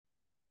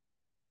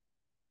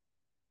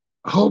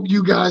I hope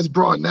you guys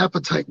brought an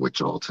appetite with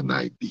y'all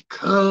tonight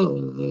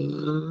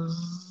because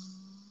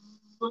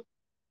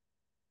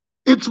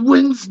it's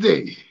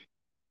Wednesday.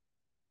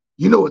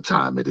 You know what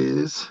time it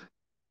is.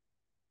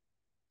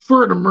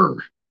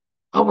 Furthermore,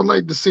 I would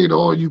like to say to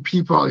all you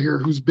people out here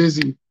who's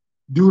busy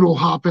doodle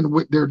hopping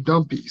with their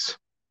dumpies,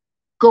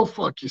 go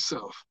fuck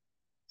yourself.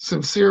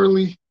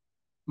 Sincerely,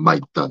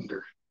 Mike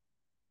Thunder.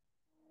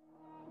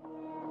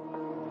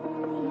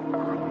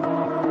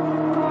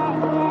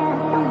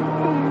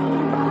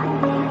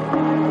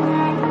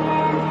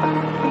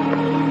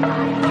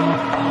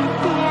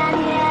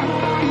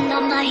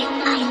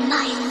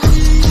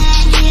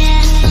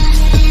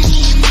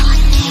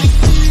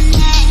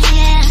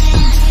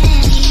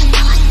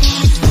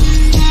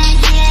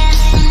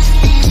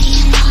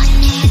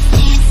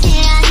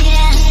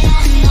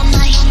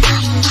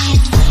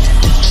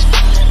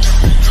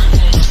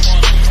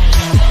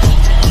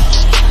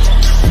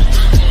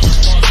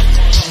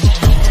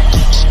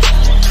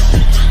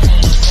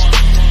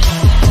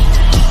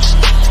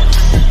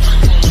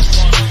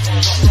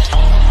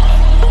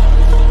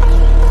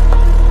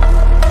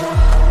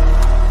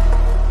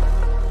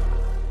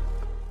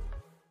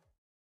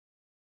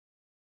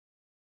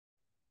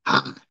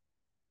 Hi,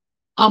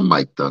 I'm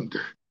Mike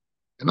Thunder,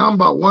 and I'm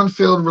about one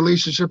failed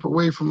relationship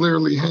away from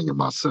literally hanging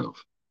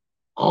myself,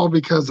 all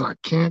because I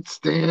can't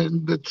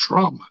stand the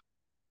trauma.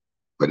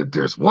 But if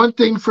there's one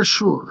thing for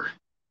sure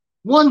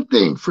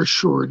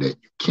that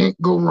you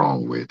can't go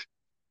wrong with,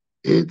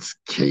 it's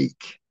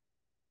cake.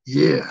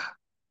 Yeah.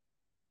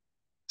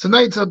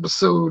 Tonight's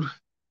episode,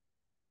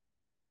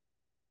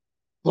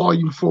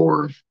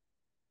 Vol.4,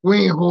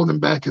 we ain't holding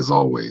back as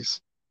always.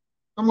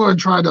 I'm going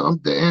to try to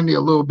ump the ante a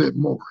little bit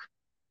more.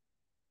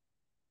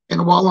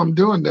 And while I'm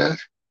doing that,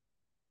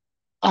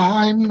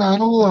 I'm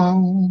not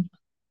alone.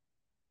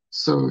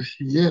 So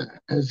yeah,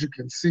 as you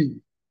can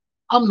see,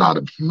 I'm not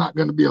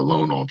going to be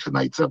alone on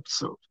tonight's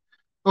episode.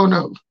 Oh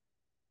no,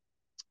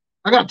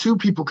 I got two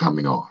people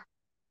coming on.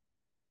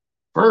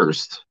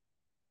 First,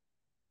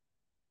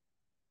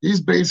 he's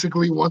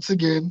basically once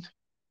again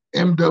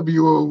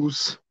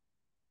mWo's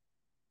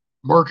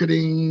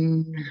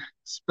marketing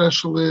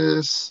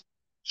specialist,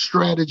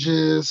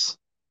 strategist,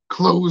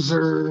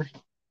 closer,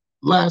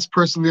 last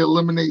person to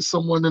eliminate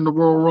someone in the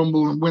Royal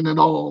Rumble and win it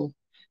all.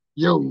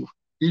 Yo,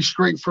 he's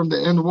straight from the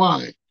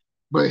NY,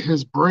 but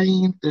his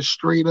brain is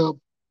straight up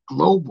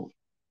global.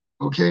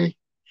 Okay?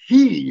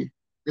 He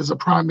is a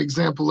prime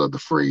example of the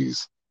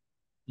phrase,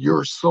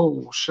 your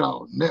soul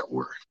shall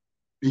network,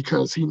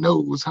 because he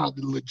knows how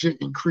to legit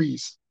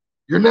increase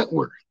your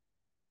network,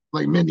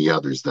 like many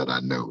others that I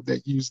know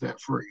that use that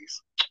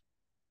phrase.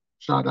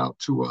 Shout out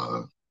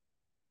to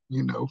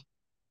you know,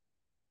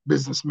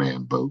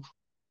 businessman Bo,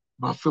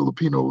 my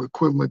Filipino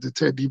equivalent to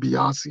Ted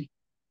DiBiase,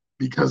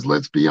 because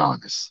let's be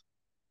honest,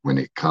 when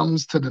it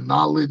comes to the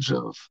knowledge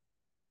of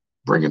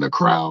bringing a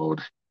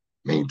crowd,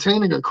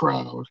 maintaining a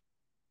crowd,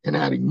 and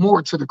adding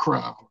more to the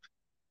crowd,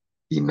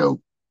 he knows.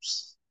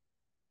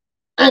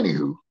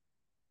 Anywho,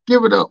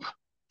 give it up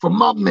for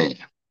my man,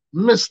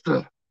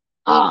 Mr.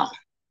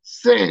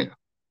 Sam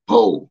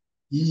Ho.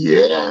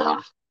 Yeah.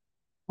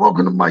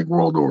 Welcome to Mike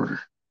World Order.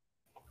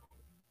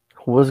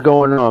 What's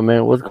going on,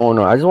 man? What's going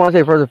on? I just want to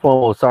say first and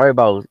foremost, sorry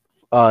about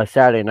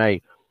Saturday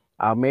night.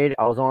 I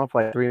was on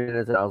for like 3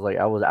 minutes and I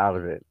was out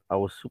of it. I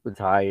was super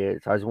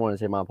tired. So I just wanted to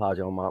say my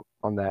apology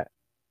on that.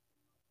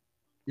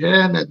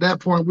 Yeah, and at that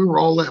point, we were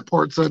all at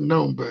parts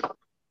unknown, but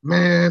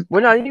man,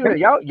 Well, not even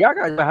y'all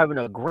guys are having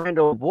a grand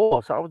old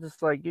ball. So I was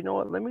just like, you know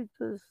what? Let me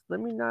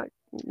not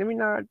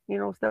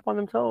step on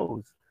them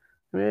toes.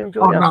 Let me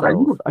enjoy oh no, you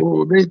ourselves. were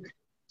cool. They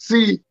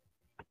see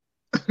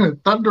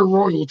Thunder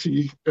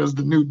Royalty, as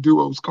the new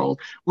duo's called,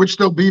 which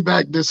they'll be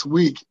back this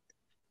week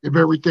if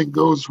everything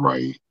goes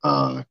right.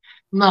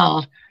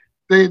 Nah,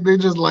 they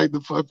just like to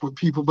fuck with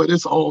people, but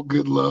it's all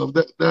good love.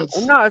 Oh That's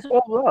no, it's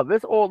all love.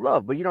 It's all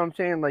love. But you know what I'm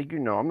saying? Like,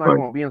 I'm not but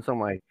gonna be in some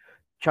like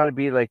trying to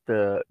be like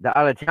the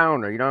out of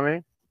towner. You know what I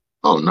mean?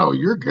 oh no,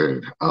 you're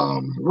good.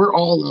 We're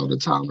all out of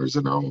towners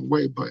in our own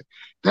way, but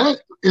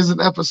that is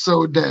an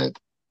episode that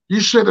you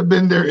should have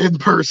been there in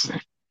person.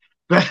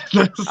 I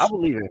That's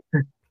believe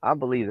it. I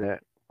believe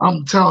that.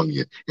 I'm telling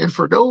you. And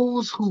for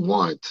those who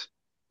want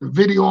the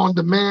video on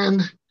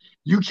demand,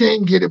 you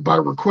can get it by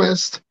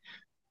request.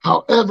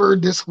 However,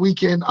 this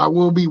weekend I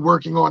will be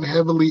working on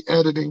heavily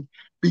editing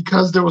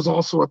because there was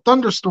also a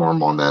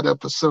thunderstorm on that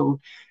episode.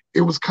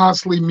 It was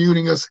constantly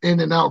muting us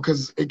in and out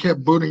because it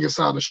kept booting us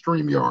out of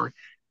StreamYard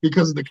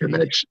because of the Jeez.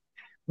 connection.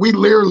 We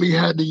literally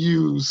had to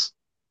use,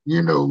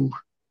 you know,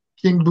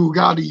 King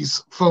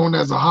Bugatti's phone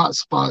as a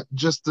hotspot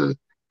just to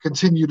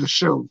continue the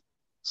show.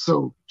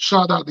 So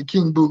shout out to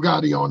King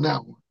Bugatti on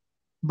that one.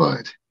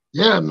 But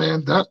yeah,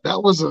 man, that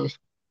was a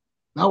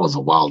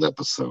wild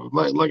episode.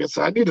 Like I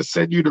said, I need to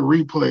send you the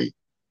replay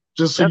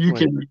just so you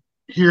Definitely.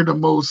 can hear the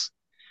most.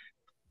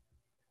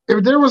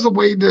 If there was a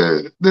way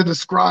to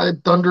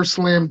describe Thunder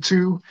Slam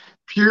 2,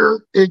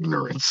 pure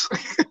ignorance.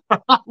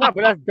 No, but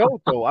that's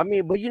dope though. I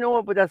mean, but you know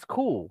what? But that's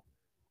cool.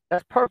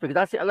 That's perfect.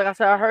 That's like I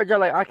said. I heard y'all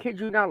like. I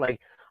kid you not.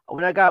 Like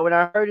when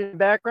I heard it in the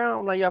background,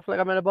 I'm like, yeah, I feel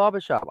like I'm in a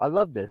barber shop. I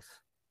love this.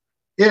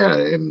 Yeah,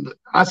 and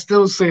I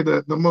still say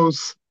that the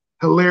most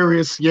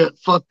hilarious yet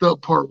fucked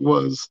up part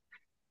was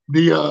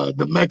the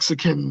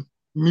Mexican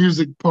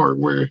music part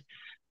where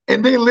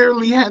and they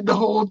literally had the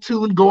whole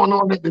tune going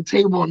on at the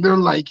table and they're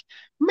like,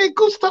 Me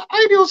gusta,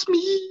 ay Dios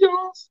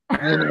mío.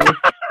 You know,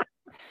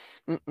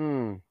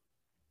 Mm-mm.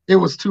 it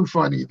was too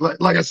funny.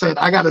 Like I said,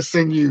 I gotta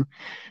send you.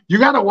 You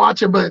gotta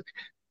watch it, but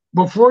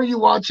before you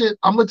watch it,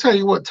 I'm gonna tell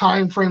you what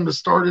time frame to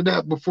start it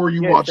at before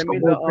you Yeah, watch send the me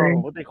the whole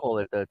thing. what they call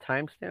it, the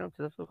timestamps.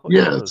 That's what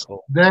yeah, that's what it's Yes,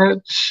 called.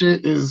 that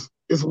shit is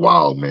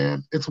wild,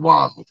 man. It's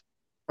wild.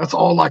 That's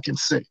all I can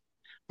say.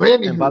 But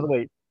And by anywho, the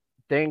way,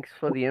 thanks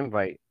for the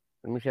invite.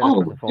 Let me say that oh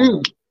first and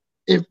foremost. dude,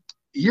 if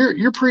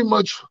you're pretty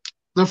much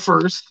the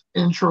first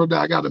intro that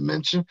I gotta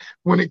mention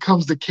when it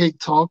comes to cake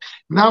talk.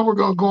 Now we're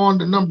gonna go on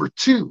to number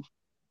two,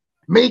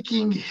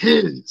 making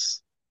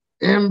his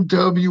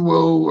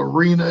mWo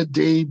Arena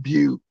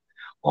debut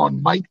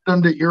on Mike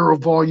Thunder Era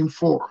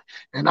Vol.4.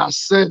 And I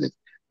said it.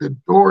 The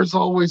door is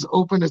always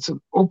open. It's an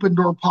open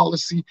door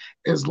policy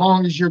as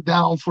long as you're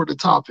down for the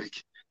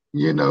topic,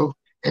 you know.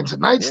 And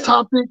tonight's Yeah.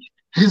 topic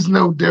is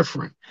no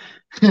different.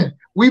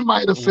 We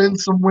might Mhm. offend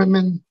some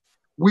women.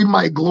 We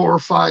might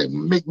glorify,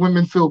 make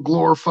women feel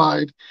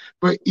glorified.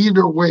 But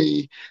either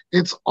way,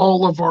 it's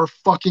all of our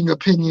fucking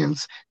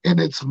opinions and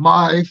it's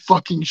my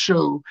fucking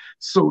show.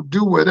 So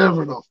do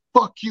whatever the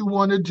fuck you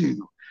want to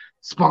do.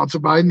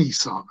 Sponsored by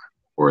Nissan,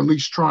 or at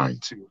least trying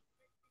to.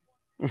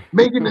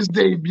 Making his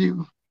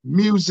debut,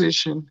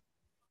 musician.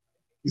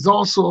 He's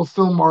also a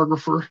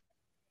filmographer.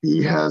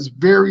 He has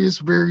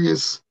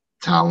various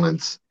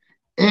talents.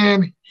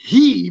 And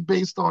he,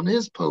 based on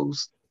his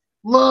post,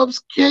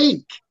 loves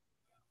cake.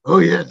 Oh,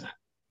 yeah.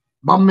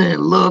 My man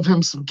love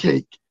him some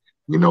cake.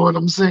 You know what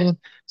I'm saying?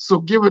 So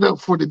give it up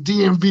for the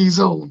DMV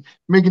zone,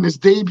 making his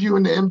debut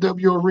in the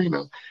MW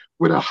Arena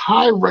with a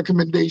high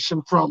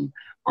recommendation from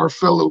our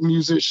fellow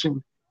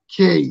musician,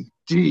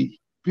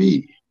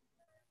 KDB.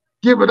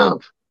 Give it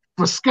up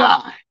for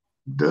Sky,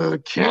 the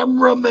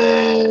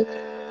cameraman.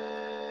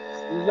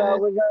 What's up?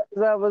 What's up?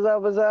 What's up? What's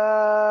up? What's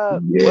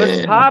up? What's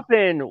Yeah,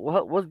 poppin'?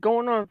 What's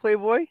going on,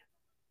 Playboy?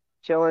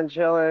 Chilling,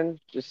 chilling.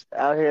 Just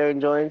out here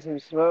enjoying some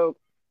smoke.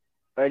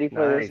 Ready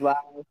for this Nice. live.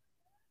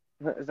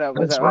 Is that was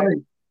that's that right? right.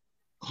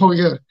 Oh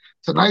yeah.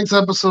 Tonight's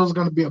episode is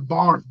going to be a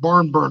barn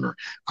burner.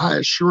 I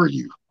assure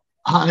you.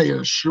 I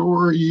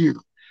assure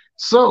you.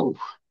 So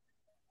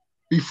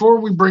before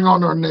we bring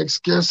on our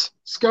next guest,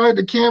 Sky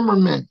the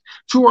cameraman,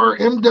 to our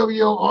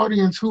MWO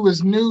audience who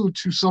is new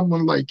to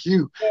someone like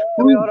you, Wait,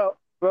 please, hold on.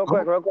 Real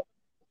quick, oh, real quick.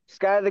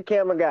 Sky the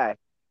camera guy.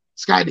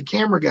 Sky the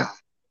camera guy.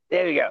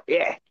 There we go.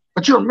 Yeah.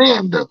 But you're a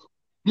man though.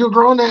 You're a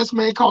grown ass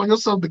man calling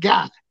yourself the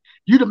guy.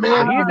 You the No,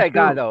 man of he's the that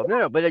guy show. though.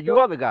 No, but you So,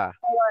 are the guy.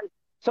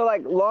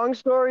 long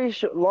story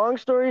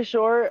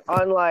short,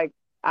 on like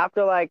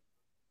after like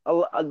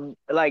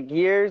like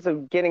years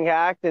of getting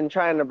hacked and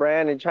trying to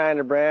brand,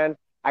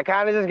 I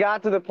kind of just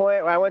got to the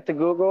point where I went to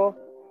Google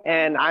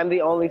and I'm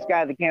the only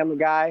Sky the camera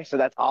guy, so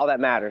that's all that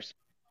matters.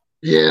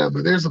 Yeah,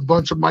 but there's a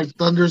bunch of Mike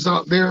Thunders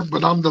out there,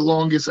 but I'm the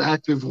longest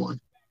active one.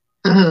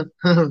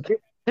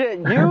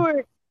 Dude, you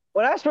were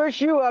when I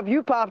searched you up,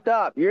 you popped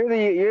up. You're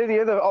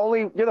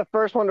the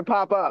first one to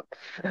pop up.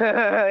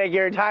 Like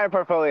your entire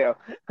portfolio.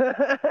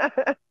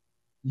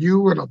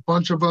 You and a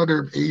bunch of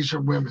other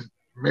Asian women,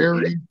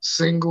 married,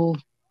 single,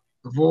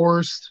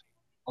 divorced,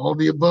 all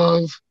the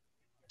above,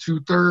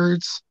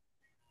 2/3.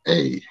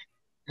 Hey,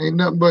 ain't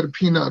nothing but a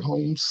peanut,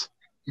 Holmes.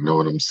 You know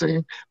what I'm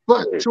saying?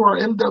 But to our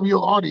MW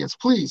audience,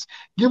 please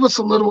give us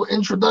a little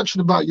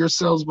introduction about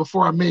yourselves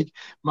before I make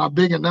my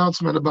big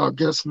announcement about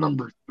guest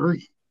number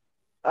three.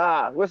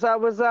 What's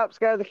up? What's up,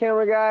 Sky the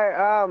camera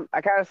guy?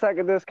 I kind of suck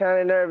at this, kind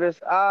of nervous.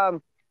 I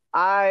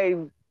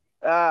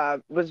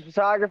was a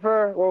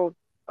photographer. Well,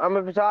 I'm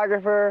a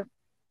photographer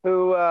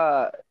who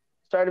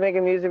started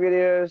making music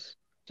videos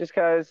just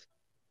because.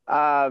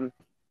 Um,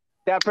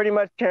 that pretty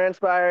much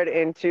transpired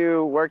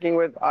into working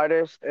with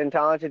artists and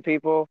talented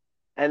people.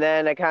 And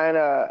then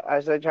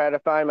as I tried to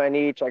find my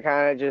niche,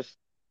 I just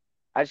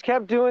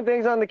kept doing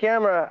things on the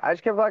camera. I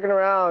just kept fucking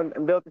around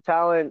and built the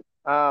talent,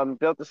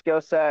 built the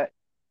skill set.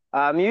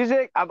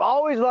 Music, I've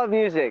always loved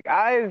music.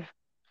 I've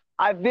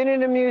been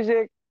into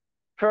music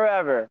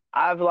forever.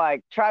 I've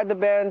like tried the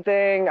band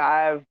thing.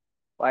 I've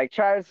like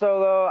tried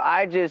solo.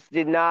 I just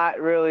did not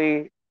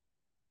really.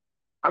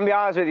 I'm gonna be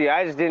honest with you.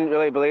 I just didn't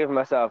really believe in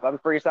myself. I'm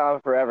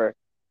freestyling forever.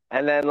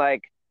 And then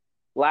like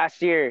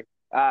last year,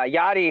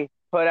 Yachty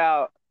put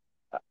out,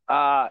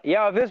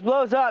 yo, if this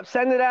blows up,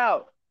 send it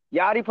out.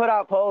 Yachty put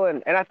out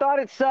Poland, and I thought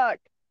it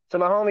sucked. So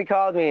my homie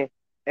called me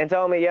and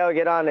told me, yo,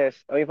 get on this.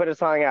 Let me put a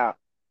song out.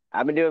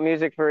 I've been doing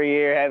music for a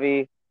year,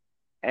 heavy,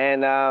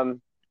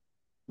 and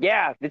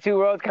yeah, the two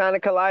worlds kind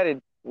of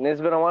collided, and it's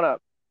been a one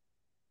up.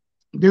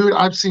 Dude,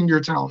 I've seen your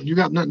talent. You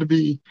got nothing to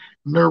be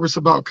nervous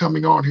about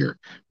coming on here.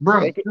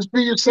 Bruh, Hey, can, just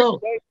be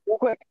yourself. wait, real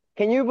quick,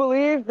 can you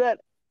believe that?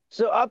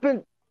 So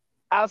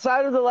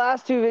outside of the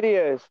last two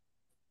videos,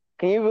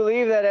 can you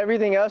believe that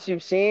everything else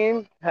you've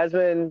seen has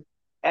been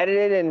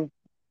edited and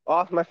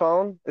off my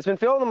phone. It's been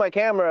filmed on my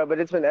camera, but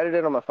it's been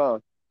edited on my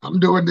phone. I'm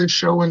doing this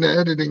show and the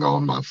editing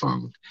on my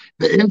phone.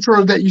 The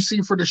intro that you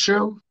see for the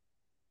show,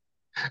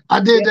 I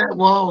did Yeah. that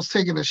while I was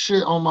taking a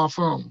shit on my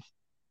phone.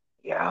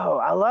 Yo,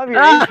 I love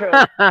your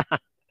intros.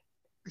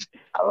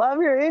 I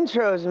love your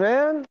intros,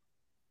 man.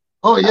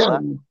 Oh I yeah,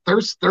 love.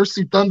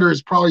 Thirsty Thunder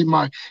is probably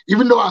my.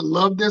 Even though I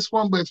love this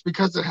one, but it's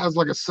because it has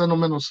like a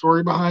sentimental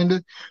story behind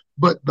it.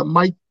 But the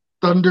Mike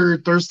Thunder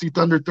Thirsty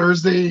Thunder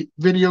Thursday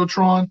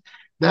Videotron,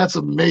 that's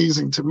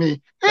amazing to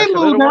me. Hey, That's your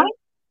little little guy,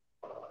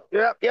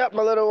 one? Yep,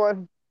 my little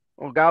one.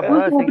 Oh, God Yeah.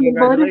 what's bless and happening,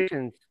 buddy?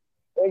 congratulations.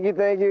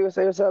 Thank you.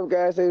 Say what's up,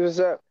 guys. Say what's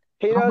up.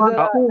 He I'm knows about that.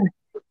 to How, say,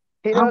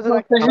 He I'm knows that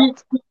I about came to how,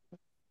 out.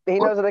 He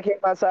what, knows that I came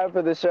outside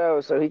for the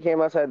show, so he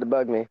came outside to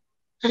bug me.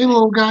 hey,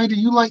 little guy, do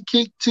you like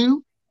cake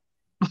too?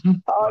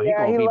 Oh oh, he yeah,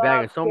 gonna he be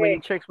bagging loves so many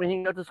cake. chicks when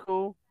he got to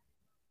school.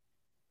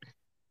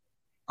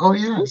 Oh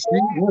yeah, see,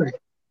 look,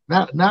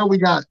 now we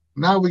got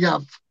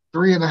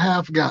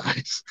 3.5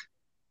 guys.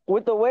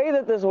 With the way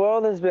that this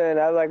world has been,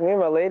 I like me and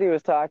my lady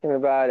was talking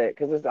about it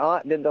because his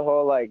aunt did the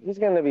whole like he's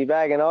gonna be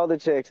bagging all the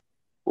chicks.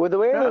 With the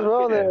way this Hell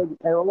world yeah. is,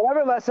 and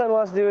whatever my son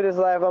wants to do with his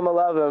life, I'm gonna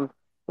love him.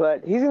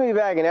 But he's gonna be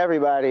bagging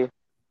everybody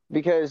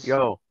because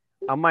Yo,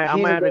 I he's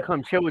might a have to good.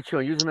 come chill with you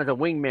and use him as a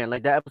wingman,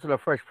 like that episode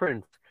of Fresh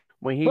Prince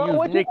when he Bro,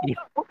 used Nikki.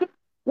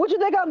 what you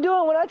think I'm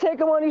doing when I take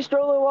him on these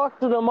stroller walks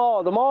to the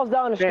mall? The mall's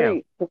down the Fam,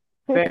 street.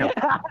 fam.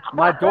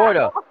 My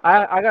daughter,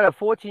 I got a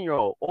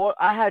 14-year-old. All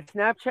I had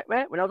Snapchat,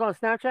 man. When I was on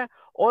Snapchat,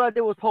 all I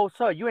did was post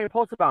her. You ain't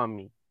post about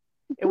me.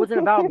 It wasn't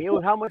about me. It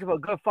was how much of a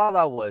good father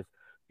I was.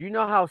 You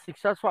know how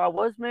successful I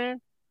was,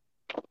 man.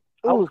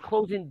 I was Ooh,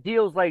 closing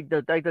deals like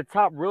the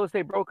top real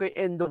estate broker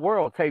in the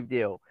world type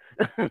deal.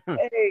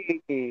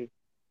 hey,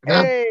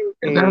 That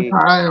and that's hey.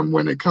 how I am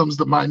when it comes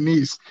to my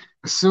niece.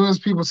 As soon as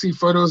people see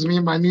photos of me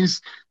and my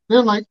niece,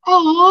 they're like,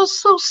 "Oh,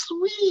 so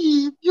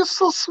sweet! You're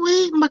so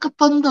sweet, like a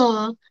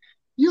thunder.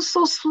 You're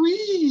so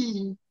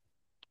sweet."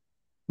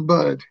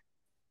 But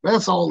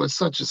that's all as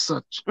such as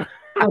such.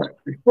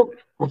 But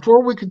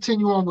before we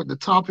continue on with the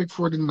topic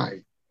for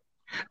tonight,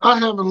 I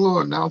have a little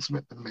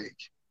announcement to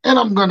make, and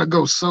I'm gonna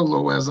go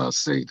solo as I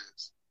say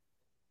this.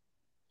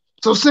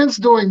 So since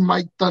doing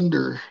Mike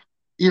Thunder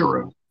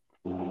era,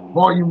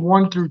 volume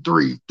 1 through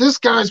 3, this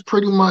guy's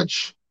pretty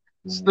much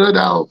stood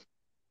out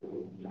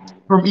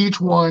from each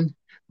one,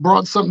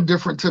 brought something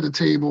different to the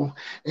table,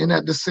 and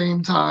at the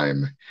same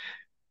time,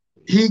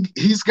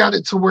 he's got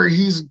it to where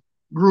he's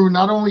grew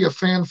not only a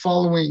fan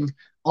following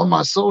on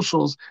my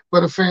socials,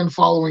 but a fan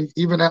following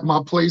even at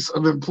my place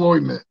of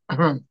employment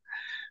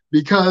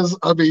because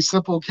of a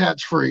simple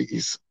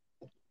catchphrase.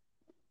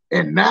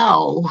 And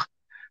now,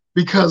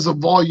 because of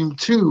volume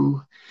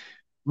 2,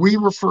 we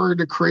refer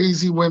to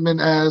crazy women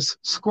as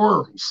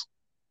squirrels.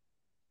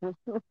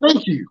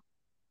 Thank you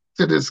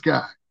to this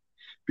guy.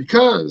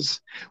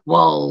 Because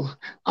while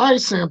I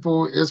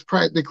Sample is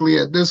practically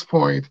at this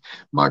point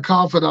my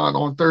confidant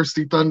on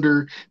Thirsty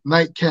Thunder,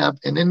 Nightcap,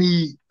 and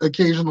any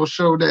occasional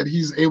show that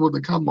he's able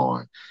to come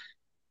on,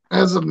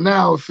 as of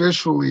now,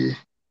 officially,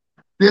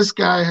 this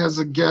guy has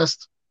a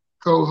guest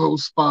co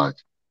host spot.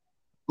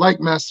 Like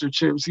Master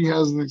Chips, he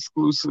has an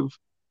exclusive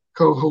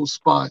co host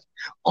spot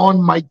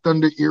on Mike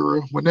Thunder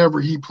era whenever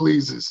he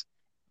pleases.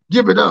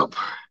 Give it up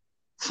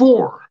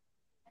for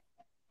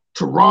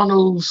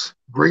Toronto's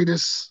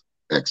greatest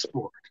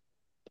export.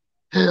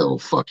 Hell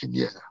fucking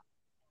yeah.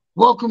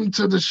 Welcome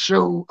to the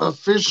show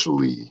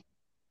officially,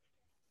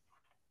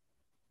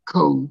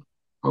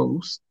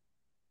 co-host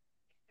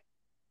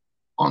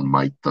on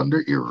Mike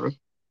Thunder era.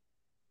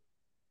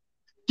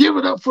 Give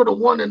it up for the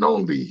one and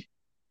only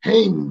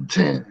Hang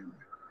 10.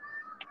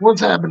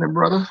 What's happening,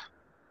 brother?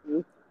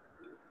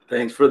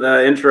 Thanks for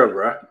the intro,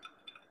 bro.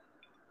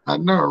 I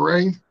know,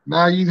 right?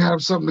 Now you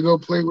have something to go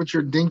play with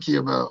your dinky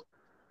about.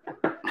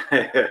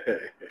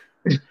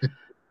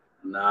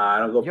 Nah, I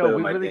don't go Yo, play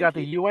with we my really got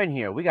the dinky. UN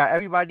here. We got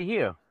everybody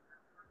here.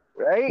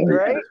 Right,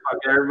 Right. right.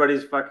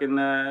 Everybody's fucking.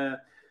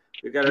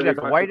 We got We every got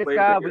the fucking whitest flavor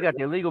guy. We here. got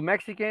the illegal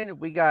Mexican.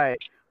 We got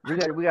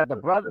the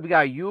brother. We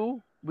got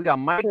you. We got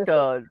Mike,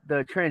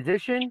 the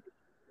transition.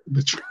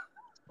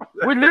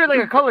 We're literally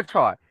like a color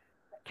chart.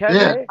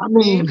 Yeah, Kevin, Right. I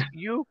me, mean,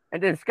 you,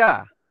 and then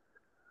Sky.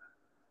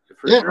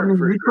 For yeah, I sure, mean,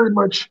 for we sure. pretty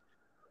much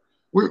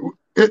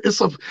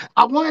it's a.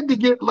 I wanted to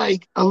get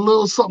like a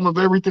little something of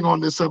everything on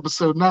this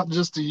episode, not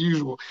just the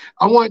usual.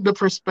 I wanted the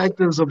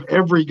perspectives of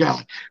every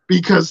guy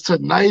because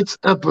tonight's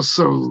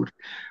episode,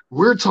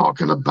 we're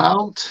talking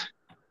about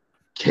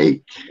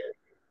cake.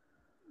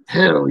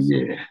 Hell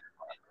yeah,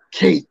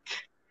 cake.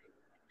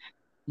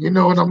 You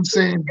know what I'm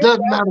saying?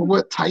 Doesn't matter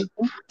what type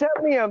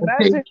Sent me a of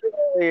cake. message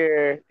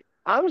earlier.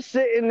 I'm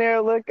sitting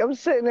there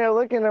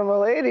looking at my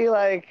lady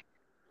like,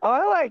 oh,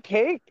 I like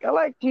cake. I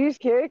like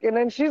cheesecake. And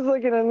then she's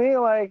looking at me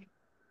like,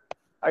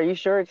 are you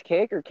sure it's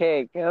cake or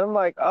cake? And I'm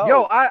like,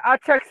 Yo, oh, I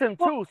text him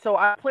too, so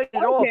I played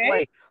it off okay.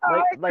 like All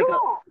like right, like a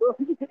cool.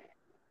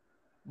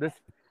 this.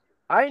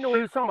 I didn't know what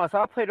he was talking about,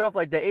 so I played it off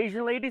like the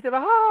Asian ladies. They're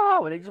like, oh,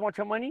 when they just want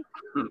your money.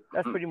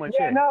 That's pretty much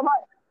Yeah, it. no,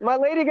 my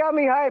lady got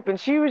me hype, and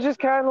she was just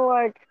kind of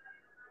like,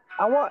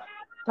 I want.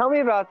 Tell me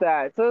about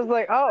that. So it's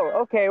like, oh,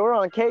 okay, we're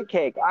on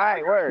cake. All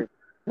right, word.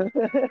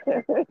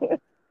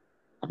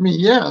 I mean,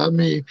 yeah, I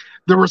mean,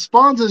 the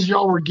responses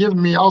y'all were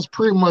giving me, I was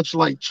pretty much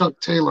like Chuck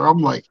Taylor. I'm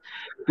like,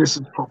 this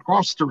is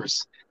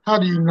preposterous. How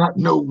do you not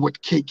know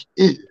what cake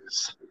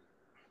is?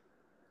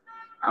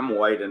 I'm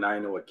white and I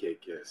know what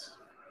cake is.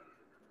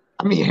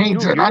 I mean, Dude,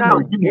 Hayden, I know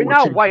you know you're what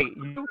not cake white.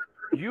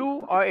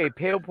 You are a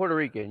pale Puerto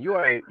Rican. You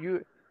are a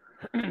you.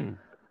 Hey,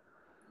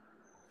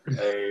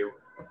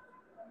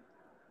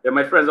 yeah,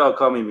 my friends all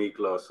call me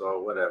Miklo,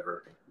 so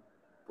whatever.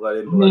 Blood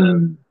in, I blood out.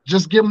 mean,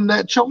 just give them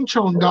that chong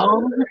chong,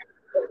 dog.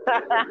 I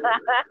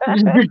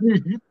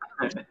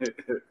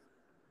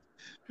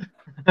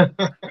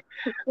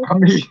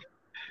mean,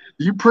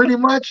 you pretty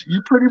much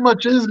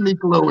is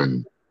Miklo.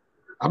 And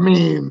I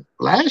mean,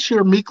 last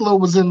year Miklo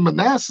was in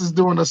Manassas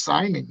doing a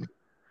signing.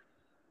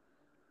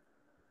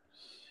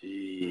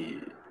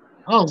 Shit.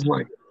 I was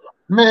like,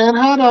 man,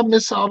 how did I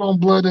miss out on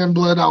blood in,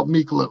 blood out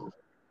Miklo?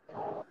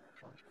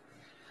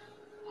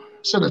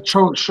 Should have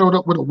showed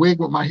up with a wig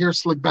with my hair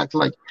slicked back,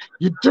 like,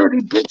 you dirty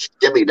bitch,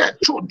 give me that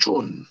chun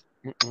chun.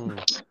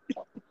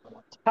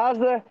 How's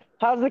the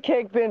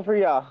cake been for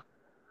y'all?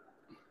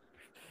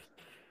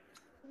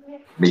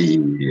 Me.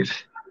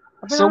 It's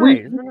been So alright.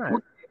 It's been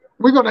alright.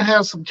 we're gonna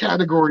have some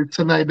categories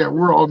tonight that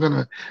we're all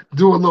gonna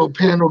do a little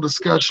panel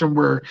discussion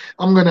where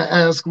I'm gonna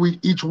ask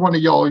each one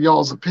of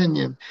y'all's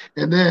opinion,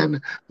 and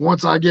then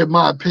once I give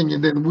my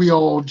opinion, then we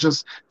all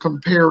just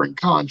compare and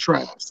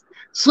contrast.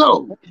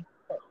 So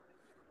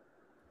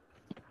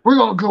we're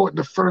gonna go with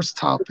the first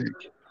topic: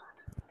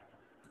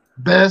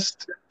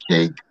 best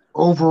cake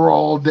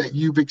overall that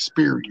you've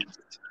experienced.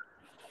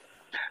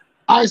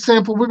 I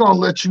sample. We're gonna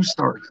let you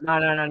start. No.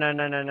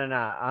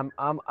 I'm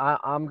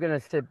gonna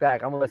sit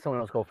back. I'm gonna let someone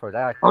else go first.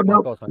 I Oh got my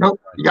no, thoughts on no, that.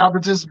 you gotta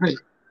participate.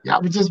 You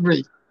gotta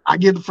participate. I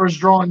get the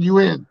first draw and you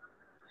in.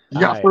 You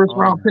All got right. first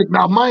round pick.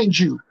 Now, mind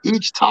you,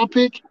 each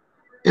topic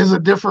is a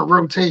different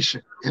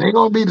rotation. It ain't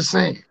gonna be the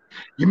same.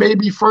 You may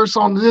be first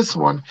on this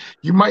one.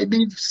 You might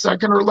be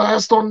second or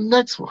last on the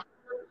next one.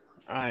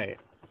 All right.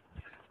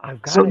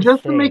 I've So gotta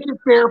just to say, make it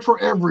fair for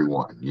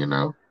everyone, you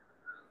know.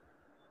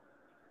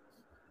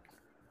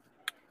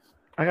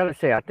 I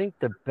think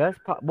the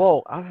best part.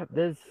 Well,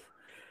 there's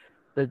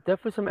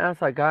definitely some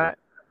ass I got.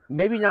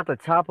 Maybe not the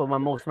top, but my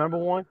most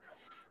memorable one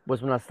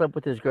was when I slept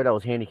with this girl that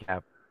was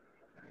handicapped.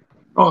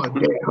 Oh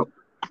damn.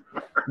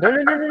 No.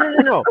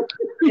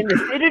 In the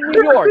state of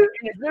New York,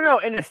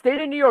 in the state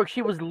of New York,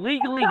 she was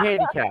legally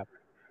handicapped.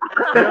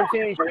 You know what I'm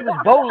saying? She was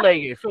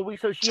bow-legged, so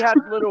she had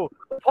little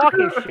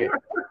parking shit.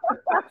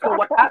 So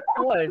what happened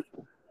was,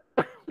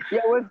 Yeah,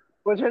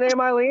 was her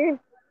name Eileen?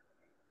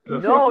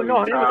 no, her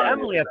name was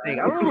Emily, I think.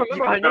 I don't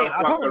remember her name.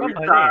 I don't remember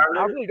her name.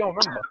 I really don't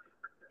remember.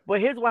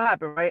 But here's what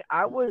happened, right?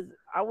 I was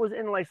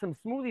in like some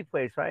smoothie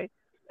place, right?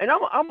 And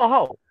I'm a hoe. You know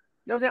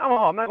what I'm saying? I'm a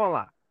hoe. I'm not gonna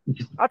lie.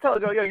 I tell a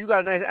girl, yo, you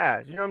got a nice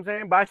ass. You know what I'm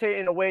saying? But I say it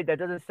in a way that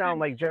doesn't sound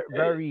like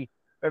very,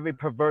 very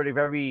perverted.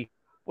 Very.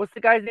 What's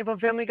the guy's name from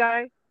Family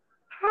Guy?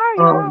 Hi,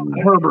 y'all.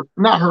 Herbert,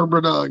 not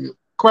Herbert,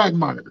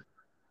 Quagmire.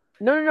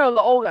 No,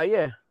 the old guy.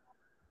 Yeah,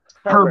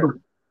 Herbert.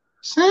 Herbert.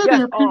 Say Yes.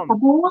 there, people,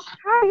 boy.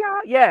 Hi,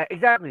 y'all. Yeah,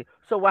 exactly.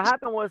 So what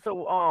happened was, I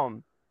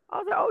was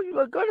like, oh, you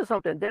look good or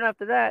something. Then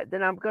after that,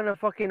 then I'm gonna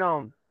fucking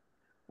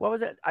what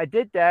was it? I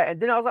did that, and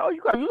then I was like, "Oh,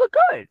 you look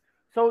good."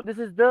 So this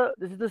is the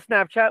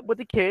Snapchat with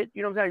the kid.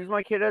 You know what I'm saying? I use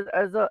my kid as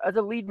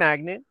a lead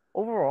magnet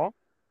overall.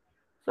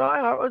 So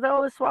I was like, "Oh,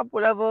 let's swap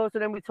whatever." So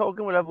then we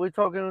talking whatever we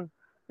talking.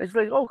 And she's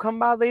like, "Oh, come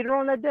by later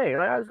on that day.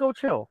 Like, let's go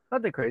chill.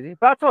 Nothing crazy."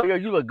 But I told her, "Yo,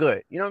 you look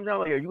good." You know what I'm saying?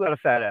 Like, yo, you got a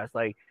fat ass.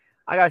 Like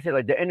I gotta say,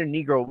 like the inner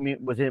Negro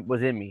was in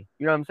me.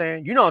 You know what I'm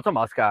saying? You know what I'm talking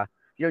about, Sky.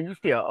 You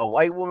see a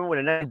white woman with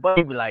a nice butt,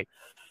 you be like,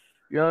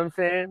 you know what I'm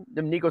saying?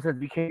 Them Negros has to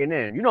be kicking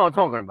in. You know what I'm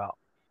talking about.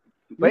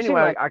 But You seem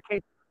anyway, like I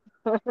can't.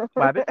 What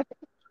happened?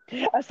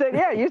 I said,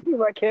 yeah, you seem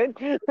like kid.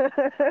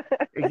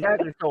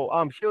 Exactly.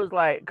 So she was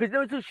like, because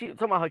there was she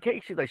talking about her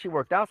cake. She's like, she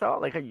worked out, so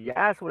like you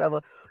asked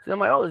whatever. So I'm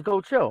like, oh, let's go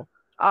chill.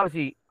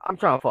 Obviously, I'm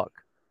trying to fuck,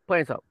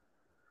 plain so.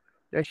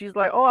 Then she's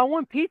like, oh, I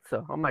want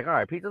pizza. I'm like, all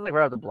right, pizza's like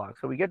right up the block.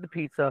 So we get the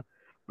pizza,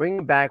 bring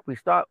it back. We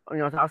start,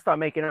 I start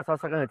making it. I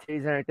start sucking her titties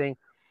and everything.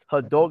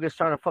 Her dog is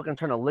trying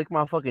to lick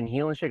my fucking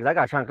heel and shit. Cause I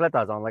got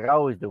chancletas on, like I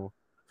always do.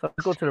 So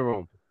let's go to the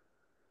room.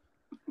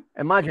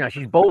 Imagine that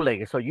she's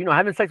bow-legged, so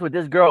having sex with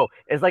this girl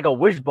is like a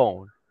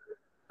wishbone,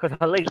 because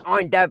her legs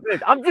aren't that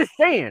big. I'm just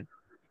saying.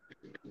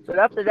 So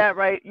after that,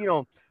 right,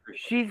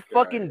 she's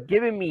fucking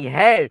giving me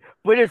head,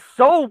 but it's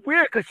so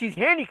weird because she's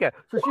handicapped.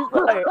 So she's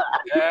like,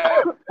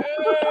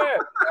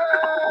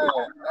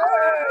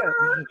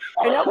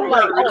 and I'm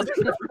like, oh, this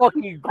is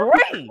fucking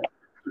great.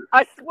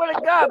 I swear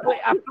to God, but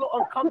I felt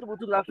uncomfortable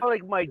too. I felt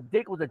like my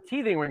dick was a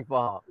teething ring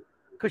for her,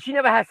 because she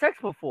never had sex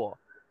before,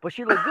 but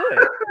she looked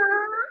good.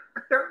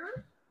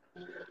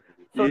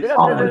 So then,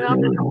 I'm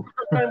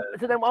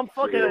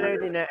fucking and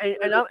everything,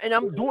 and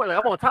I'm doing like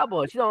I'm on top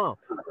of her. She don't know,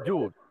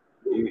 dude.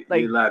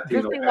 Like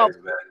Latino just think guys,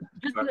 about, man.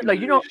 like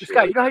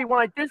Scott, you know how you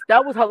want like this?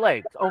 That was her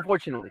legs,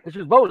 unfortunately, because she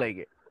was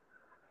bow-legged.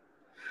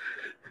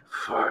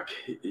 Fuck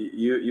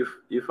you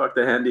fucked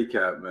the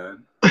handicap,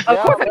 man. Of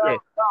course I did.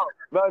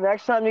 Bro,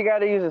 next time you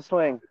gotta use a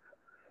swing.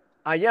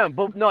 I am,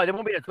 but no, there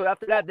won't be that. So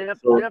after that, then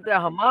after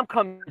that, her mom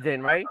comes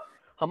in, right?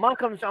 Her mom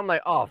comes in. I'm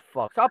like, oh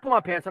fuck. So I put my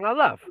pants on. I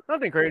left.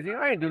 Nothing crazy.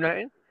 I ain't do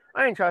nothing.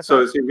 I ain't try.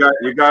 So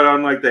you got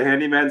on like the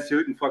handyman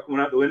suit and fucking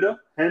went out the window.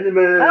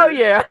 Handyman. Hell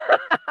yeah.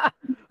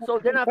 So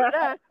then after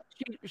that,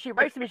 she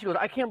writes to me. She goes,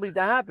 I can't believe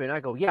that happened.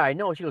 I go, yeah, I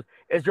know. She goes,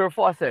 it's your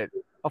fault. I said,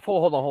 oh,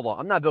 hold on.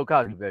 I'm not Bill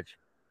Cosby, bitch.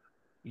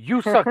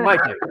 You sucked my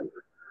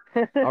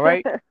dick. All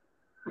right.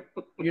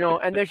 You know,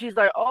 and then she's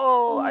like,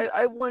 "Oh,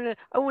 I want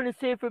to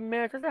save for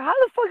marriage." I said, "How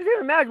the fuck is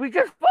it a marriage? We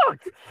just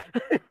fucked."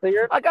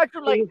 I got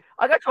you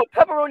a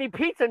pepperoni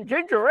pizza and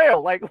ginger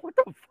ale. Like, what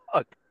the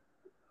fuck?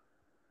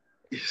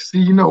 See,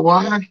 you know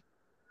why?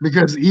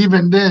 Because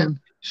even then,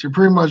 she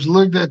pretty much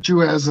looked at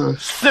you as a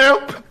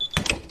simp.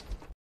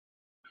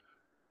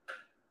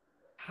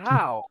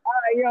 How?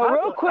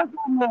 Real quick.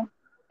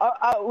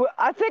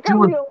 I think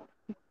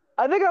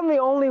I'm the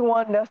only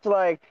one that's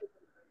like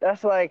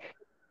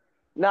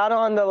not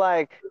on the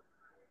like.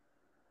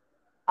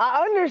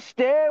 I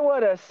understand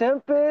what a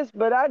simp is,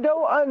 but I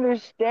don't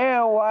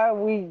understand why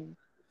we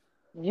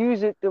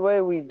use it the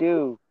way we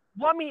do.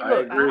 Well, I mean,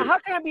 look, how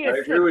can I be a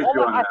simp? I agree with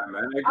you on that,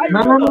 man.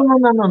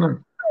 No.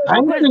 I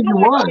didn't think you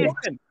was.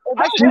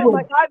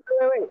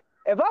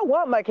 If I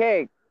want my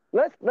cake,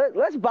 let's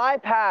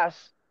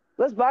bypass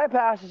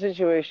the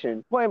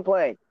situation. Point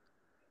blank.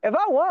 If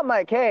I want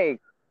my cake,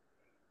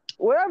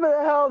 whatever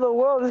the hell the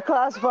world is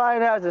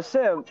classifying as a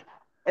simp,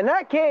 and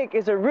that cake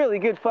is a really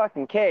good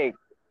fucking cake.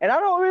 And I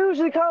don't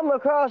usually come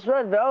across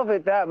red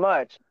velvet that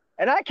much.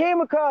 And I came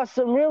across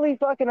some really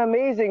fucking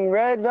amazing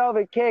red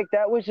velvet cake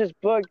that was just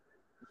booked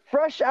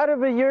fresh out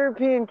of a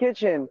European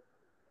kitchen.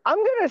 I'm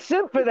gonna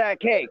simp for that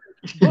cake.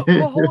 But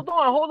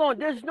hold on.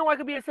 There's no way I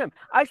could be a simp.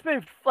 I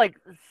spent like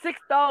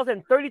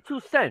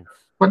 $6.32.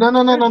 But no.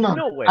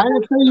 No way. I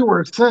didn't say you were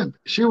a simp.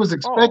 She was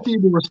expecting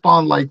you to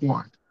respond like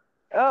one.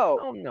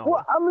 Oh no.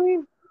 Well,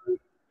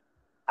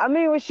 I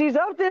mean, when she's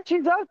up there,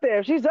 she's up there.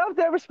 If she's up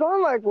there,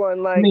 respond like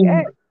one. Like,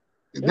 hey.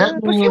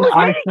 That but she was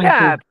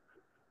handicapped.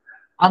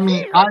 I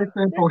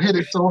Simple hit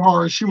it so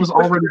hard she was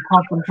already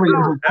contemplating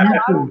her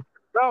future.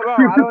 Bro,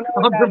 I don't know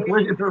what that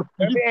means.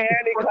 Being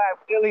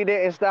handicapped really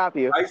didn't stop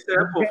you. I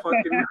Sample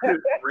fucking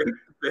raped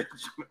the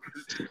bitch.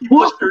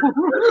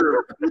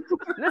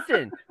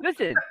 Listen.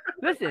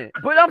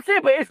 But I'm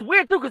saying, but it's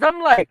weird too, because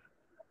I'm like,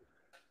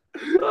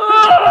 I'm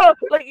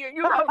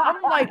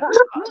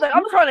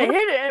trying to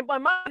hit it, and my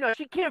mind,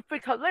 she can't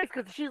fix her legs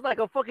because she's like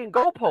a fucking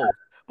goalpost,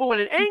 but with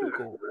an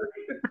ankle.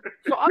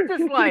 So I'm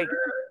just like,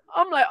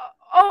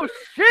 oh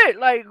shit,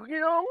 like, you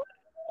know.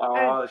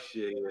 Oh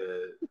shit.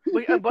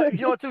 But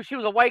you know too, she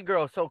was a white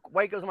girl, so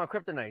white girls are my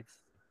kryptonites.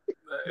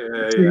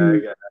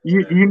 Yeah.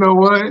 You know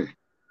what?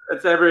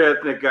 That's every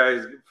ethnic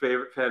guy's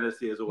favorite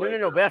fantasy is a white.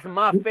 No, but that's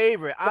my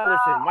favorite. I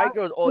listen, white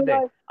girls all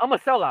day. I'm a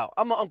sellout.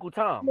 I'm an Uncle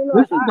Tom.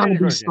 This is gonna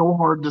be so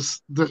hard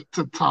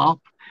to top.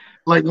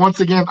 Like, once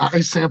again,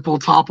 I Sample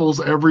topples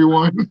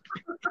everyone.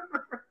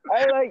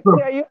 I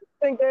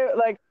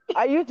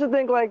used to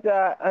think like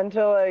that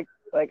until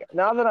like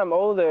now that I'm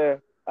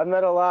older, I've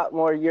met a lot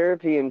more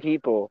European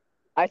people.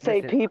 I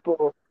say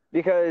people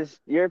because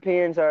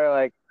Europeans are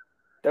like,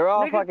 they're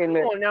all fucking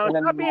mixed. Now,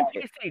 stop being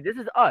PC. This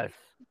is us.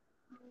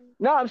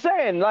 No, I'm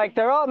saying, like,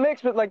 they're all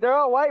mixed, but, like, they're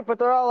all white, but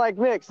they're all, like,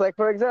 mixed. Like,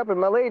 for example,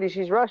 my lady,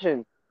 she's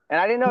Russian. And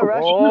I didn't know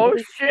Russian. Oh,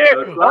 shit.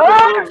 Girls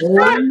are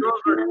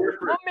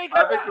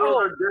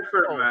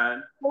different,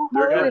 man.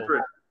 They're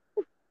different.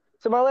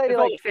 So my lady, it's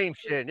all the same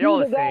shit. You're all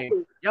the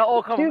same. Y'all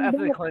all come from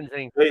ethnic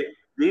cleansing. Hey,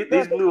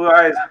 these blue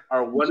eyes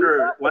are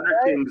wonder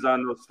kings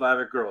on those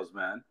Slavic girls,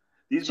 man.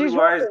 These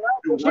blue eyes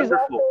do wonderful for those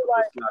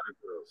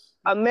Slavic girls.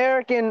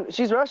 American,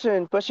 she's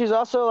Russian, but she's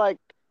also, like,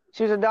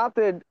 she was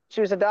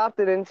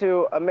adopted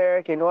into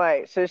American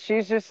white. So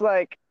she's just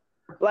like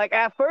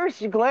at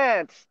first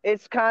glance,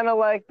 it's kind of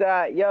like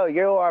that, yo,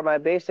 you are my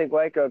basic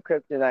white girl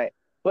kryptonite.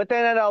 But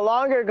then at a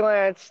longer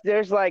glance,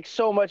 there's like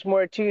so much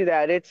more to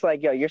that. It's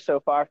like, yo, you're so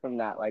far from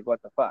that. Like,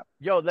 what the fuck?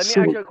 Yo, let me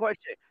ask you a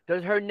question.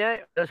 Does her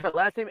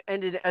last name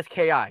end in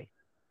SKI?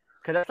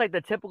 Because that's like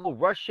the typical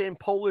Russian,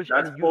 Polish.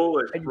 That's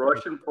Polish.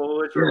 Russian,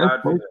 Polish, or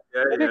Latvian.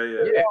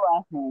 Yeah.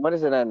 What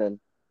is it ending?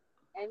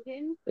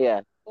 Ending?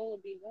 Yeah.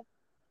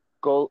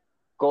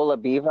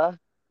 Golubiva?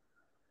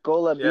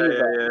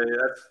 Yeah.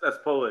 That's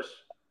Polish.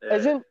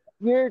 Yeah.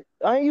 You're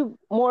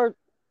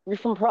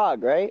from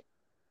Prague, right?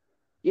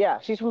 Yeah,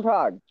 she's from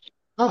Prague.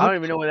 I don't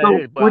even know what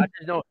that is, but I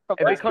just know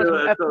if it comes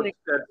from ethnic.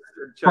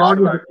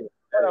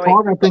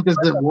 Prague, I think, is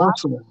the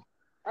Warsaw.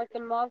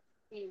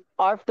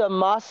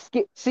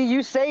 Artemovsky. See,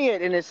 you say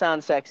it and it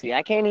sounds sexy.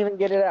 I can't even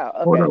get it out.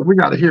 Okay. Hold on, we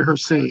gotta hear her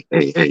say,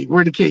 hey,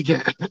 where the cake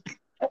at?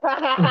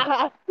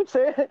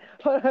 Say,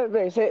 hold on,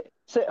 babe.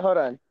 Hold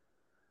on.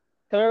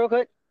 Come here real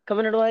quick. Come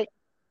into the light.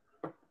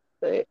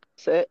 Say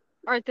it.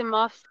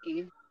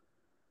 Artemovsky.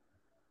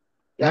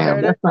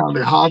 Damn, that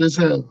sounded hot as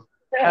hell.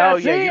 Hell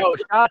yeah, yo,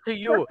 shout out to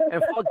you.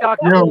 And fuck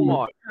Dr.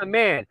 Umar. You're the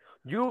man.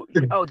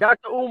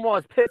 Dr. Umar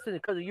is pissing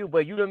because of you,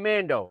 but you the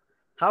man, though.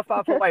 High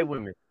five for white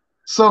women.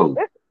 So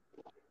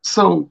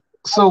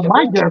So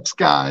my guess,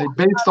 guy,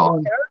 based In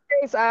on her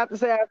case, I have to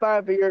say high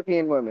five for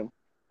European women.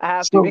 I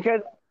have to so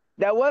because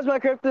that was my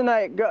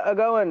kryptonite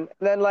going.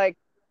 Then like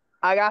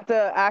I got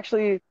to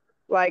actually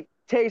like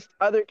taste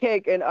other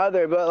cake and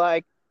other, but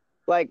like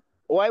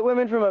white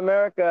women from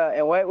America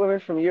and white women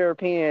from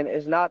European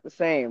is not the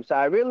same. So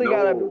I really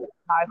gotta No,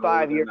 high no,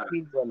 five they're not.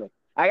 European women.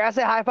 I gotta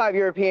say high five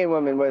European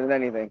women more than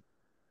anything.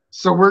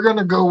 so we're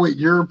gonna go with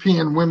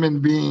European women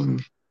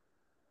being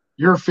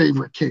your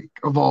favorite cake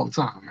of all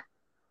time.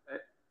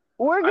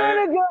 We're I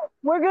gonna go.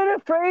 We're gonna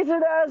phrase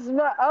it as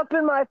up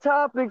in my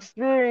top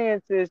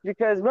experiences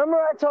because remember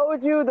I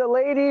told you the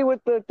lady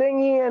with the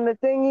thingy and the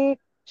thingy.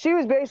 She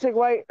was basic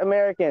white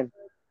American.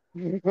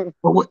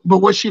 But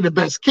was she the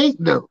best cake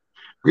though?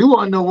 We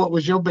want to know what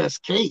was your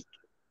best cake.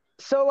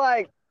 So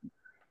like,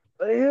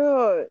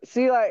 ew,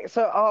 see like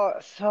so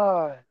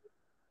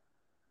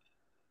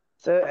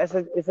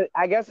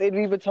I guess it'd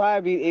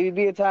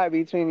be a tie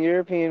between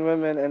European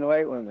women and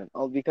white women.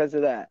 Oh, because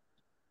of that.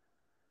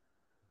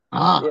 Yeah,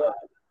 Ah,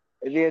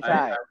 it'd be a I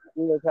tie.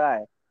 It'd be a tie.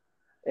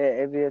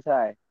 It'd be a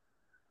tie.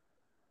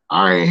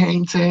 all right,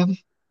 Hang Ten,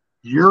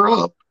 you're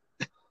up.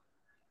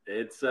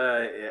 it's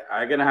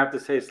I'm gonna have to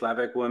say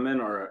Slavic women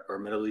or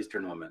Middle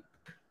Eastern women.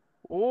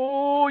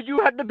 Oh, you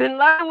had the Bin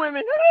Laden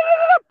women.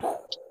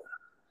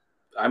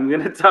 I'm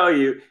gonna tell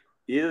you,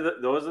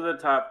 those are the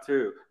top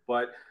two.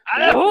 But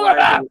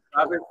the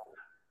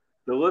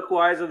look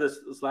wise of the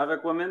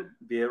Slavic women,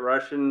 be it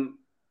Russian,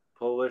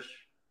 Polish,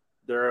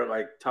 they're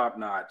like top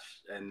notch,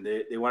 and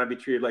they want to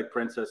be treated like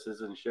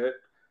princesses and shit.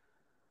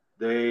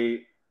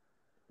 They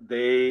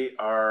they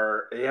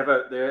have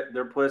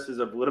their puss is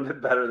a little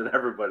bit better than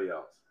everybody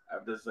else. I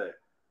have to say.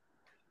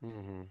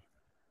 Mm-hmm.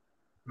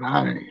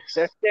 Their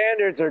Nice.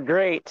 standards are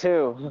great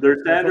too. Their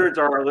standards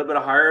are a little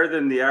bit higher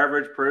than the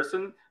average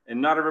person,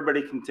 and not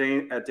everybody can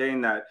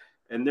attain that.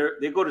 And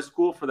they go to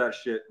school for that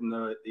shit in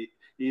the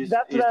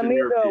That's what I Eastern mean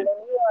though. European.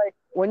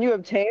 When you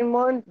obtain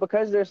one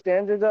because their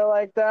standards are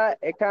like that,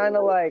 it kind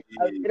of Oh, like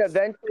it geez.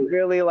 eventually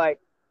really like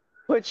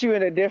puts you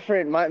in a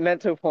different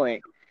mental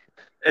point.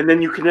 And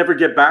then you can never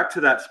get back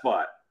to that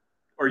spot,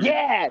 or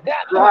Yeah,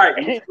 that you part.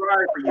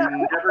 try, but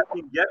you never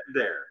can get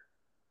there.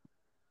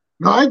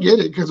 No, I get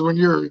it because when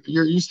you're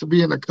used to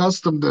being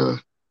accustomed to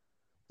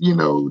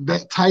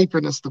that type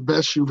and it's the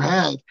best you've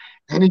had.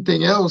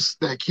 Anything else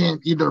that can't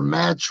either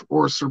match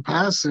or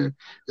surpass it,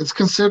 it's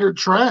considered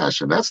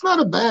trash, and that's not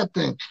a bad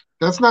thing.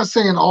 That's not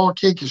saying all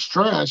cake is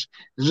trash.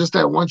 It's just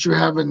that once you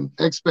have an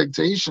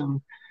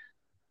expectation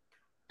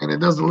and it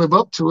doesn't live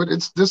up to it,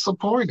 it's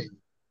disappointing.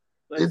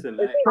 It's Listen,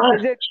 trash.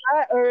 Is it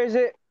that or is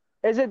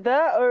it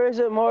that or is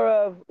it more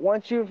of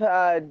once you've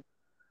had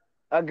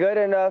a good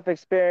enough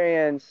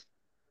experience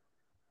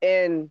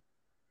in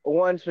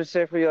one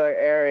specific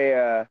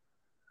area,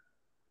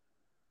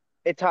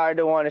 it's hard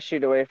to want to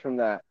shoot away from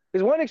that.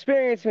 Because one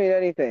experience means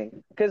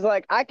anything. Because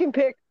like I can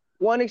pick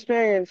one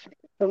experience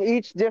from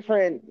each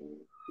different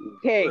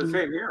cake same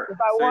here, if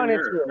I same wanted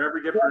here. to.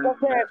 Every Like different I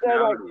said, so,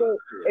 like, nationality. so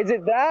is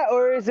it that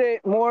or is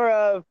it more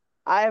of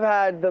I've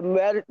had the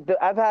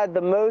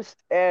most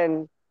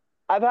and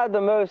I've had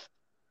the most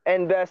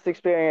and best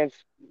experience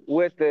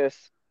with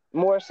this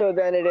more so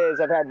than it is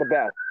I've had the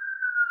best.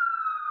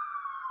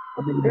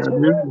 I mean, Because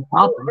this is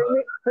popping.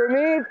 for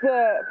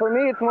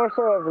me, it's more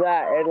so of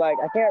that. And like,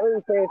 I can't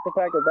really say it's the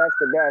fact that that's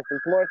the best.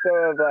 It's more so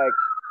of like,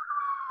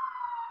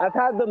 I've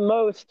had the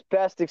most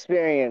best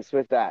experience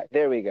with that.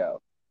 There we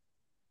go.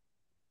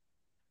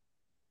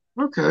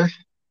 Okay,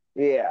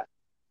 Yeah.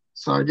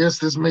 so I guess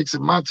this makes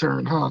it my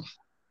turn, huh?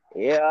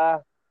 Yeah.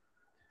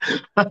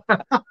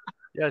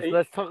 Yes, Hey,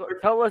 let's talk.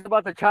 Tell us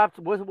about the chops.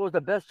 What was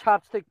the best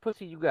chopstick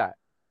pussy you got?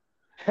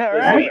 All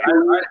listen, right.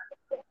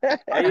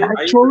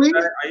 Actually, used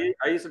actually,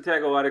 I used to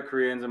tag a lot of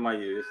Koreans in my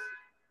youth,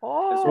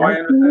 and so I Oh,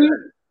 actually,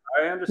 understand.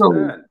 I so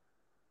understand.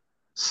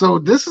 so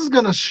this is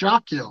gonna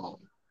shock y'all.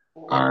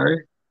 All right,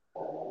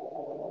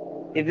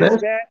 If this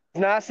best man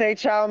does not say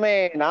chow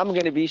mein, I'm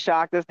gonna be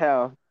shocked as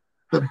hell.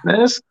 the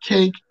best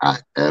cake I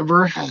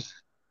ever had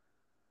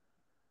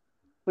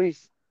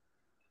Please.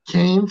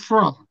 came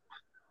from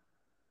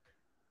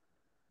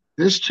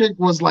this chick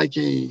was like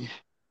she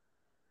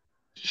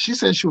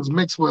said she was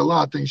mixed with a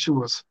lot of things. She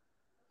was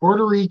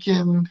Puerto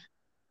Rican,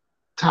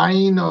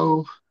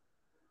 Taino,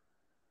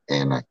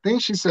 and I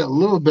think she said a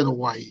little bit of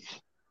white.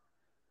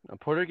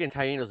 Puerto Rican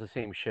Taino is the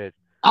same shit.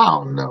 I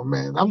don't know,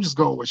 man. I'm just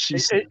going with what she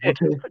said.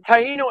 Okay.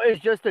 Taino is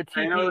just a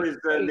I know TP. he's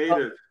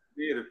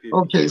native people.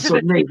 Okay, It's just so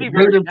a TP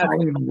version. native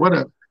Taino,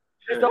 whatever.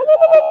 Just Hey, a,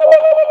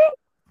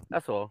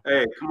 that's all.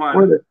 hey,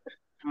 What it,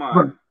 come but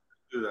on,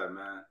 do that,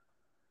 man.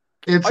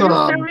 it's Are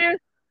you serious?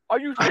 Are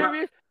you I'm not,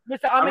 serious,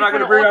 Mister? I I'm make not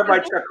fun gonna of bring up my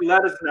autism.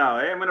 chocolates now.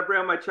 Hey, I'm gonna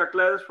bring up my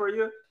chocolates for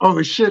you.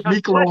 oh shit,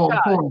 Miklo on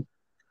Chocolates. point.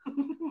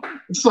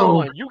 Hold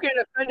So on, you get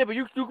offended, but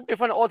you make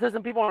fun of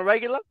autism people on a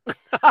regular.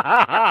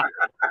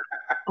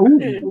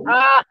 ooh,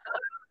 Ah,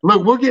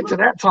 look, we'll get to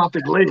that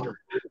topic later.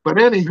 But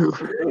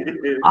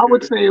anywho, I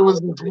would say it was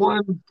this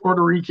one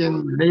Puerto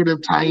Rican native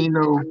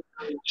Taino.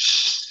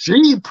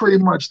 She pretty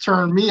much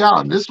turned me out,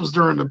 and this was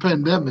during the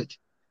pandemic.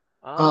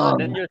 And Uh,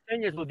 then your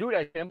seniors will do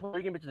that shit. And Puerto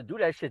Rican bitches do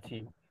that shit to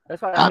you.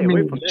 That's why I I stay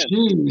away mean, from them.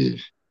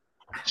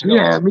 she No.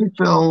 had me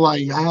feeling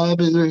like I had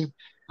to.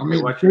 I Hey,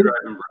 mean, watch your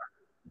driving,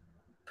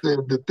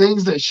 bro. the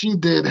things that she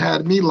did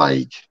had me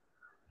like,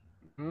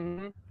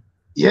 Mm-hmm.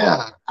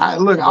 yeah. I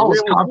was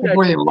Maria will do that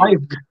contemplating shit to you. life.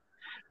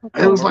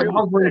 It Yo, was like Maria I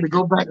will was do ready that to shit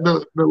go to back you.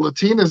 to the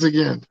Latinas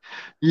again,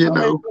 you How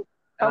many know.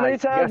 how many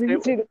times did you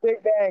Yes, see the Big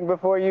Bang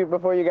before you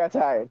got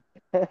tired?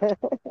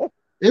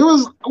 It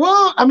was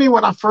well, I mean,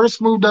 when I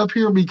first moved up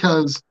here,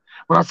 because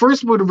when I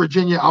first moved to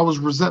Virginia, I was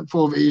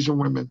resentful of Asian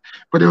women,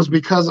 but it was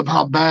because of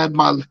how bad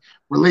my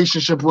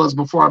relationship was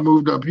before I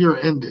moved up here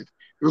ended.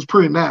 It was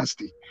pretty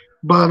nasty.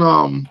 But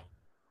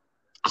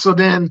so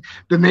then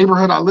the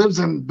neighborhood I lives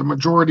in, the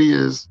majority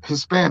is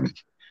Hispanic.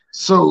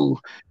 So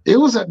it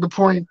was at the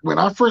point when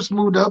I first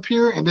moved up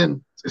here, and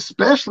then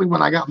especially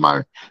when I got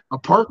my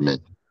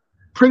apartment,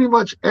 pretty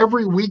much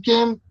every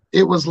weekend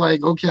it was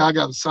like, okay, I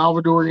got a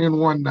Salvadorian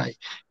one night,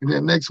 and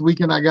then next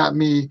weekend I got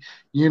me,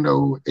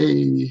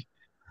 a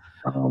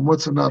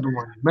what's another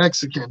one?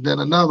 Mexican, then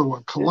another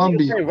one, this nigga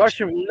Colombian. playing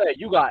Russian roulette.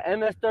 You got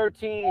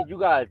MS-13. You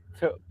got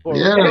Puerto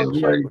Yeah, Rican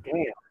chick. like Damn.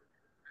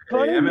 Hey,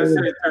 Funny yeah, thing,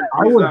 MSA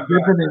I 13 is was not bad,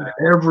 dipping in man.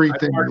 I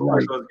everything, sparked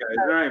with like those guys.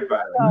 They ain't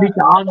bad.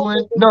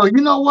 Nicaraguan. No,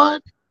 you know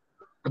what?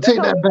 I'll that's take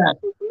how that back.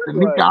 New York The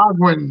was.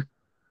 Nicaraguan,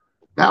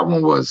 that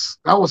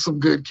was some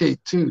good cake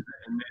too.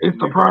 It In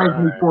surprised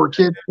me Nicaragua. 4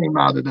 kids came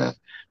out of that.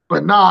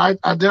 But no, I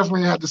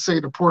definitely had to say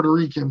the Puerto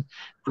Rican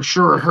for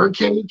sure. Her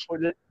Listen, cake,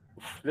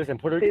 listen.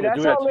 Puerto See, Rican will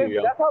do that to you,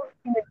 yo. that's how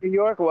living in New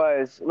York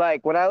was.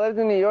 Like when I lived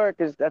in New York,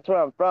 is that's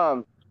where I'm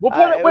from. What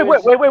part? It Wait, wait,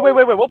 was, wait, wait, wait,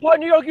 wait, wait. What part of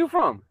New York you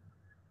from?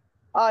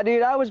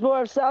 dude, I was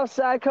born South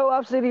Side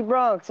Co-op City,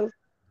 Bronx.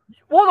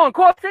 Hold on,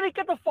 Co-op City.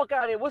 Get the fuck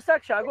out of here. What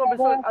section? I grew up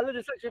in. I lived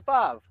in section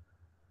 5.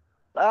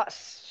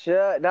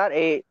 Shit, not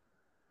 8.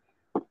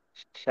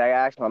 Shit, I gotta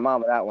ask my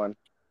mom that one.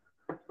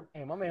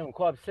 Hey, my man from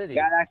Co-op City.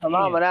 Gotta ask my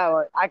mom Damn. that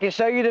one. I can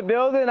show you the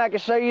building. I can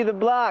show you the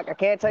block. I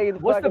can't tell you the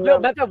What's the fucking bill?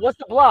 number. Mecca, what's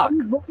the block?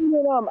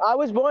 I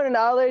was born in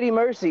Our Lady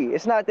Mercy.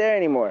 It's not there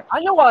anymore. I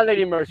know why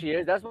Lady Mercy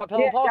is. That's my Yeah,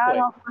 Pelham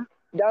Parkway.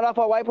 down off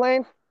of White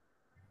Plains.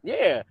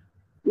 Yeah.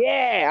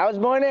 Yeah, I was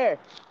born there.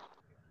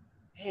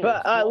 Damn,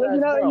 But small ass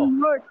living out in world. New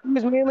York,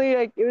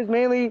 it was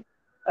mainly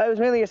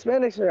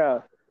Hispanics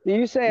around.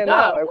 You saying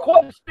Nah, no?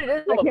 Co-op City.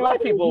 There's I no came black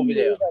out people over it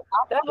there. was like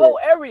That opposite. whole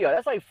area.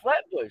 That's like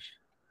Flatbush.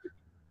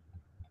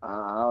 I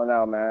don't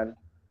know, man.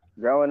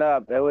 Growing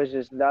up, it was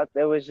just not.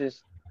 It was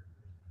just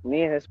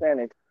me and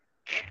Hispanics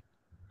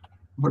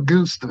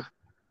Magusta.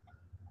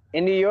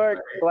 in New York.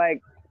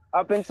 Like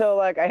up until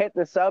like I hit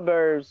the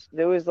suburbs,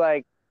 there was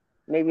like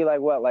maybe like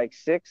what, like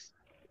six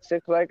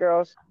white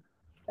girls,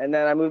 and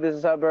then I moved to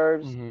the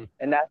suburbs, Mm-hmm.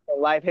 and that's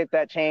when life hit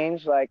that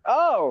change. Like,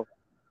 oh,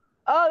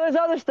 there's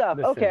other stuff.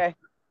 Listen, Okay.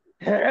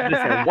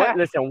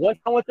 listen. Once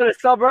I went to the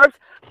suburbs,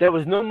 there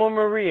was no more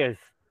Marias.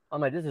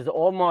 I'm like, this is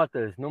all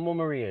Marthas. No more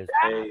Marias.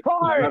 Hey,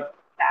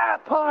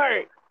 That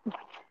part.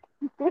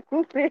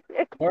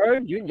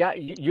 Word,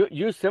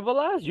 you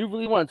civilized? You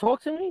really want to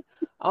talk to me?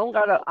 I don't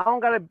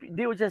gotta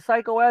deal with your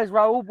psycho ass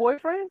Raul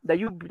boyfriend that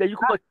you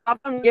call a cop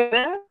and get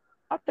mad.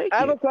 I'll take I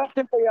have a it.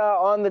 question for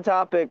y'all on the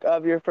topic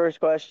of your first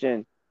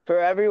question. For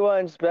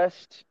everyone's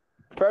best,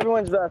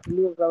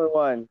 rule number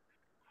one.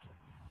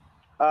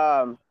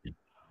 Um,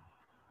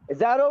 is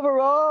that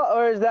overall,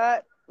 or is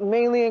that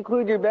mainly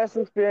include your best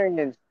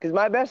experience? Because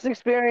my best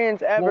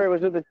experience ever Well,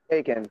 was with the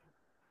Jamaican.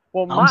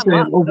 well, I'm my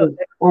saying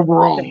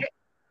overall. the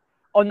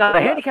oh no,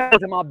 the handicap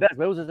wasn't my best,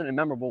 but it was just a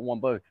memorable one.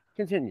 But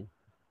continue.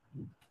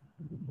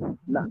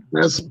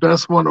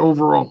 Best one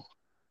overall.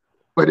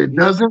 But it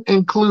doesn't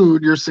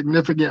include your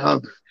significant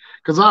other.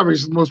 Because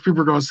obviously most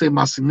people are going to say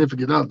my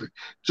significant other,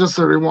 just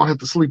so they won't have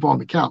to sleep on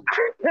the couch.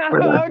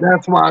 But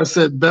that's why I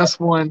said best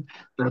one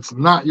that's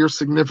not your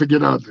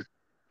significant other.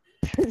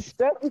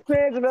 Best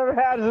experience I've ever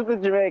had is with the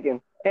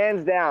Jamaican,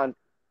 hands down.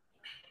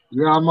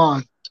 Yeah, I'm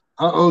on.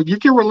 Uh-oh, you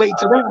can relate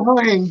to that,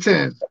 huh, Hang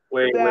 10?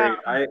 wait, Down.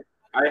 wait.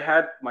 I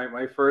had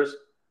my first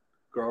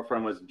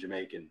girlfriend was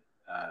Jamaican,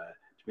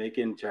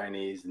 Jamaican,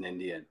 Chinese, and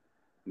Indian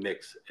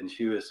mix, and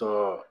she was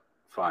so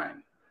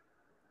fine.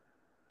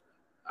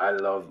 I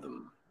love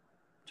them.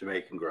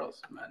 Jamaican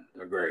girls, man,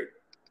 they're great.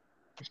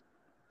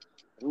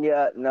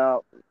 Yeah,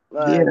 no.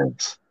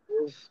 Yes.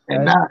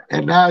 And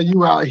That's, now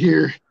you out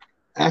here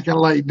acting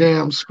like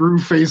damn screw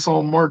face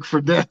on Mark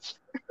for death.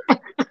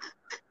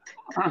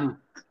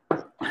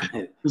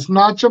 It's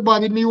not your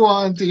body me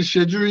want, it's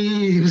your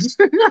dreams.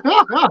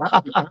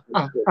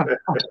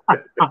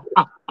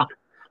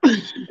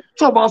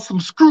 Talk about some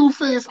screw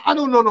face. I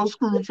don't know no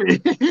screw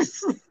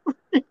face.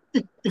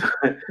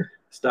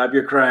 Stop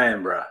your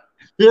crying, bro.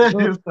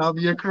 Yeah, stop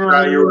your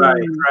Try your right.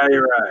 crying. Try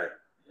your right.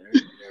 There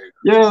you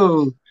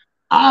Yo,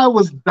 I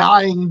was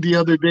dying the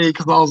other day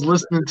because I was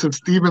listening to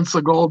Steven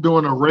Seagal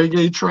doing a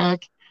reggae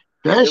track.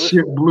 That It was.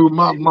 shit blew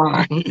my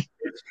mind.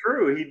 It's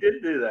true. He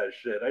did do that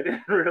shit. I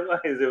didn't realize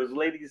it was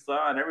Lady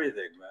Saw and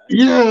everything,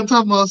 Yeah,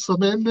 talking about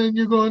some, and then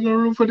you go in the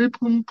room for the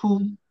poom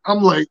poom.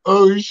 I'm like,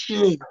 oh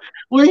shit.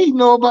 What he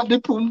know about the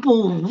poom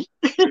poom?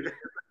 man.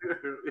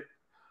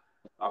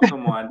 Oh,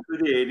 come on. Through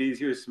the 80s,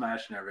 he was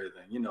smashing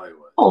everything. You know he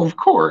was. Oh, of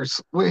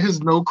course, with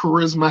his no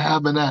charisma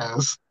having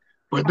ass.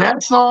 But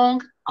that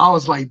song, I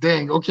was like,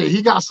 dang, okay,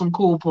 he got some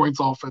cool points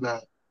off of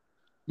that.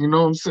 You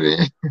know what I'm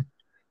saying?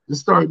 It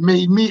started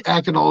made me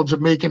acting all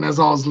Jamaican as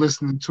I was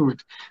listening to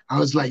it. I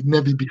was like,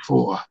 never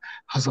before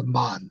has a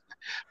man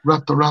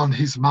wrapped around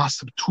his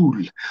massive tool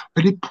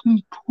with a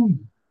pum pum.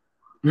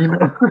 You know,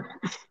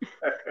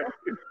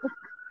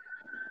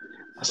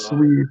 a So,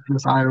 sweet,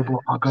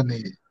 desirable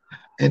agony.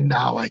 And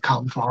now I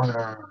come for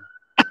her.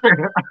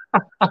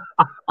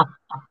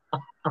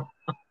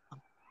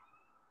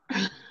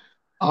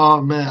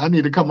 Oh man, I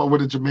need to come up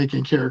with a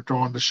Jamaican character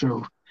on the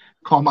show.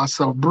 Call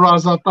myself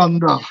Braza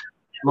Thunder.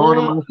 Lord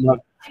of My,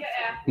 mercy.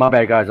 my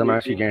bad, guys. I'm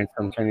actually getting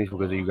some Chinese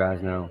because of you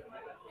guys now.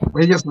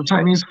 We get some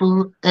Chinese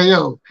food. Hey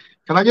yo,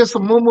 can I get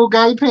some mumu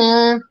gai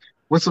pan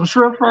with some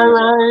shrimp fried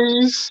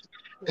rice?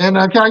 And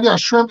can I get a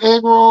shrimp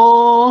egg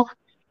roll?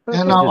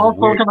 And This is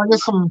also, weird. can I get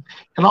some?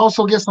 Can I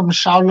also get some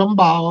xiaolong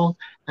bao?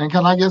 And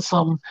can I get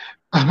some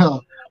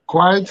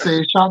quiet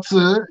say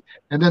shatsu?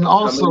 And then coming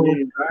also,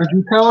 in could back.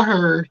 you tell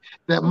her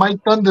that Mike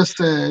Thunder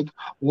said,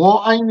 "Wo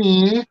ai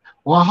ni,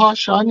 wa ha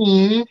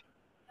shani"?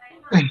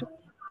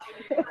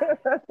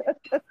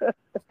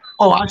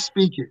 Oh, I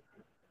speak it.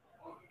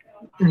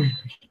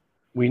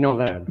 We know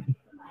that.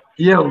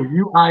 Yo,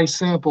 you I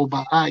sample,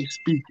 but I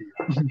speak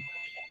it.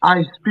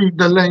 I speak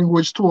the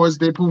language towards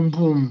the boom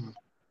boom.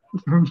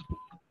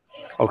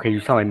 Okay, you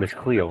sound like Miss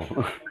Cleo.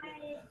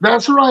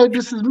 That's right.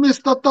 This is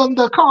Mr.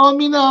 Thunder. Call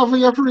me now for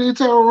your free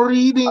tarot All right.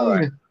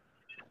 reading.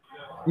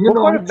 You What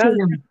know, part I'm of saying,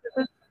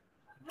 Massachusetts?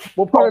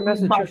 What part call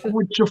of me back Massachusetts?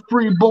 with your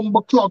free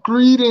bomber clock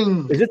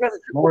reading. Is this what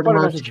Lord of part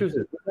of mercy.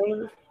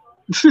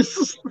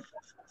 Massachusetts?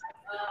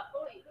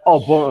 Oh,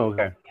 boy.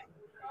 Okay.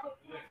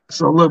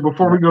 So look,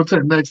 before All we right. go to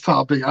the next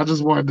topic, I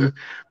just wanted to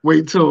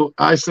wait till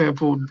I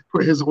sampled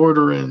put his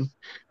order in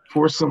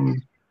for some,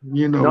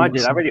 No, I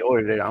did. I some already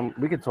ordered it.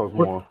 We can talk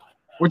what more.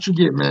 what you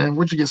get, man?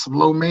 What you get? Some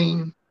low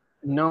main?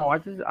 No,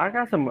 I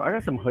got some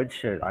hood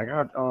shit. I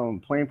got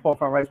plain pork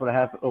fried rice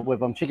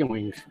with chicken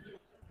wings.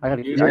 You, I Yeah,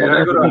 you gotta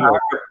gotta keep that's go it to a good. real.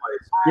 Hakka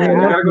place. Yeah,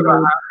 You that's gotta go to a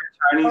good. Hakka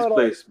Chinese Hold on.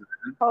 place,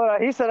 man. Hold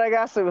on. He said I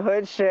got some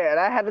hood shit, and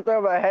I had to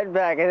throw my head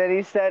back, and then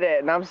he said it,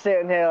 and I'm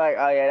sitting here like,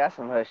 oh yeah, that's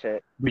some hood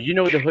shit. But you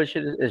know what the hood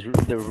shit is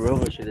the real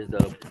hood shit is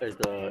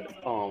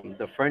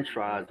the French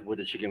fries with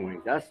the chicken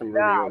wings. That's some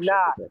really Nah, real shit.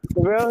 nah.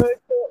 The real hood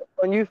shit,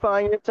 when you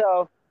find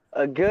yourself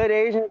a good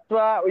Asian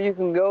spot where you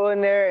can go in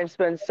there and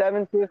spend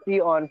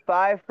 750 on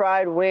 5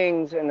 fried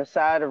wings and a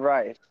side of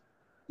rice.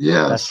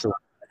 That's Yes. true.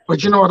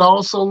 But you know what I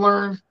also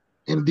learned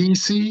in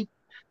DC?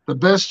 The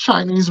best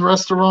Chinese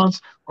restaurants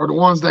are the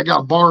ones that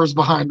got bars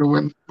behind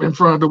in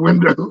front of the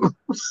window.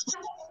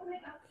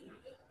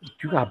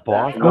 You got Yeah,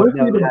 bars? you I've Those be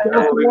never. the know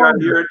best what we got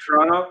ones. here in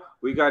Toronto?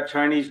 We got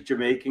Chinese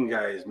Jamaican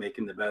guys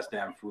making the best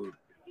damn food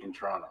in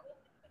Toronto.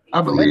 I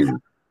That's believe it.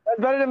 that's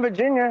better than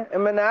Virginia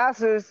and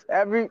Manassas.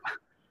 I'm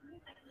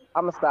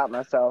gonna stop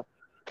myself.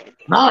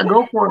 Nah,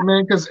 go for it,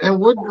 man. Because in Go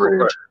for it.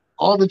 Woodbridge,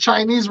 all the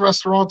Chinese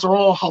restaurants are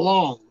all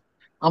halal.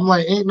 I'm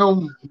like, ain't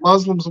no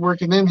Muslims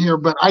working in here,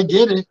 but I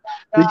get it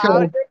Out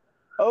because here,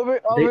 They over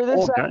all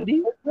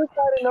Gandhi? this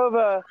side of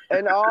Nova,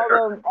 and all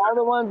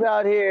the ones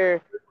out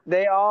here,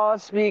 they all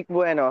speak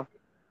bueno.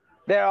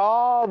 They're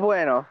all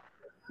bueno.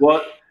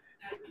 Well,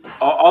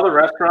 all the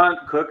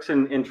restaurant cooks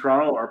in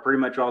Toronto are pretty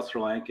much all Sri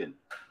Lankan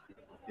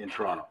in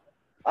Toronto.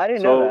 I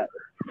didn't know So that.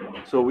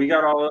 so we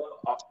got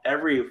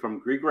every from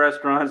Greek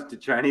restaurants to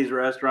Chinese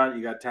restaurant.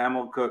 You got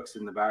Tamil cooks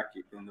in the back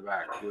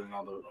doing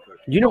all the cooking.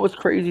 You know what's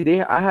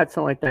crazy? I had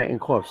something like that in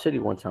Co-op City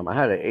one time. I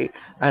had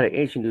an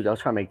Asian dude that was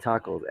trying to make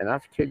tacos, and I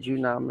kid you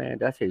not, man,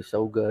 that tastes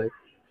so good.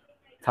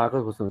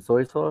 Tacos with some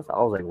soy sauce.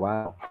 I was like,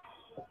 wow.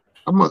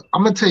 I'm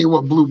gonna tell you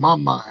what blew my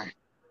mind.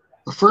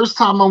 The first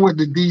time I went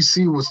to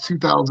DC was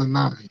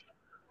 2009,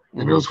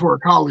 and it Hmm. was for a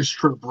college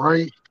trip,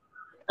 right?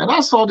 And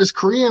I saw this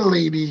Korean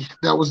lady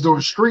that was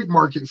doing street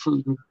market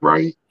food,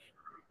 right?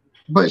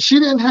 But she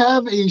didn't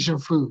have Asian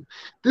food.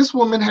 This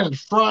woman had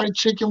fried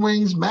chicken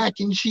wings, mac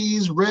and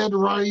cheese, red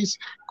rice,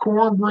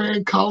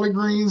 cornbread, collard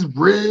greens,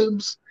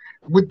 ribs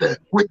with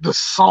the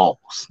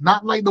sauce.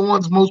 Not like the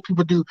ones most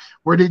people do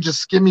where they just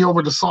skim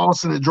over the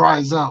sauce and it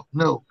dries out.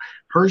 No,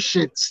 her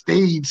shit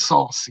stayed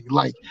saucy.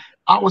 Like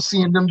I was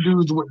seeing them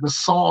dudes with the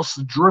sauce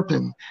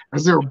dripping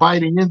as they were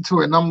biting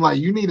into it, and I'm like,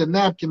 you need a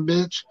napkin,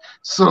 bitch.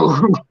 So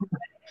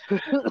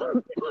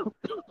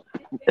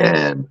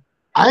and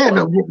I ended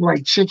up getting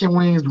like chicken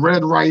wings,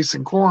 red rice,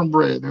 and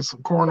cornbread and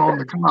some corn on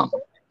the cob.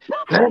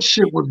 That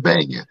shit was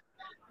banging.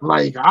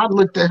 Like I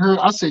looked at her,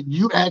 I said,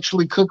 "You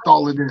actually cooked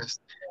all of this?"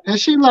 And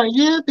she like,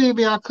 "Yeah,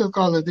 baby, I cook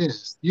all of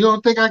this. You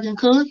don't think I can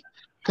cook?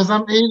 Cause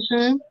I'm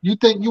Asian. You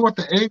think you want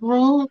the egg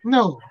roll?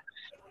 No,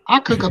 I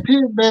cook a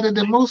pig better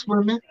than most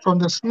women, from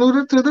the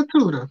snooter to the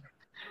tooter."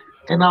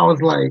 And I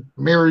was like,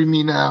 "Marry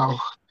me now."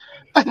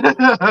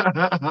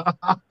 I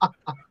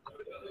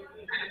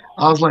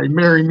was like,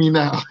 "Marry me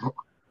now."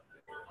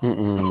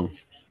 Mm-mm.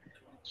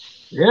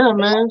 Yeah,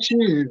 man. She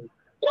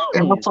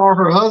And I saw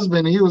her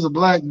husband, he was a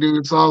black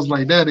dude, so I was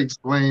like, that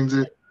explains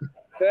it.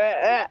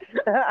 That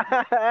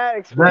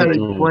That explains.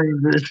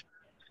 explains it.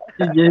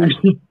 He gave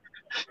me,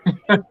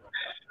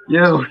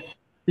 yo,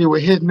 he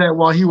was hitting that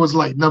while he was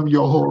like, "Num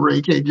your whole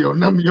Ray cake, yo,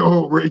 num your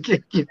whole Ray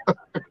cake, yo."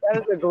 That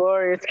is a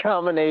glorious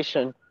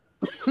combination.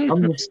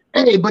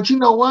 Hey, but you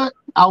know what?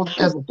 I was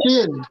as a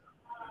kid.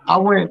 I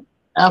went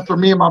after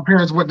me and my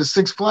parents went to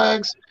Six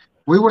Flags.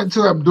 We went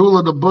to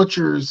Abdullah the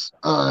Butcher's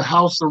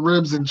house of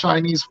ribs and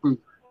Chinese food.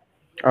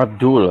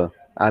 Abdullah.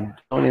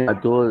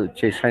 Abdullah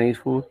chase Chinese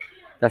food.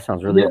 That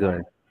sounds really Yeah,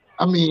 good.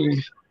 I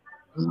mean,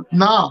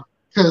 nah,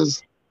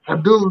 because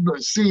Abdullah.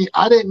 See,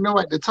 I didn't know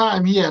at the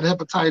time he had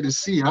hepatitis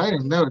C. I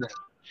didn't know that,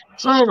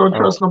 so I ain't gonna Oh,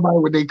 trust nobody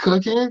what they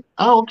cooking.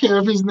 I don't care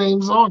if his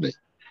name's on it,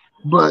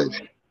 but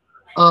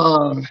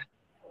uh,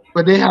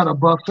 but they had a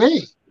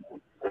buffet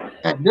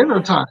at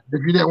dinner time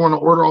if you didn't want to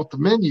order off the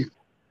menu,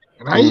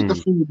 and I ate the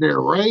mm, food there.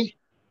 Right,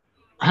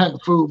 I had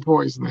food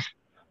poisoning.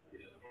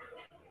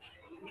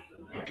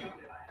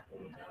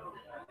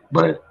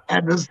 But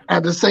at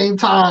the same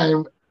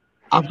time,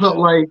 I felt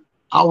like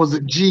I was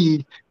a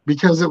G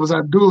because it was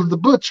Abdullah the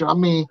Butcher. I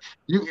mean,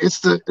 it's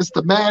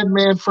the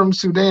madman from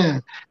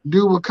Sudan.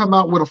 Dude would come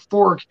out with a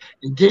fork,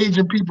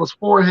 engaging people's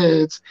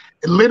foreheads,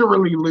 and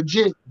literally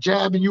legit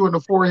jabbing you in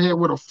the forehead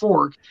with a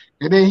fork,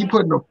 and then he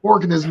putting the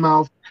fork in his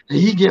mouth. And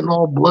he getting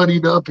all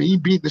bloodied up, and he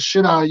beat the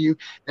shit out of you,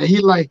 and he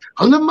like,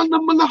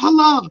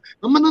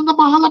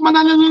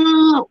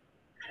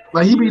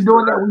 like he He be used to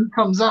doing that wrestle. when he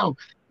comes out.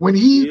 When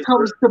he He used to,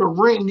 comes to the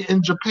ring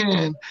in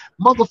Japan,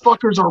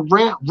 motherfuckers are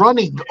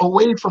running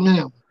away from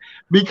him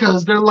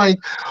because they're like,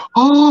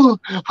 "Oh,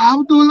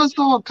 Abdullah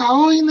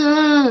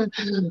Kaoine,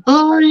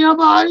 oh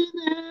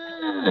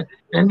yabaine,"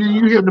 and then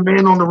you hear the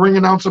man on the ring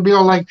announcer be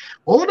all like,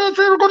 "Oh, that's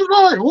it, go to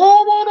die.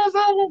 Oh, that's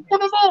it, go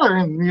to die,"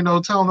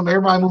 and telling them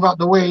everybody move out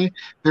the way.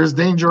 There's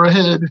danger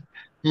ahead.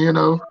 You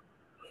know,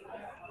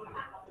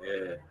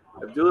 yeah.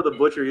 Abdullah the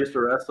Butcher used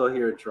to wrestle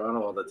here in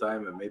Toronto all the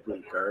time at Maple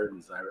Leaf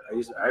Gardens.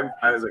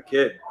 I was a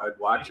kid. I'd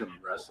watch him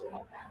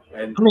wrestle,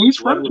 and I mean, he's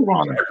blood from would be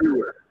Toronto.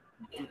 everywhere.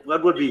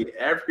 Blood would be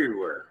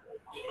everywhere.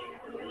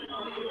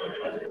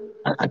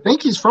 I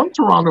think he's from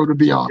Toronto, to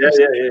be Yeah, honest.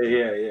 yeah, yeah,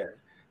 yeah, yeah.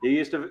 He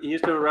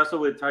used to wrestle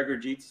with Tiger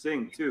Jeet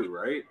Singh too,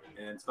 right?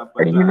 And stuff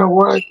like And you know that.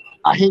 what?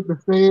 I hate to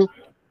say it.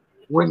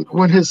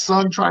 When his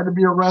son tried to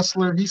be a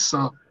wrestler, he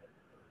sucked.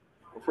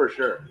 For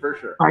sure, for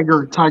sure.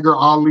 Tiger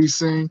Ali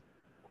Singh.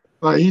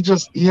 Like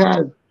he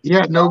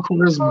had no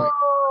charisma.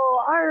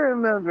 Oh, I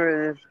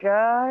remember this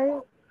guy.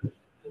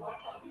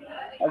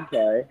 I'm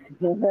sorry.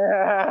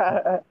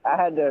 I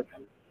had to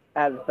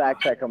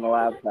fact check on my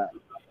laptop.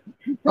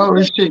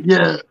 Oh shit,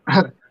 yeah.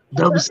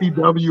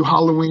 WCW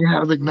Halloween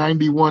Havoc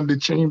 91, the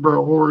Chamber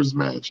of Horrors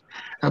match.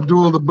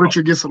 Abdul the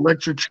Butcher gets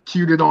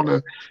electrocuted on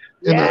a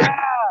in a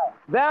Yeah,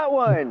 that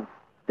one.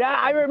 That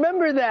I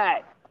remember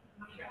that.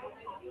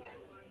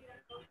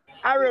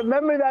 I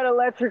remember that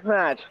electric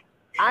match.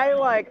 I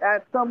like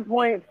at some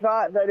point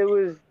thought that it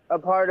was a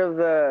part of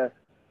the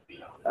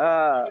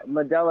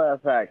Mandela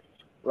effect.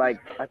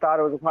 Like I thought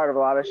it was a part of a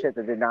lot of shit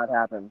that did not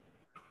happen.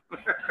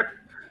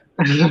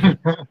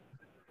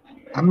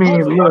 I I mean,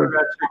 was There's a like, lot of look,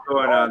 that shit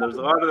going on. There's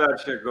a lot of that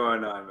shit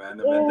going on, man.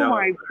 The oh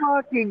Mandela my effect.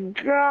 fucking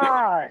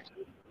god!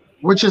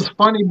 which is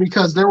funny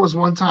because there was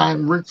one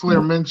time Ric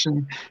Flair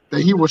mentioned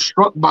that he was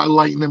struck by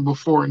lightning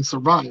before and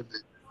survived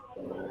it.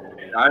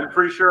 I'm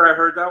pretty sure I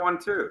heard that one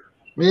too.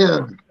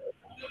 Yeah.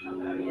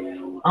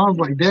 I was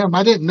like, damn,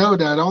 I didn't know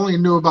that. I only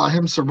knew about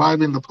him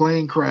surviving the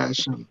plane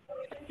crash,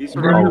 He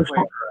and then he survived the was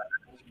plane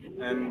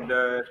crash, and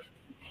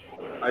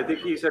I think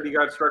he said he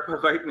got struck by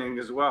lightning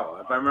as well,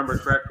 if I remember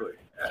correctly.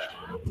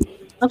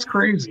 that's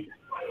crazy.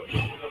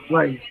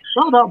 Like,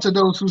 shout out to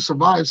those who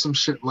survived some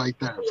shit like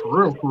that,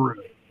 for real, for real.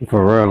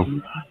 for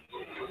real.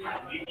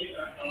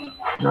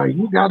 Now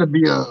you got to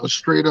be a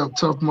straight up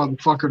tough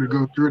motherfucker to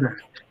go through that.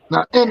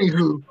 Now,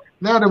 anywho,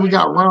 now that we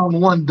got round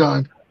one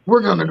done,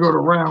 we're gonna go to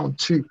round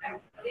two.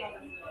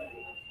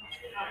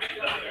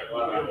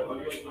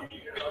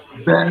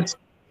 Best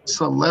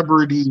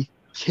celebrity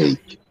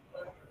cake,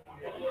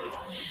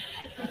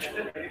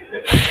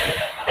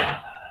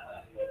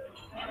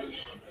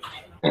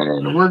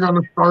 and we're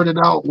gonna start it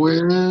out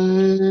with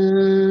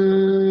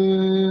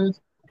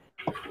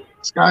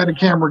Sky the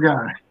camera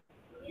guy.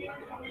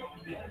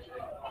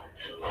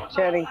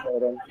 Channing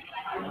Tatum,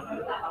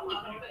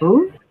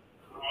 Who?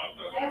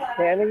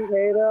 Channing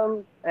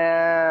Tatum,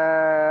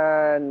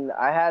 and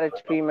I had a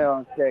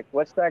female chick.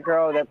 What's that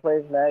girl that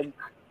plays Meg?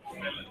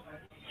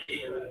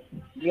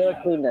 Mila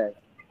Kunis.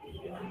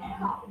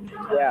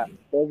 Yeah,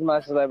 those are my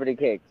celebrity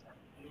cakes.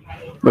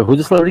 Wait, who's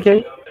the celebrity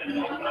cake?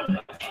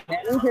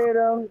 Channing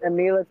Tatum and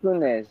Mila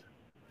Kunis.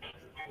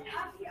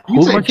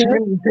 You Who said much in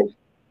it?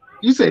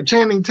 You said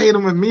Channing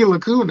Tatum and Mila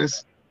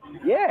Kunis.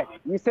 Yeah,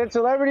 you said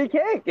celebrity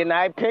cake, and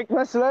I picked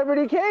my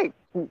celebrity cake.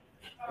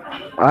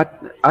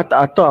 I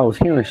thought I was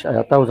hearing. I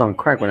thought I was on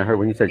crack when I heard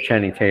when you said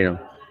Channing Tatum.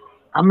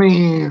 I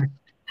mean,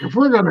 if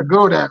we're gonna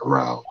go that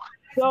route,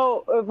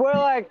 So if we're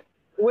like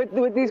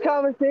with these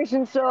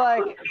conversations, so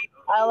I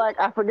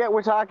forget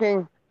we're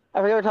talking.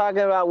 I forget we're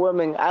talking about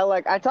women.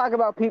 I talk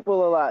about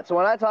people a lot. So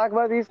when I talk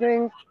about these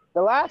things,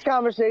 The last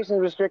conversations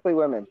were strictly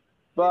women,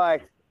 but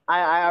like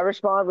I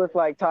respond with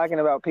like talking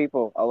about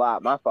people a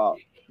lot. My fault.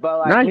 But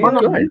like Nah, Oh you're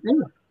Mila no, good. you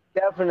did.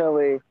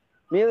 definitely,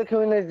 Mila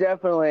Kunis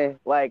definitely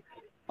like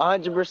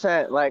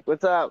 100%. Like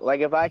what's up?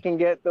 Like if I can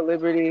get the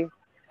liberty,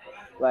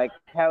 like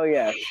hell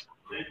yes.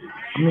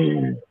 I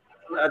mean,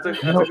 That's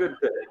a no, good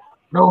pick.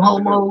 no That's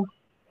a good. homo.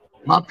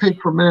 My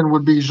pick for men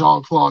would be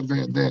Jean Claude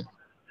Van Damme.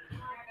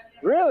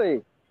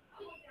 Really?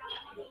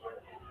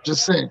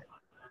 Just saying.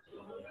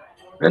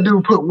 That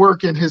dude put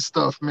work in his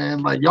stuff,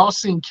 man. Like y'all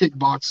seen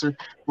Kickboxer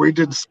where he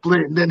did the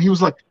split and then he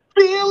was like,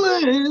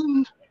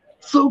 feeling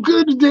so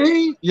good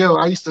today. Yo,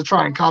 I used to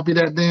try and copy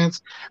that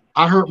dance.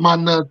 I hurt my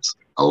nuts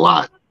a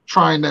lot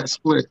trying that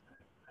split.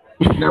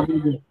 Never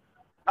again.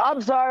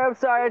 I'm sorry. I'm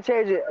sorry. I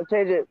changed it. I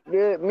changed it.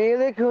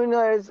 Mila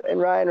Kunis and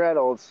Ryan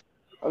Reynolds.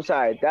 I'm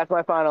sorry. That's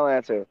my final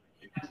answer.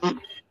 All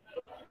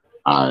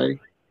right.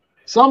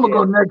 So I'm gonna Yeah.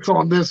 go next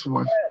on this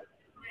one.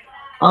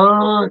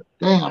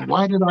 Damn,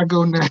 why did I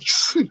go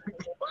next?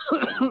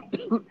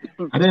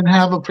 I didn't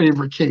have a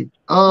favorite cake.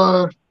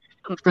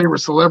 Favorite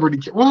celebrity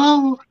cake.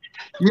 Well,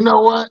 you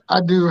know what?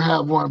 I do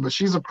have one, but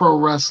she's a pro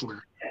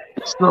wrestler.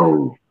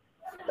 So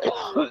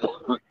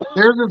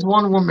there's this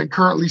one woman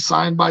currently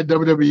signed by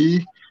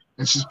WWE,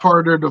 and she's part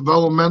of their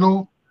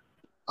developmental.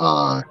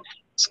 Uh,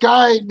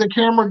 Sky, the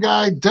camera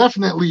guy,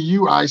 definitely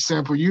you, I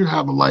sample. You'd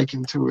have a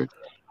liking to it,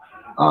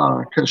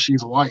 because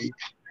she's white.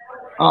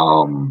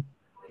 Um,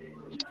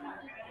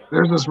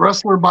 there's this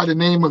wrestler by the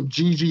name of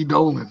Gigi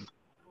Dolan,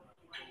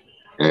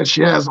 and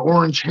she has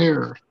orange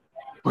hair,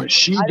 but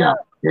she I got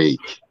know.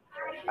 cake.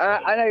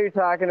 I know you're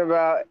talking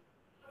about.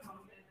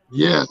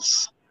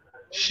 Yes,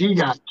 she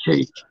got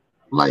cake.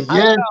 Like, I don't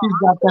yeah, know. she's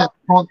got that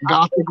punk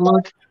gothic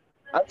look.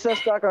 I'm still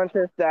stuck on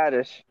Trish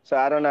Stratus, so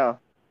I don't know.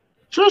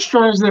 Trish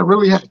Stratus didn't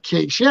really have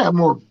cake. She had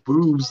more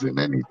boobs than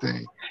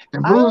anything,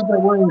 and I boobs that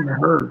don't. weren't even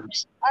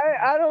hers.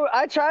 I don't.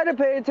 I try to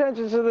pay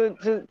attention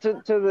to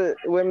to the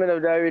women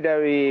of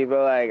WWE,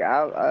 but like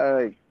I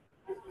like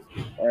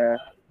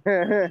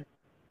yeah.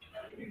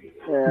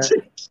 Yeah.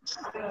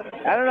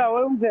 I don't know.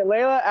 What was it?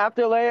 Layla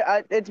after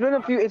Layla. It's been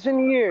a few. It's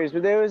been years,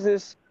 but there was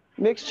this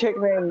mixed chick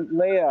named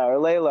Leia or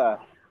Layla.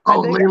 I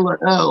Oh, think Layla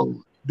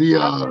L,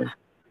 after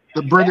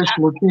the British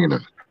Latina.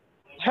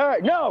 her.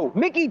 No,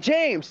 Mickey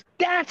James.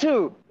 That's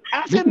who.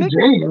 After Mickey Mickey.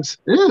 James.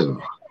 Ew.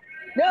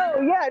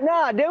 No, yeah,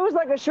 nah. There was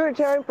like a short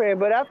time frame,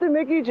 but after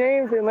Mickey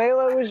James and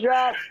Layla was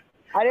dropped,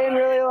 I didn't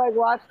really like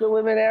watch the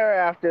women era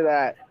after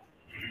that.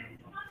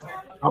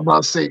 I'm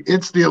about to say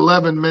it's the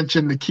 11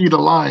 mentioned Nikita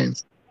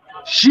Lyons.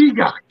 She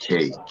got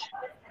cake.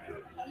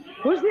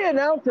 Who's the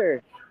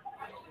announcer?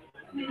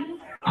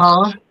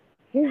 Huh?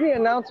 Who's the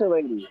announcer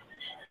lady?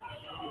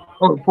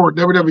 Oh, for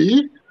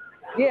WWE?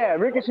 Yeah,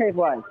 Ricochet's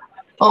wife.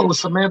 Oh,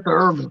 Samantha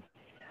Irvin.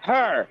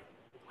 Her.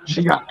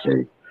 She got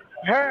cake.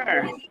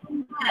 Her.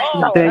 She got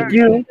Oh, her. Thank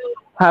you.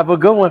 Have a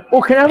good one.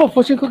 Oh, can I have a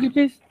fortune cookie,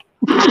 please?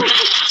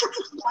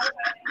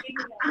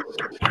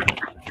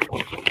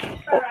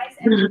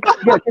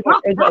 Yeah, take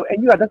one.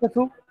 And you got that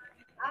too?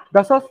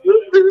 That's us?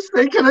 Dude,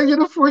 say, can I get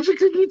a fortune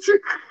cookie too?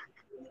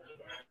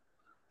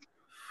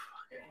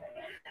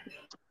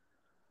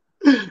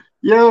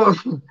 Yo,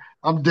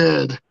 I'm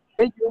dead.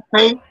 Thank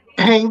you.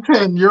 Hang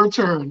 10, your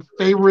turn.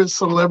 Favorite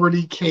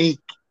celebrity cake.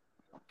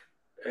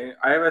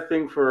 I have a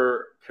thing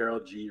for Carol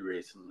G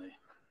recently.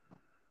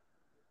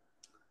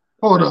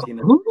 Hold up.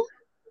 Latina Who?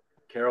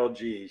 Carol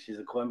G. She's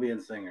a Colombian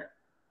singer.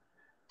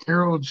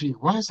 Carol G.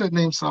 Why does that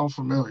name sound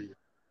familiar?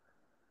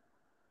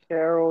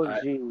 Carol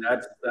G.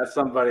 That's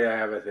somebody I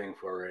have a thing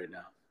for right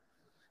now.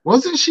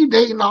 Wasn't she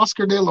dating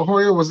Oscar De La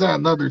Hoya? Or was that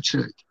another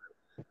chick?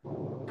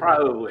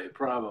 Probably.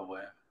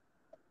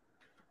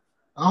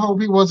 I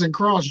hope he wasn't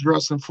cross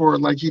dressing for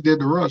it like he did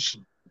the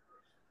Russian.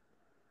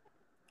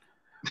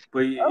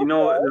 But you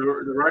know,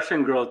 the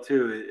Russian girl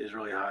too is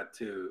really hot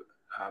too.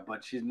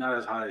 But she's not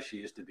as hot as she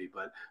used to be.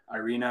 But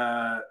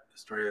Irina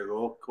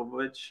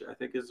Strelkovich, I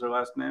think is her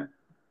last name.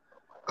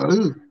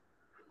 Oh,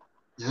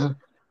 yeah,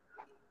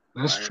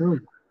 that's Fire. true.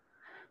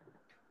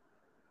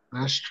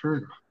 That's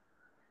true.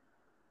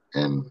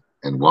 And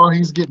while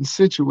he's getting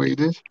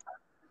situated,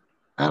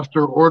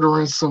 after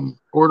ordering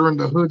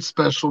the hood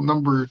special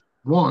number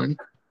 1,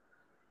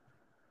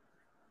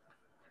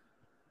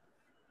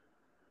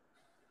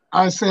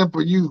 I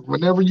sample you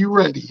whenever you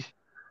ready.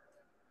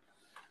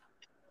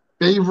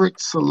 Favorite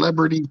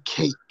celebrity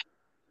cake.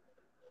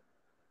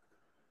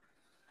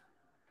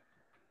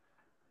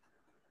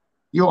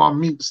 You on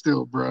mute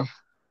still, bro.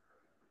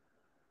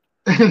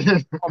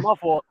 Oh, my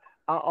fault.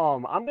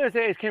 I'm gonna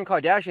say it's Kim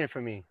Kardashian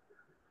for me.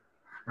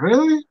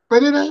 Really?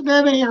 But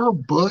that ain't her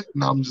butt.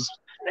 No, I'm just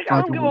Like, I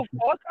don't fucking give with a you.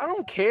 fuck. I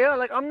don't care.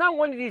 Like, I'm not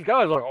one of these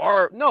guys. Like,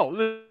 or no,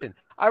 listen.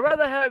 I'd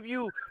rather have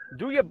you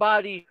do your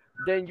body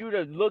than you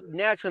to look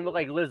natural and look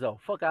like Lizzo.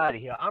 Fuck out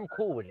of here. I'm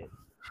cool with it,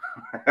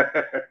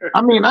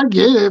 I mean, I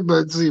get it,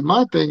 but see,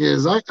 my thing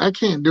is, I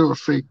can't do a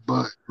fake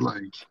butt.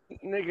 Like,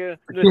 nigga.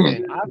 I can't.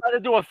 Listen, I'd rather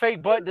do a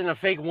fake butt than a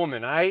fake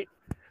woman. All right.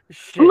 But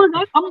Shit. look,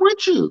 I'm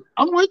with you.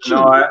 I'm with No,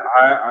 you.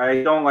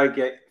 I don't like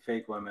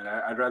fake women.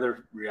 I'd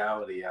rather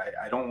reality.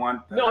 I don't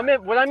want No, I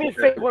mean when I mean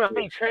fake women, I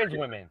mean trans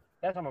women.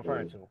 That's what I'm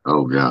referring to.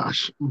 Oh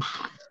gosh.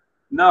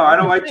 No, I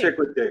don't like chick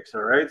with dicks.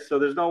 All right, so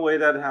there's no way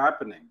that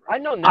happening, bro. I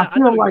know now. I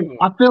know you.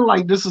 I feel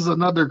like this is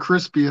another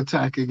crispy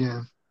attack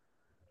again.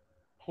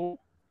 Who?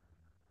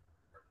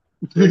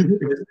 Do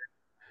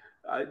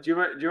you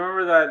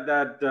remember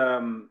that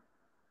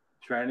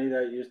tranny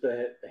that used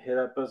to hit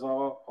up us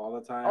all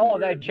the time? Oh,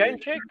 that Jen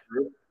chick.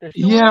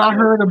 Yeah, I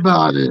heard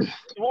about it.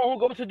 The one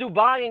who goes to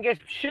Dubai and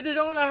gets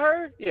shitted on. I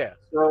heard. Yeah.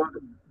 So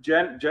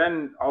Jen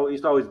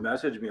used to always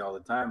message me all the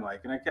time,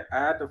 like, and I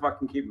had to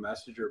fucking keep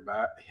message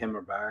him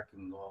or back,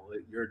 and go,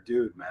 "You're a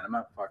dude, man. I'm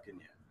not fucking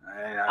you."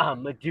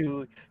 I'm a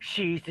dude.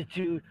 She's a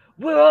dude.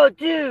 We're all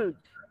dudes.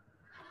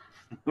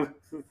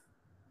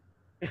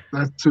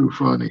 That's too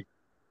funny.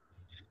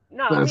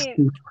 No, I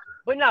mean,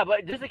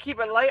 but just to keep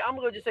it light, I'm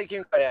gonna just say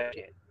Kim Kardashian.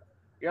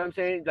 You know what I'm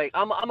saying? Like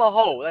I'm a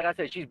hoe. Like I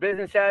said, she's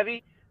business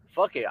savvy.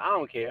 Fuck it, I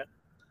don't care.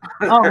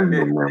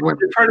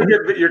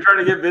 You're trying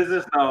to get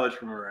business knowledge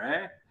from her,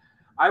 eh?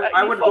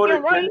 I would go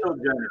to Kendall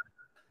Jenner.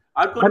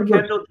 I'd go to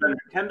Kendall Jenner.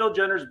 Kendall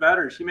Jenner's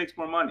better. She makes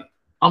more money.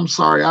 I'm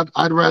sorry.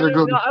 I'd rather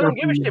go to. I don't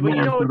give a shit. But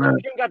you know,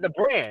 Kim got the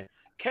brand.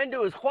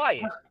 Kendall is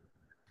quiet.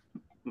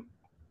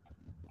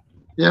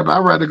 Yeah, but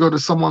I'd rather go to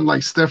someone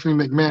like Stephanie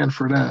McMahon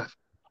for that.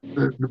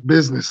 The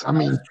business. I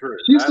mean,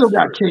 she still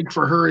got cake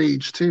for her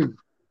age too.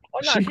 Oh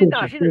no, she's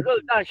not. She's a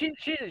good. No,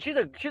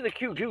 she's a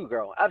cute Jew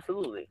girl.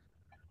 Absolutely.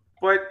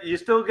 But you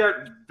still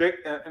got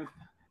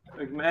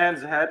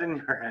McMahon's head in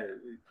your head.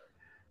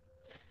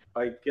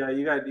 Like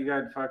you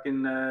got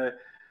fucking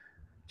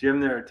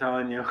Jim there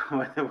telling you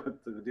what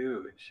to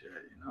do and shit,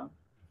 you know.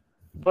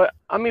 But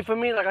I mean, for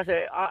me, like I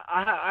said,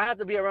 I have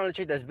to be around a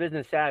chick that's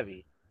business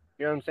savvy.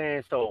 You know what I'm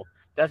saying? So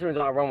that's the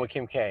reason I run with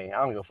Kim K. I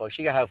don't give a fuck.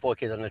 She got to have 4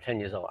 kids under 10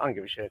 years old. I don't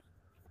give a shit.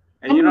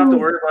 And you don't have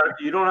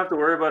to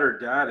worry about her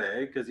dad,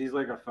 eh? Because he's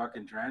like a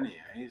fucking tranny,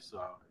 eh?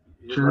 So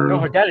sure. No,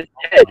 her dad is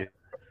dead.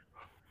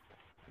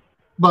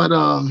 But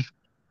I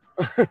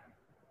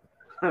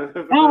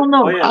don't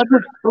know. Yeah,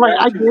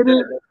 I get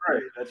it.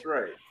 That's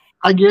right.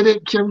 I get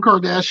it. Kim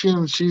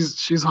Kardashian,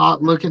 she's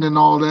hot looking and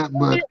all that,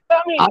 but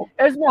I mean,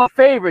 it's my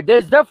favorite.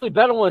 There's definitely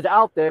better ones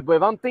out there, but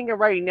if I'm thinking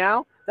right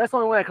now, that's the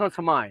only one that comes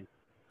to mind.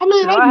 I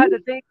mean, I had to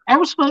think. I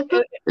respect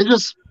it. It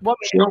just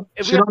she don't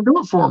do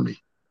it for me.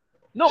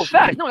 No,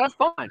 facts. No, that's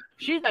fine.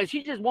 She's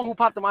just one who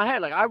popped in my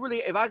head. Like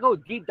if I go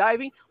deep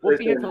diving, we'll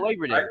be here till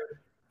Labor Day.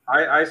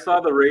 I saw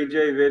the Ray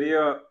J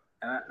video,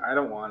 and I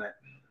don't want it.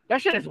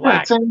 That shit is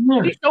whack.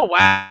 She's so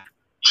whack.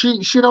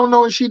 She don't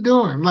know what she's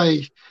doing.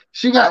 Like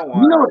she got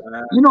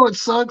you know it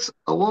sucks.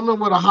 A woman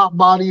with a hot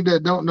body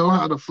that don't know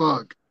how to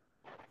fuck.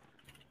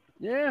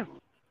 Yeah.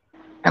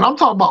 And I'm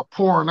talking about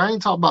porn. I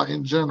ain't talking about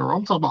in general.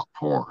 I'm talking about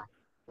porn.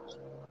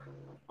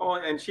 Oh,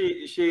 and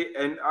she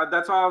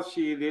that's all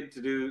she did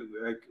to do.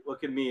 Like,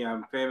 look at me,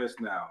 I'm famous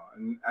now,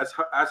 and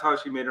that's how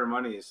she made her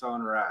money, is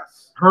selling her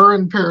ass. Her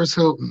and Paris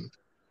Hilton,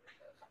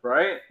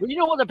 right? Well, you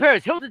know what? The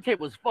Paris Hilton tape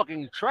was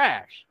fucking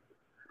trash.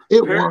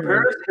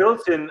 Paris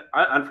Hilton,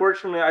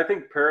 unfortunately, I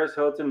think Paris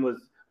Hilton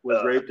was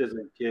raped as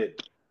a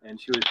kid,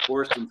 and she was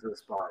forced into the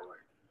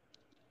spotlight.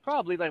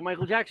 Probably like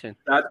Michael Jackson.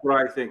 That's what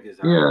I think is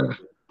happening. Yeah,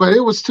 but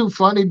it was too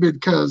funny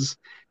because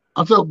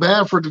I felt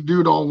bad for the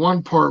dude on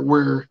one part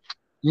where.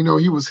 You know,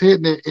 he was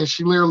hitting it, and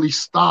she literally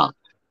stopped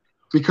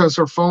because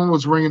her phone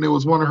was ringing. It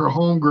was one of her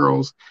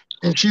homegirls,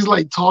 and she's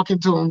like talking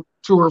to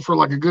her for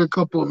like a good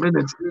couple of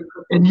minutes,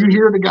 and you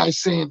hear the guy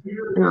saying,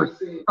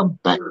 "Come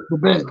back to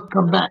bed,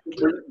 come back."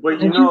 But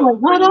you know,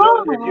 like,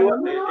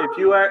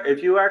 what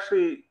if you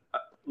actually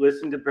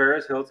listen to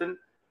Paris Hilton,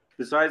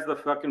 besides the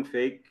fucking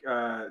fake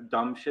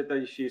dumb shit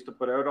that she used to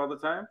put out all the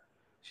time,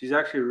 she's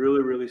actually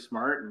really, really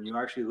smart, and you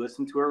actually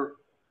listen to her,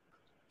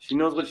 she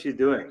knows what she's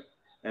doing.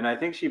 And I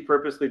think she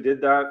purposely did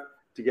that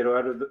to get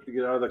out of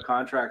the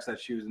contracts that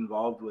she was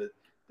involved with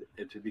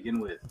to begin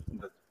with,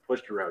 that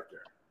pushed her out there.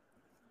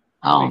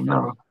 I don't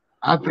know.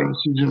 I think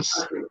she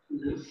just,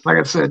 like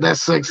I said, that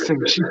sex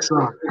tape, she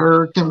sucked.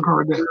 Her, Kim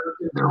Kardashian,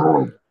 they're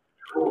horrible.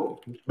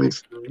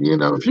 You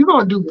know, if you're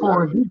gonna do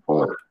porn, do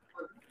porn.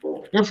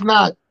 If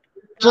not,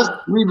 just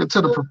leave it to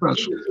the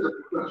professionals.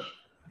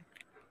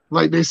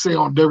 Like they say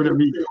on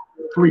WWE,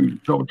 please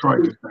don't try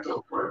this.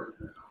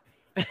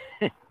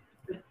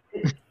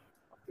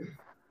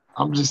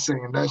 I'm just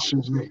saying that's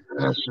just me.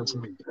 That's just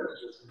me.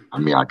 I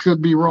mean, I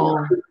could be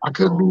wrong. I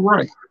could be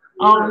right.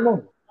 I don't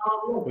know.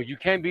 Well, you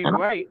can't be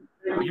right.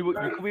 But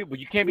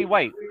you can't be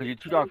white because you're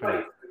too dark for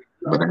that.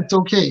 But that's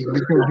okay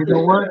because you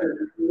know what?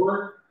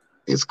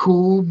 It's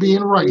cool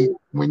being right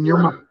when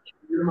you're not.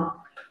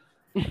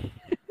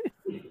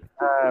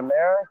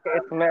 America,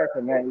 it's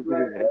America, man. You can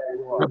do that.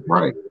 That's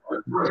right.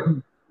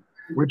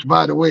 Which,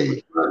 by the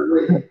way,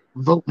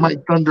 vote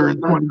Mike Thunder in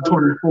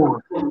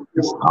 2024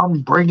 because I'm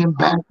bringing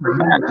back the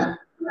magic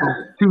of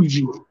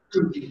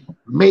 2G.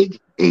 Make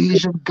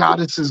Asian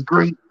goddesses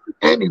great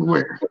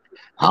anywhere.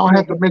 I don't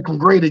have to make them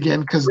great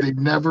again because they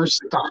never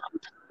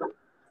stopped.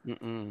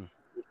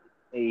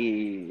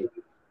 Hey.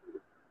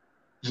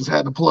 Just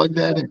had to plug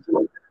that in.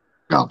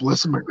 God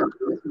bless America.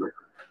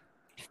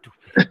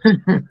 Stupid.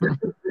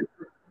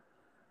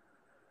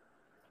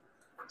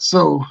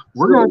 So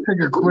we're gonna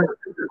take a quick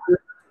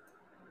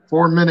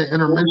 4 minute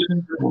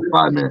intermission or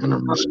 5 minute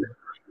intermission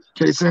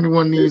in case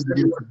anyone needs to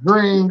get some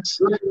drinks,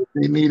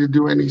 they need to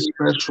do any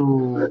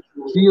special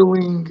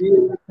healing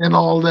and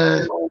all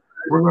that.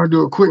 We're going to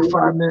do a quick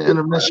 5 minute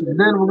intermission.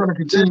 Then we're going to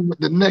continue with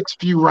the next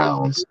few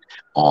rounds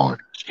on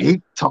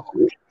Cape Talk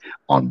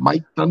on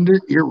Mike Thunder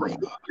Era.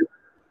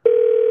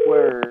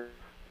 Where?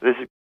 This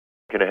is.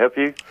 Can I help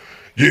you?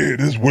 Yeah,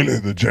 this Willie,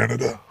 the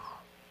janitor.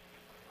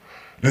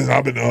 Listen,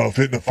 I've been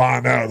fitting to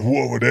find out who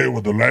over there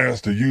was the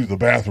last to use the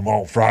bathroom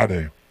on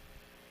Friday.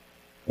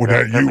 Was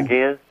that Come you?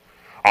 again?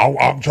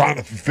 I'm trying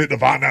to fit to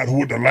find out who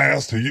was the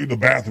last to use the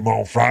bathroom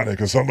on Friday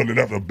because somebody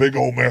left a big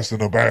old mess in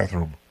the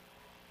bathroom.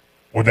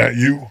 Was that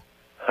you?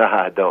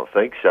 I don't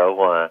think so.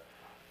 Why?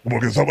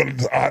 Because somebody,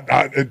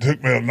 it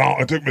took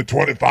me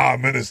 25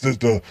 minutes just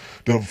to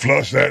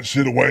flush that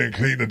shit away and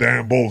clean the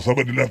damn bowl.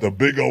 Somebody left a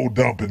big old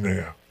dump in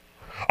there.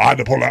 I had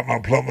to pull out my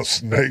plumber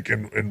snake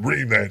and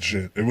ream that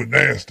shit. It was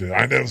nasty.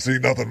 I never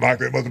seen nothing like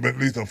that. It must have been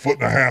at least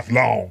 1.5 feet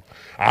long.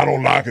 I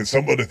don't like it.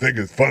 Somebody think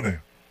it's funny.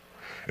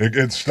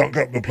 It stunk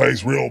up the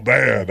place real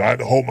bad. I had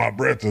to hold my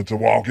breath to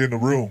walk in the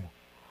room.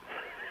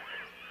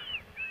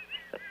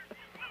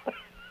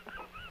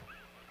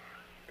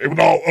 It was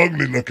all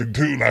ugly looking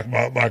too, like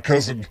my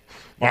cousin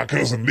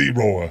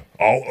Leroy.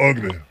 All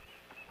ugly.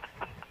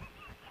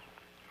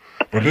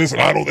 But listen,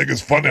 I don't think it's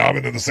funny. I've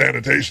been in the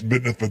sanitation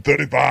business for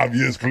 35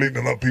 years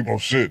cleaning up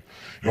people's shit.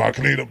 You know, I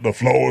clean up the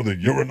floor, the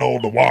urinal,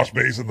 the wash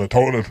basin, the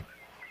toilet.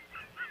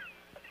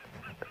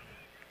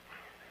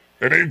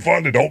 It ain't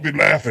funny. Don't be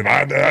laughing.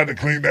 I had to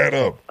clean that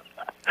up.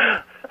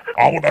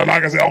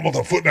 Like I said, almost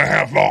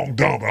 1.5 feet long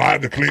dump, and I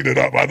had to clean it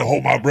up. I had to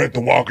hold my breath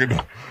to walk in.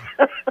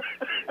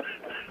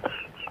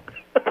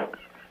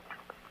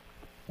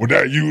 Was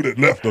that you that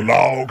left the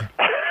log?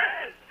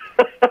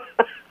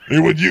 It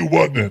was you,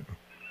 wasn't it?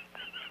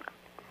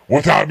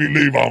 What time you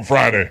leave on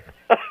Friday?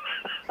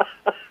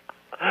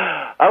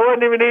 I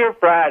wasn't even here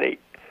Friday.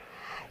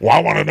 Well, I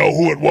want to know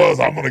who it was.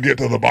 I'm going to get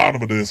to the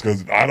bottom of this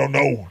because I don't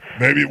know.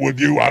 Maybe it was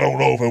you. I don't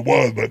know if it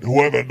was, but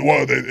whoever it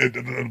was,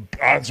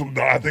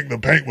 I think the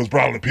paint was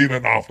probably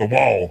peeling off the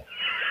wall.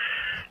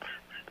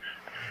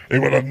 It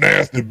was a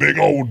nasty big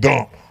old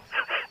dump.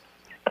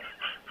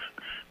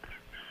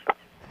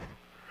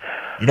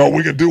 You know,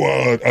 we could do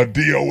a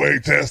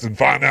DOA test and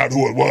find out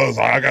who it was.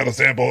 I got a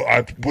sample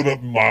I put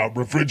up in my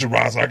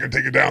refrigerator so I can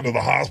take it down to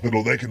the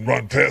hospital. They can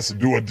run tests and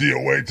do a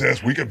DOA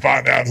test. We can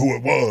find out who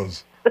it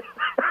was.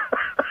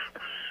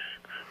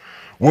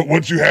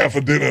 What you have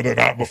for dinner the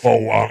night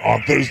before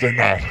on Thursday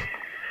night?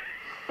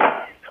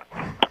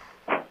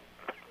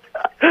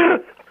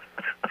 And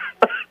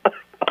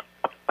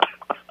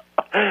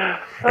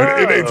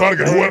it ain't funny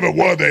because whoever it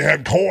was, they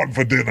had corn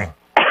for dinner.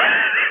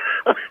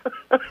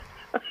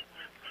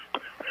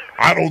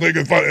 I don't think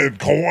it's funny. It's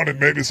corn and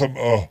maybe some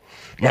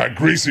like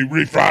greasy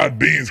refried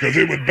beans because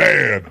it was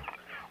bad.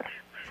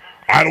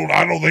 I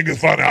don't think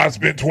it's funny. I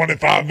spent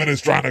 25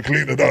 minutes trying to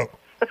clean it up.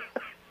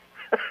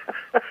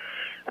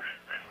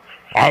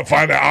 I'll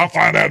find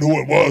out who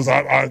it was.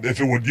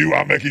 If it was you,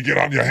 I'll make you get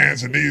on your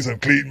hands and knees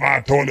and clean my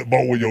toilet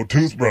bowl with your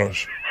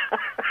toothbrush.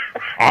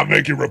 I'll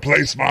make you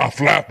replace my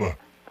flapper.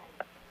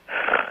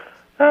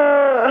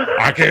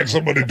 I can't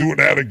somebody do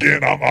that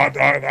again.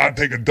 I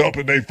take a dump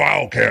in their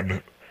file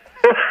cabinet.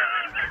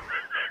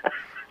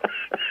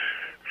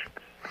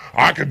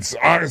 I can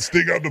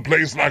stick up the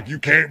place like you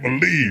can't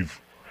believe.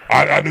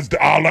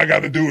 All I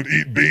got to do is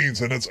eat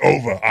beans and it's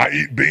over. I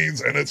eat beans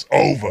and it's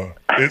over.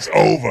 It's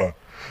over.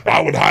 I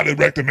would highly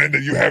recommend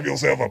that you have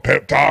yourself a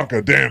pep talk,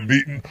 a damn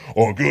meeting,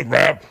 or a good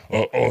rap,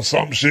 or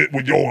some shit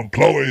with your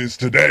employees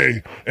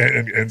today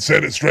and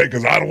set it straight,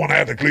 because I don't want to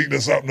have to clean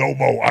this up no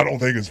more. I don't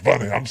think it's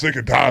funny. I'm sick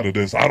and tired of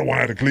this. I don't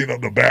want to have to clean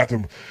up the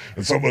bathroom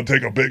and someone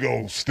take a big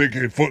old sticky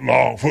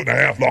 1.5 foot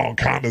long,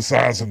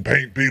 condensizing,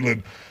 paint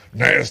peeling,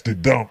 nasty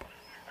dump.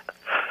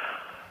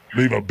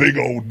 Leave a big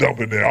old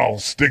dump in there all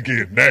stinky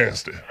and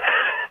nasty.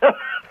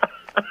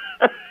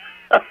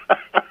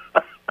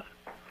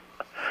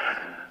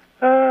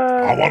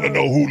 I want to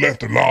know who left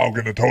the log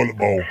in the toilet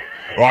bowl.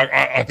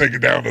 I take it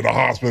down to the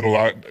hospital.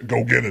 I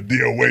go get a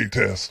DOA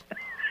test.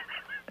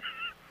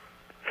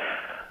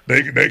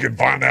 They can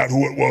find out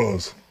who it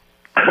was.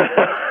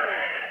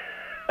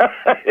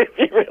 If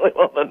you really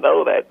want to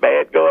know that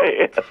bad, go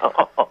ahead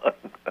on.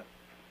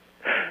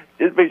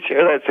 Just be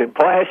sure that's in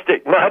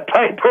plastic, not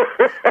paper.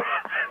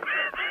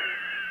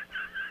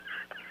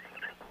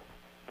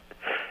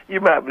 You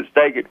might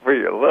mistake it for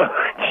your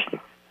lunch.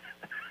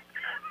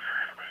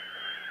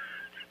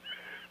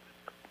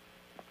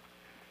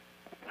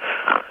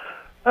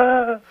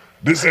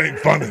 This ain't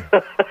funny.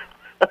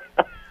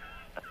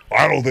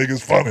 I don't think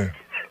it's funny.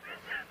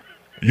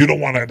 You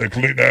don't want to have to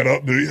clean that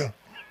up, do you?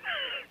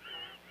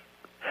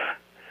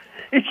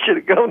 You should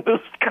have gone to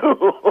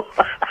school.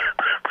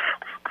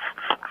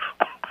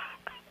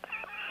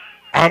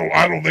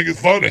 I don't think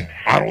it's funny.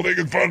 I don't think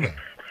it's funny.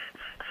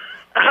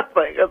 I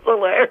think it's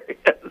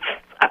hilarious.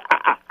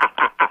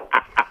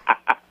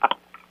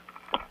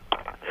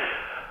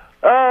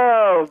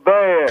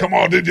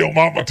 did your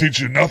mama teach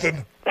you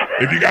nothing?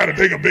 If you gotta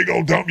take a big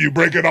old dump, you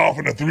break it off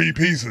into 3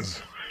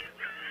 pieces.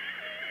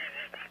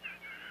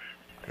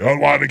 You don't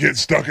want to get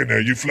stuck in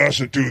there. You flush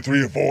it 2,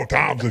 3, or 4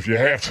 times if you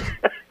have to.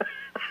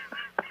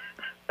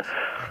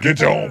 Get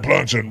your own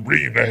plunge and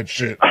ream that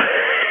shit.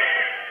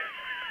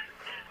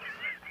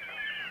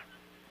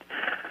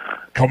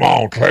 Come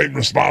on, claim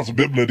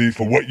responsibility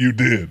for what you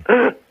did.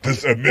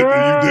 Just admit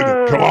that you did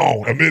it. Come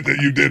on, admit that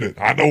you did it.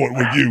 I know it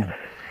was you.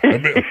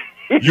 Admit,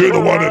 you're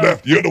the one that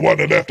left. You're the one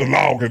that left the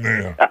log in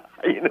there.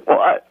 You know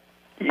what?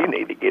 You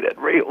need to get a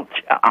real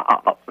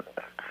job.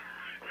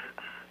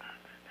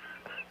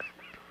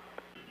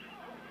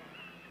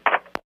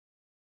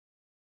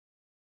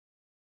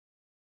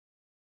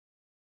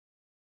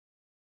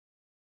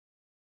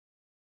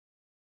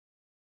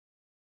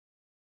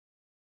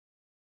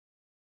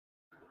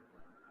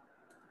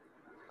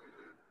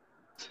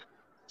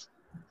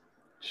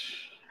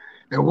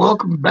 And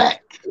welcome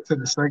back to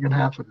the second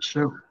half of the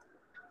show.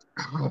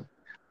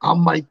 I'm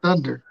Mike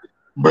Thunder,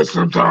 but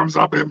sometimes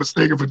I've been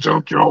mistaken for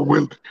Junkyard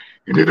Willie,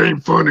 and it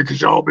ain't funny because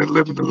y'all been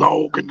living the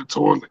log in the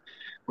toilet.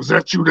 Was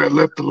that you that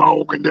left the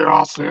log in there,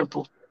 our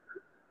sample?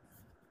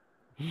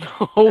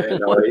 No.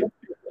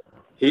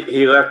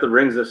 He left the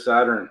rings of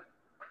Saturn.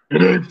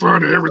 It ain't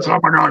funny. Every time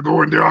I gotta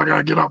go in there, I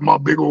gotta get out my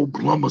big old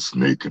plumber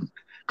snake and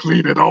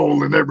clean it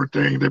all and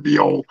everything. They be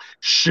all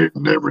shit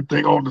and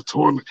everything on the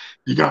toilet.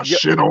 You got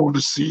shit on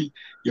the seat.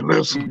 You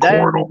left some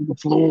corn on the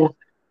floor.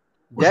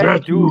 Was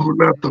that you who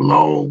left the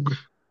log?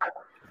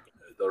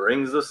 The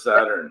rings of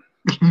Saturn.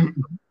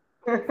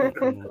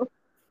 It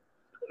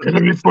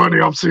ain't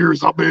funny. I'm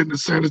serious. I've been in the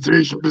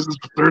sanitation business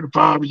for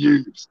 35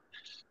 years.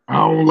 I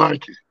don't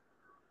like it.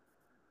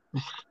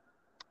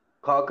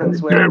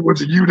 Dad,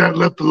 was it you that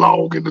left the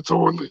log in the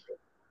toilet?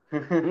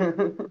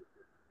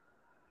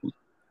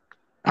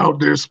 Out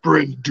there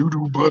spreading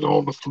doo-doo butter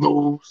on the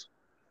floors.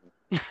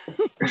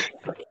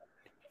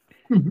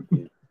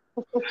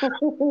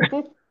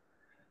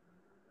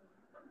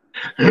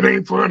 It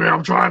ain't funny.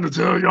 I'm trying to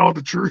tell y'all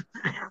the truth.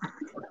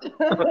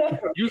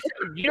 You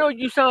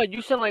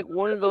sound like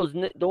one of those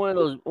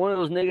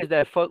niggas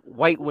that fuck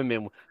white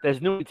women.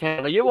 That's new in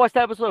town. Like, you ever watched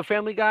that episode of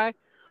Family Guy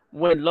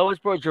when Lois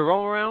brought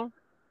Jerome around?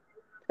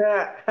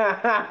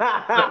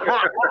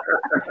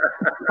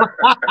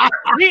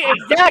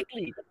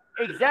 Exactly.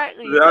 That's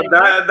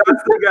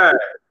the guy.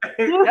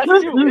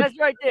 That's you. That's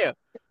right there.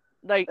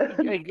 Like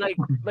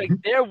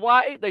their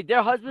wife, like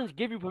their husbands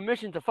give you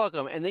permission to fuck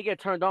them, and they get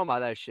turned on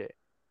by that shit.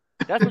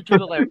 That's what you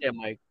look like there,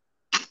 Mike.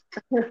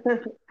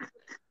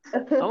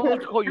 I'm going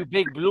to call you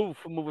Big Blue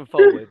for moving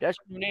forward. That's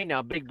your name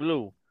now, Big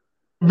Blue.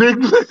 Big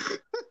Blue.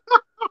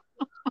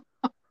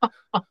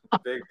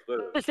 Big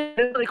Blue.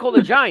 They call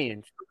the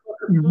Giants.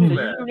 So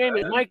your name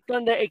is Mike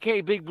Thunder,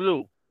 aka Big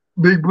Blue.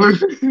 Big Blue.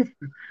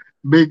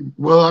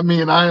 Well, I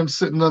mean, I am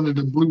sitting under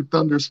the Blue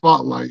Thunder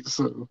spotlight,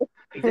 so.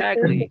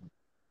 Exactly.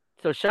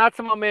 So shout out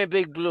to my man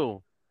Big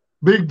Blue.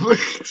 Big Blue.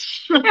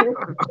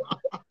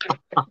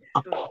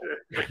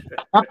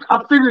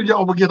 I figured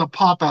y'all would get a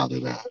pop out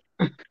of that.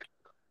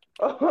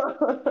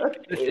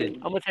 Listen,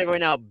 I'm gonna tell you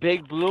right now,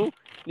 Big Blue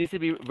needs to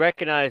be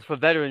recognized for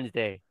Veterans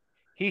Day.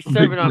 He's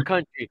serving our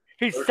country.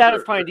 He's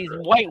satisfying these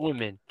white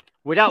women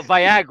without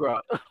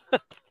Viagra.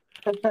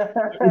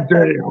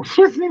 Damn.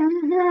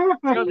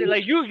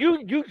 Like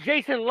you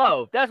Jason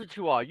Love. That's what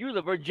you are. You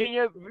the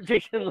Virginia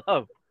Jason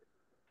Love.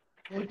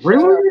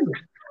 Really?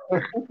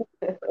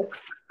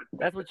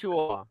 That's what you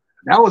are.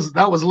 That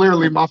was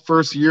literally my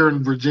first year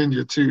in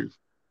Virginia too.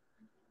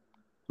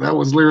 That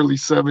was literally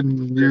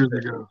 7 years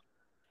ago.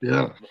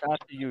 Yeah. Shout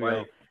out to you,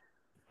 yo.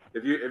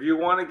 If you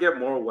want to get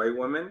more white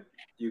women,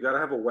 you got to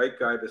have a white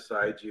guy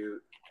beside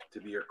you to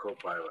be your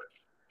co-pilot.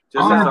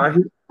 Just as I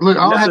need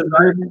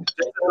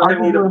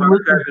a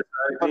black guy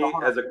beside me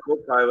as a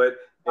co-pilot,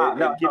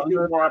 it gives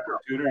you more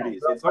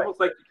opportunities. It's almost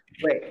like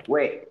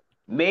wait.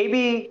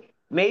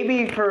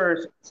 Maybe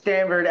for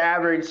standard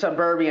average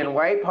suburban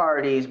white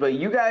parties, but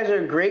you guys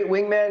are great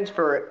wingmen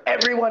for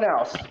everyone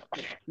else.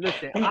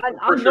 Listen, I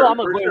know I'm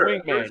a great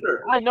wingman.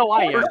 Sure. I know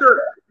I am.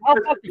 I'll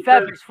fuck the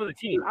fabrics for the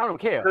team. I don't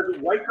care. Because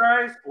white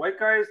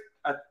guys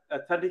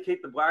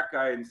authenticate the black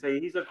guy and say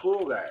he's a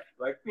cool guy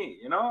like me,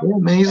 you know? Yeah,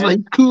 man, he's like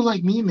cool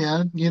like me,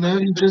 man. You know,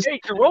 he just he's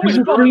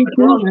fucking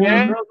cool,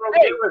 man.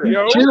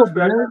 Chill,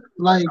 man.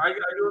 Like I do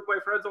it with my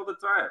friends all the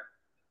time.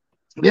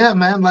 Yeah,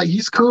 man. Like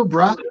he's cool,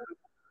 bro.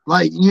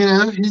 Like, you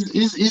know,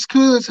 he's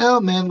cool as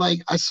hell, man.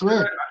 Like I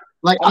swear.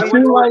 Like I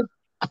feel like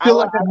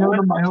I've known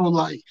him my whole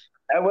life.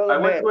 I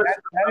went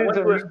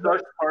to a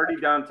slush party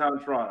downtown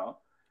Toronto,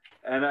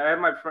 and I had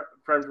my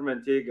friend from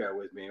Antigua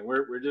with me, and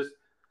we're just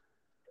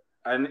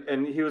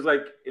and he was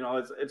like, you know,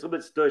 it's a little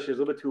bit stush, it's a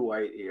little bit too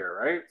white here,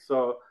 right?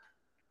 So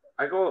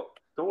I go,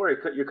 don't worry,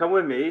 you come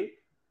with me.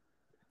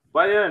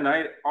 By the end of the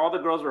night, all the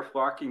girls were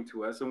flocking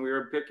to us, and we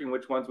were picking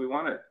which ones we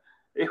wanted.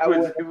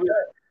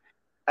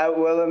 I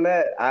will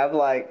admit, I've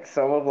like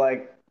some of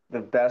like the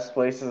best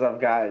places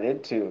I've gotten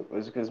into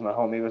was because my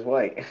homie was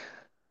white.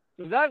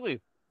 Exactly.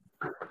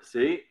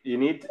 See, you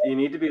need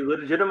to be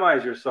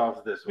legitimize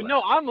yourself this way.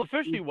 No, I'm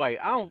officially white.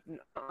 I don't.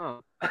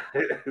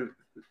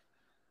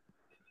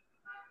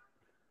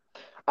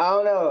 I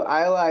don't know.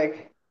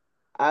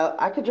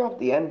 I could drop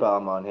the N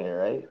bomb on here,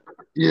 right?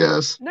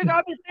 Yes. Nigga,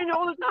 I've been saying it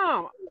all the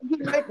time.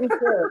 Just making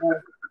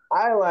sure.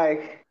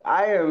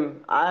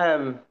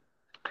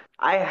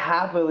 I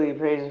happily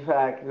praise the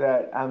fact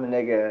that I'm a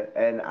nigga,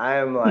 and I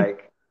am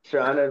like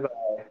surrounded by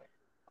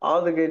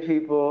all the good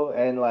people,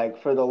 and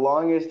like for the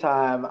longest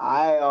time,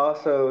 I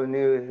also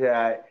knew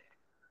that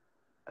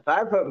if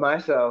I put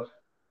myself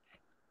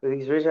with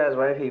these rich ass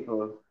white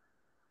people,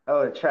 I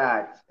would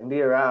attract and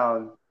be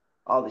around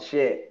all the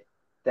shit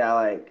that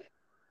like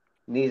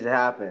needs to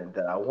happen,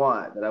 that I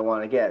want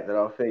to get, that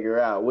I'll figure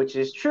out, which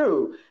is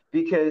true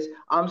because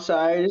I'm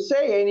sorry to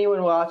say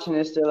anyone watching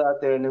is still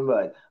out there in the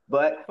mud.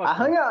 But I Fuck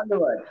hung you. out in the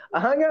mud. I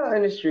hung out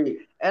in the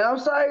street. And I'm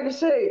sorry to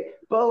say,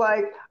 but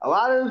like a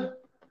lot of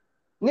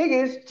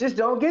niggas just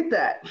don't get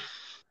that.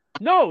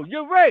 No,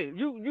 you're right.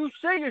 You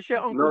say your shit,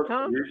 Uncle No,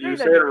 Tom. you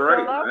Say say that, it you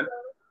right, sell out. man.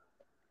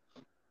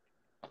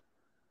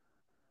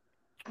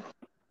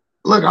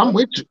 Look, I'm Yep.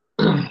 with you.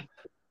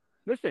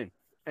 Listen,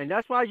 and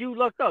that's why you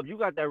lucked up. You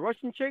got that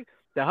Russian chick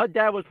that her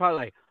dad was probably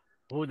like,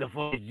 who the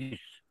fuck is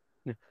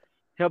this?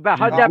 Her dad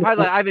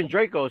probably like Ivan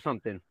Draco or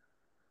something.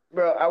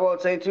 Bro, I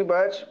won't say too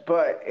much,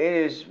 but it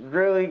is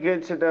really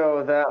good to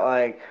know that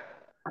like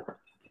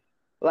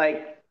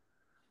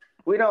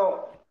we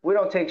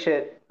don't take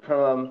shit from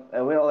them,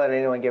 and we don't let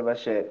anyone give us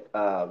shit.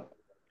 But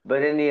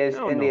Hell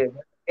no. in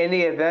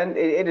the event,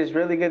 it is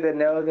really good to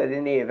know that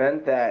in the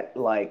event that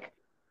like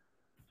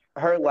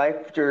her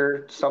life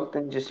or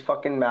something just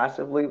fucking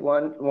massively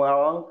went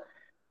wrong,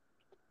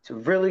 it's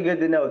really good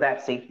to know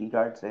that safety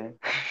guard's there.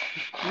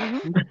 Hmm.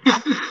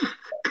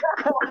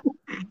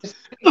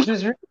 It's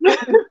just really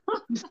good.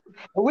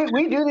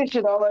 We do this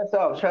shit all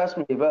ourselves, trust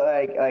me. But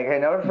like I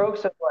know her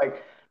folks are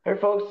her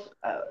folks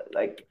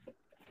like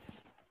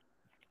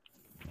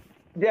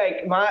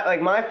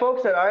my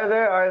folks that are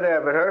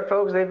there, but her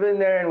folks they've been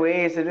there in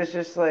ways that it's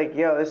just like,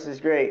 yo, this is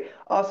great.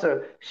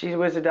 Also, she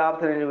was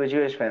adopted into a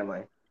Jewish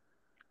family.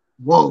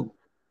 Whoa.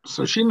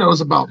 So she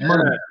knows about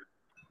money.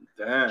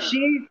 Damn.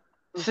 She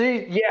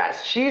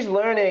yes, she's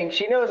learning.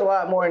 She knows a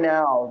lot more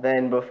now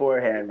than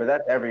beforehand, but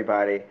that's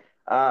everybody.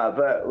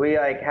 But we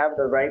like have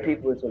the right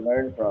people to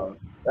learn from.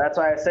 That's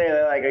why I say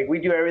that like we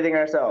do everything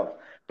ourselves.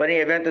 But in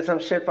the event that some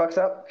shit fucks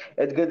up,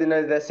 it's good to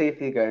know that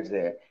safety guard's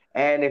there.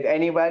 And if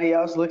anybody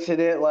else looks at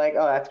it like,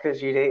 oh, that's because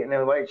you're dating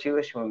a white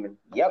Jewish woman.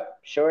 Yep,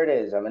 sure it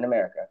is. I'm in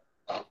America.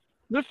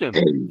 Listen,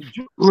 Hey,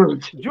 Jew- look,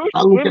 Jewish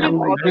I look at it women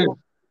like are this.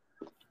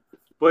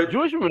 But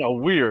Jewish women are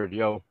weird,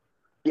 yo.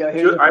 Yo,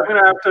 here's the I'm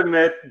gonna have to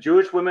admit,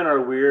 Jewish women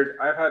are weird.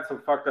 I've had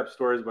some fucked up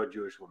stories about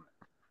Jewish women.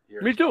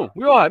 Here Me in Toronto. too.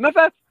 We all have. Matter of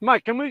fact,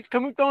 Mike, can we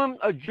throw him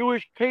a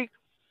Jewish cake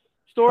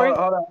story?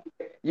 hold on.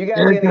 You guys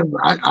Yeah, get it.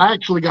 'cause I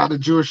actually got a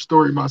Jewish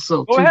story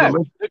myself Go too, but ahead.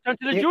 let's Let's turn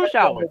to the You Jewish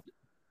hour.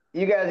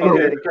 you guys get Okay,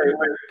 go. it. okay,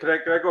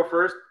 wait. Can I go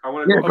first? I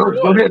want to Yeah, go Of first.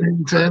 go course. ahead,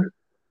 Hinton.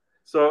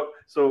 So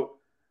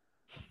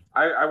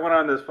I went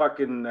on this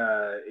fucking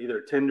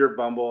either Tinder,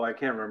 Bumble, I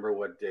can't remember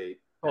what date.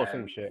 Oh,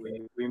 same And shit.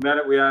 we met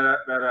at we had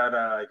met at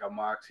like a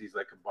Moxie's,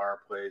 like a bar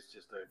place,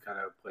 just a kind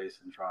of place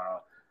in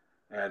Toronto,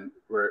 and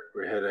we're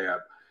hitting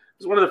up. It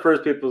was one of the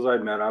first people I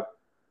met up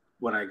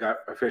when I got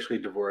officially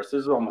divorced.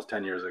 This is almost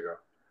 10 years ago,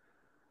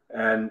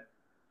 and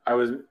I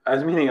was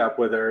meeting up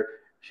with her.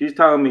 She's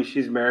telling me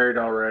she's married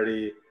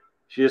already.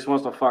 She just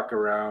wants to fuck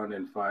around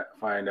and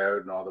find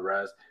out and all the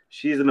rest.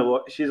 She's a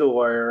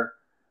lawyer,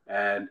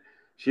 and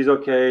she's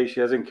okay. She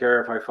doesn't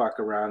care if I fuck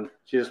around.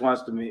 She just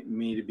wants to meet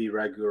me to be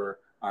regular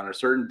on a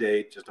certain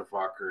date, just to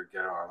fuck her,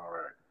 get on all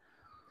right.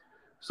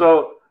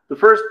 So the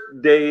first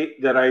day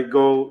that I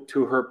go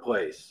to her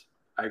place,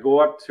 I go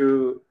up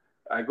to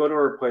I go to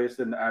her place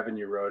in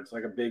Avenue Road. It's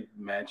like a big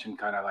mansion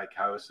kind of like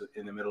house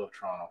in the middle of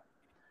Toronto.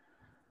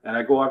 And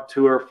I go up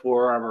to her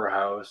floor of her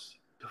house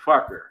to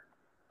fuck her.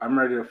 I'm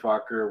ready to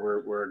fuck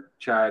her. We're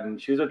chatting.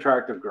 She's an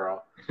attractive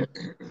girl.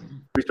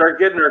 We start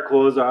getting our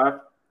clothes off.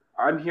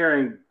 I'm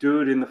hearing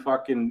dude in the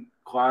fucking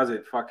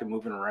closet fucking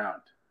moving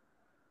around.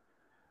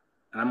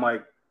 And I'm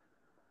like,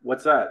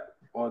 what's that?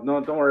 Well, no,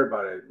 don't worry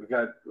about it.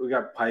 We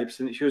got pipes,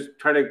 and she was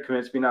trying to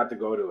convince me not to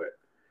go to it.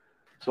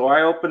 So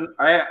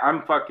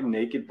I'm fucking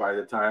naked by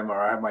the time,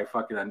 or I have my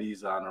fucking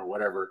undies on or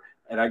whatever,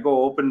 and I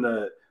go open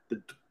the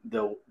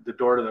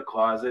door to the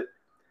closet.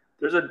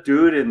 There's a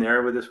dude in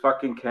there with his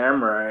fucking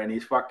camera, and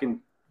he's fucking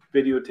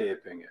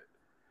videotaping it.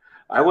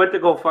 I went to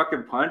go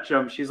fucking punch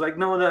him. She's like,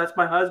 no, that's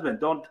my husband.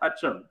 Don't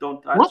touch him.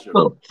 Don't What touch him.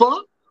 the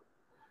fuck?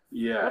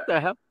 Yeah. What the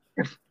hell?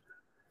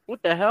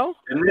 What the hell?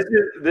 And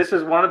this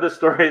is one of the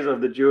stories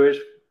of the Jewish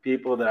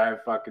people that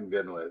I've fucking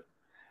been with.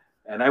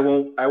 And I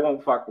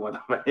won't fuck with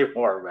them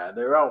anymore, man.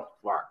 They're all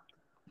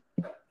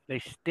fucked. They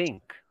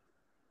stink.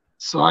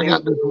 So I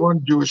got this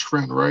one Jewish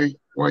friend, right?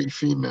 White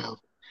female.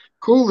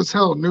 Cool as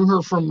hell. Knew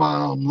her from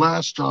my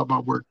last job I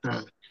worked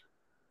at.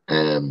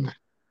 And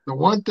the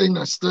one thing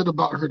that stood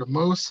about her the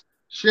most,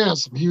 she had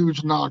some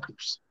huge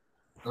knockers.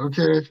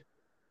 Okay.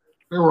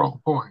 They were on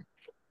point.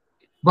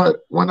 But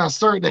when I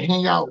started to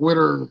hang out with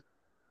her,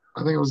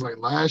 I think it was like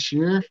last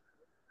year,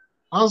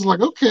 I was like,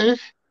 okay,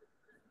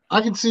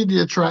 I can see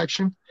the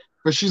attraction.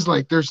 But she's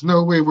like, there's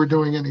no way we're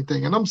doing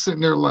anything. And I'm sitting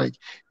there like,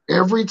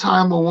 every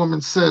time a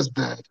woman says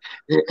that,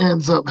 it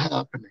ends up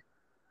happening.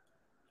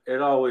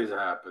 It always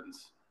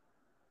happens.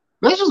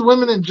 That's just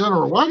women in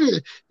general. Why do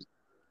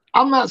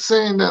I'm not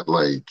saying that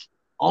like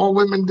all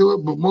women do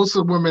it, but most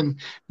of the women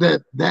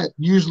that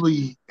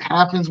usually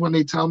happens when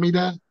they tell me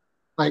that,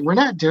 like we're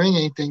not doing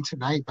anything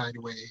tonight, by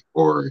the way.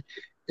 Or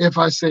if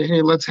I say,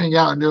 hey, let's hang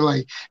out, and they're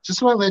like,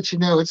 just want to let you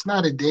know it's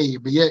not a date,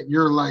 but yet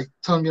you're like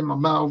tongue in my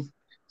mouth,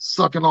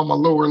 sucking on my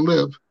lower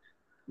lip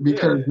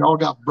because Yeah. y'all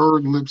got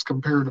bird lips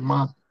compared to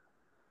mine.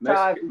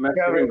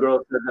 Mexican girl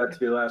said that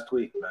to you last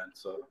week, man.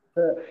 So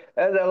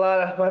And a lot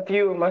of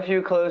my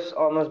few close,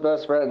 almost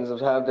best friends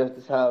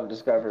have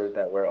discovered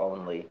that we're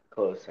only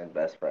close and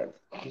best friends.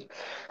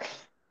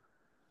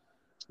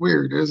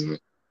 Weird, isn't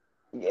it?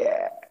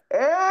 Yeah.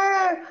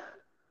 Eh,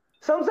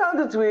 sometimes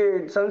it's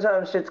weird.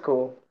 Sometimes shit's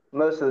cool.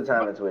 Most of the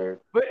time But, it's weird.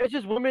 but it's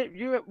just women.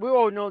 We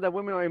all know that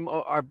women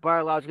are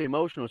biologically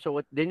emotional,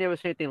 so they never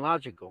say anything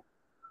logical.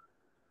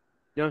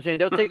 You know what I'm saying?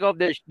 They'll take off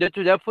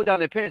they'll put down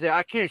their pants. Say,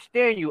 I can't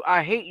stand you.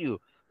 I hate you.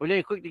 But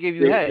then quick to give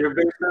you head. they're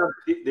based on,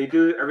 they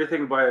do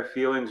everything by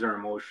feelings or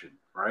emotion,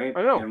 right?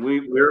 I know. And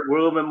we're a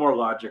little bit more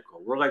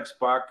logical. We're like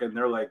Spock, and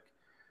they're like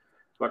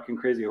fucking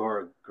crazy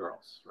horror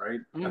girls, right?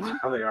 That's Hmm.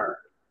 how they are.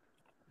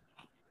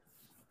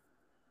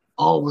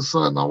 All of a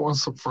sudden, I want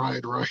some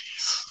fried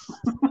rice.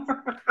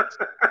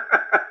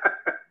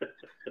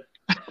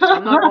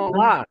 I'm not gonna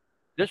lie.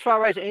 This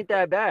fried rice ain't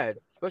that bad,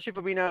 especially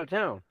for being out of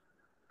town.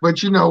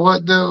 But you know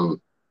what, though?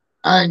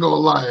 I ain't gonna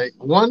lie.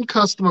 One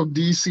custom of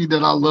DC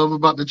that I love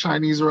about the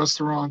Chinese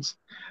restaurants,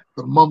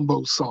 the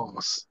mumbo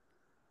sauce.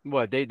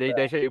 What they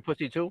say you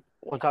pussy too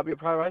on top of your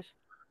fried rice?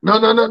 No,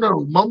 no, no,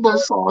 no. Mumbo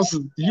sauce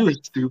is you are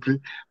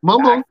stupid.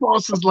 Mumbo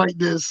sauce is like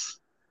this.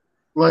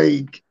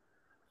 Like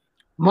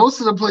most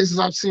of the places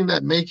I've seen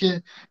that make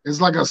it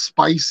is like a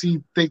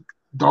spicy, thick,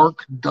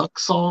 dark duck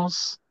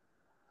sauce,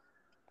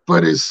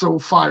 but it's so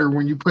fire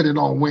when you put it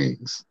on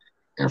wings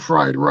and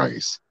fried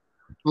rice.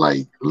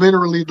 Like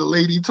literally, the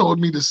lady told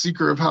me the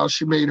secret of how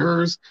she made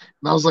hers,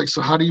 and I was like,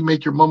 "So how do you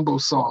make your mumbo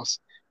sauce?"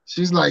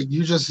 She's like,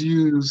 "You just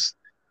use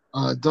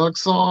duck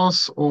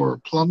sauce or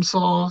plum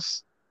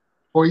sauce,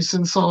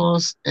 hoisin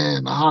sauce,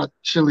 and hot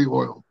chili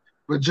oil,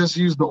 but just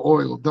use the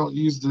oil. Don't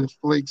use the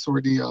flakes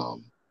or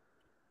the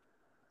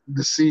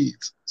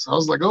seeds." So I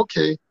was like,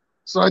 "Okay."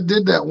 So I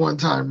did that one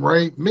time,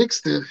 right?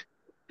 Mixed it.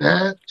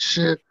 That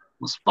shit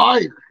was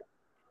fire.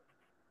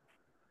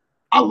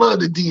 I love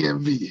the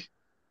DMV.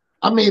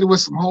 I made it with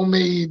some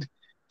homemade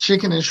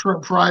chicken and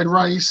shrimp fried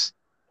rice,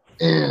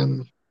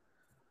 and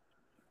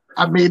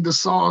I made the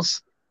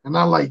sauce, and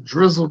I like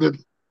drizzled it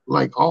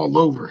like all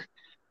over.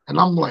 And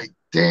I'm like,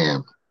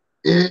 damn,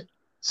 it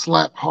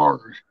slapped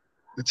hard.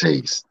 The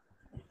taste.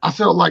 I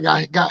felt like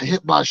I got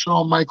hit by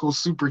Shawn Michaels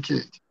super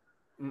kick.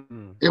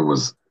 Mm-mm. It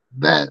was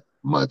that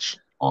much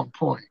on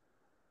point.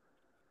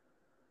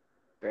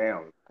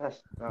 Damn,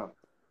 that's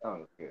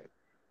sounds good.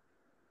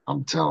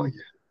 I'm telling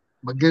you.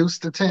 Me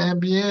gusta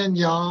también,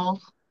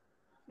 y'all.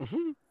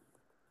 Hmm.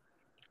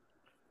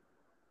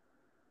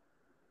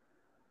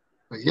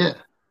 But yeah,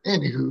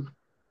 anywho,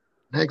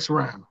 next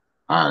round.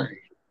 All right.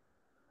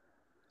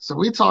 So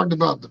we talked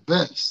about the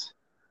best.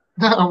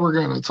 Now we're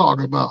going to talk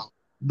about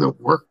the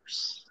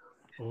worst.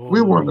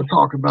 We want Oh, to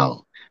talk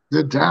about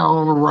the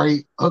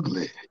downright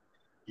ugly.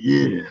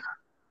 Yeah.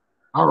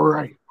 All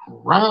right.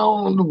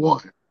 Round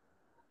one.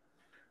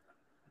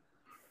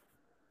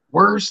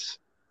 Worst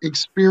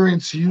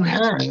experience you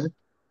had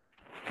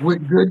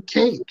with good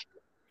cake.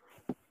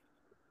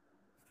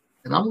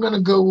 And I'm going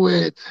to go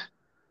with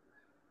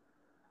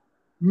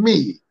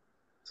me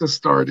to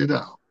start it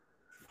out.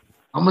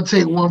 I'm going to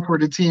take one for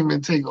the team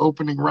and take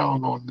opening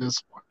round on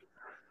this one.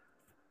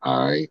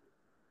 All right.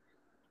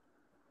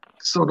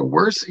 So the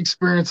worst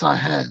experience I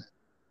had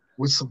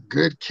with some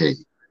good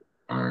cake.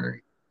 All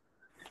right.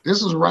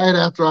 This was right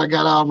after I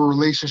got out of a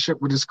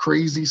relationship with this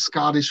crazy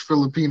Scottish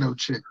Filipino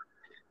chick.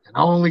 And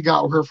I only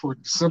got her for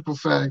the simple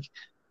fact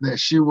that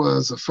she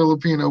was a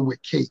Filipino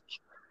with cake.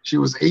 She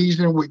was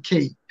Asian with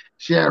cake.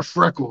 She had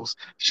freckles.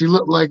 She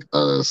looked like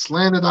a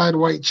slanted eyed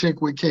white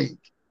chick with cake.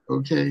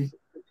 Okay.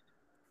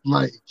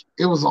 Like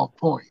it was on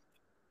point.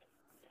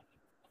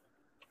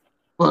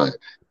 But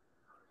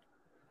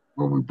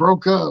when we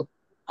broke up,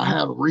 I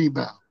had a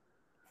rebound.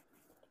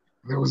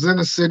 And it was in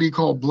a city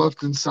called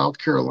Bluffton, South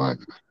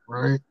Carolina,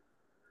 right?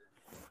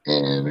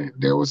 And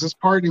there was this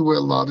party with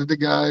a lot of the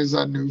guys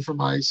I knew from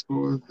high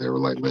school. They were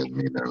like letting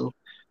me know.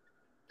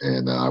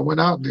 And I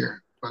went out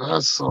there, but I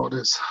saw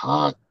this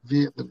hot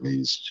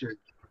Vietnamese chick.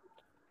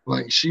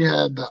 Like she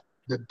had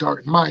the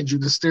dark, mind you,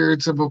 the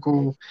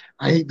stereotypical,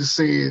 I hate to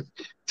say it,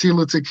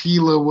 Tila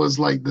Tequila was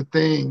like the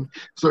thing.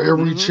 So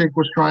every mm-hmm. chick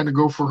was trying to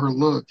go for her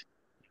look.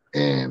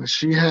 And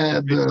she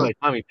had It's the like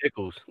Tommy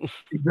Pickles.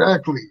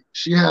 exactly.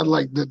 She had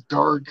like the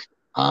dark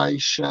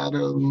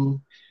eyeshadow.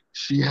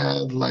 She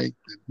had like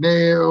the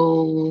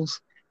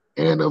nails.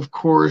 And of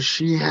course,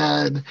 she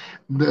had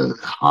the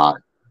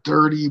hot,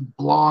 dirty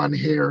blonde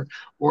hair,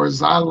 or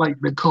as I like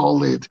to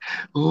call it,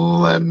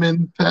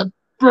 lemon pepper.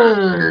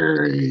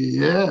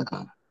 Yeah.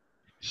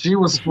 She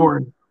was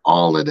sporting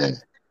all of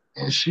that.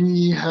 And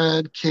she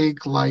had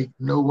cake like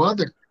no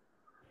other.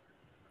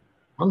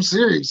 I'm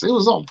serious. It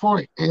was on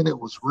point and it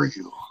was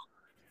real.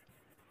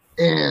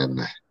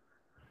 And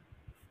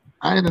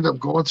I ended up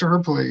going to her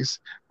place.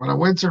 When I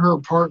went to her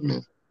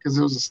apartment, because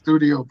it was a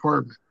studio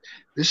apartment,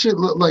 this shit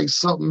looked like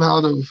something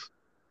out of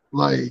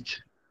like,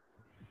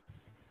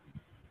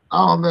 I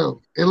don't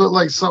know. It looked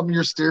like something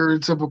your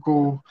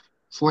stereotypical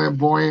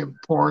flamboyant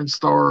porn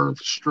star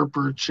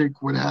stripper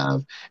chick would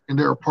have in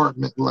their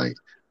apartment. Like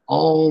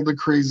all the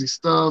crazy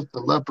stuff, the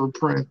leopard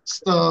print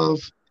stuff.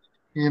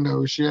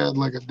 She had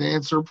like a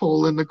dancer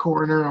pole in the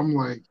corner. I'm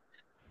like,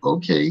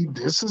 okay,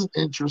 this is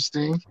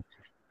interesting.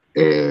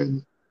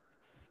 And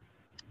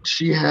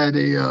she had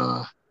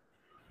a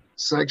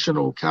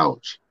sectional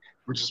couch,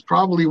 which is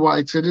probably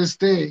why to this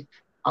day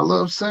I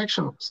love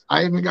sectionals.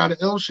 I even got an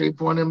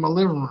L-shaped one in my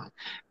living room.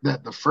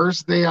 That the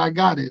first day I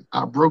got it,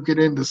 I broke it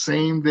in the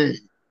same day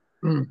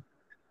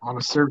on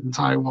a certain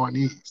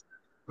Taiwanese.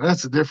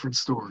 That's a different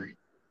story.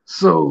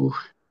 So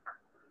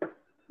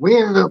we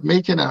ended up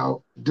making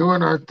out,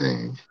 doing our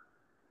thing.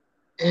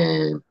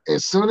 And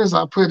as soon as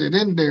I put it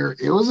in there,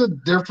 it was a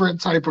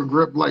different type of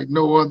grip like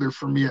no other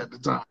for me at the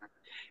time.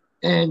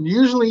 And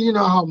usually, you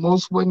know how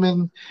most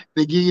women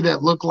they give you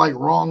that look like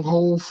wrong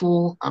hole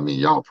full. I mean,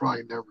 y'all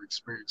probably never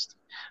experienced it,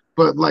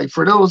 but like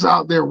for those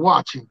out there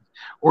watching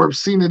or have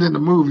seen it in the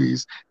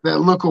movies,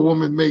 that look a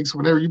woman makes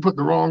whenever you put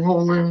the wrong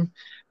hole in.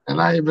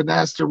 And I even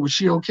asked her, was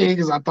she okay?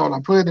 Because I thought I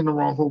put it in the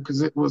wrong hole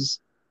because it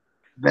was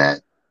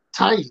that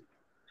tight.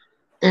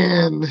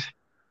 And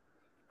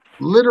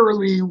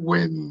literally,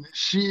 when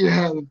she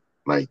had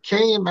like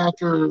came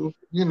after,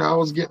 I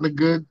was getting a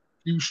good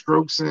few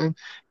strokes in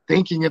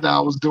thinking that I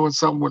was doing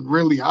something when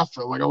really I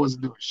felt like I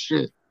wasn't doing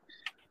shit.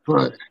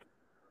 But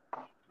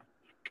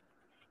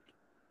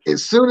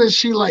as soon as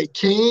she like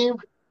came,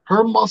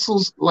 her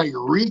muscles like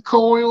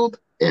recoiled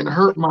and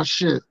hurt my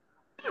shit.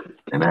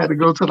 And I had to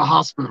go to the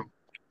hospital.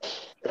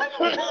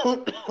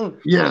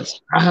 Yes,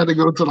 I had to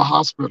go to the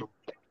hospital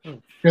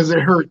because it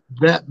hurt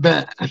that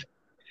bad.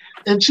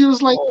 And she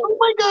was like, oh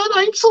my God,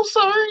 I'm so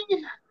sorry.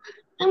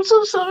 I'm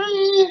so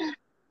sorry.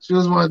 She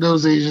was one of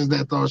those Asians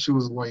that thought she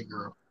was a white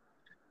girl.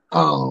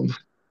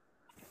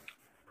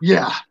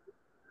 Yeah,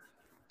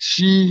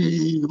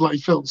 she like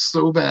felt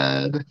so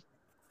bad,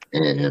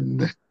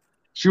 and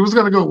she was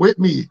gonna go with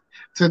me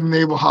to the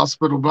naval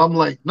hospital, but I'm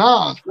like,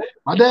 nah.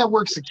 My dad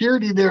worked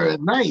security there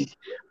at night,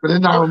 but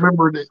then I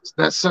remembered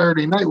that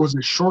Saturday night was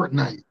a short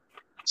night.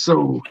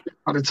 So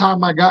by the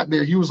time I got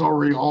there, he was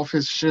already off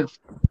his shift.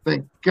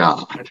 Thank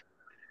God.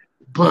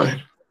 But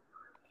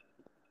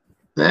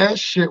that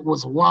shit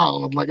was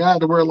wild. Like I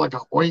had to wear like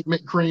an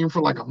ointment cream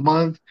for like a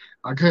month.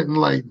 I couldn't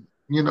like,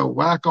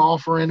 whack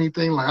off or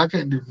anything. Like I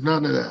couldn't do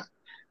none of that.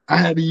 I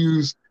had to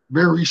use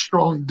very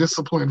strong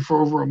discipline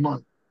for over a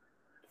month.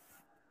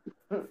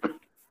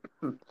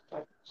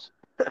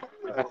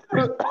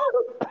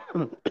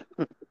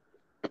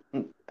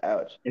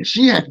 Ouch. And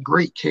she had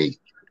great cake.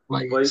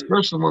 Like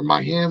especially when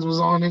my hands was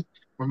on it,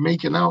 when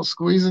making out,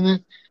 squeezing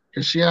it,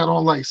 because she had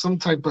on like some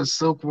type of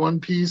silk one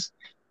piece.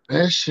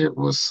 That shit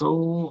was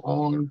so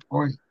on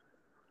point.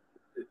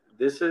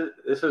 This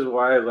is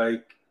why I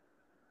like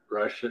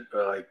Russian,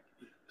 like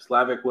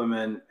Slavic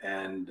women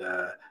and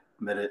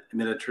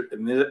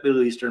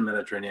Middle Eastern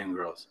Mediterranean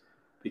girls,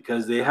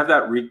 because they have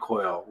that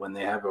recoil when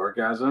they have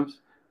orgasms.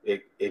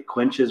 It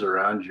quenches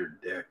around your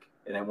dick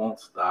and it won't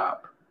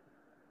stop.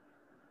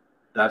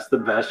 That's the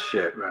best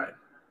shit, right?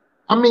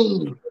 I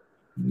mean,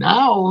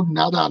 now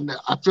that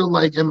I feel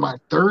like in my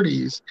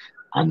 30s,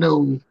 I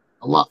know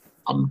a lot.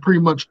 I'm pretty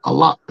much a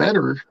lot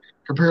better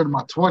compared to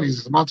my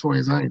 20s. In my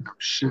 20s, I ain't no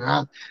shit.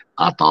 I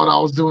thought I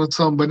was doing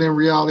something, but in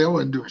reality, I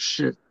wasn't doing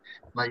shit.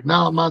 Like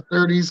now in my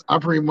 30s, I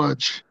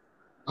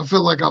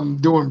feel like I'm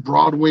doing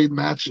Broadway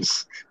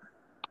matches.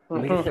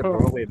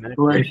 Broadway matches.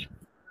 Like,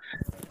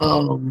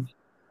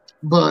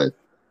 but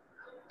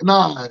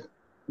nah,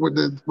 with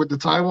the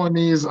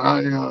Taiwanese,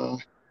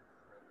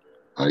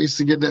 I used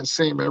to get that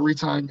same every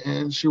time,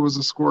 and she was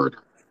a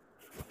squirter.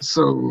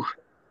 So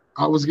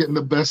I was getting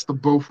the best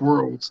of both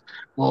worlds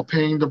while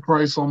paying the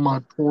price on my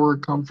poor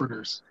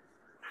comforters.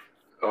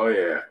 Oh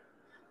yeah,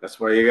 that's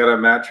why you got a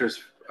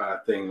mattress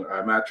a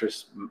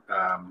mattress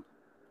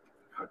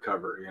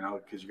cover,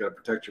 because you got to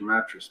protect your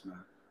mattress,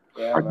 man.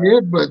 Yeah, I man.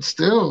 did, but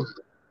still,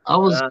 I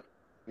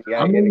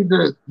Yeah, mean,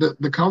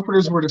 the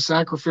comforters were the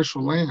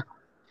sacrificial lamb.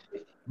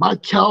 My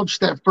couch,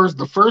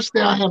 the first day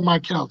I had my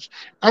couch,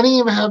 I didn't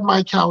even have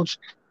my couch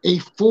a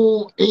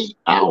full 8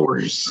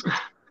 hours,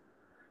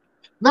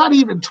 not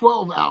even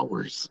 12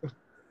 hours.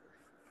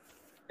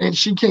 And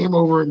she came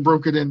over and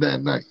broke it in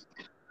that night.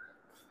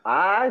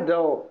 I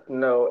don't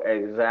know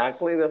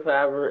exactly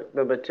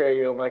the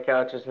material my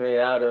couch is made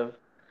out of,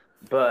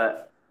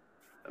 but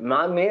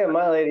me and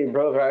my lady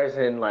broke ours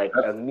in like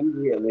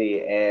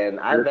immediately, and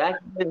I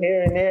vacuumed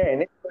here and there,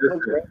 and it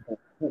looks great.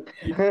 The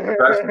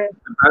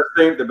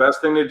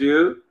best thing to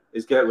do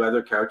is get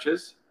leather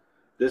couches.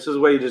 This is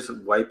where you just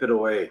wipe it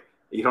away.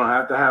 You don't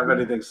have to have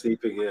anything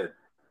seeping in.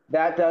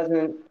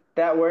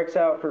 that works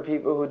out for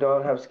people who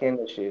don't have skin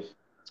issues.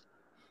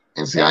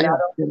 And see, I And got not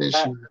skin only that,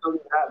 issues. not only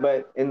that,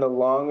 but in the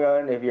long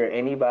run, if you're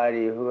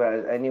anybody who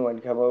has anyone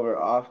come over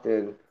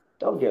often,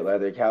 don't get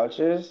leather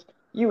couches.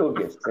 You will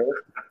get sick.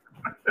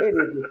 It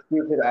is a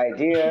stupid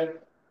idea.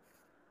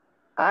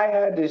 I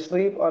had to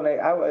sleep on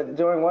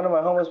during one of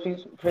my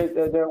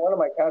during one of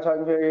my couch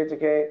hogging periods.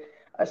 Okay,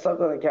 I slept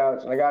on the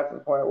couch and I got to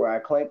the point where I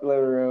claimed the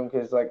living room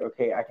because like,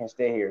 okay, I can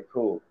stay here,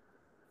 cool.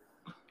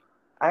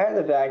 I had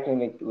to vacuum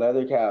the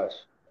leather couch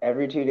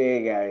every 2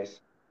 days, guys.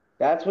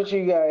 That's what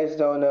you guys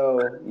don't know.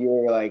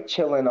 You're like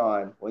chilling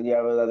on when you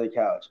have a leather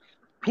couch.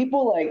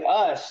 People like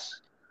us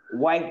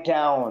wipe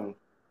down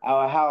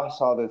our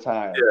house all the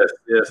time.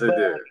 Yes, I But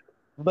do.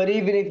 but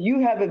even if you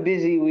have a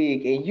busy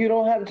week and you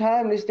don't have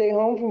time to stay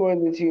home for more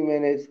than 2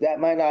 minutes, that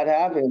might not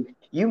happen.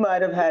 You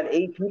might have had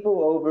 8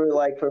 people over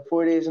like for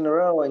 4 days in a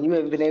row, and you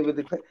haven't been able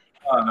to clean.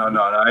 Oh no,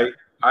 no, no. I,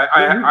 But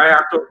I, I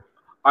have to, you,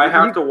 I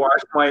have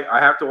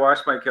to wash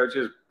my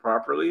couches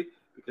properly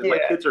because my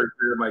yeah. kids are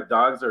here, my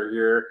dogs are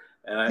here,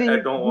 and See, I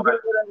don't want.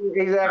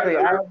 exactly.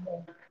 I,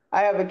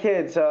 I have a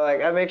kid, so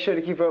like I make sure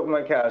to keep up with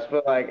my couch.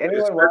 But like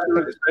anyone especially,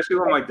 watching, especially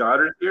when my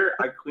daughter's here,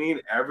 I clean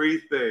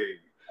everything.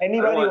 I don't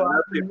anybody want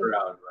nothing watching,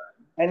 around.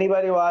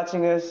 anybody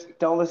watching this,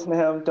 don't listen to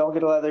him. Don't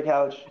get a leather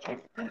couch.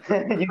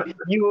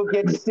 You will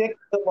get sick in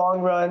the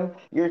long run.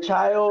 Your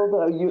child,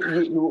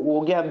 you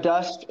will get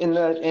dust in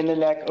the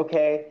neck.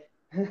 Okay.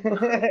 I mean,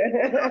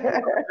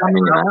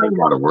 I Nothing ain't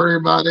got to worry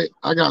about it.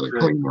 I got a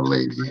good. cleaner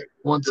lady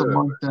once a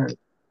month that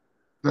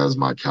does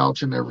my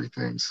couch and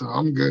everything, so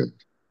I'm good.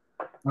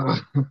 Uh,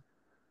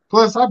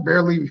 Plus, I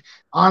barely,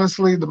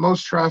 honestly, the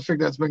most traffic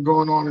that's been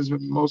going on has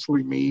been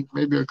mostly me,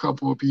 maybe a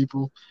couple of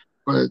people,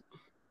 but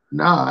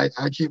nah,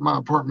 I keep my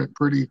apartment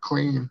pretty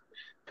clean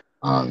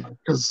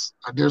because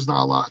there's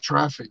not a lot of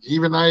traffic.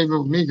 Not even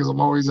with me because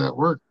I'm always at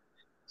work.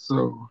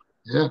 So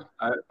yeah.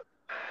 I,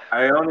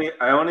 I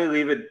only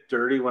leave it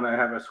dirty when I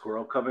have a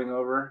squirrel coming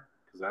over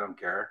because I don't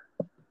care.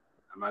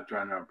 I'm not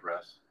trying to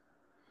impress.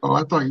 Oh,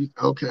 I thought you.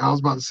 Okay, I was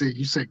about to say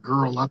you said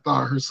girl. I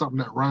thought I heard something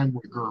that rhymed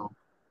with girl.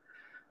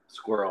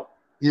 Squirrel.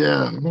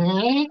 Yeah.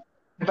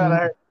 Thought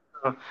I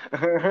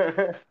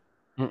heard.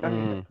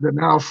 Mm-mm. The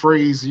now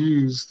phrase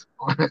used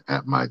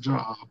at my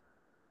job.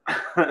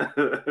 I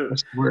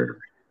swear.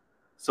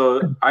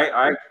 So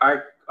I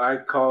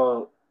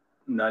call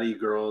nutty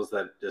girls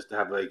that just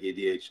have like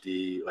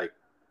ADHD, like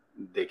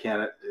they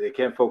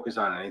can't focus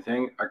on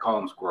anything. I call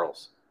them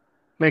squirrels.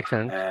 Makes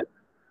sense. And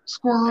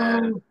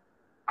Squirrel.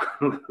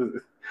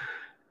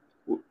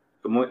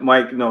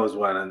 Mike knows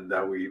one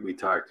that we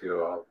talk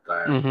to all the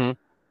time. Mm-hmm.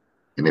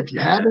 And if you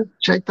And haven't,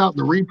 checked out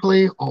the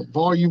replay on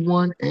Volume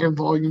 1 and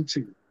Volume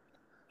 2.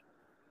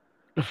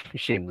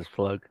 Shameless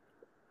plug.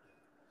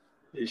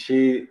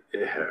 she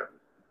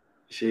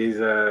she's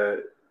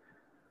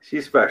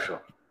she's special.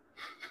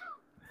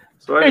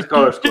 So I just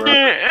call her squirrel.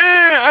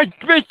 I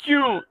bet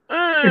you.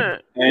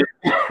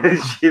 And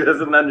she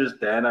doesn't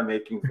understand I'm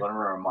making fun of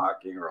her or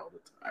mocking her all the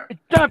time.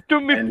 Stop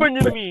doing me And fun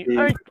of me.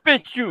 I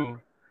bet you.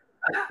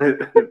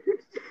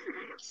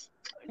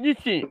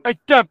 Listen, I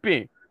stop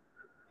it.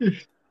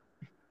 It's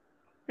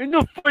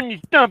not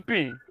funny. Stop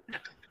it.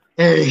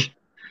 Hey,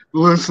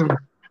 listen,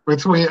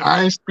 between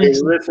I Hey,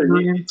 Speaks listen,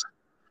 experience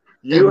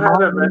you and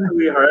had a mine,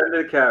 mentally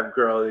handicapped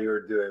girl you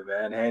were doing,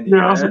 man.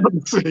 yeah, I was Handyman.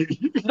 about to say,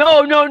 No.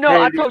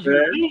 I told you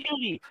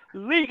Handyman.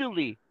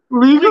 legally.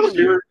 legally,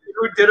 You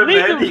did a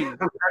Legally.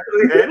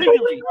 mentally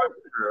handicapped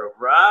girl,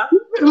 bruh.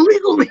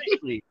 illegally.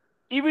 Legally.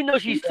 Even though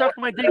she sucked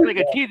my dick like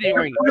a teething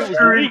ring, it Pushed was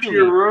her into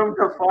your legally. room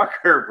to fuck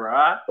her,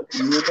 bruh.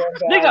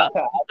 Nigga,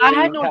 I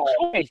had no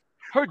choice.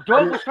 Her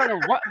dog was trying to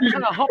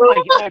hump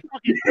my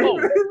fucking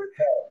toe.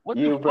 What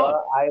the You fuck?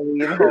 brought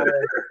Eileen home.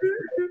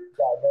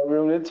 Got no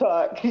room to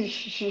talk.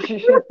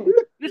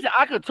 Listen,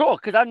 I could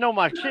talk because I know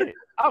my shit.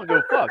 I don't give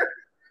a fuck.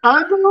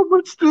 I know,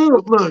 but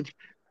still,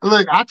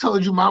 look, I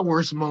told you my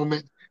worst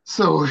moment.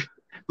 So,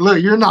 look,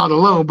 you're not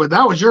alone, but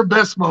that was your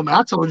best moment.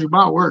 I told you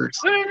my worst.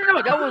 No.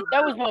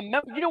 That was my.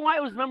 You know why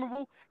it was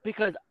memorable?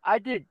 Because I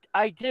did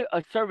a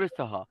service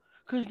to her.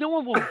 Because no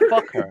one will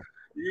fuck her.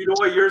 You know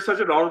what? You're such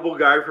an honorable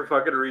guy for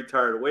fucking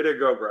retarded. Way to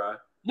go, bruh.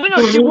 No,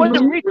 she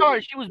wasn't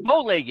retarded. She was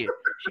bow-legged.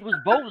 She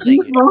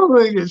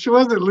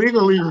wasn't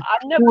legally, she I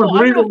was know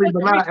legally, fucking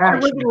but not I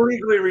retarded. wasn't actually.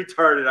 legally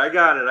retarded. I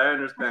got it. I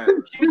understand.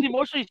 She was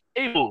emotionally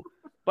stable.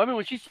 But I mean,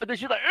 when she said that,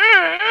 she's like,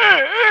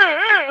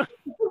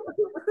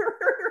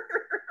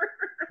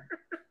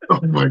 Oh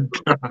my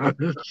God.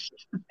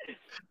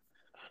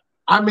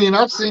 I mean,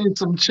 I've seen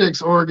some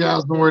chicks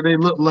orgasm where they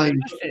look like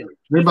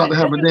they're about to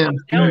have a damn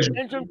seizure.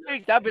 And some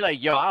chicks, I'd be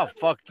like, yo, I'll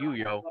fuck you,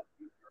 yo.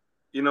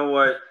 You know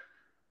what?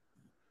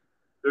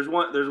 There's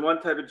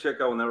one type of chick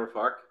I will never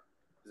fuck.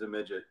 Is a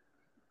midget.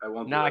 I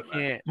won't. No, do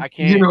it, I You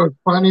can't. know, it's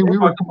funny. We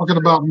were talking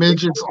about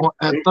midgets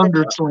at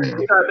Thunder Slam.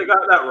 They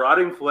got that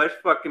rotting flesh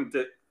fucking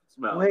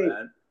smell, Wait.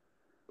 man.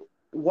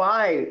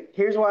 Why?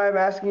 Here's why I'm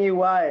asking you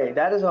why.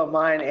 That is on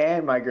mine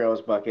and my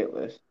girl's bucket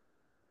list.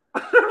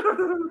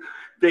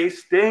 They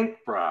stink,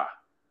 bruh.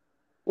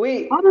 How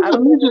Wait, does I the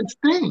don't music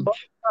stink?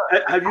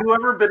 Have you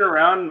ever been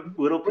around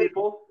little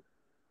people?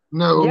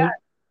 Yeah, No.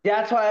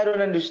 that's why I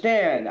don't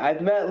understand.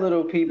 I've met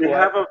little They people.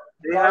 have a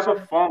I've they have a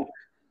also, funk.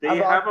 They I've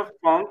also, have a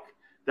funk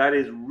that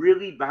is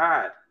really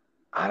bad.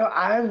 I don't,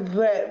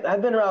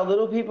 I've been around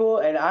little people,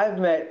 and I've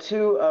met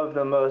two of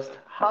the most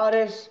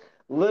hottest,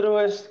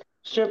 littlest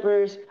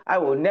strippers I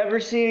will never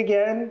see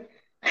again,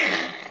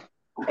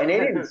 and they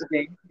didn't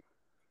stink.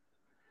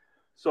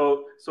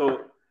 So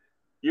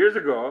years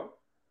ago,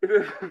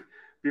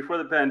 before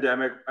the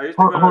pandemic, I used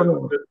to Hold, go hold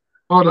to up.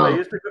 Hold I up.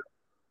 used to go.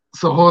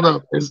 So hold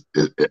up.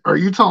 Are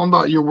you talking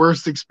about your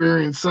worst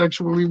experience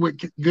sexually with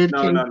good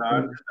No, kink? no,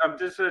 no. I'm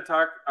just gonna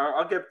talk.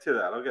 I'll get to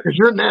that. I'll get Because to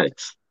you're that.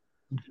 next.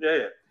 Yeah,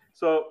 yeah.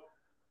 So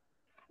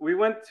we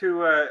went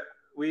to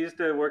we used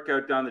to work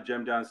out down the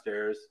gym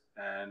downstairs,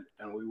 and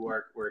we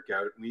work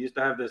out. We used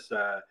to have this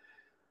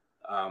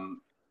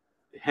um,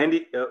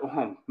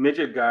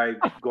 midget guy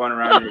going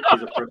around. And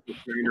he's a personal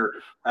trainer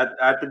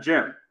at the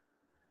gym,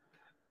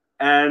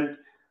 and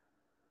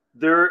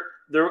there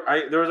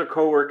was a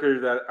coworker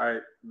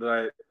that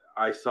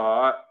I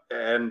saw,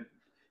 and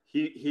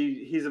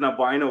he's an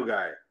albino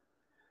guy,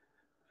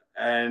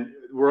 and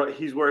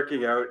he's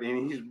working out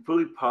and he's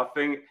really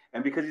puffing,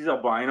 and because he's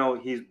albino,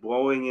 he's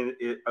blowing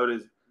it out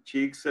his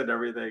cheeks and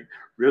everything,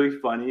 really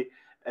funny.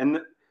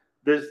 And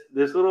this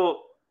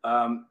little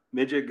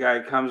midget guy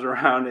comes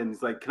around and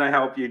he's like, "Can I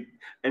help you?"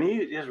 And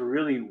he just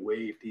really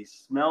waved. He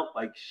smelled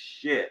like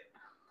shit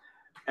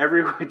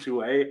every which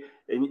way.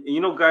 And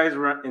guys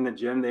in the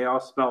gym, they all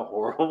smell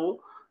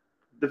horrible.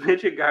 The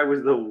midget guy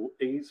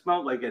he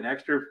smelled like an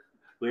extra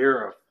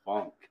layer of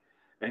funk.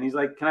 And he's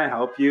like, "Can I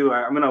help you?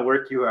 I'm gonna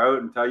work you out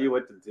and tell you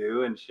what to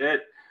do and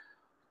shit."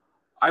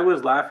 I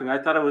was laughing. I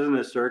thought I was in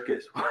a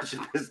circus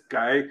watching this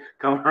guy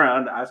come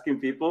around asking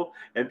people,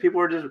 and people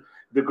were just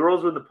the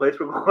girls with the place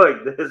were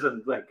going like this,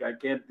 and like, I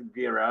can't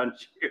be around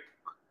you.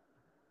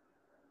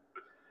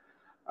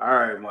 All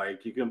right,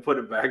 Mike, you can put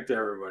it back to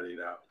everybody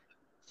now.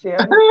 See,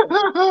 I've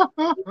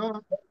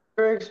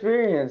never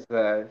experienced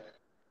that.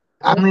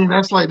 I That's mean,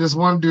 that's like this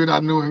one dude I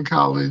knew in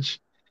college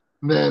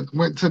that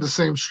went to the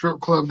same strip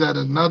club that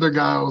another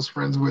guy I was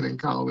friends with in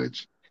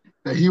college.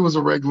 That he was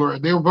a regular.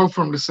 They were both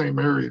from the same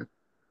area,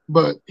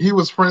 but he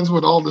was friends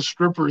with all the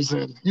strippers,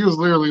 and he was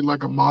literally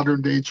like a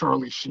modern day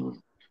Charlie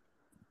Sheen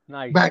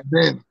Nice. back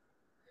then.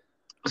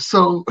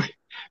 So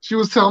she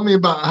was telling me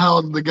about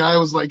how the guy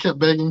was like kept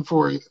begging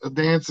for a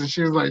dance, and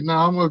she was like, "No,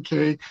 I'm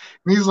okay."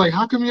 And he's like,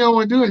 "How come you don't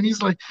want to do it?" And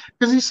he's like,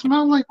 "Because he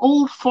smelled like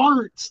old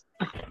farts."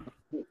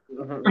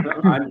 No,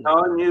 I'm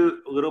telling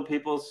you, little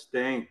people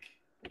stink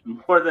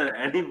more than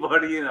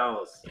anybody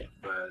else.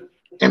 But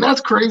And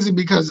that's crazy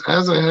because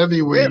as a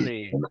heavyweight,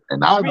 Really?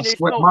 and You I mean would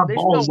sweat my they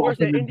smell balls worse off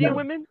than in the Indian gym.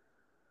 women?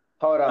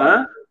 Hold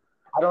huh? on.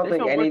 I don't They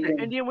think smell worse than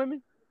anything. Indian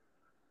women?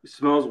 It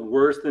smells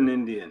worse than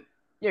Indian.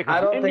 Yeah,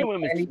 I because don't think Indian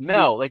women anything.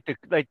 smell like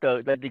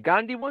the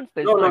Gandhi ones.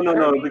 They No, smell no, like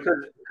no, no.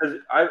 curry. Because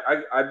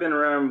I've been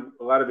around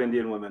a lot of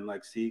Indian women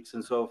like Sikhs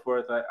and so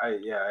forth. I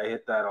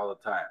hit that all the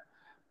time,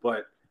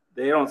 but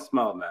they don't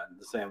smell, man,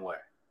 the same way.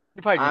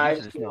 You're probably just I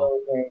used to the smell. still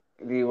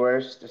think the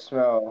worst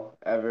smell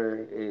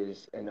ever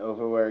is an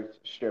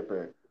overworked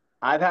stripper.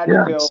 I've had to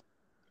film.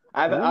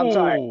 Yes, I'm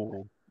sorry.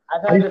 Ooh.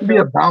 I've I had used to to be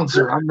film. a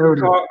bouncer. I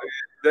noticed.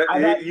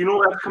 I've had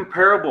That's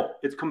comparable.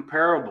 It's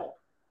comparable.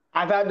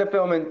 I've had to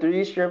film in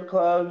three strip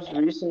clubs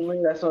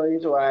recently. That's the only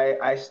reason why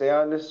I stay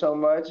on this so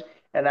much.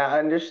 And I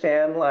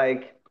understand,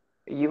 like,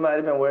 you might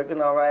have been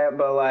working all right,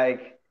 but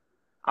like,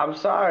 I'm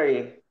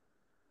sorry.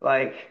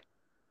 Like,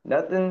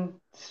 nothing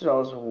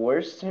smells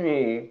worse to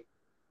me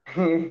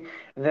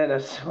than a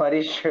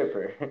sweaty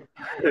stripper.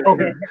 Oh,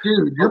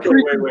 dude, you're Okay,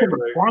 preaching to the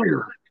wait.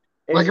 choir.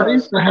 It Like I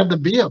used smells to have to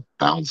be a sick.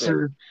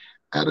 bouncer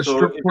at a So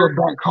strip if club you're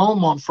back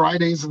home on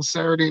Fridays and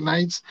Saturday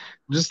nights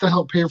just to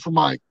help pay for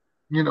my,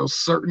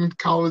 certain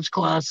college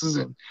classes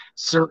and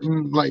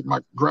certain like my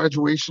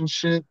graduation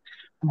shit.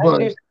 I had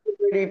to But do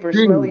security for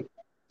dude, smelly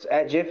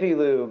at Jiffy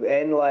Lube,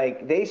 and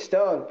like they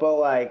stunk, but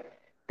like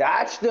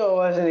that still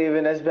wasn't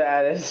even as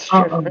bad as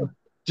uh-uh. stripper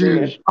being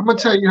a Dude, I'm gonna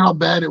tell you how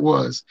bad it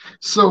was.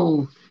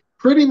 So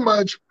pretty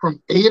much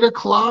from 8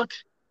 o'clock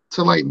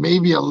to like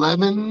maybe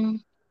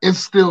 11, it's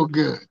still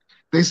good.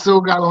 They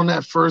still got on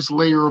that first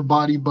layer of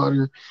body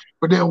butter.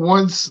 But then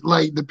once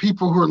like the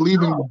people who are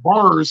leaving the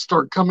bars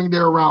start coming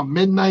there around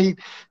midnight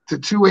to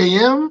 2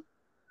 a.m.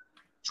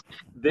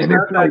 they and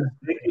it's got like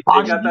they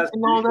body got heat that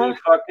and all sticky that.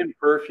 fucking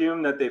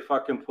perfume that they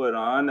fucking put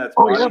on. That's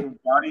Oh yeah,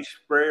 body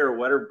spray or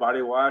whatever,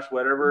 body wash,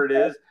 whatever it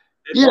is.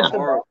 It's yeah. once the bar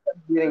horrible. starts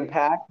getting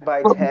packed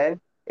by But 10,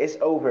 it's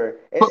over.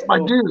 but It's my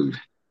over. dude,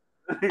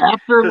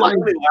 after Because it like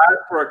only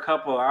lasts for a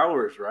couple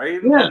hours,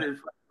 right? And yeah, then it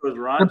goes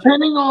raunchy.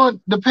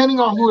 depending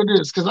on who it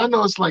is, because I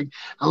know it's like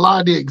a lot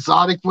of the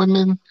exotic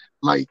women,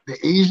 like the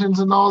Asians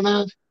and all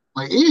that.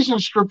 Like Asian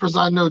strippers,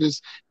 I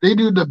notice they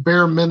do the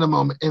bare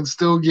minimum and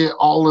still get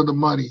all of the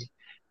money,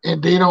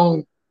 and they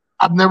don't.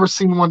 I've never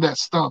seen one that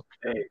stunk.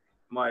 Hey,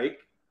 Mike,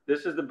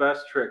 this is the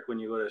best trick when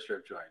you go to a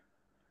strip joint.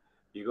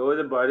 You go with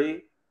a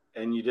buddy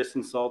and you just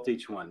insult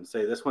each one.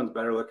 Say this one's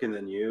better looking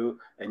than you,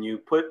 and you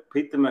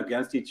pit them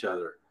against each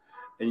other.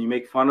 and you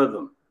make fun of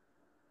them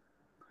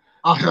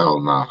Oh hell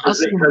no! I because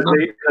seen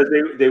another.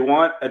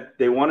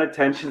 they want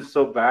attention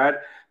so bad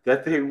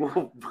that they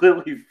will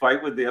literally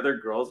fight with the other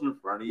girls in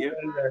front of you.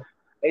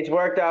 It's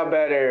worked out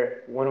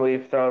better when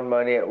we've thrown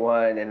money at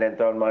one and then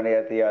thrown money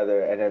at the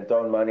other and then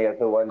thrown money at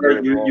the one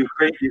Right, dude more. you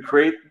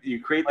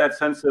create that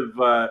sense of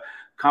Nah,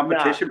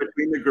 competition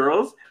between the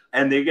girls,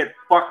 and they get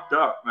fucked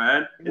up,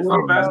 man. it It's the Oh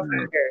worked best out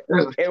thing.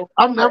 no! better. Yeah. It,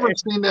 I've never it,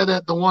 seen that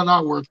at the one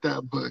I worked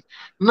at, but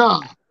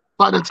no.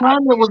 By the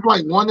time it was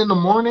like 1 in the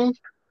morning,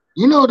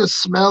 you know the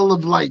smell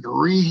of like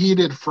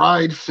reheated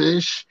fried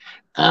fish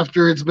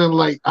after it's been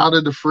like out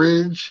of the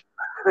fridge.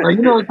 Like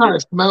you know it kind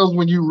of smells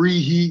when you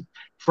reheat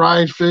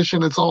fried fish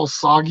and it's all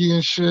soggy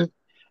and shit.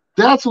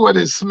 That's what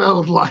it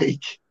smelled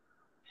like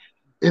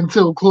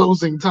until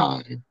closing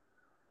time.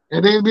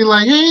 And they'd be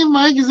like, "Hey,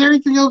 Mike, is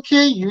everything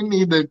okay? You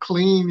need to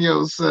clean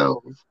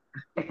yourself."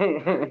 Fuck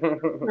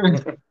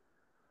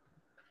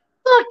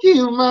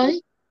you,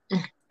 Mike.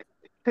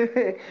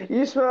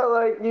 you smell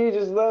like you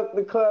just left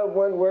the club,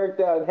 went worked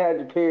out, and had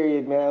your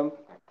period, ma'am.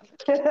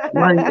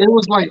 Like it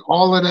was like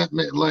all of that.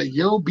 Like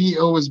yo,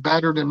 Bo is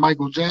better than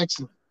Michael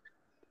Jackson.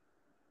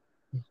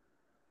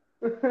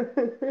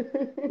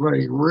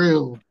 Like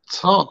real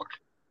talk.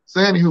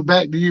 Sandy, who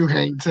back to you,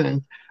 Hang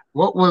Ten.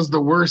 What was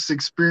the worst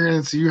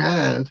experience you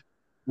had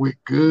with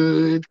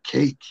good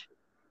cake?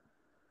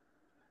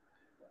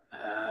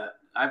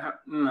 I've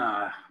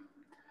nah,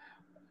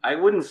 I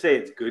wouldn't say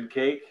it's good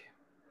cake.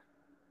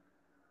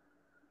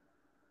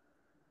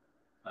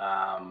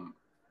 Um,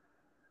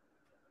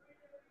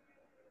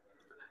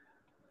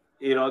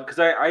 because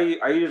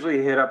I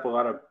usually hit up a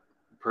lot of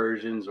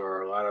Persians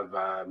or a lot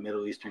of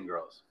Middle Eastern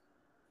girls,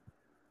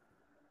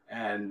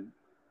 and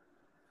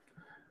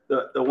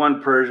the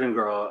one Persian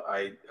girl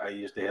I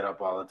used to hit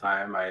up all the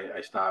time,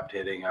 I stopped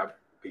hitting up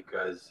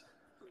because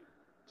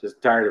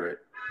just tired of it,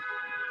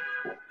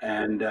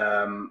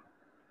 and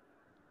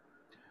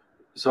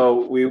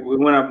so we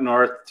went up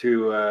north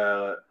to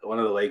one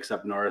of the lakes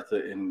up north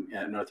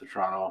north of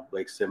Toronto,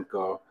 Lake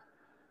Simcoe,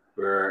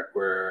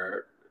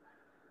 where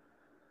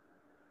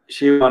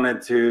she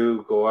wanted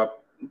to go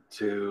up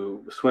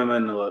to swim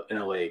in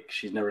a lake.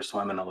 She's never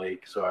swum in a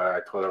lake, so I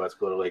told her let's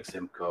go to Lake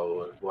Simcoe.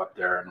 We'll go up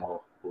there and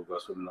we'll go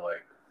swim in the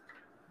lake.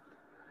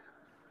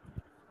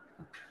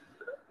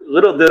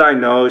 Little did I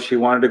know she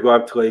wanted to go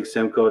up to Lake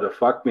Simcoe to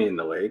fuck me in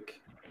the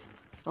lake.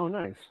 Oh,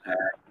 nice.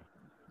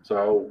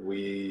 So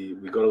we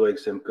go to Lake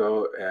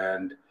Simcoe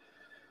and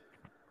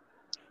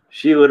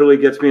she literally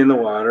gets me in the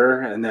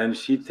water and then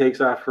she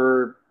takes off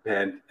her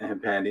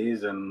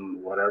panties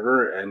and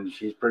whatever and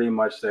she's pretty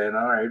much saying,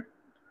 all right,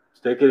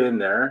 stick it in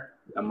there.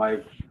 I'm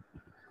like,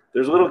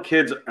 there's little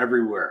kids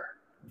everywhere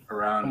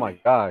around Oh my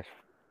me. gosh.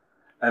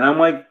 And I'm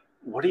like,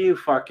 what are you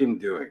fucking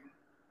doing?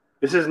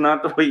 This is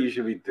not the way you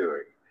should be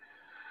doing.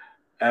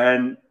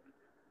 And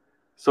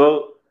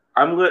so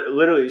I'm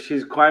literally,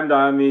 she's climbed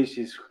on me,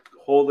 she's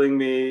holding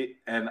me,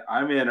 and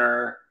I'm in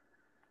her.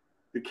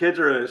 The kids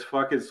are just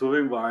fucking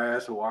swimming by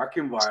us,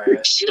 walking by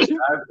us.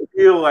 I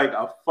feel like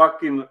a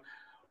fucking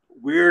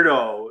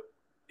weirdo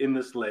in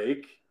this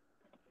lake.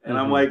 And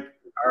I'm like,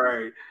 all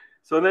right.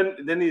 So then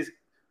these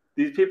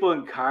people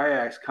in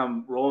kayaks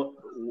come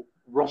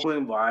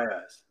rolling by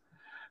us.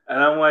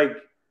 And I'm like,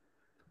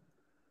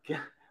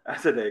 I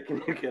said, hey,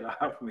 can you get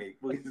off me?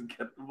 Please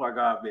get the fuck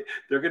off me.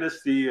 They're going to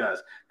see us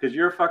because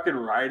you're fucking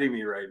riding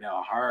me right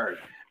now hard.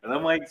 And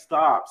I'm like,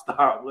 stop.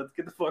 Let's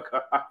get the fuck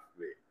off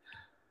me.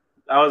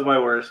 That was my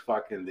worst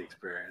fucking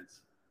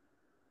experience.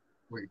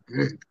 Wait,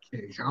 good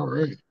cake. All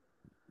right.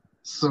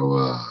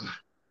 So,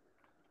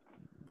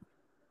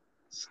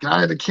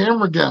 Sky the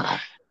camera guy,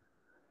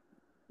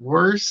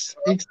 worst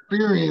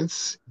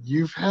experience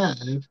you've had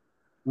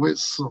with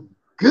some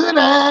good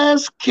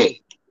ass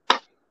cake.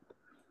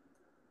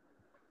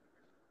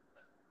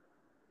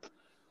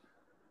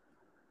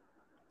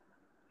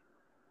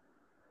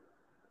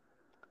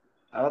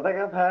 I don't think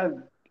I've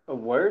had a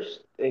worse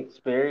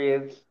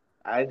experience.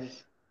 I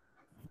just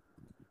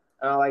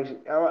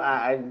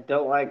I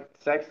don't like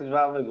sex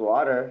involving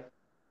water.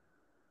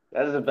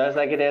 That's the best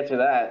I can answer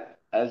that.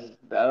 I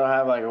don't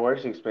have like a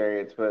worse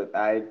experience, but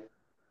I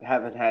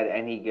haven't had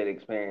any good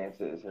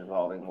experiences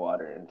involving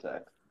water and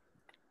sex.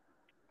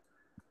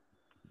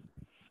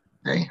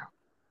 Damn.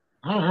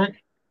 All right.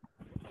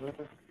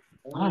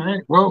 All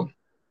right. Well,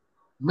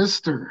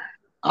 Mr.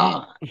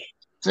 Ah,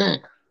 Sam,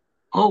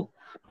 oh,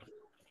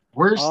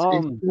 worst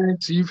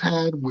experience you've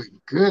had with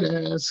good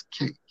ass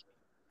cake.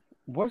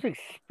 Worst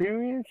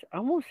experience? I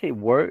won't say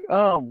worst.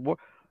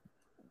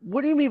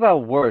 What do you mean by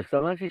worst?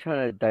 I'm actually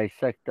trying to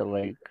dissect the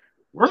like.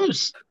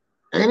 Worst.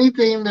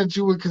 Anything that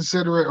you would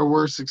consider it a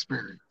worst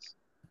experience.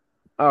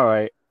 All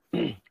right.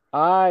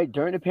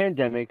 During the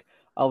pandemic,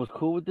 I was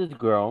cool with this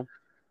girl.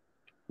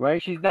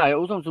 Right? She's not. It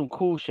was on some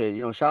cool shit.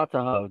 Shout out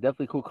to her.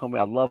 Definitely cool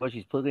company. I love her.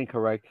 She's politically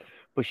correct,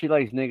 but she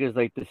likes niggas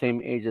like the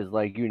same age as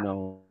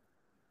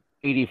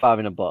 85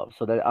 and above.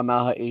 So that I'm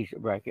out her age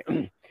bracket.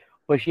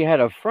 But she had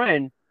a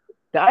friend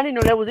that I didn't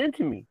know that was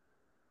into me,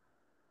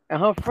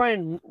 and her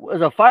friend was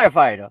a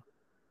firefighter.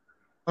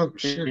 Oh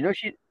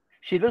shit.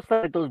 She looks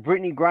like those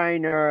Brittany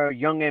Griner,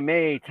 Young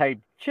M.A. type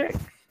chicks.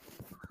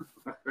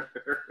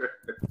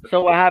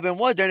 So what happened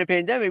was during the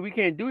pandemic, we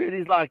can't do it.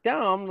 It's locked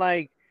down. I'm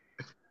like,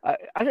 I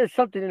said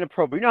something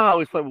inappropriate. You know how I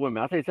always play with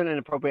women. I say something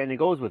inappropriate and it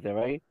goes with it,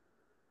 right?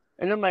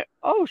 And I'm like,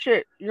 oh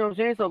shit, you know what I'm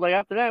saying? So like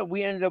after that,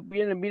 we ended up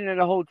being at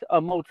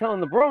a motel in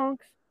the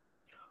Bronx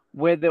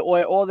where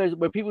all there's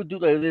where people do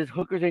there's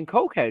hookers and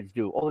cokeheads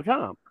do all the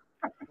time.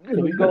 So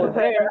we go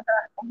there,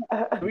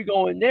 we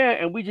go in there,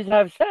 and we just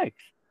have sex.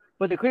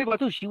 But the crazy part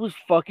too, she was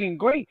fucking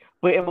great.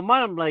 But in my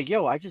mind, I'm like,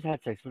 yo, I just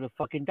had sex with a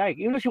fucking dyke.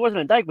 Even though she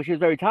wasn't a dyke, but she was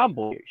very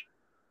tomboyish.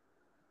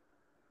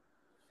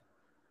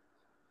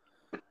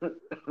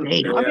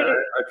 Damn. I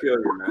feel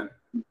you, man.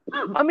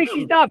 I mean,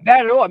 she's not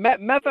bad at all.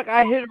 Matter of fact,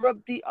 I hit her up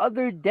the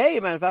other day,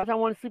 man. In fact, I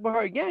want to sleep with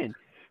her again.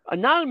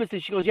 Anonymously,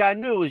 she goes, yeah, I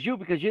knew it was you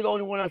because you're the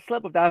only one I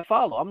slept with that I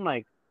follow. I'm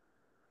like,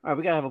 all right,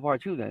 we got to have a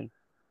part 2 then.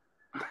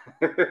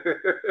 So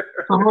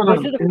hold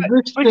on. Is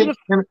this chick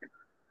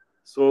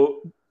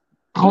So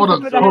hold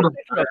up.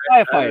 A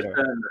firefighter.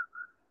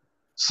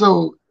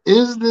 So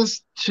is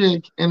this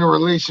chick in a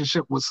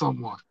relationship with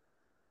someone?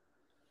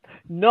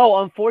 No,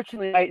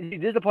 unfortunately,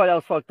 this is the part that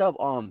was fucked up.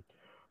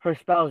 Her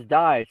spouse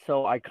died,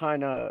 so I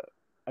kind of,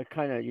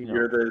 you know.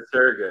 You're the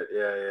surrogate,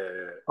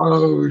 yeah.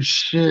 Oh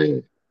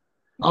shit!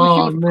 But she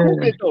Oh was cool with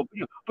man! it though.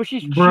 But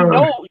she Bruh.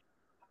 knows.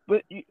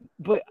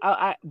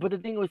 But the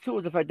thing was too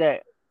was the fact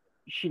that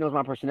she knows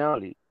my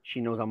personality.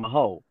 She knows I'm a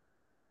hoe.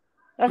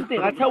 That's the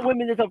thing. I tell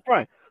women this up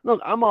front.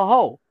 Look, I'm a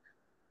hoe.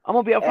 I'm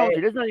gonna be upfront with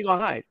you. There's nothing you're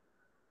gonna hide.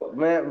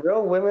 Man,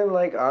 real women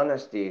like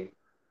honesty.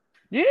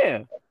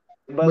 Yeah.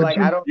 But like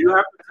I don't. You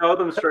have to tell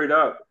them straight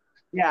up.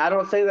 Yeah, I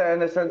don't say that in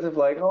the sense of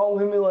like, oh,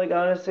 women like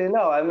honesty.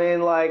 No, I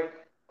mean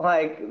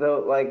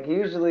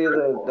usually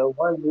the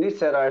ones we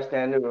set our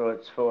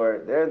standards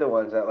for, they're the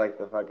ones that like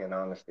the fucking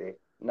honesty,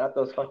 not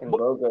those fucking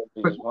bogos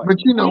who just want. But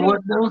you know what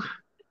though?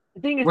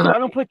 The thing is, When too, I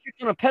don't put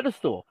chicks on a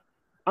pedestal.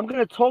 I'm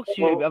gonna talk to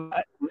you. Well,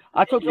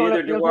 I talk to you.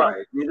 Neither do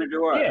I. Neither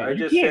do I. Yeah, I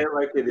just say it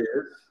like it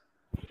is.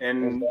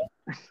 And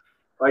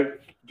like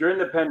during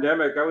the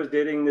pandemic, I was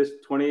dating this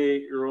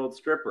 28-year-old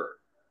stripper.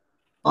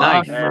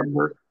 Nice.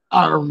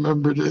 I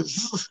remember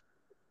this.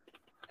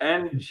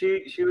 And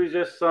she was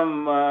just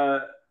some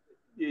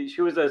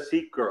she was a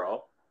Sikh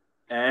girl,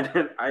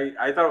 and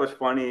I thought it was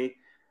funny.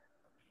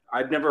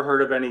 I'd never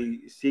heard of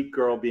any Sikh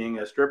girl being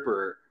a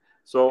stripper,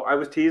 so I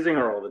was teasing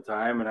her all the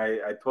time, and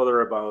I told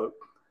her about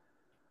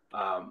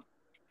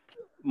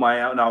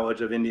my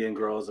knowledge of Indian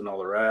girls and all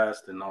the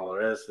rest,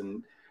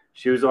 and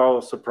she was all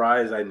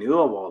surprised I knew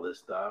of all this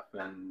stuff,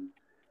 and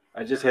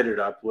I just hit it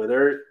up with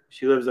her.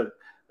 She lives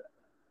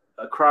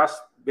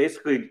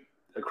basically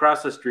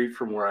across the street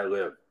from where I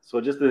live,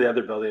 so just in the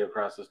other building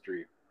across the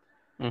street.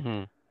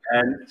 Mm-hmm.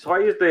 And so I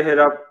used to hit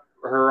up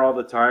her all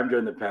the time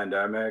during the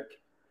pandemic,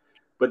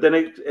 but then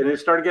it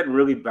started getting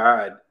really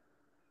bad,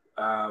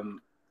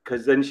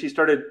 because then she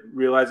started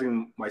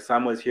realizing my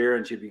son was here,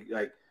 and she'd be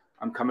like,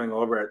 I'm coming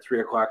over at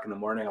 3:00 in the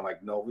morning. I'm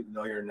like, no,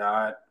 you're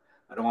not.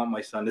 I don't want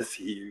my son to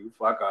see you.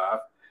 Fuck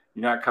off.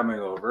 You're not coming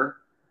over.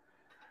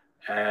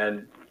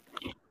 And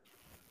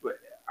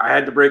I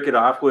had to break it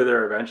off with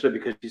her eventually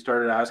because she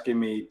started asking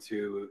me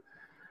to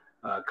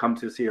come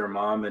to see her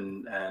mom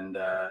and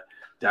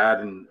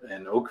dad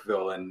in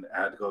Oakville, and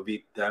I had to go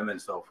meet them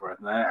and so forth.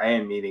 And I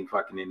ain't meeting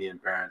fucking Indian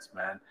parents,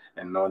 man,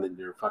 and knowing that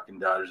your fucking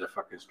daughter's a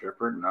fucking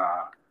stripper.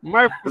 Nah.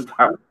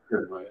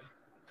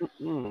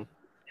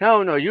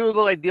 Hell no, you look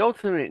like the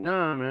ultimate.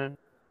 Nah, man.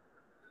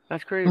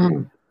 That's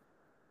crazy.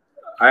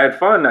 I had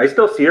fun. I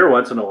still see her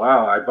once in a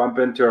while. I bump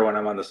into her when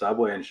I'm on the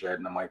subway and shit,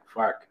 and I'm like,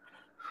 fuck.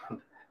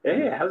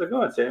 Hey, how's it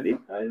going, Sandy?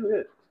 How's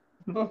it?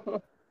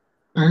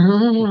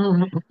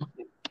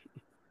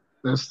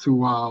 That's too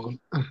wild.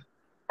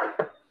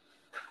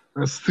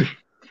 I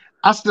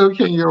still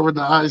can't get over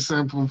the eye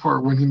sample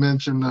part when he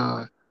mentioned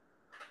that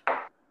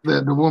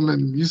the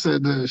woman, you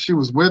said that she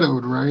was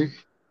widowed, right?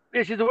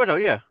 Yeah, she's a widow,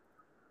 yeah.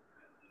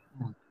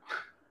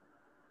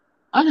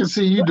 I can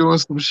see you doing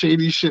some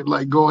shady shit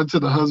like going to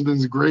the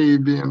husband's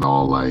grave being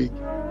all like,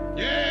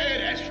 yeah,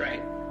 that's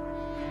right.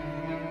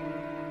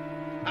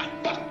 I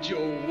fucked your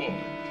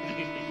woman.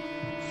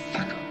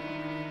 Sucker.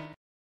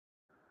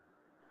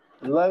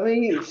 Let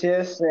me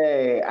just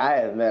say, I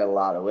have met a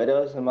lot of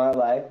widows in my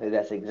life, and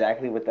that's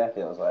exactly what that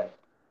feels like.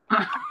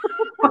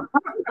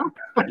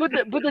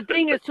 But the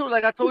thing is too,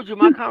 like I told you,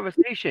 my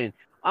conversation.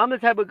 I'm the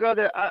type of girl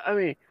that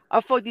I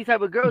fuck these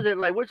type of girls that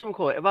like what's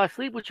call it. If I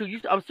sleep with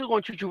you, I'm still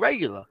gonna treat you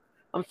regular.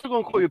 I'm still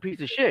gonna call you a piece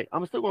of shit.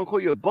 I'm still gonna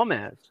call you a bum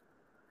ass.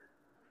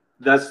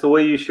 That's the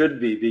way you should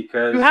be,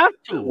 because you have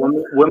to.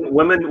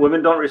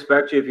 Women don't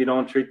respect you if you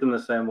don't treat them the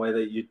same way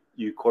that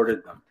you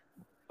courted them.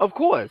 Of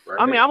course.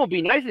 Right? I mean, I'm gonna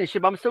be nice and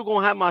shit, but I'm still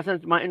gonna have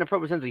my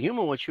inappropriate sense of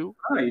humor with you.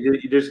 Oh, you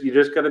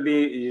just gotta be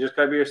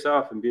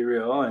yourself and be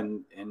real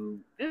and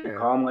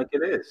call them like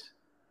it is.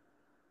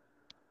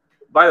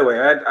 By the way,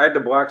 I had to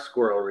block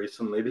Squirrel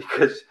recently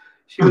because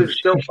she was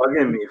still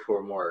bugging me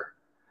for more,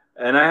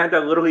 and I had to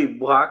literally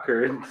block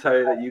her and tell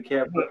her that you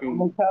can't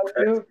fucking.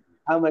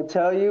 I'm gonna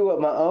tell you what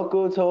my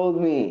uncle told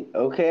me.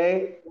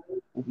 Okay,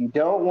 If you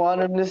don't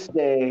want them to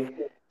stay,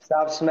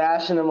 stop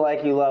smashing them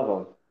like you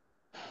love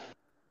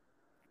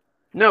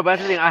No, but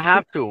that's the thing. I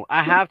have to.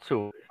 I have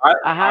to. I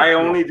I have I to.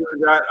 only do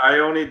that. I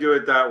only do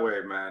it that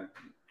way, man.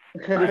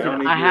 I Listen,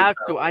 only I do it have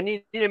that to. way. I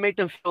need to make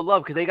them feel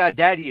love because they got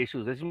daddy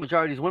issues. That's the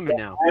majority of these women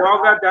now. They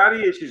all got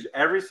daddy issues.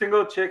 Every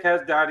single chick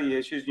has daddy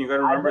issues. And you got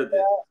to I did remember this.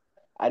 that.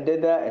 I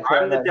did that until I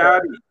I'm the met her.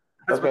 daddy.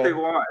 That's what Okay. they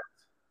want.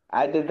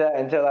 I did that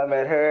until I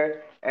met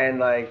her, and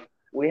like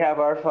we have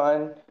our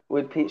fun.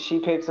 She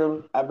picks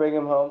him, I bring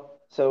him home.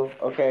 So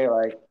okay,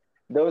 like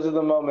those are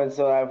the moments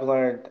that I've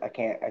learned. I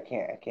can't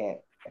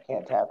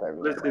tap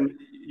everyone. Like Listen,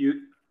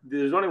 you.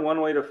 There's only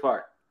one way to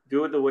fuck.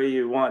 Do it the way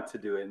you want to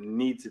do it and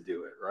need to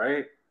do it,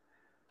 right?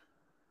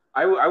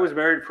 I was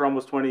married for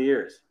almost 20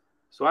 years,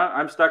 so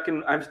I'm stuck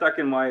in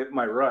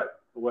my rut.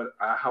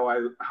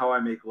 How I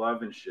make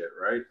love and shit,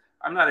 right?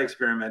 I'm not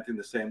experimenting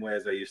the same way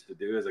as I used to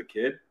do as a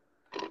kid,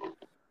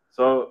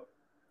 so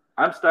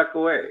I'm stuck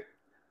away.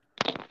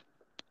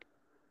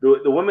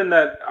 The women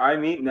that I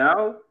meet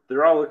now,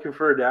 they're all looking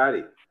for a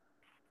daddy,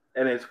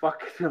 and it's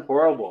fucking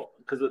horrible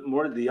because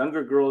the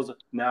younger girls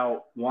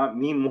now want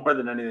me more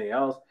than anything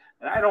else,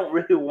 and I don't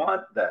really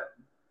want them,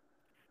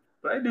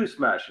 but I do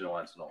smash it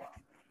once in a while.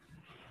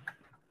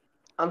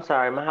 I'm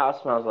sorry, my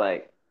house smells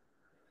like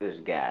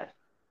there's gas.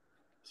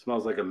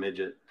 Smells like a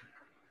midget.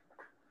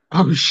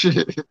 Oh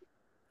shit.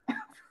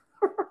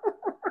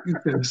 He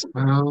said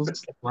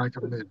smells like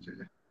a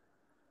midget.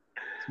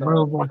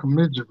 Smells like a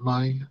midget,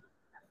 man.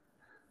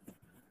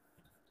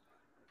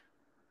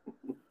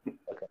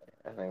 Okay,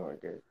 I think we're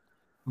good.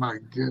 My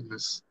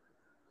goodness.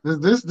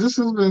 This has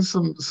been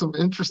some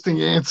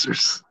interesting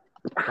answers.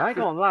 I ain't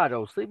gonna lie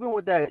though, sleeping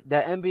with that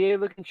NBA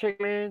looking chick,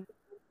 man,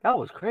 that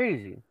was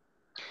crazy.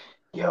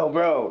 Yo,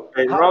 bro,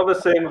 Hey, they're all the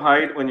same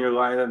height when you're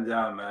lying them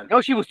down, man. Yo,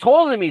 she was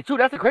taller than me too.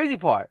 That's the crazy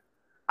part.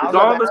 I It's was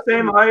about all to the ask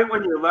same you, height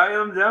when you lie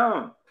them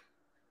down.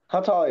 how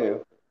tall are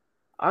you?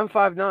 I'm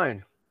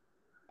 5'9".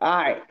 All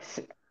right,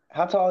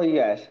 how tall are you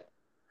guys?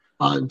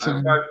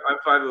 5'10". I'm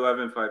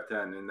 5'11",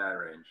 5'10", in that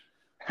range.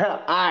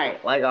 All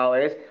right, like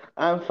always,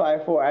 I'm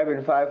 5'4". I've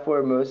been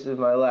 5'4" most of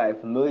my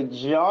life.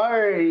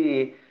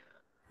 Majority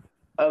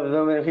of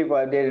the many people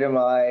I've dated in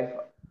my life,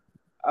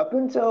 up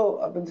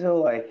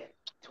until like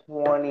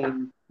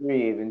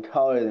 23, have been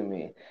taller than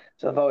me.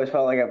 So I've always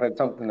felt like I've had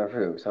something to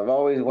prove. So I've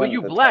always But wanted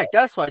you the black,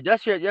 tall. that's why.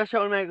 That's your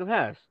automatic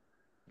pass.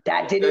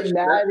 That That's didn't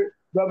that. matter,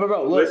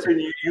 bro. Look, Listen,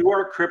 you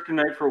are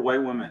kryptonite for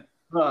white women.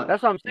 huh?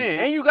 That's what I'm saying.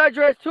 And you got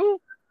dressed too.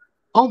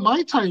 Oh,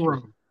 my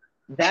Tyrone.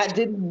 That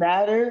didn't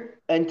matter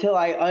until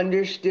I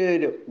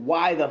understood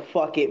why the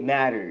fuck it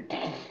mattered,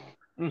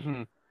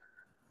 Mm-hmm.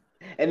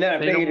 and then I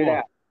Say no figured it more.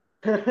 out.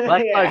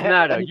 Black lives Yeah.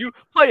 matter. You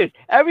play it.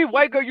 Every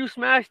white girl you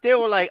smashed, they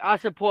were like, "I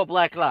support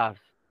Black lives.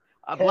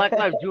 Black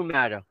lives do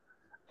matter.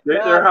 They're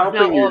It's not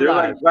helping you. all They're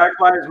like lives. Black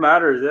Lives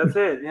Matters. That's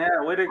it.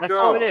 Yeah, way to That's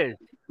all it go. is.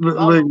 Like,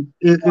 Come on,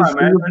 it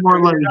man. was more They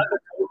like got the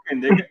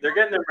token. They're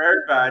getting their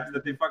merit badge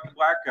that they fucking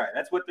black guy.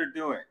 That's what they're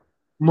doing.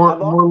 more I've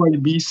more always,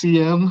 like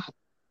BCM.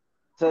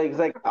 so it's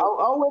like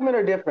all women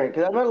are different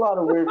because I've met a lot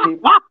of weird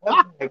people.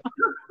 I'm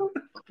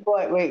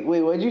like, wait,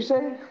 what'd you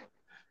say?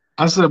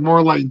 I said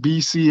more like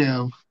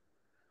BCM.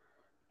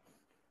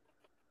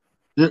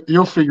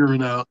 You'll figure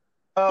it out.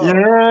 Oh,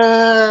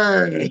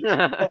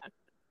 Yeah.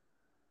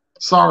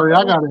 Sorry, I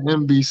women got an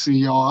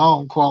NBC, y'all. I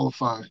don't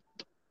qualify.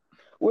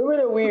 women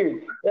are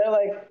weird. They're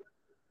like,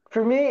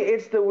 for me,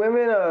 it's the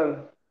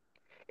women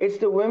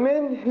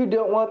who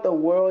don't want the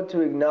world to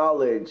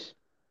acknowledge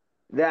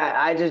that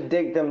I just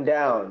digged them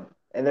down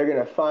and they're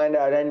gonna find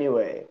out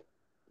anyway.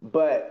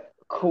 But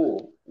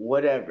cool,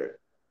 whatever.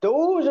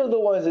 Those are the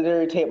ones that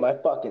irritate my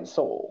fucking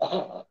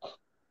soul.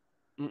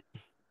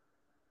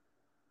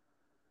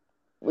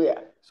 Yeah.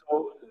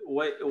 So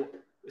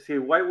see,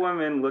 white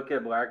women look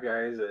at black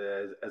guys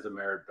as a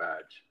merit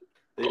badge.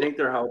 They think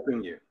they're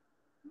helping you.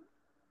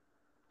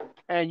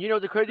 And you know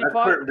the crazy That's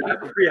part?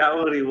 that's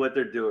reality what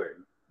they're doing.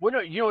 Well, no,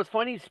 you know what's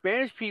funny?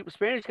 Spanish people,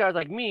 Spanish guys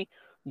like me,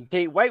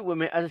 date white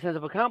women as a sense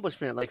of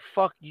accomplishment. Like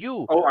fuck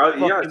you, Oh,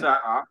 yes,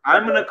 fucking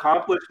I'm an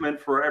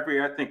accomplishment for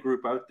every ethnic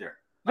group out there.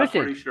 I'm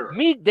listen. pretty sure.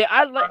 Me,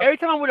 I like every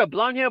time I'm with a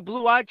blonde hair,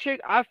 blue eyed chick,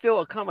 I feel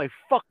a kind of like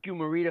fuck you,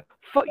 Marita,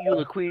 fuck you,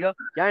 Laquita.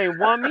 Y'all ain't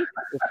want me,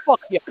 well,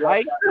 fuck you,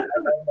 right?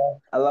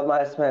 I love my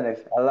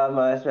Hispanics. I love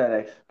my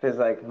Hispanics because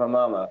like my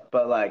mama,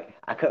 but like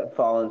I couldn't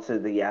fall into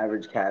the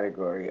average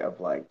category of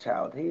like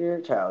child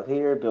here,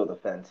 build a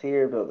fence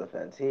here, build a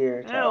fence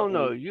here, I child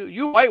don't here, know.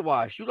 You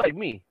whitewash. You like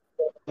me.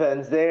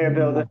 fence there,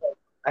 build a No, fence.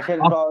 I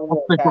couldn't fall into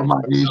I'll that stick with my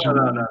category. Asian No, no,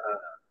 no, woman. no.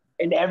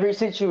 In every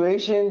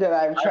situation that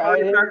I've I tried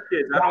already it, got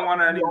kids. I that don't was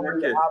want any the more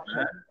only kids, option.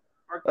 man.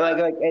 Fuck that.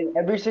 Like in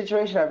every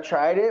situation I've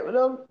tried it with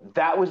them,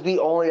 that was the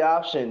only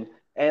option.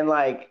 And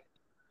like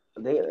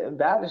they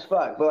bad as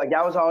fuck. But like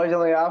that was always the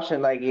only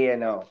option. Like, yeah,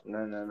 no.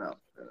 I'm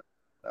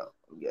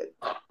good.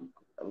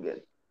 I'm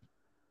good.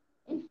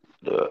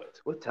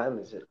 What time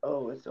is it?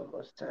 Oh, it's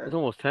almost It's 10.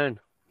 almost 10.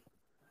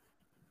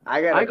 I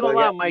I gotta ain't gonna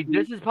bug lie, out. Mike.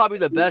 This is probably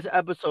the best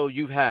episode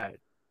you've had,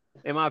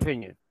 in my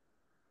opinion.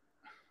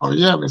 Oh,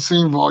 you haven't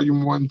seen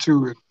Volume 1,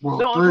 2, well,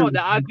 No, I'm 3. talking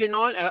that I've been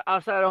on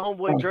outside of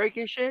Homeboy Oh, Drake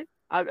and shit.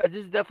 This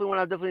is definitely one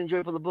I definitely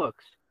enjoy for the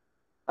books.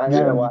 I yeah,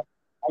 gotta watch.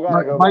 I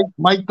gotta go back.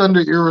 Mike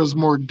Thunder era is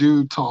more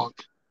dude talk.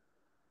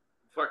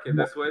 Fuck it,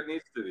 that's what it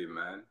needs to be,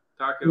 man.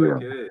 Talk it Yeah.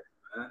 like it is,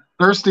 man.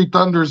 Thirsty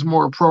Thunder is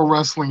more pro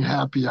wrestling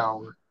happy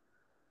hour.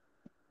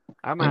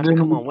 I'm gonna And have to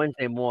come then on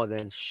Wednesday more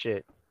than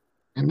shit.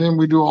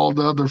 we do all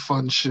the other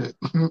fun shit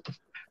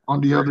on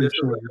the other This is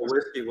like shows. a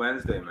whiskey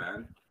Wednesday,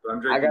 man. But I'm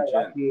I got drinking gin.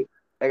 lucky.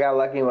 I got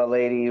lucky. My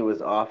lady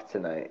was off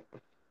tonight.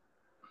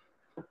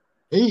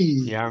 Hey,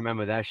 Yeah, I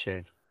remember that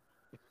shit.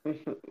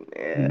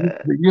 Yeah,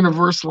 the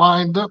universe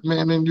lined up,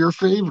 man, in your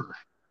favor.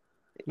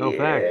 No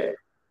facts.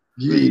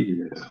 yeah.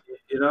 Yeah.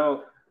 You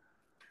know,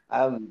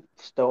 I'm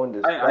stoned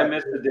as I fuck.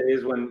 miss the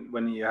days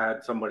when you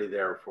had somebody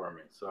there for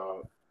me.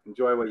 So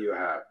enjoy what you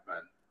have,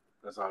 man.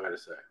 That's all I gotta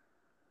say.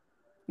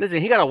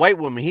 Listen, he got a white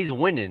woman. He's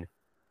winning.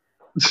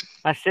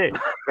 That's it.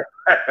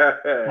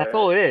 That's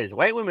all it is.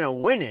 White women are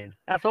winning.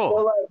 That's So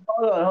all.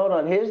 like, hold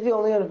on. Here's the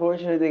only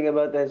unfortunate thing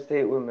about that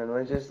statement,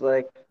 which is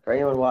like for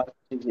anyone watching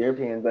who's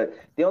European, but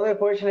the only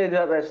unfortunate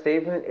about that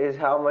statement is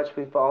how much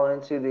we fall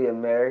into the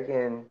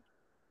American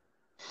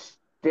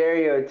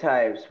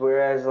stereotypes,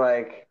 whereas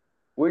like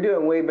we're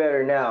doing way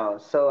better now.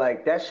 So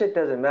like that shit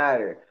doesn't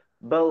matter.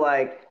 But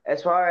like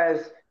as far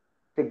as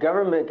the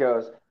government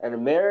goes and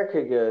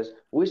America goes,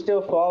 we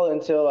still fall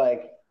into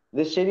like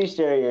the shitty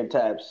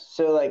stereotypes.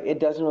 So like it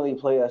doesn't really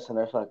play us in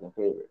our fucking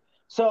favor.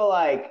 So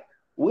like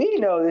we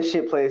know this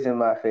shit plays in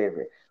my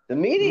favor. The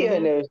media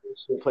Hmm. knows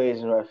this shit plays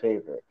in our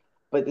favor.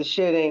 But the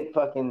shit ain't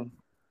fucking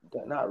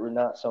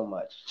not so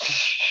much.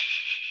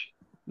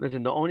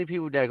 Listen, the only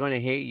people that are gonna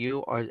hate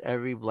you are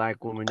every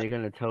black woman. They're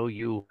gonna tell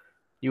you,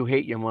 you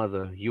hate your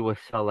mother. You a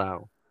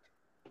sellout.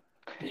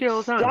 You see it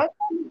all the time. That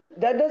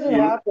that doesn't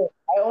You happen.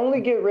 I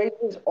only get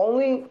racist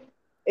only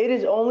it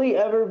has only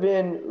ever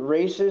been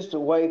racist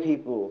white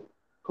people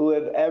who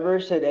have ever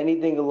said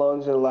anything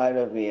along the line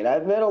of me. And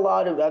I've met a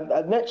lot of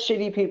I've met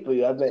shitty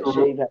people. I've met so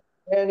shitty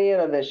Pakistani,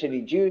 I've met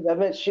shitty Jews, I've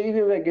met shitty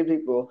people and good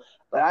people.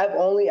 But I've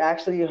only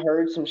actually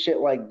heard some shit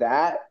like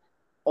that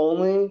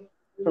only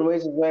from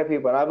racist white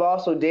people. And I've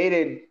also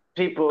dated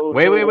people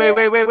Wait, to wait, wait,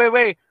 where wait, wait,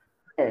 wait,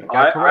 wait.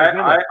 Got correct.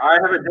 Remember, I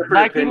have a different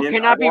black people opinion.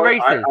 cannot be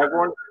racist. I've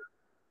only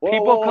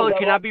People of color whoa,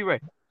 cannot be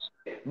racist.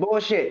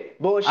 bullshit,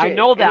 I bullshit.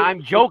 know that.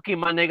 I'm joking,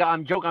 my nigga.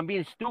 I'm joking. I'm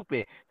being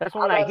stupid. That's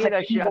why I'm when I not hear saying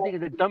that shit, I think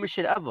it's the dumbest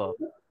shit ever.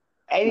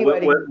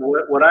 anybody.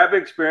 what I've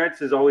experienced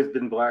has always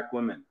been black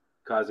women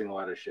causing a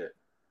lot of shit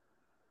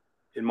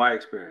in my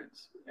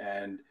experience,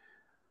 and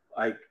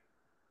I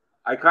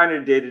I kind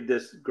of dated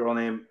this girl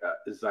named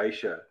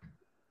Zaisha.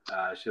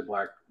 She's a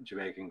black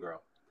Jamaican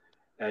girl,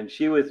 and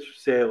she would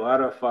say a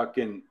lot of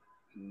fucking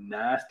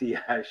nasty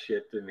ass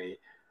shit to me.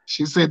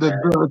 She said the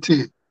And,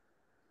 dirty,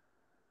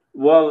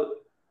 well,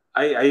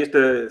 I used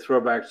to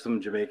throw back some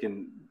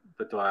Jamaican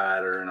patois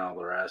at her and all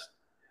the rest,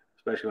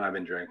 especially when I've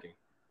been drinking.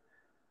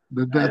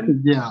 the dirty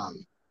And gal.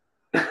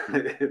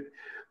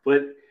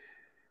 but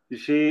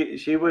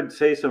she would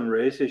say some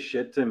racist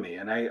shit to me,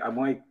 and I'm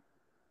like,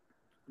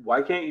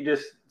 why can't you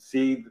just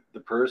see the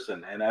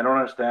person? And I don't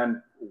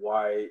understand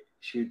why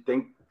she'd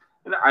think.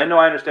 And I know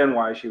I understand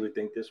why she would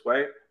think this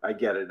way. I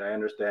get it. I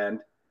understand.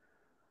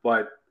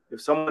 But if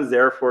someone's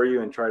there for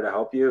you and try to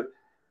help you,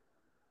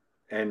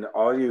 and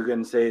all you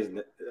can say is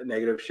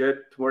negative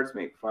shit towards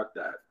me, fuck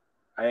that.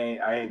 I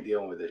ain't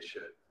dealing with this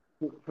shit.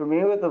 For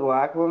me, with the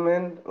black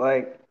woman,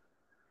 like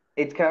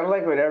it's kind of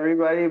like with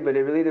everybody, but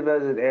it really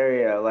depends on the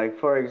area. Like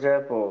for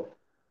example,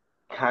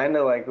 kind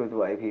of like with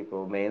white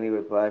people, mainly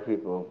with black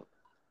people.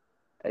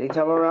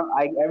 Anytime around,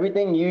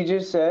 everything you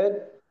just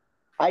said,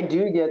 I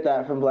do get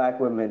that from black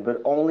women,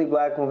 but only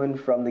black women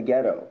from the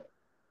ghetto.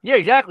 Yeah,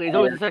 exactly. It's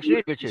always And the Section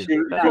 8 bitches.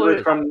 That's she all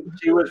it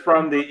was is.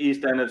 from the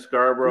east end of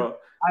Scarborough,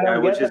 I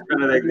don't which get is that.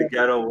 kind of like the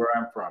ghetto where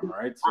I'm from,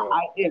 right? So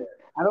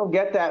I don't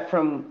get that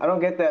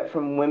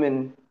from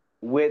women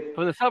with.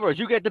 From the suburbs.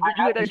 You get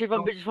that shit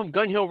from bitches from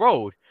Gun Hill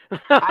Road. I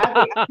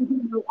have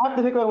to, I have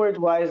to pick my words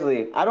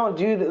wisely. I don't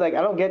do that. Like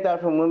I don't get that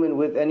from women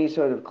with any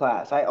sort of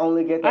class. I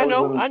only get that I with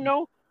know, women. I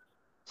know.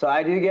 So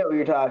I do get what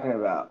you're talking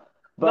about.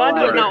 No, But I know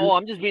it's like, not all.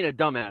 I'm just being a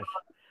dumbass.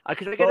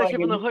 Because I get that shit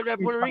from the hood rat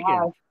Puerto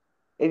Ricans.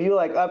 if you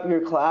like up your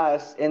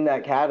class in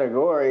that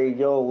category,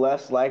 you'll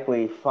less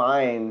likely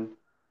find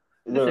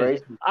the Listen,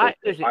 race.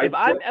 listen. If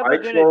I'm I ever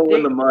gonna troll in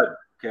date, the mud.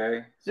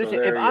 Okay, so listen.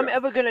 If there you I'm go.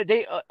 ever gonna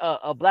date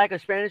a black or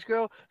Spanish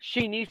girl,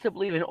 she needs to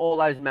believe in all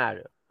lives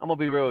matter. I'm gonna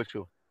be real with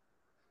you.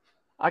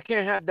 I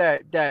can't have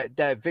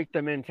that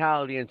victim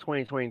mentality in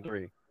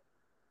 2023.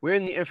 We're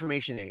in the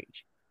information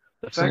age.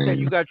 The fact that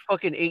you Same. got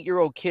fucking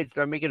 8-year-old kids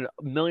that are making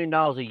 $1 million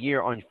a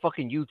year on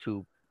fucking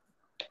YouTube.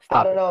 I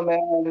Stop don't it. know,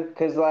 man,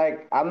 because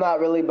like I'm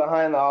not really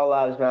behind the All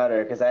Lives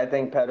Matter because I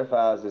think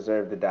pedophiles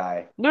deserve to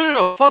die.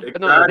 No. Fuck.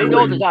 No. They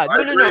know Exactly. the die.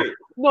 I agree. I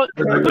No.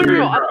 agree,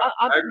 bro.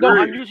 I No. I'm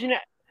agree. using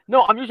that.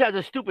 No, I'm using that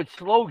as a stupid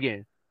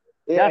slogan.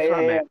 Yeah, That's what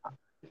yeah, I'm yeah. at.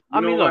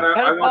 You know what? look,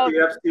 I want pedophiles.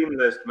 the Epstein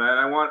list, man.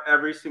 I want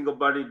every single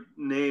buddy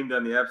named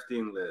on the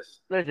Epstein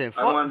list. Listen,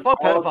 I want fuck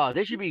all pedophiles.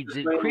 They should be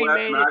Ghislaine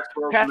cremated,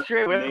 Maxwell's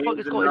castrated, whatever the fuck names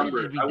it's and called. They should just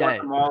numbers. be I want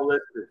dead. them all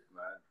listed,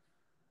 man.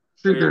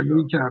 Shoot There their you go.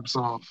 kneecaps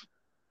off.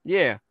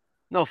 Yeah.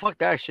 No, fuck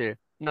that shit.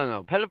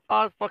 No.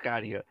 Pedophiles, fuck out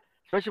of here.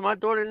 Especially my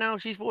daughter now,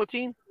 she's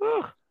 14.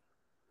 Ugh.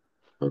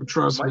 So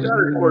trust My me, I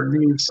daughter's got a 14.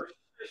 niece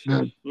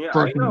that Yeah, I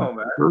fucking know,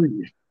 man.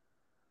 3.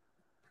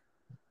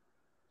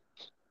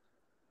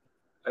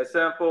 I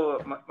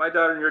sample my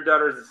daughter and your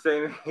daughter is the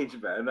same age,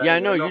 man. Yeah, I I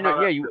know. know You know. how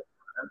Yeah, that you.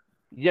 feels.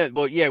 Yeah,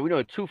 well, yeah, we know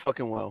it too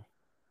fucking well.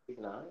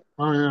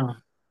 Oh yeah,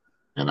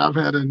 and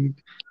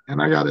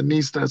I got a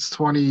niece that's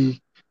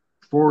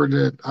 24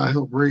 that I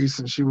helped raise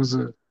since she was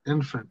an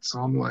infant. So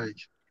I'm like,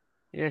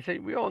 Yeah, so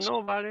we all know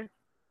about it.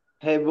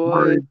 Hey I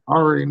boys,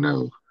 already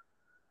know.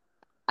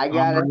 I I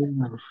got it. already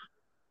know.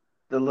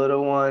 The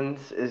little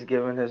ones is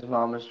giving his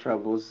mama's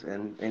troubles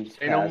and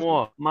Say no passing.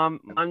 more. My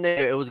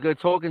nigga, it was good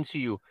talking to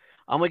you.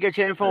 I'm gonna get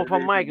your info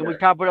from Mike and we Yeah.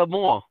 chop it up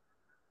more.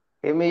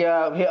 Hit me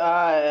up.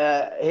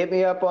 Hit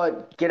me up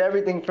on get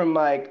everything from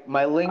Mike.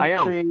 My I link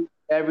am. tree,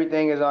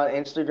 everything is on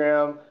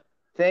Instagram.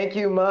 Thank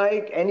you,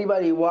 Mike.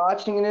 Anybody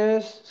watching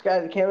this guy,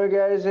 the camera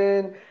guys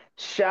in.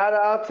 Shout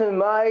out to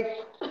Mike.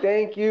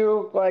 Thank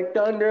you, Mike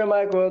Thunder,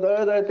 Mike World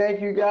Other.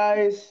 Thank you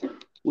guys.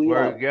 We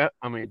Word, out. yeah.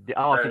 I mean,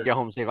 I'll also get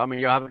home safe. I mean,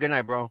 yo, have a good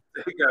night, bro.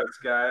 There you go,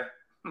 Sky.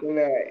 Good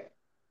night.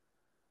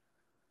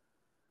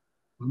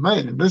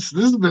 Man, this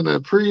has been a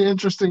pretty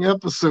interesting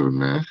episode,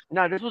 man.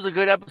 Nah, this was a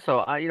good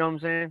episode. You know what I'm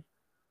saying?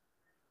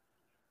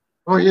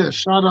 Oh yeah,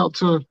 shout out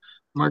to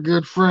my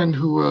good friend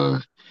who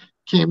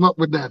came up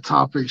with that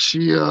topic.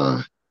 She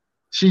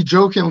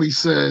jokingly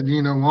said,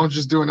 why don't you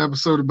just do an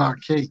episode about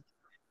cake?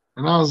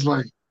 And I was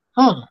like,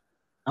 huh,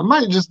 I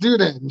might just do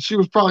that. And she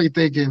was probably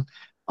thinking,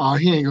 oh,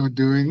 he ain't gonna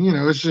do it.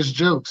 It's just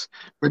jokes.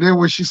 But then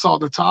when she saw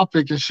the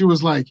topic and she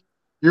was like,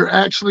 you're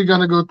actually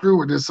gonna go through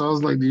with this. I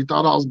was like, you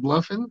thought I was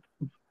bluffing?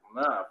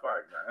 Nah,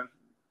 fuck, man.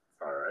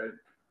 It's all right.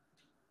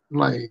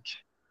 Like,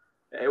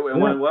 It went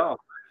yeah, well,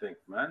 I think,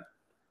 man.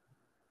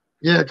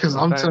 yeah, because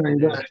No I'm fact, telling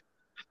it you did. that.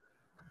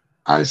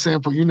 I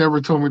sample, you never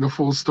told me the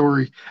full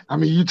story. I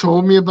mean, you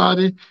told me about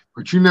it,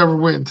 but you never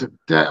went into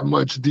that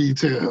much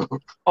detail.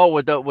 Oh,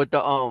 with the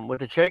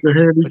chick,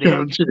 The with the handicap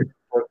handicap. chick.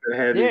 Fuck the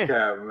Yeah.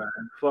 handicap, man.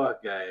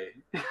 Fuck, guy.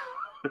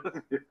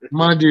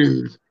 My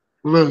dude.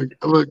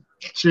 Look,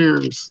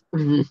 cheers.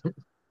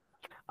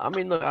 I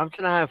mean, look, I'm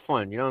trying to have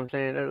fun. You know what I'm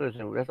saying?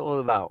 Listen, that's all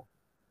about.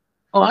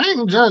 Oh, I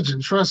ain't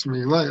judging. Trust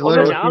me. Like, Oh, like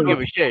I listen, So, I don't give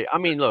said, a shit. I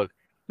mean, look,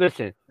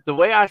 listen. The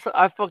way I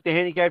fuck the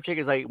handicap chick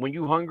is like when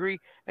you hungry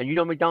and you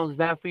know McDonald's is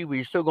bad for you, but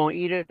you're still gonna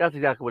eat it. That's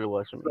exactly what it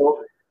was for me.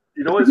 so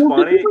you know what's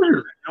funny?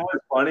 You know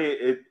what's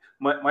funny?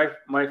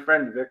 My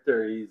friend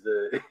Victor, he's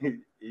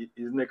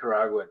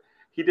Nicaraguan.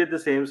 He did the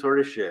same sort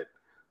of shit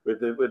with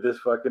this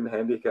fucking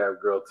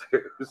handicapped girl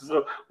too.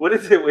 So what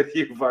is it with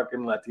you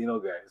fucking Latino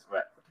guys,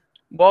 man?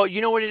 Well,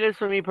 you know what it is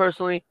for me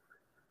personally.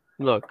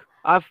 Look,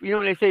 you know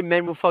when they say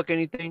men will fuck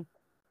anything.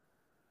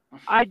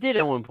 I did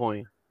at one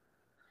point.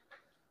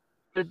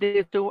 The thing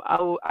is, too,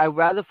 I'd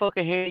rather fuck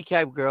a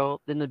handicapped girl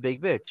than a big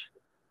bitch.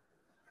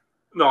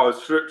 No,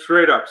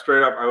 straight up.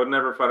 I would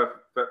never fight a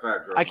fat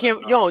girl. I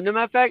can't. Man. No. Yo, no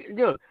matter of fact,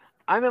 yo,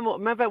 I remember.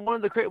 Matter of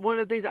fact, one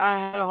of the things I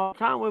had a hard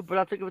time with, but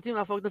I took it with him.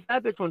 I fucked a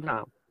fat bitch one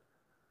time.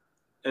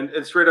 And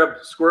straight up,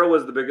 Squirrel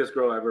was the biggest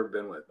girl I've ever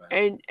been with,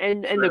 man.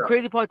 And Straight the up.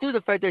 crazy part too,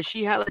 the fact that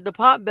she had like the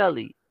pot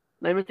belly,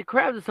 like Mr.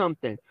 Krabs or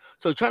something.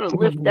 So trying to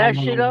lift that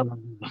shit up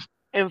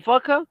and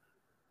fuck her,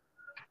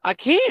 I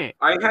can't.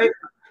 I hate.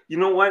 You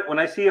know what? When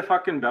I see a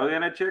fucking belly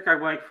on a chick,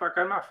 I'm like, fuck,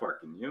 I'm not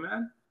fucking you,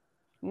 man.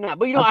 Nah,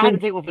 but you know, I had to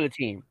take one for the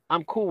team.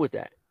 I'm cool with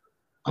that.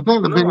 I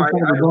think the No, biggest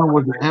thing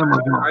was the I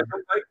Amazon.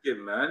 don't like it,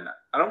 man.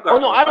 I don't. Oh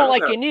no, I don't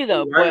like have- it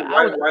neither. Why,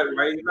 But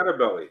why you got a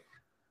belly?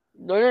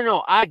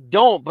 no, I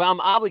don't. But I'm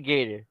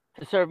obligated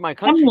to serve my I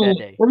country that mean,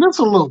 day. if it's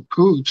a little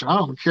pooch, I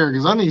don't care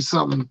because I need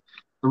something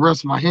to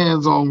rest my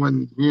hands on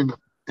when,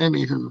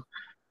 anywho.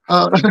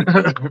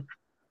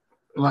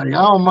 Like, I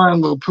don't mind a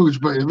little pooch,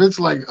 but if it's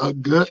like a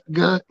gut,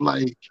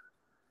 like,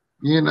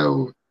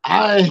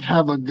 I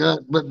have a gut,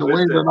 but the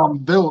way that I'm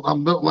built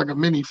like a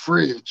mini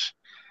fridge,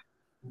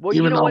 Well,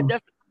 you even know though what? I'm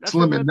That's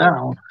slimming another.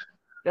 down.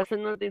 That's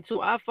another thing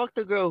too. I fucked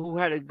a girl who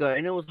had a gut,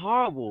 and it was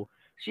horrible.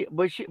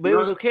 But it You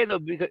was know, okay though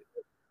because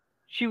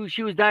she was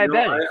you know,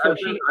 diabetic. So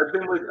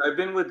I've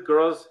been with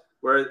girls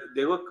where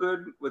they look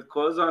good with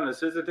clothes on. As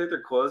soon as they take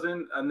their clothes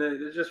in, and they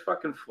just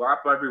fucking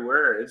flop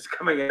everywhere. It's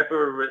coming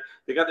everywhere.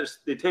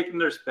 They taking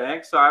their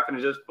Spanx off, and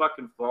it just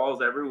fucking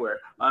falls everywhere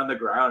on the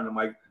ground. I'm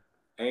like,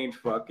 I ain't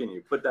fucking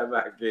you. Put that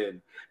back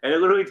in. And it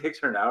literally takes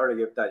her an hour to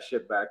get that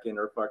shit back in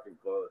her fucking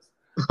clothes.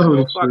 I Oh,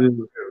 go, fuck shit.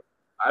 you.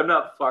 I'm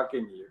not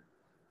fucking you.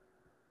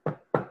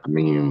 I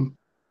mean,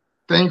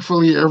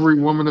 thankfully, every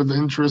woman of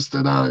interest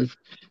that I've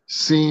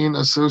seen,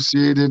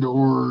 associated,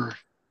 or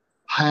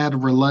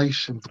had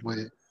relations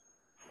with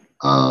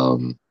has all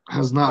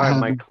not right, had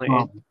Mike this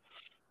Clinton.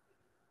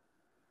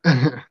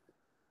 problem.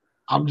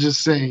 I'm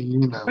just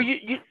saying, But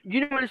you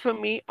know what it is for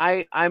me?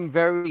 I'm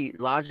very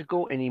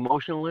logical and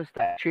emotionalist.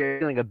 I treat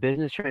everything like a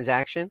business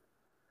transaction.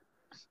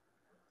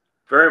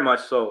 Very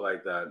much so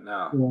like that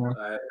now.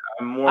 Yeah.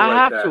 I'm more I like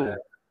have that.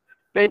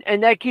 to,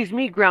 and that keeps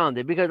me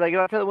grounded because like if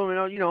I tell the woman,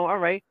 all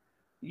right,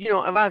 if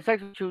I have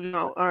sex with you,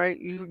 all right,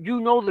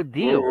 you know the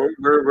deal.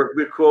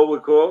 We're cool.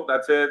 We're cool.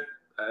 That's it.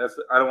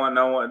 I don't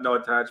want no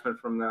attachment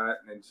from that.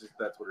 And it's just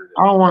that's what it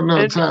I is. don't want no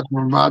And,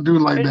 attachment, but I do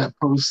like and that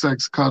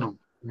post-sex cuddle.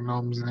 You know what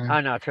I'm saying?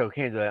 I know, too,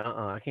 can't do that.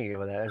 I can't get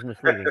with that. It's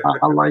misleading.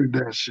 I like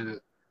that shit.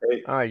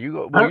 Hey, All right, you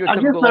go. Well, you're a I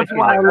guess typical light that's skinned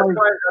why I nigga.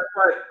 like. that's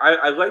why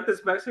I like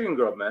this Mexican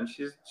girl, man.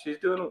 She's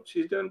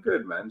doing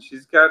good, man.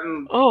 She's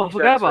gotten Oh, I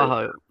forgot checks right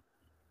about her.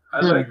 now.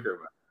 I Yeah, like her,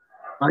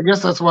 man. I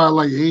guess that's why I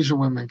like Asian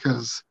women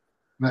because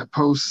that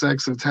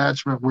post-sex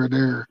attachment where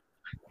they're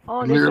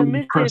Oh, they're literally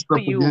submissive pressed for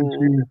up against you.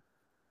 you.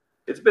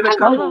 It's been a I like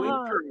couple of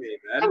weeks for me,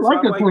 I man. So like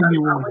I'm a like clingy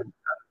woman.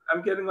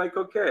 I'm getting like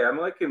okay. I'm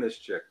liking this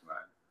chick, man.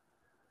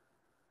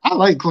 I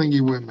like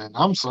clingy women.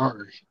 I'm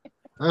sorry.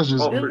 That's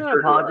just Oh, There's for me. no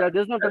sure do apologize.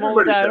 There's I. nothing wrong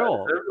with Everybody that at does.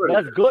 all. Everybody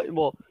That's does. good.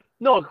 Well,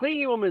 no, a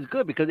clingy woman is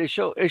good because it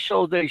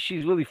shows that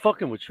she's really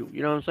fucking with you.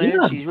 You know what I'm saying?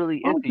 Yeah. She's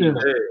really Fuck into yeah. you.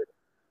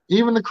 Hey,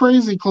 Even the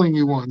crazy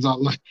clingy ones I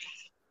like.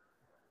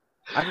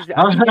 I just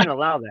can't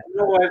allow that. you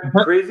know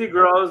what? Crazy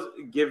girls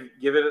give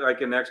it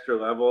like an extra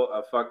level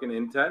of fucking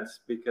intense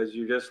because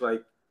you're just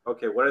like,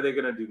 okay, what are they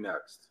gonna do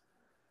next?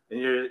 And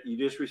you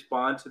just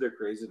respond to their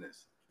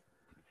craziness.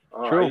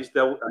 Oh, True. I used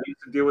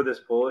to deal with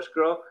this Polish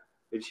girl,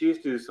 and she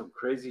used to do some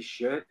crazy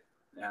shit,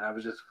 and I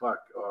was just fuck.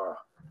 Oh,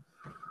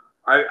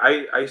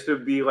 I used to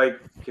be like,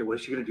 okay, what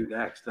is she gonna do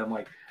next? And I'm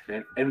like,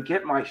 and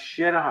get my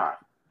shit off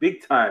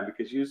big time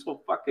because she was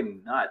so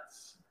fucking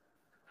nuts.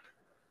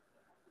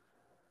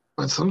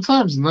 But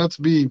sometimes nuts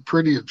be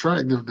pretty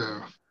attractive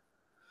though.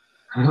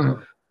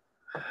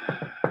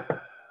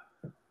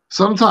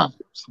 Sometimes.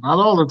 Not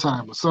all the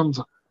time, but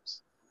sometimes.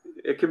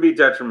 It can be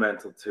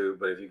detrimental too,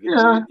 but if you get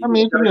Yeah, I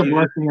mean it can be a you just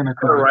blessing and a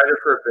gotta curse. ride it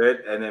for a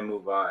bit and then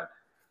move on.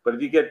 But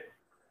if you get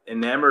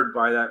enamored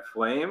by that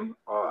flame,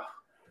 oh,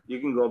 you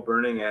can go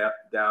burning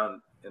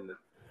down in the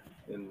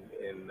in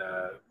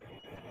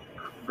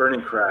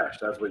burning crash.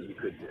 That's what you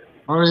could do.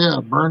 Oh yeah,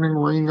 burning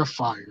ring of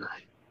fire.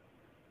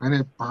 And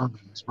it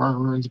burns,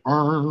 burns,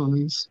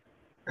 burns.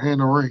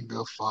 And a ring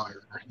of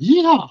fire.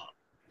 Yeah.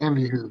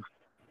 Anywho.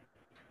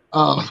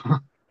 Uh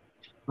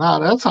nah,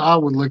 that's how I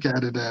would look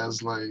at it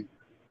as like,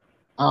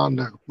 I don't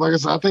know. Like I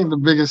said, I think the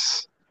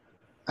biggest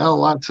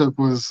L I took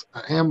was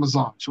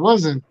Amazon. She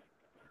wasn't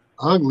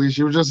ugly,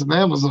 she was just an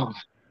Amazon.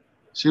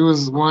 She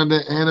was one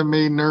of the anime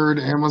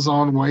nerd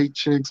Amazon white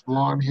chicks,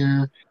 blonde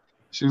hair.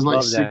 She was like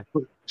Love six that.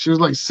 foot. She was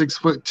like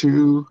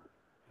 6'2".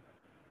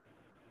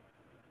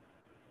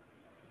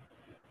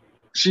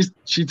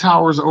 She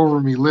towers over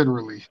me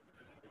literally.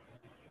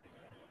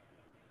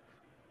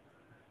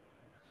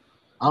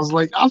 I was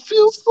like, I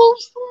feel so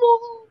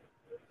small.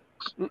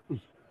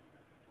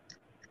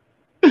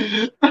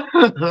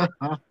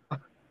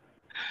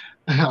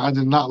 I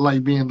did not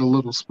like being the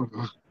little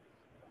spoon.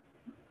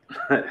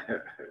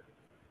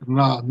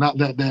 No, not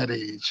that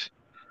age.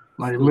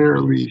 Like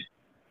literally,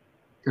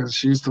 because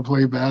she used to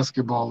play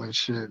basketball and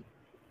shit.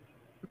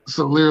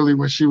 So literally,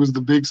 when she was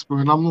the big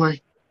spoon, I'm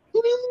like,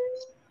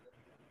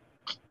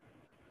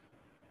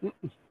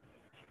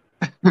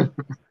 I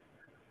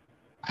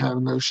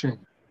have no shame.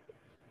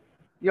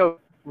 Yo,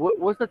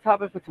 what's the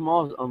topic for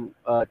tomorrow's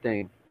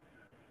thing?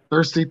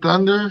 Thirsty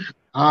Thunder?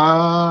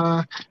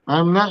 Uh,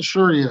 I'm not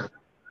sure yet.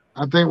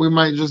 I think we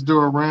might just do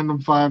a random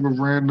five of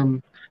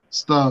random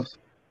stuff.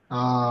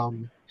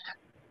 Um,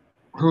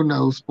 who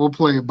knows? We'll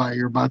play it by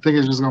ear, but I think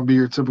it's just gonna be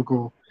your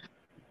typical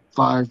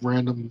five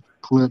random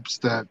clips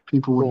that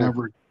people would Cool.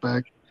 never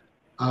expect.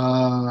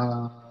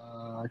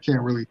 I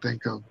can't really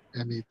think of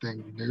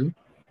anything new.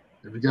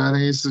 If you got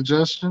any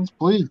suggestions,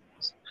 please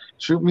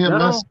shoot me a No,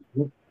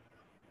 message.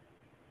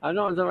 I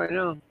know it's not right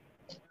now.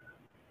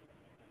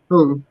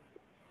 Who?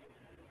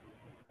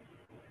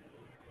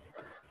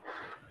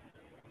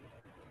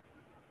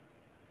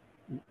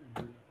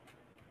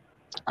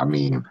 I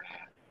mean,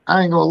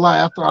 I ain't gonna lie.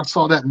 After I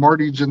saw that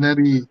Marty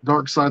Jannetty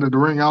Dark Side of the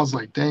Ring, I was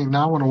like, dang,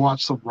 now I want to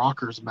watch some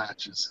Rockers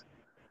matches.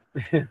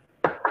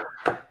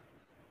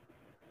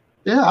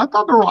 Yeah, I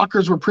thought the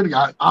Rockers were pretty.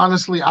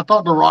 Honestly, I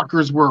thought the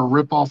Rockers were a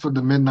ripoff of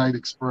the Midnight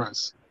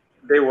Express.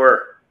 They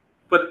were,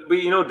 but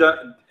you know,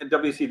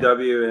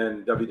 WCW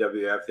and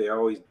WWF they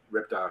always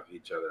ripped off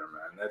each other,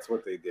 man. That's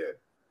what they did.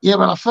 Yeah,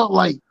 but I felt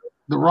like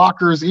the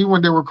Rockers, even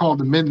when they were called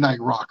the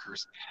Midnight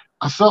Rockers,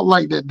 I felt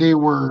like that they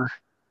were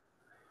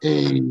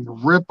a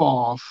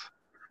ripoff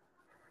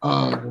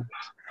of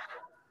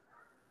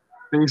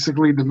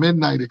basically the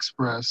Midnight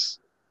Express,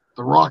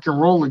 the Rock and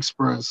Roll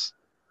Express,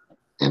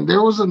 and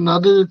there was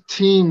another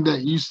team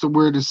that used to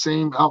wear the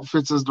same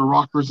outfits as the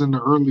Rockers in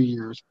the early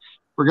years.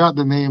 Forgot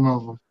the name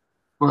of them,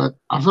 but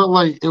I felt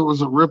like it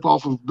was a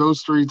ripoff of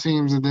those three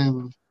teams, and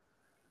then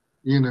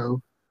they're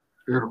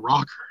the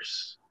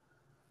Rockers.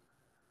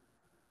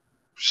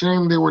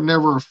 Shame they were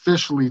never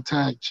officially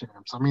tag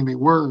champs. I mean, they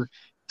were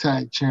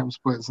tag champs,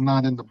 but it's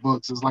not in the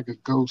books. It's like a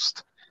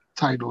ghost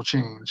title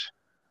change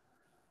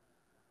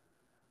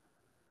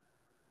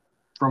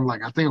from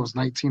like I think it was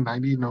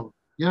 1990. No,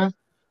 yeah,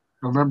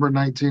 November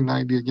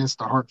 1990 against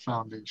the Hart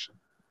Foundation.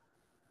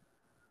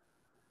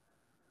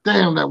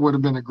 damn, that would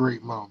have been a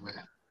great moment.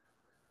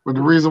 But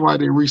the reason why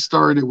they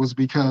restarted was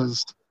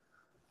because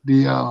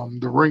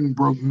the ring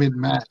broke mid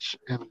match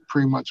and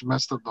pretty much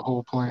messed up the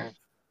whole plan.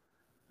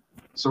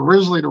 So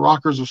originally the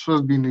Rockers were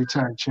supposed to be new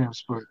tag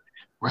champs, but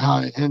with how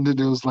it ended,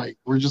 it was like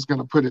we're just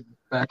gonna put it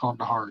back on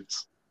the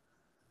Hearts.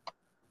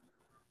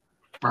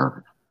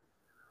 Burn.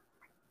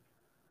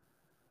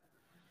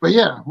 But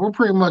yeah, we'll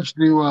pretty much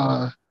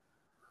do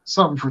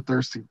something for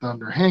Thirsty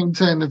Thunder. Hang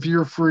 10 if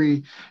you're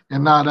free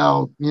and not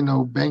out,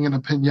 banging a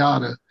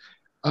pinata.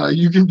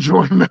 You can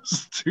join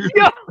us too.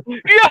 Yeah.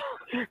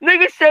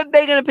 Nigga said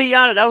bacon and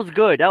piano. That was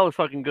good. That was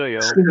fucking good, yo.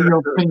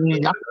 Studio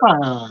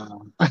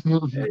pinata.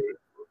 Hey,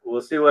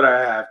 we'll see what I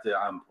have to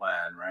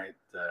unplan, right?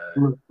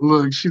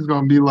 Look, she's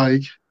gonna be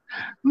like,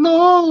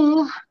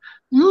 "No,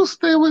 you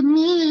stay with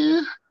me,"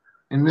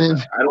 and then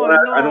I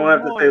don't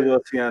have to say lo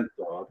siento,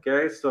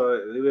 okay?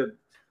 So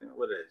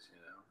what is,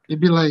 it'd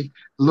be like,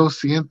 "Lo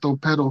siento,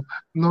 pero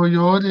no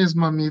llores,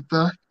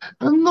 mamita.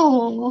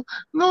 No,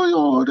 no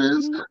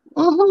llores.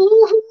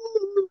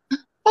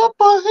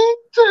 Papa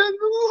Hinton."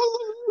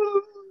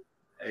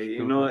 Hey,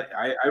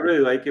 I really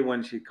like it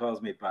when she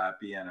calls me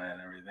papi and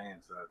everything.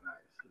 It's so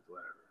nice. It's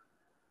whatever.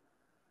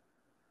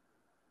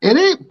 It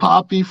ain't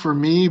poppy for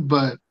me,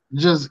 but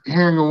just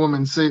hearing a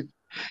woman say,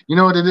 you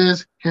know what it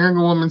is? Hearing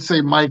a woman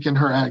say Mike in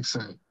her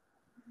accent.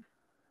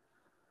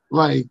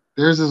 Like,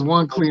 there's this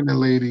one cleaner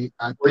lady.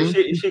 I Well,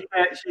 think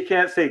she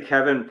can't say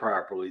Kevin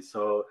properly,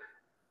 so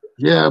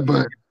yeah,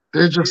 but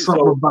there's just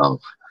something so about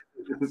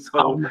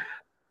so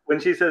when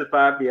she says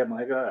papi, I'm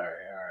like, all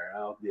right,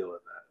 I'll deal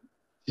with that.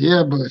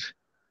 yeah, but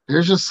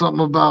there's just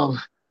something about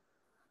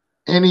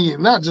any,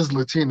 not just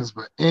Latinas,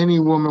 but any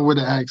woman with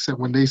an accent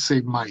when they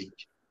say Mike.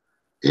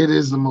 It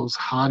is the most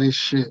hottest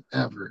shit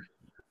ever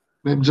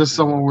than just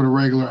someone with a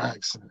regular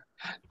accent.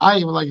 I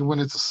even like it when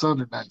it's a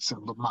southern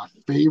accent, but my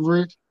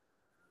favorite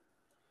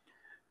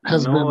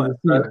has been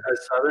Latina a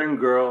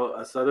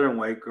southern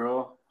white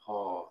girl,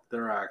 oh,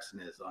 their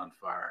accent is on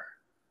fire.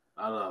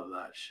 I love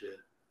that shit.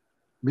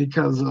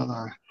 because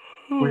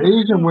with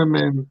Asian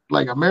women,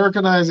 like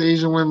Americanized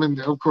Asian women,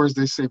 of course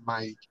they say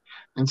Mike,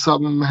 and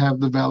some of them have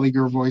the Valley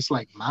Girl voice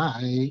like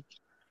Mike. I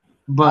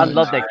But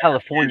love that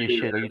California do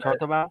shit. Are you that.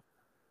 talking about?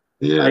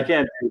 yeah, I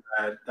can't do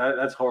that.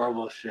 That's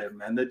horrible shit,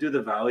 man. They do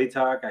the valley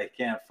talk. I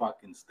can't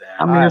fucking I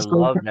stand mean I it.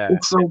 love that.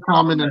 it's so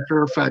common in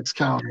Fairfax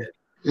County.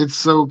 It's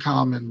so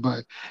common, but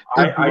it's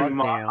Fuck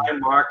damn. I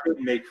mock it,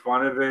 make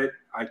fun of it.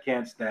 I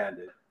can't stand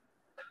it.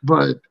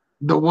 but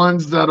the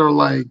ones that are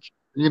like,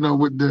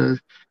 with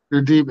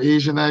their deep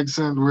Asian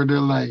accent where they're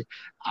like,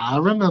 I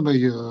remember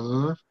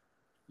you,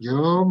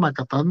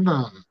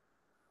 Makatanda.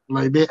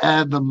 Like they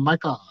add the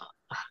Micah.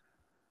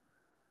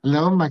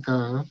 Hello,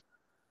 Micah.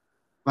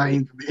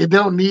 Like it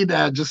don't need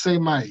that. Just say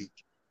Mike.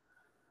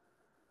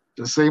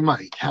 Just say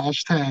Mike.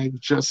 Hashtag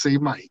just say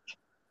Mike.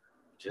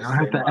 You Just don't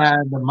have say to my.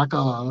 add the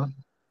Micah.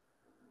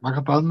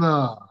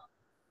 Makatanda.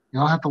 You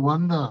don't have to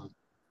wonder.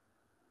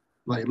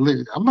 Like,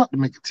 I'm about to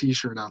make a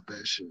T-shirt out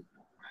that shit.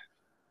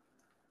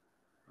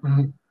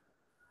 Mhm.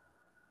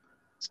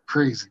 It's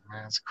crazy,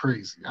 man. It's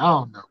crazy. I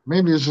don't know.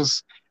 Maybe it's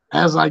just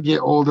as I get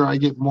older, I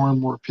get more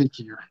and more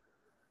pickier.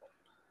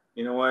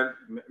 You know what?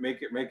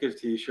 Make a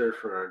T-shirt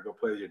for go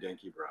play with your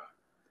dinky, bro.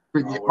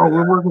 But, I'll oh,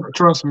 wear we're that. working.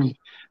 Trust me.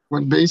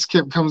 When Base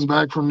Kip comes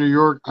back from New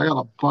York, I got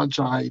a bunch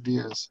of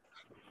ideas.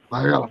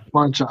 Like, I got a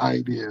bunch of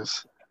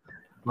ideas.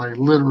 Like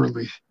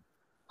literally,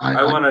 I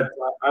I want to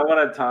I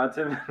want to taunt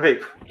him and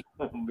make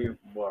me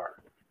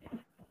more.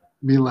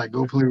 be like,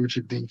 go play with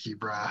your dinky,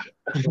 bruh.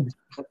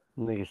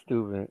 Nigga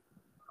stupid.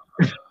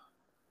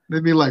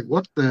 They'd be like,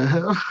 what the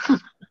hell?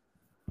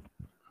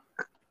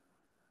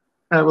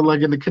 Have it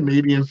like in the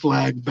Canadian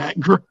flag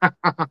background.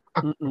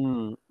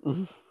 Mm-mm.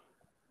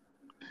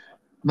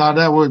 Now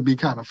that would be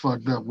kind of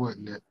fucked up,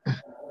 wouldn't it?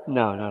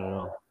 No, not at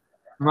all.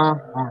 No, all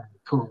right,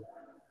 cool.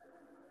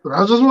 But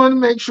I just wanted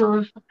to make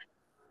sure,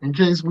 in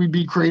case we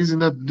be crazy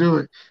enough to do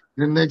it.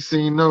 The next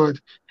thing you know, it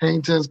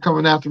Hangton's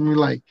coming after me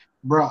like,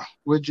 bruh,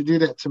 what'd you do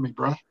that to me,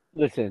 bruh?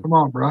 Listen, Come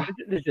on, bruh.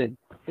 listen.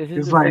 This is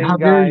It's the like, how same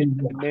dare guy you?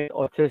 that made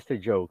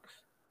autistic jokes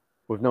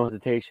with no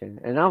hesitation,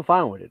 and I'm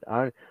fine with it.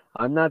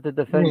 I'm not the I ain't,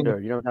 defender.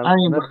 You know, I I'm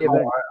ain't not the no,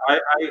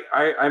 avenger.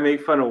 I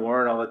make fun of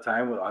Warren all the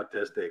time with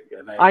autistic,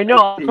 and I know.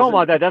 I I'm tease talking him.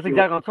 about that. That's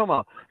exactly what I'm talking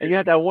about. And you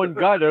had that one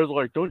guy that was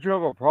like, "Don't you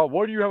have a problem?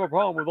 Why do you have a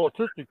problem with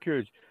autistic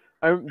kids?"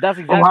 That's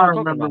oh, exactly I what I'm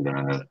talking remember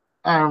about. that.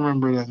 I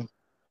remember that.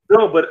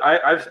 No, but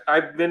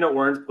I've been to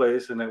Warren's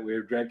place and we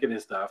were drinking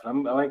his stuff.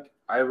 I'm like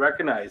I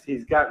recognize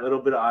he's got a little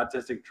bit of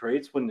autistic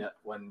traits when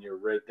you're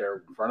right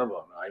there in front of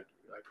him. Like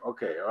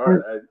okay, all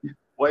right,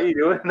 why are you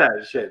doing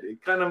that shit?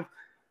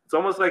 It's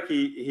almost like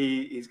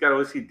he's got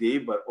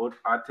OCD but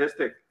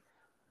autistic.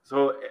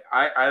 So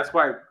I that's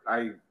why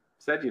I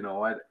said, you know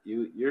what,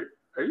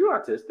 are you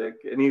autistic?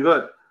 And he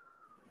goes,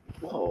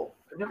 whoa,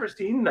 I've never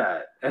seen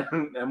that.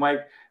 And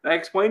I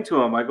explained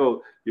to him, I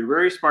go, you're a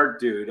very smart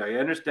dude. I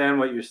understand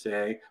what you're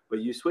saying, but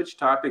you switch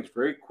topics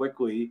very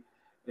quickly,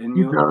 and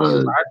He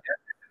does.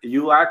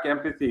 you lack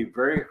empathy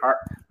very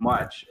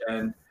much.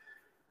 And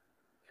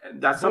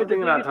That's But the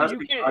something an thing is,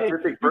 you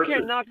autistic person.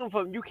 can't knock them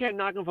for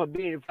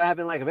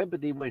having like of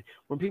empathy when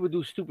people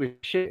do stupid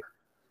shit.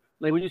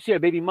 Like when you see a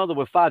baby mother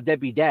with 5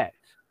 deadbeat dads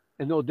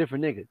and no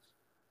different niggas.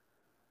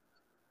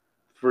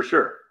 For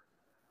sure.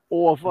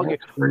 Or fucking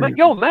That's crazy.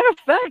 yo, matter of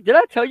fact, did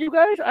I tell you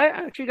guys I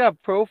actually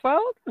got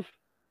profiled?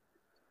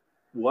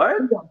 What?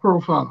 Who got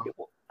profile?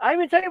 I didn't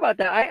even tell you about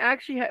that. I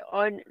actually had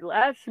on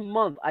last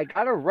month I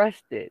got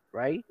arrested,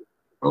 right?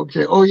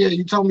 Okay. Oh yeah,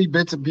 you told me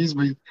bits and pieces,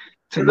 but You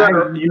got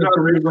tonight you you're got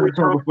really racially gonna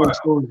tell the full profiled.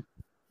 story.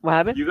 What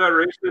happened? You got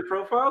racially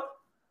profiled?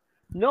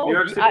 New No,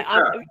 York City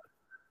crap.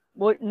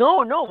 well,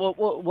 no.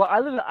 Well,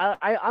 I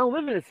don't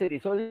live in the city,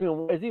 so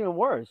it's even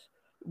worse.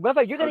 Matter of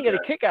fact, you're gonna get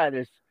Okay. a kick out of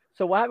this.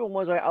 So what happened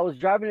was I was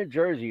driving to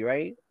Jersey,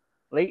 right?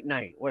 Late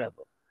night,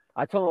 whatever.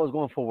 I told him I was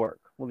going for work.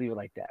 We'll leave it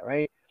like that,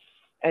 right?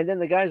 And then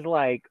the guy's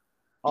like,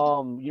 I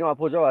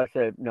pulled over. I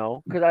said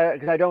no, because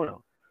I don't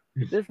know.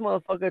 This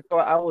motherfucker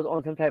thought I was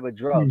on some type of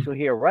drug, so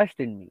he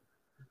arrested me.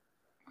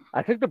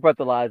 I took the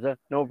breathalyzer,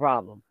 no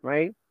problem,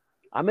 right?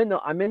 I'm in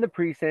the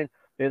precinct.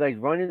 They're like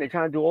running, they're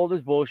trying to do all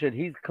this bullshit.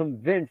 He's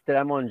convinced that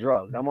I'm on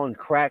drugs. I'm on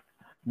crack,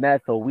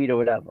 meth, or weed or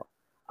whatever.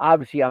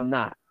 Obviously, I'm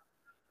not.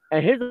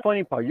 And here's the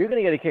funny part: you're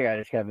gonna get a kick out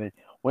of this, Kevin.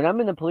 When I'm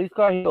in the police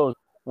car, he goes,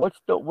 what's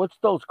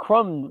those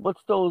crumbs?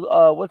 What's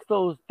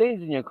those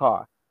things in your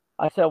car?"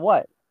 I said,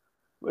 "What?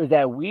 Is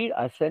that weed?"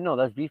 I said, "No,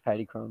 that's beef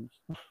patty crumbs."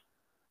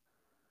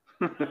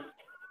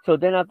 So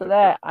then after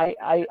that,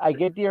 I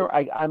get there.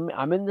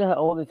 I'm in the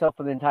holding cell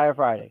for the entire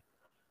Friday.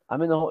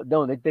 I'm in the whole.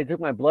 No, they took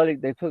my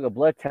blood. They took a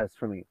blood test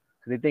for me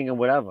because they thinking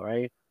whatever,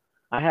 right?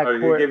 I had Oh, they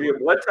court. gave you a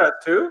blood test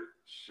too?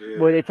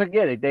 Well, Shit.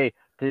 they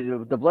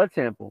took the blood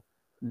sample.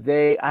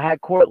 I had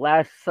court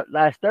last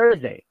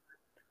Thursday.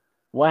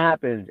 What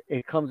happens?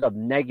 It comes up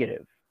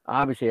negative.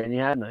 Obviously, and you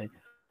had none.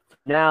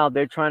 Now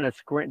they're trying to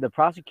scram the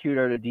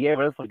prosecutor, the DA,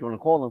 whatever the fuck you want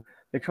to call them.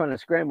 They're trying to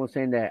scramble,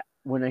 saying that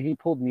when he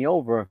pulled me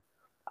over,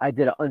 I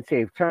did an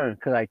unsafe turn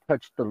because I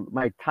touched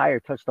my tire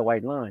touched the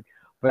white line.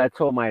 But I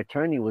told my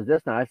attorney was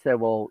this. Now I said,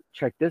 well,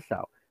 check this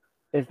out.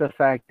 It's the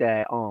fact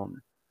that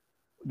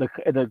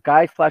the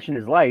guy's flashing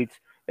his lights.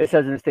 It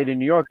says in the state of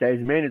New York that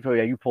it's mandatory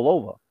that you pull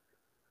over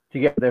to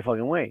get their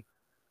fucking way.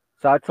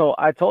 So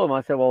I told him,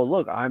 I said, well,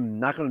 look, I'm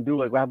not gonna do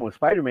like what happened with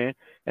Spider-Man,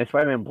 and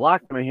Spider-Man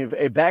blocked him, and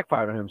it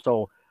backfired on him.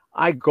 So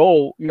I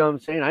go, you know what I'm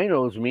saying? I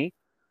know it was me.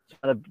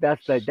 So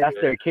that's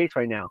their case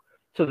right now.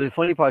 So the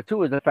funny part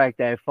too is the fact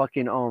that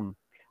fucking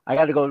I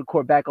got to go to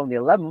court back on the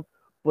 11th.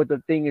 But the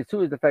thing is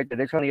too is the fact that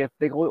they're trying to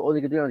get all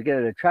they can do is get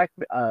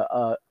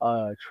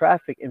a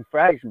traffic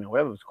infraction,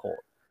 whatever it's called.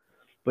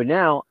 But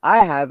now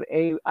I have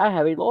a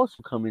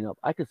lawsuit coming up.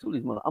 I can sue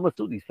these mother. I'm gonna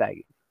sue these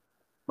faggots.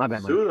 My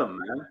bad, Mike. Sue them,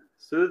 man.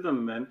 Sue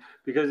them, man.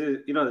 Because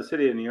the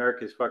city of New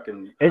York is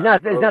fucking. It's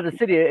not broke. the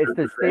city. It's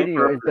the state of New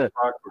York. Bankrupt It's as the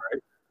fuck,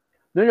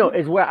 right? no.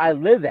 It's where I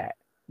live at.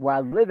 Where I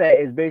live at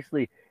is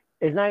basically.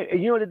 It's not.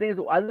 You know what the thing is?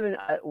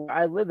 Where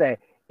I live at.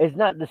 It's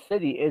not the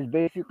city. It's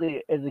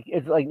basically.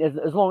 It's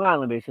Long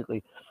Island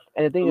basically.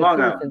 And the thing is Long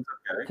too, Island.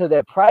 Okay. so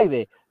they're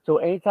private. So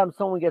anytime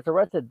someone gets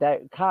arrested,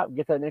 that cop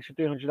gets an extra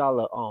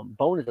 $300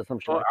 bonus or some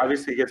shit. Well, Like that.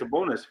 obviously, he gets a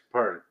bonus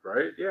part,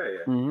 right? Yeah.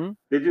 Mm-hmm.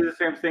 They do the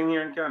same thing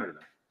here in Canada.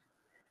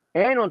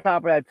 And on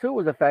top of that too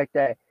was the fact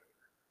that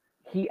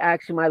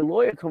my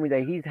lawyer told me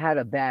that he's had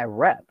a bad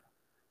rep.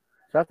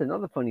 So that's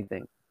another funny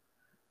thing.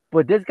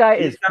 But this guy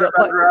He's is got a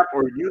bad rap,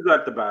 or you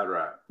got the bad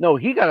rap? no,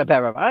 he got a bad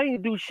rep. I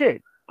didn't do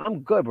shit.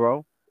 I'm good,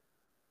 bro.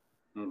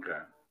 Okay.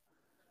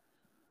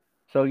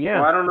 So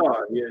yeah. Well, I don't know.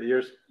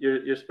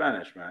 You're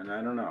Spanish, man.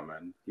 I don't know,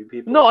 man. You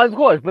people. No, of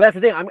course, but that's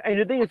the thing. And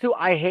the thing is too,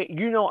 I hate.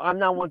 I'm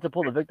not one to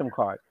pull the victim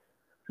card.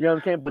 You know what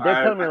I'm saying? But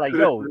they're telling me like,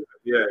 yo,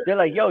 Yeah. they're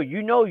like, yo,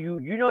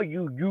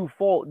 you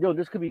fall. Yo,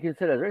 this could be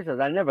considered as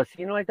racist. I never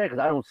seen it like that because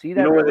I don't see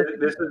that. You know what?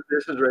 This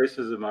is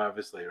racism,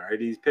 obviously, right?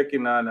 He's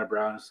picking on a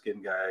brown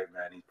skinned guy,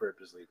 man. He's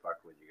purposely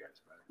fucking with you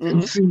guys, man.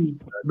 And see,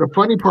 the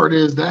funny part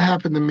is that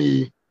happened to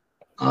me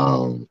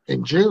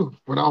in June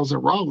when I was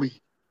at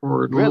Raleigh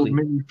for the little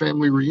mini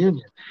family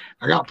reunion.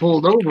 I got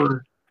pulled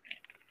over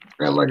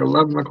at like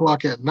 11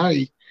 o'clock at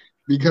night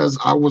because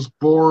I was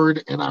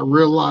bored and I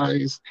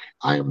realized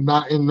I am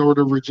not in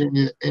Northern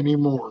Virginia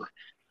anymore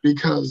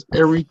because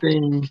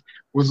everything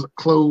was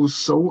closed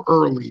so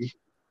early.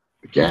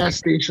 The gas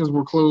stations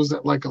were closed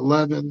at like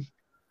 11.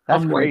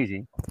 That's I'm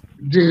crazy.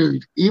 Like,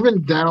 dude,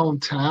 even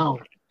downtown.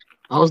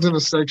 I was in a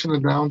section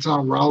of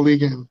downtown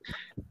Raleigh, and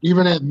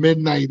even at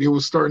midnight, it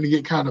was starting to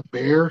get kind of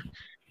bare.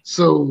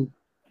 So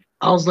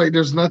I was like,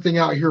 there's nothing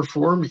out here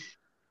for me.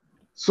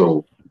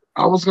 So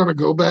I was going to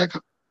go back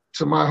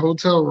to my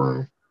hotel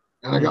room,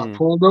 and I got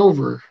pulled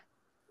over.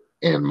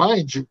 And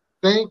mind you,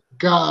 thank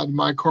God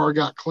my car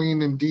got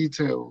cleaned and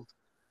detailed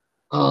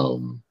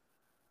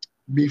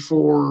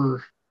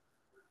before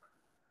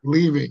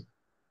leaving.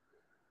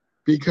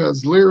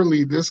 Because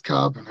literally this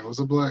cop, and it was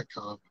a black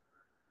cop,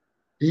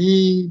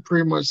 he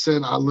pretty much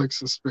said I look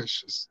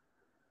suspicious.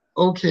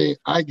 Okay,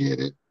 I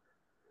get it.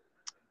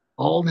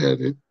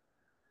 Bald-headed,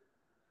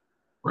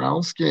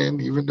 brown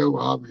skinned, even though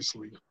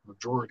obviously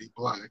majority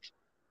black,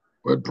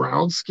 but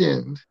brown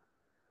skinned.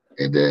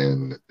 And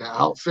then the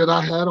outfit I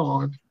had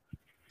on,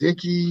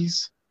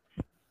 Dickies,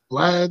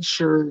 plaid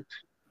shirt,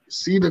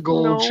 see the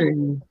gold No.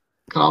 chain,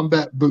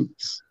 combat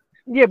boots.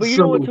 Yeah, but you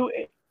know what? So,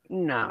 Too.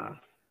 Nah. oh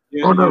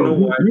You no, know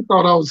what? he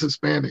thought I was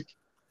Hispanic.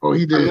 Oh,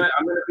 he did.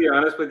 I'm gonna be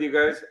honest with you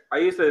guys. I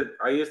used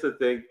to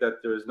think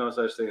that there was no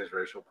such thing as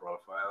racial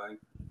profiling.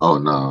 Oh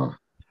no.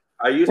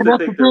 I used And to that's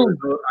the think there was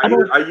thing. no. I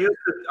don't.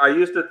 I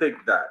used to think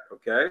that.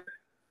 Okay,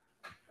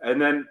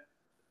 and then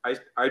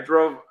I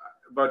drove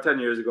about 10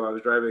 years ago. I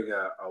was driving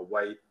a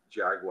white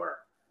Jaguar,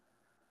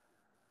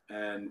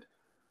 and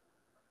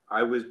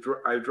I was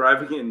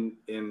driving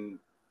in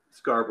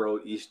Scarborough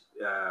East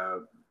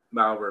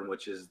Malvern,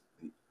 which is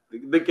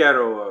the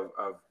ghetto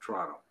of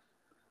Toronto.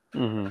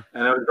 Mm-hmm.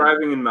 And I was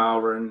driving in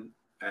Malvern,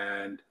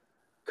 and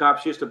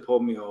cops used to pull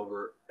me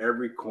over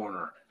every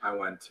corner I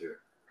went to.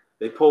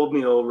 They pulled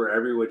me over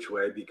every which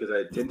way because I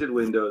had tinted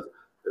windows.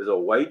 There's a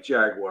white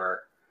Jaguar,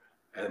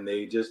 and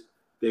they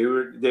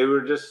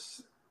were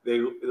just they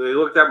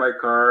looked at my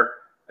car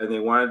and they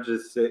wanted to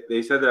say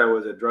they said that I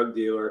was a drug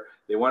dealer.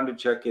 They wanted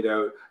to check it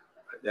out.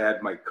 They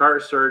had my car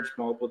searched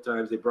multiple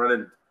times. They brought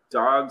in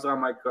dogs on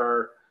my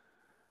car,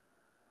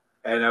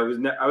 and I was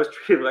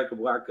treated like a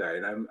black guy,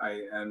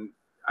 and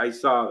I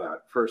saw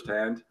that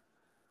firsthand,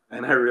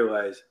 and I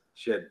realized,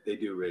 shit, they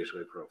do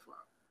racially profile.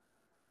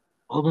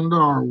 Welcome to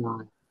our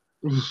world.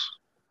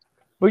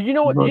 But you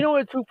know what? But You know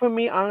what? Too for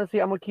me,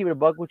 honestly, I'm gonna keep it a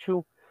buck with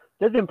you.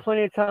 There's been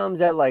plenty of times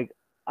that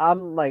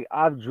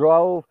I've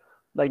drove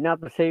like not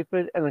the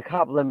safest, and the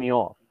cop let me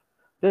off.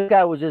 This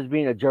guy was just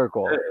being a jerk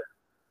off.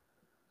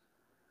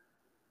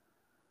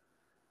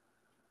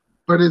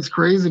 but it's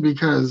crazy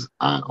because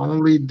I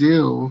only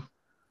deal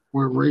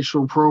with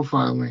racial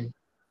profiling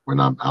when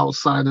I'm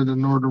outside of the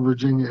Northern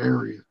Virginia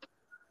area.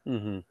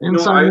 Mm-hmm. No,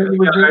 Inside Northern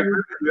I Virginia, agree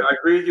with you. I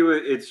agree with you.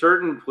 It's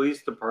certain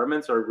police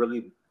departments are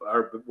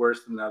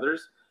worse than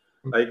others.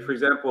 Like for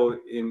example,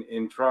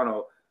 in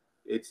Toronto,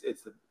 it's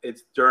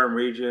Durham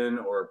Region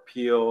or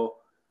Peel.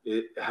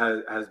 It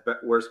has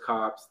worse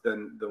cops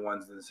than the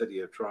ones in the city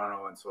of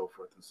Toronto and so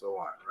forth and so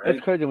on. That's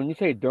Right. crazy. When you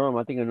say Durham,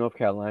 I think of North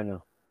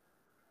Carolina.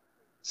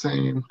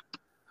 same.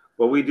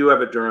 Well, we do have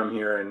a Durham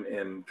here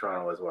in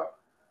Toronto as well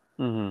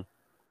Mm-hmm.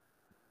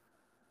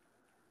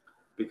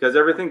 because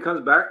everything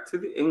comes back to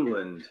the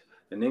England,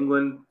 and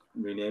England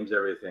renames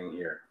everything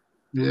here.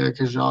 Yeah,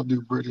 because y'all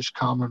do British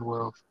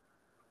Commonwealth.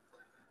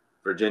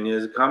 Virginia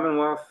is a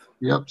Commonwealth.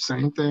 Yep,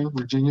 same thing.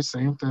 Virginia,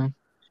 same thing.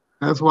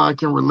 That's why I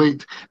can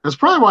relate. That's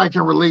probably why I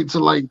can relate to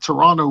like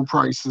Toronto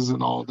prices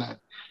and all that.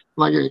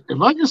 Like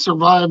if I can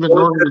survive in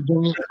Well, Northern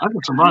Virginia, I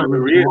can survive in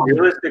Toronto.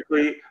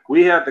 realistically,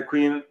 we have the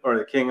Queen or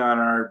the King on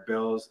our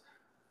bills.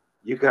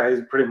 You guys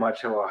pretty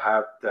much will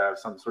have to have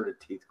some sort of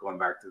teeth going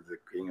back to the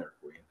King or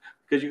Queen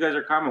because you guys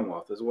are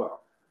Commonwealth as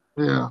well.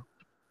 Yeah.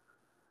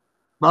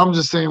 But I'm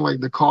just saying like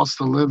the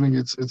cost of living,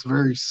 it's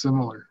very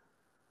similar.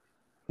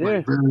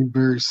 Like Yeah. very,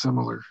 very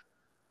similar.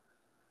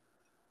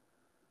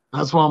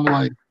 That's why I'm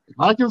like, if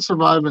I can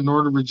survive in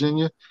Northern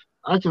Virginia,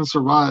 I can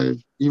survive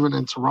even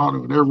in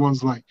Toronto. And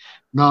everyone's like,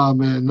 nah,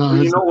 man, no,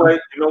 Well, it's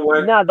you know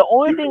what, Now the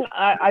only you thing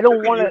I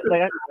don't want you to can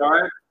like.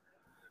 survive.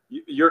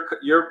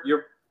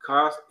 Your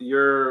cost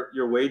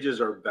your wages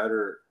are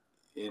better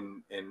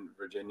in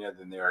Virginia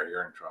than they are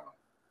here in Toronto.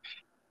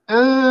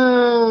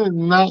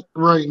 not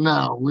right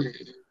now.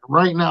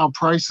 Right now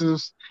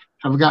prices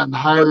have gotten No,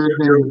 higher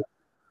than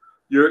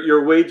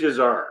your wages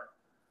are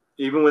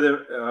even with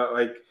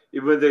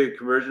even with the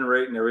conversion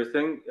rate and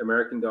everything,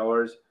 American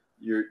dollars.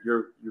 You're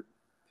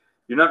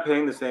not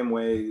paying the same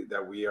way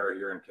that we are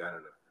here in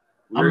Canada.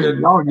 I We're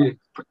mean getting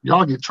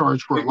y'all get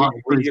charged for a lot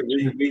of crazy shit.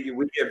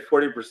 we get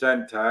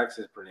 40%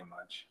 taxes pretty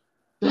much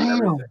on Damn.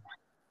 everything.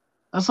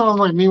 That sounds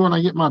like me when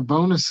I get my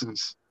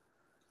bonuses.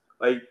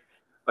 Like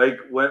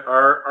when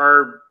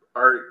our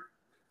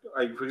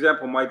like for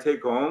example, my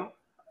take home,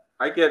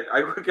 I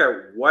look at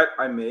what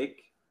I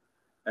make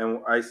and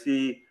I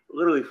see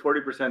literally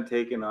 40%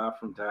 taken off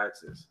from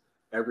taxes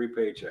every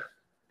paycheck.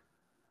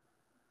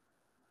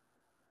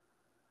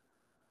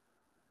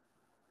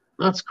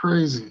 That's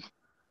crazy.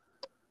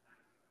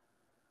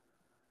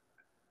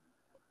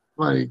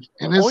 Like,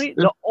 and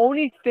The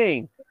only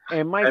thing,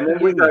 and Mike, And then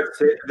forgive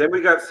me.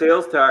 we got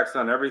sales tax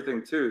on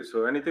everything too.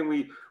 So anything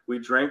we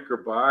drink or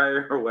buy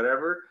or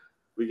whatever,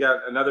 we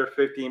got another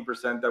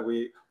 15% that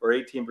we or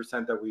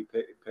 18% that we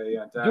pay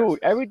on taxes. Dude,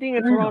 everything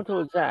in damn. Toronto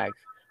is taxed.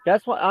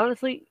 That's why,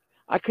 honestly,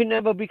 I could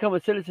never become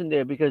a citizen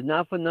there because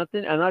not for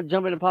nothing. I'm not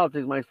jumping in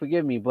politics, Mike.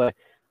 Forgive me, but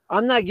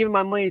I'm not giving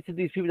my money to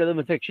these people that live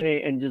in Section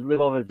 8 and just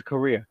live off as a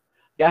career.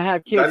 Y'all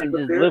have kids That's and what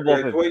just live off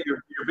it's of what it.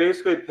 you're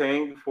basically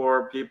paying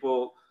for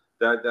people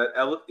that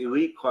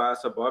elite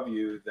class above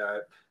you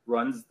that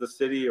runs the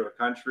city or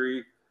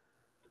country,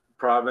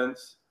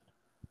 province.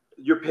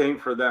 You're paying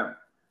for them.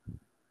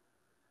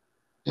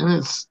 And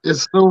it's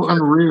so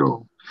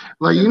unreal.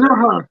 Like And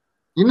then,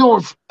 you know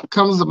what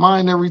comes to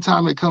mind every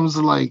time it comes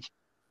to like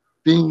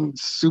being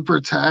super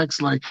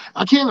taxed. Like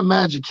I can't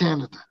imagine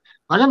Canada.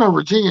 Like I know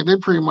Virginia, they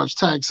pretty much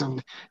tax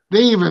and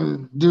they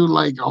even do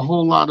like a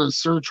whole lot of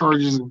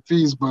surcharges and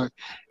fees. But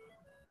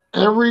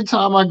every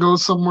time I go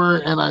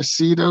somewhere and I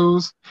see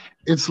those,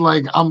 it's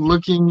like I'm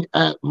looking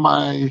at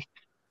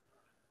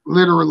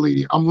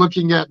literally, I'm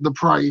looking at the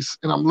price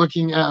and I'm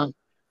looking at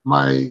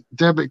my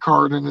debit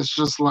card, and it's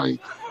just like,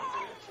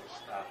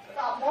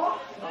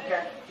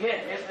 Okay. Yeah,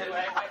 it's the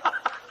way.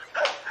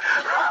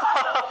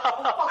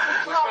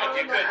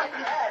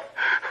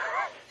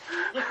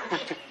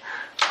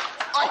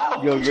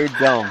 Yo, you're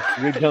dumb.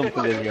 You're dumb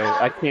for this, yo.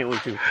 I can't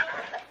with you.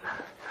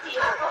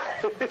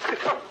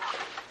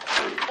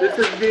 This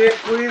is me and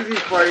Queasy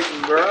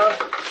fighting, bro.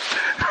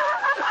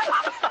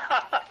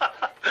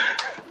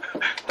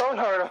 Don't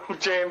hurt him,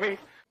 Jamie.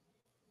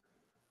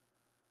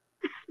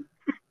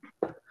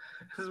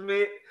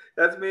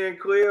 That's me and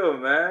Cleo,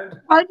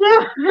 man. I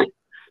know.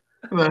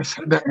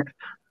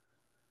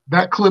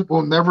 That clip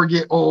will never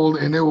get old,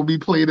 and it will be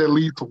played at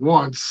least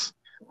once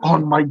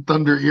on Mike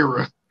Thunder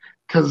era.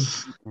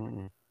 Because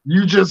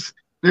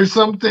there's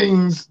some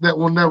things that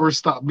will never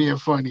stop being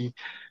funny,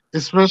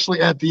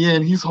 especially at the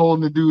end. He's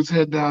holding the dude's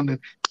head down and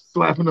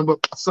slapping him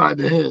upside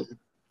the head.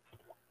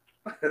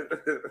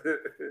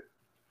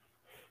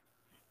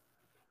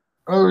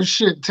 Oh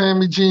shit,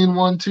 Tammy Jean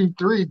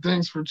 123.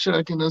 Thanks for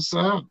checking us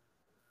out.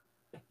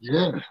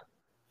 Yeah.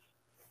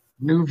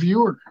 New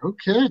viewer.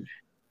 Okay.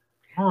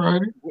 All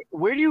righty.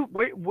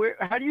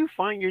 How do you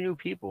find your new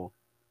people?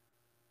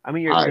 I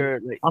mean,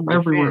 I'm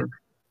everywhere.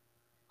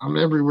 I'm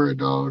everywhere,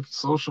 dog.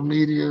 Social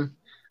media.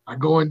 I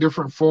go in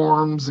different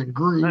forums and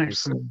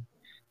groups, and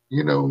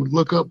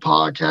look up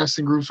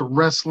podcasting groups or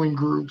wrestling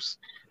groups.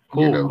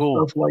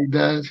 Cool. Stuff like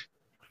that.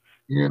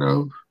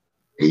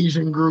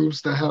 Asian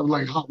groups that have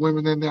like hot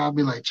women in there. I'll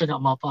be like, check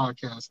out my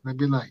podcast, and they'd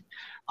be like,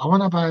 I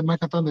want to buy a Mike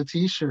Thunder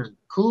t-shirt.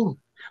 Cool.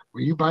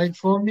 Will you buy it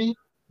for me?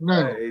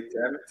 No. Hey,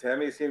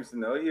 Tammy seems to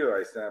know you,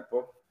 I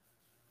sample.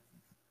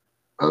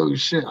 Oh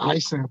shit, I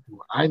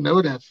sample. I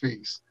know that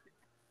face.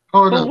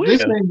 Hold up,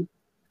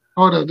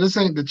 this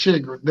ain't the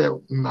chick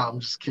that. No, I'm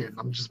just kidding.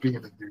 I'm just being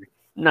a dude.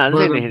 Nah, this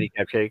ain't the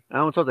handicap chick. I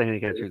don't talk the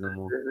handicap chick no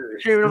more.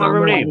 She didn't even know my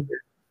real name.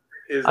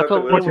 I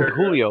thought it was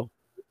Julio.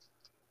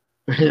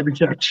 The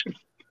handicap chick.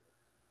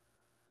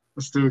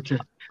 I still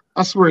can't.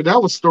 I swear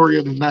that was story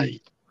of the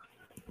night.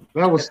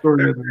 That was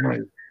story of the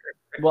night.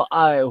 Well,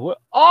 I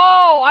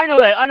know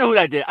that. I know who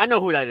that did. I know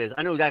who that is.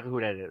 I know exactly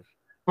who that is.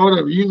 Hold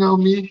up, you know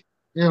me?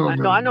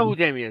 I know who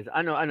Jamie is.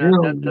 I know.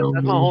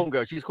 That's my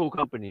homegirl. She's cool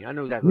company. I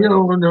know exactly. You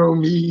don't know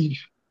me.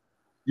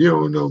 You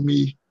don't know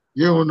me.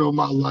 You don't know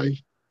my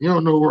life. You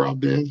don't know where I've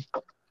been.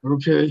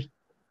 Okay?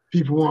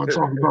 People want to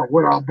talk about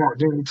what I bought.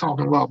 They ain't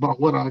talking about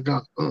what I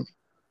got.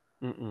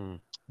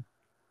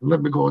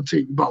 Let me go and tell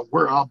you about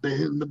where I've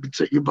been. Let me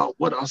tell you about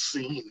what I've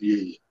seen.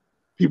 Yeah.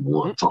 People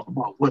want to talk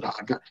about what I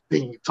got. They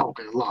ain't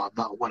talking a lot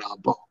about what I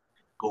bought.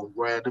 Go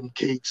grab them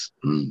cakes.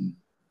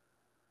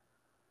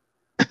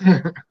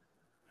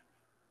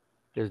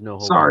 There's no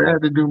hope. Sorry, I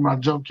had to do my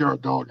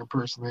junkyard dog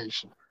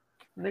impersonation.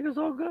 Niggas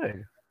all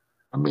good.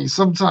 I mean,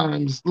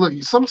 sometimes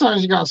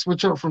you gotta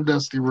switch up from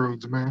Dusty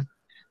Rhodes, man.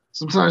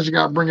 Sometimes you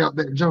gotta bring out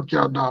that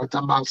junkyard dog.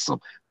 Talking about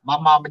my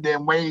mama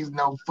didn't raise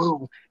no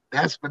fool.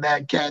 That's for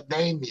that cat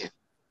Damien.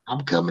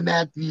 I'm coming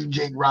after you,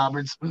 Jake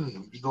Roberts.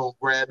 You gonna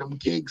grab them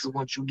cakes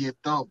once you get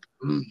thumped.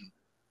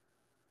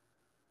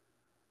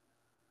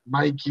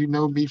 Mike, you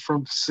know me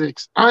from the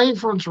 6. I ain't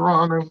from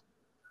Toronto.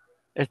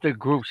 It's the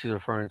group she's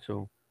referring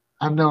to.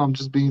 I know, I'm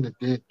just being a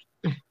dick.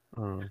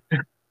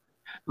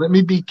 Let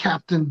me be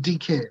Captain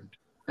Dickhead,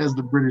 as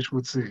the British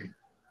would say.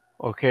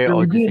 Okay,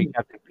 or just say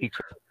Captain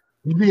Petra.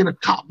 You being a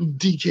Captain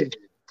Dickhead.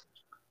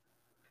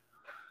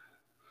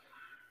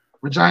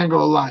 Which I ain't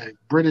gonna lie,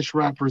 British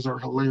rappers are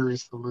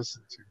hilarious to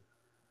listen to.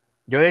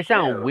 Yo, they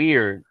sound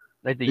weird.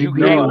 Like the UK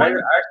one.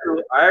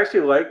 I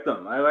actually like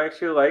them. I bet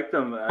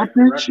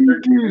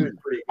you do.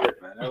 Pretty good,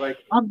 man. I like.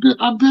 I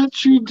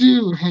bet you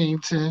do,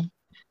 Hainton.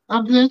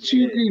 I bet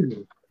you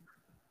do.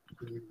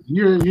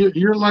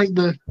 You're like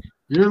the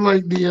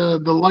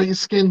light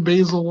skinned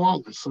Basil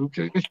Wallace,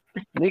 okay?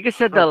 Nigga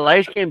said the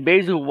light skinned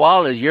Basil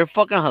Wallace. You're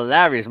fucking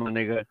hilarious, my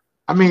nigga.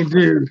 I mean,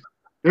 dude,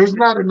 there's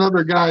not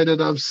another guy that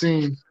I've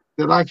seen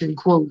that I can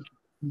quote,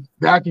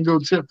 that I can go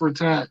tit for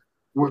tat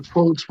with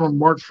quotes from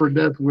Marked for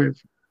Death with.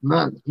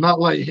 Not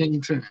like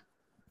Hainton.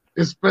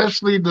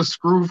 Especially the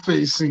screw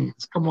face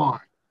scenes. Come on.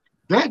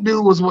 That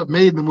dude was what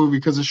made the movie,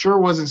 because it sure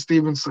wasn't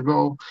Steven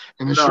Seagal,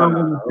 and it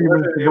wasn't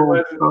Steven Seagal.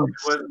 It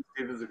wasn't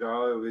Steven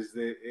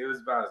Seagal. It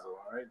was Basil,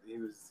 right? He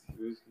was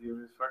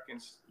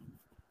fucking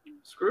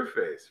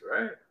Screwface,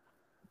 right?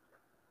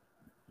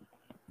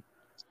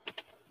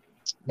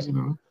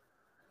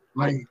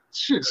 Like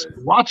shit.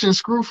 Watching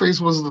Screwface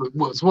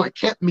was what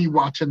kept me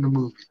watching the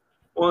movie.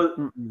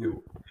 Well,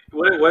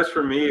 what it was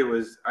for me, it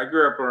was I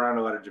grew up around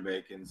a lot of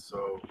Jamaicans,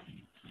 so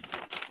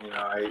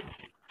I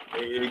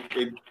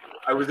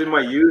was in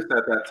my youth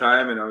at that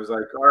time, and I was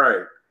like, all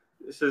right,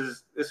 this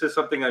is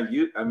something I'm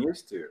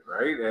used to,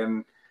 right?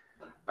 And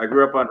I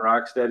grew up on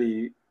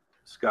rocksteady,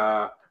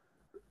 ska,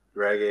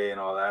 reggae, and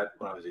all that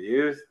when I was a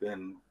youth,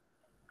 and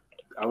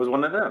I was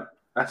one of them.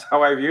 That's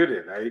how I viewed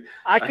it.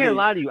 I can't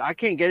lie to you. I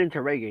can't get into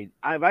reggae.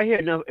 If I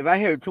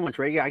hear too much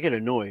reggae, I get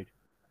annoyed.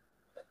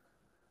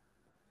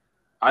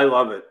 I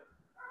love it.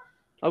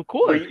 Of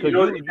course, But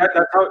because you,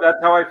 that's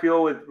how I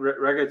feel with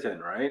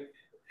reggaeton, right?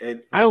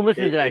 It, I don't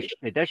listen to that it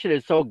shit. That shit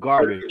is so but,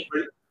 garbage.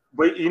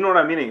 but you know what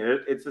I'm meaning.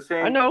 It's the I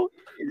same. know.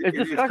 It's It's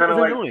disgusting. kind It's of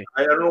like annoying.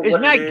 I don't know It's what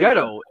it mad is.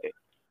 ghetto.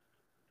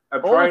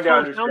 I'm All the trying to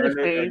songs sound the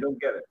understand it. I same.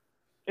 don't get it.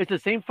 It's the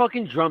same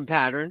fucking drum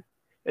pattern.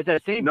 It's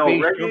that same No,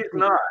 bass drum. reggae's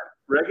not.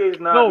 Reggae's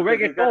not No, because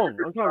they got reggaeton. different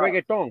I'm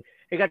talking styles. reggaeton.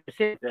 It got the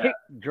same Yeah. kick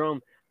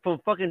drum from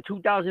fucking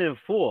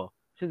 2004.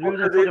 Since we Well,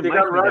 was in because fucking they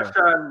got MySpace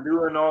era. Roshan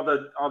doing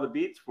all the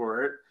beats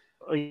for it,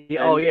 Oh and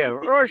yeah,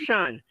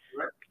 Roshan.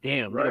 right,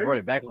 Damn, nigga right. brought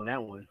it back on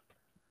that one.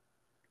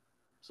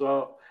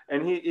 So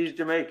and he's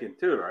Jamaican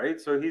too, right?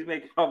 So he's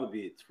making all the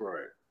beats for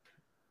it.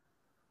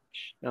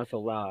 Not so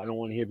loud. I don't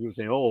want to hear people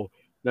saying, "Oh,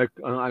 I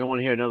don't want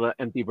to hear another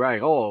empty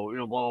brag." Oh,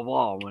 blah blah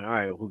blah. I'm like, all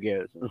right, who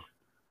cares?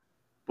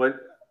 But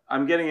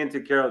I'm getting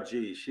into Carol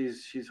G.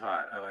 She's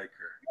hot. I like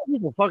her.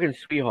 She's a fucking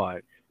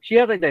sweetheart. She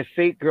has like that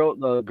fake girl,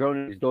 the girl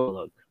next door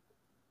look.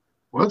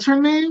 What's her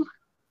name?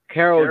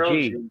 Carol Carol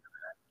G. G.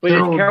 But it's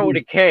Carol Carol G. with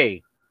a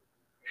K.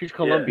 She's Yeah,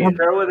 Colombian.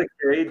 Carol with a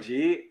K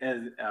G,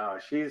 and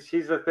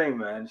she's a thing,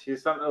 man.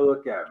 She's something to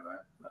look at, man.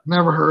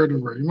 Never heard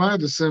of her. You might have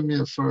to send me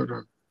a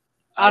photo.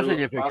 I'll send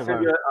you a picture of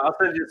her. I'll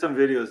send you some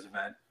videos,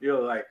 man.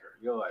 You'll like her.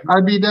 You'll like her.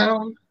 I'd be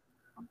down.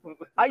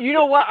 You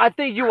know what? I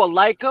think you will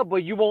like her,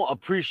 but you won't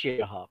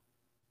appreciate her.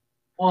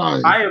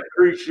 Why? I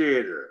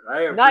appreciate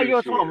her. Not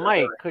yours on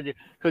Mike,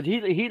 cause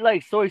he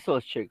likes soy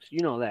sauce chicks. You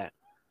know that.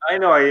 I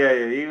know,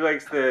 yeah. He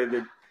likes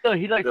the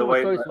He likes the the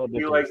white. soy sauce He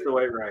bitches. likes the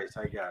white rice.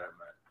 I got it,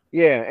 man.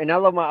 Yeah, and I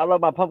love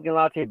my pumpkin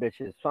latte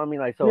bitches. So I mean,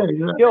 like, so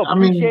Yeah. he'll I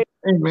mean, appreciate.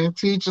 hey man,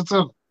 teach its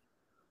own.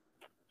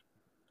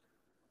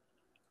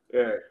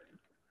 Yeah.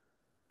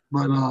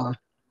 But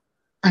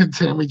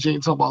Tammy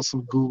Jean talk about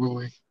some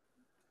Googling.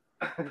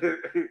 I'll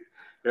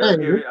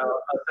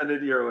send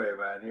it your way,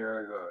 man.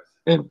 Here it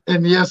goes.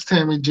 And yes,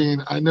 Tammy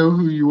Jean, I know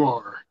who you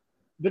are.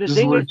 But the Just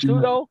thing let is, you too,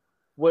 know.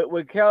 though,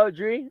 with Carol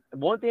G,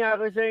 one thing I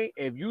can say: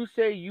 if you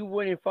say you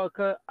wouldn't fuck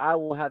her, I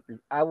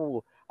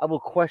will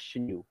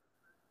question you.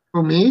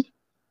 For me?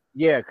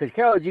 Yeah, because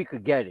Carol G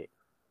could get it.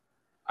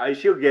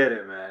 She'll get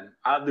it, man.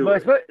 I'll do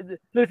But it.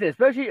 listen,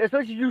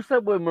 especially you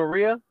said with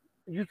Maria.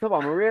 You talked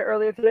about Maria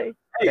earlier today.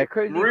 Hey, That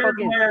crazy Maria's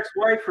fucking. my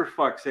ex-wife, for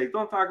fuck's sake.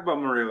 Don't talk about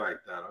Maria like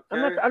that,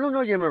 okay? I don't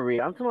know your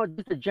Maria. I'm talking about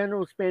just the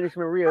general Spanish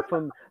Maria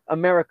from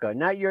America,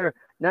 not your.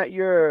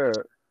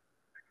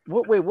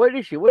 What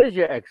is she? What is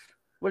your ex?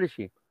 What is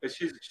she?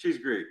 She's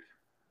Greek.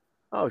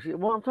 Oh,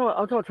 I'm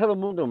talking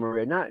Telemundo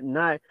Maria, not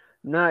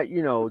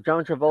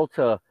John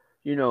Travolta,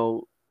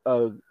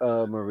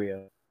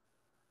 Maria.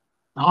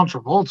 John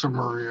Travolta,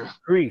 Maria.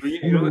 Greece.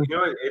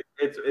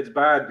 It's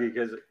bad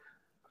because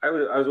I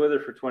was with her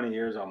for 20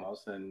 years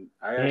almost, and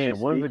I Damn,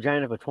 actually one speak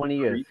vagina for 20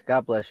 years. Greek.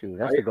 God bless you.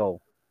 That's the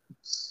goal.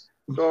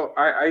 So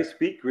I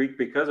speak Greek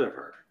because of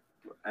her,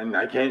 and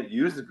I can't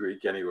use the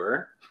Greek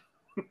anywhere.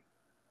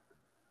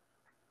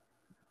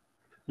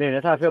 Man,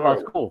 that's how I feel about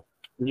school.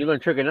 When you learn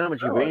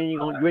trigonometry, but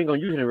you ain't gonna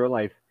use it in real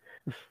life.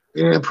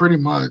 Yeah, pretty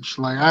much.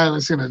 Like I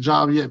haven't seen a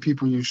job yet.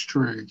 People use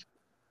trig.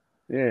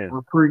 Yeah.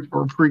 Or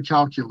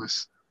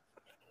pre-calculus.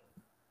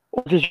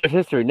 Just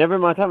history. Never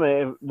in my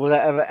time was I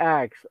ever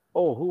asked,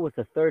 "Oh, who was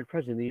the third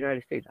president of the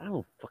United States?" I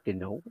don't fucking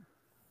know.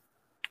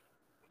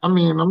 I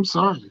mean, I'm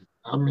sorry.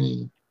 I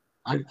mean,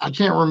 I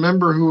can't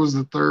remember who was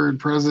the third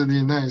president of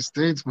the United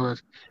States,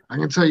 but I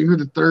can tell you who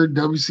the third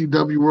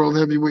WCW World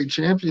Heavyweight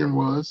Champion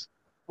was.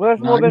 Well,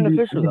 that's more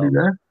beneficial I can do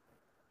though. that.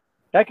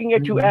 That can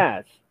get you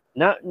ass.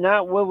 Not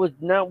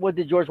what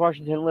did George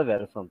Washington live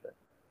at or something.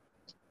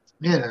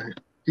 Yeah,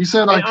 he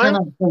said I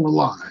cannot tell a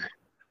lie.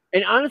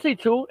 And honestly,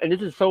 too, and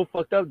this is so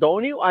fucked up. The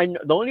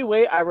only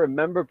way I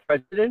remember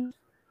presidents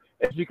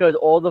is because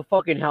all the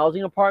fucking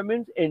housing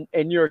apartments in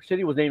New York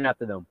City was named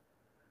after them.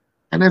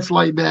 And it's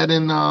like that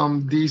in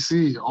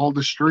DC. All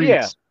the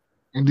streets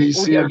in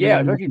DC are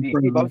yeah, named especially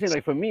after DC. But I'm saying, presidents.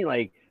 like, for me,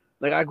 like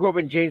I grew up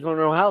in James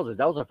Monroe houses.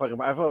 That was a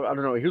fucking. I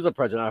don't know. He was a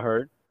president. I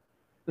heard.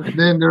 And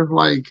then there's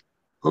like,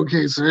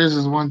 okay, so there's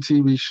this one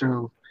TV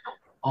show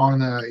on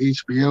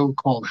HBO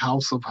called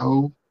House of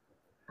Ho,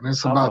 and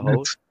it's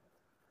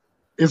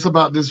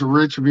about this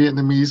rich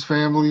Vietnamese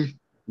family.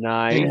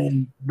 Nice.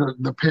 And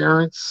the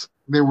parents,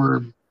 they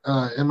were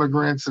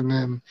immigrants, and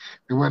then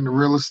they went into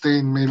real estate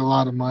and made a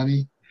lot of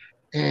money.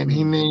 And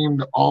he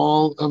named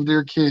all of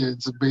their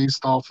kids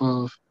based off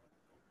of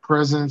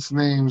presidents'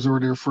 names or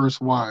their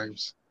first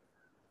wives.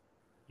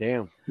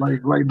 Damn.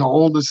 Like the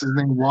oldest is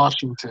named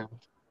Washington.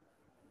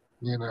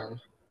 You know.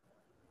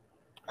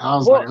 I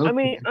was Well, like,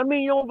 okay. I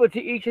mean, but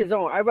to each his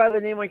own. I'd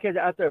rather name my kids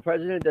after a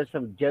president than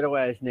some ghetto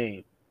ass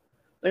name.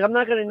 Like, I'm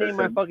not gonna name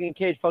my fucking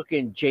kid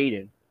fucking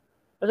Jaden.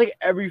 That's like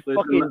every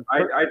fucking.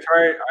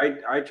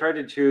 I try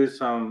to choose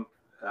some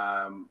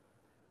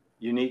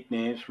unique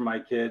names for my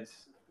kids,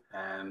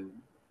 and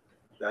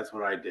that's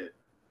what I did.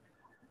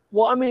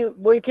 Well, I mean,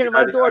 when you came to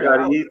my daughter, I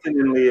got Ethan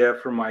and Leah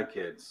for my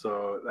kids,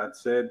 so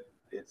that's it.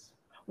 It's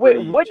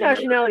wait. What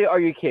nationality are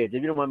your kids?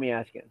 If you don't mind me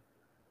asking.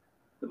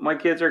 My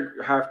kids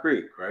are half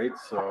Greek, right?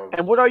 So.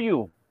 And what are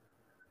you?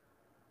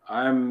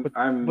 I'm.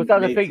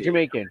 Besides a fake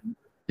Jamaican.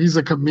 He's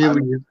a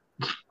chameleon.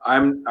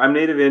 I'm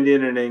native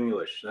Indian and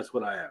English. That's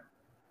what I am.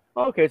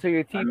 Okay, so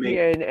you're I TP make.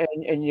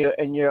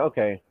 and you're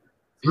okay.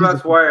 So He's a,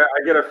 that's why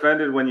I get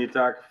offended when you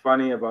talk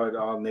funny about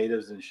all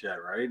natives and shit,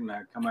 right? And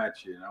I come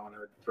at you, and I want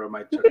to throw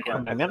my You can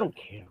come at me. I chancletas at don't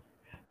care.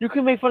 You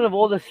can make fun of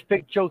all the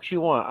spick jokes you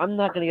want. I'm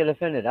not gonna get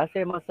offended. I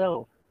say it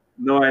myself.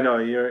 you. No, I know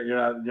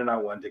you're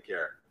not one to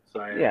care.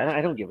 So I Yeah,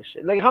 I understand. don't give a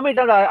shit. Like how many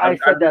times I I'm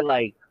said that? just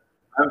Like,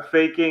 I'm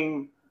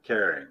faking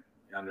caring.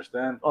 You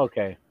understand?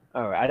 okay,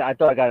 all right. I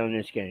thought I got on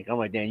this skin. I'm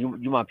like, damn,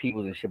 you my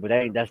people and shit, but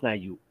that's not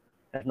you.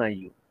 That's not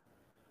you.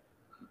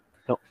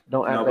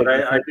 Don't act No, but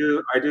like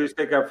this. I do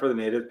stick up for the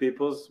native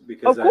peoples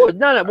because Of I course,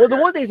 no, no. I Well, the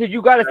got one thing is that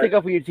you got to I stick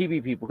up for your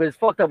TV people because it's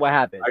fucked up what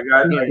happened. I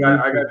got Yeah, I got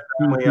I got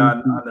family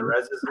on the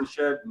reses and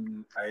shit,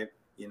 and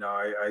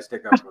I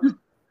stick up for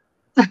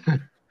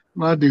them.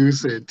 my dude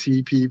said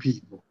TP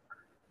people.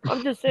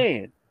 I'm just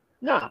saying.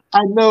 Nah,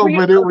 I know, bring it.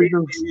 but it was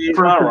just He's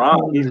not perfect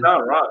wrong. He's timing.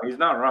 not wrong. He's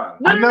not wrong.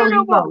 No, I no, no, know no.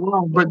 he's not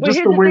wrong, but But just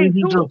here's the the way thing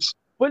he too. just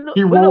But no,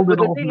 he but no, rolled it but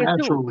the off thing is too.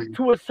 naturally.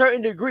 To a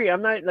certain degree,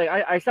 I'm not like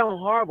I sound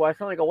horrible. I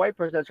sound like a white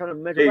person that's trying to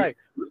measure Hey, black.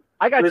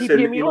 I got TP listen.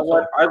 in me You know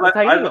what? also. The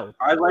Taino.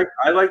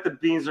 I like the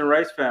beans and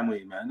rice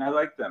family, man. I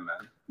like them,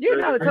 man. Yeah, They're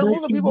a now the good I bet family.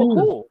 Telugu you people are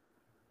do. cool.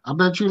 I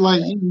bet you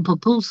like eating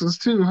pupusas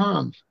too,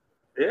 huh?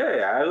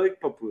 Yeah, I like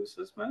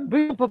pupusas, man.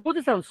 But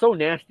that sounds so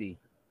nasty.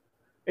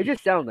 It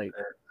just sounds like.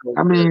 They're so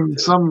I good mean,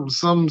 too.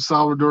 some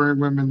Salvadorian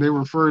women they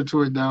refer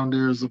to it down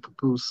there as a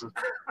pupusa.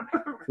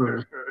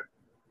 So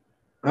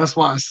that's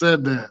why I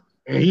said that.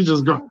 And he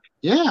just go,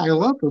 yeah, I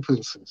love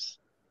pupusas.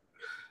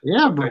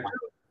 Yeah, bro. Okay.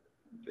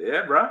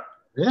 Yeah, bro.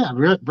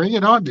 Yeah, bring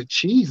it on to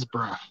cheese,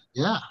 bro.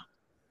 Yeah.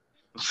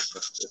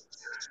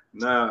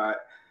 No,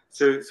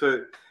 so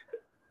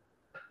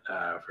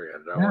I forget.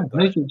 I don't Yeah, want that.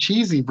 make it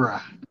cheesy, bro.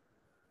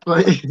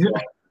 Like,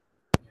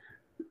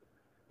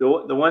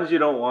 So the ones you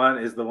don't want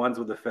is the ones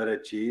with the feta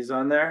cheese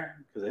on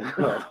there because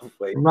they got all the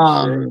flake and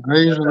nah, shit. I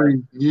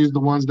usually use the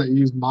ones that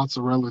use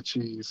mozzarella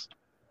cheese.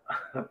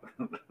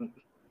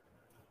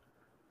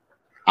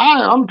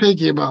 I'm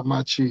picky about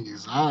my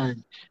cheese. I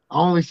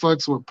only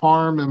fucks with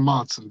parm and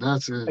mozza.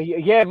 That's it.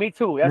 Yeah, me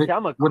too. That's it.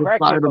 I'm a With a crackhead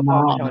side for of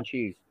Morocco. Parmesan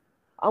cheese.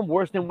 I'm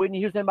worse than Whitney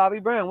Houston, and Bobby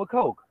Brown with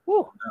Coke.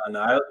 Woo.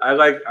 No, I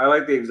like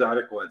the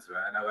exotic ones,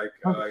 man. I like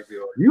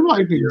You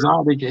like the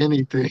exotic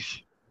anything.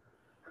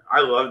 I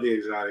love the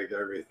exotic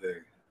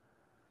everything.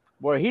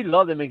 Boy, he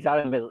loved the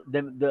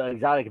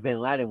exotic Bin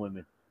Laden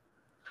women.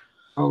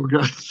 Oh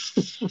god.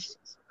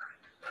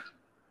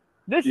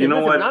 You know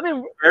Listen. what?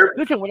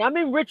 When I'm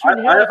in I, Richmond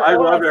Hill, that's I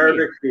all I love see.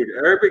 Arabic food.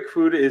 Arabic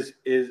food is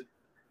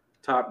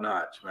top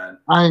notch, man.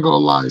 I ain't gonna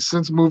lie.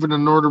 Since moving to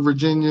Northern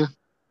Virginia,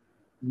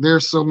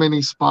 there's so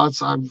many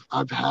spots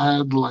I've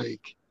had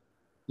like,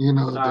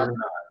 Top there notch.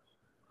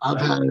 I've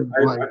Like had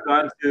like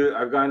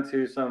I've gone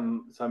to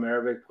some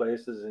Arabic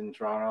places in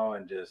Toronto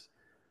and just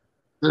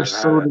they're I've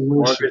had so a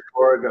delicious.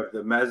 smorgasbord of the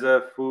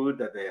meza food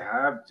that they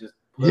have, just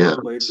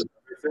little plates Yes. of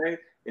everything,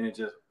 and it's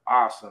just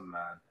awesome,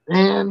 man.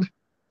 And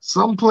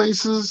some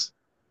places,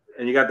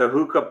 And you got the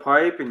hookah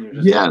pipe, and you're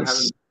just having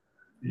yes.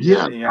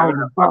 Yes. you're I having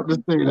was a about to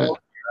fucking say that. smoke,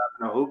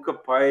 you're having a hookah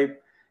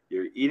pipe,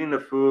 you're eating the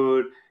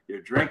food,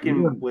 you're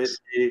drinking Yes.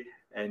 whiskey,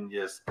 and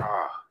just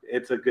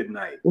it's a good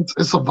night.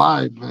 It's a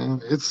vibe,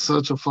 man. It's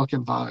such a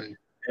fucking vibe.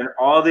 And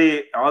all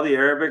the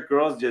Arabic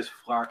girls just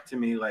flock to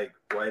me like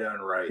white on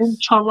rice.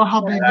 Inshallah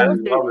Of And I course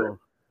Habibi. they love it. do.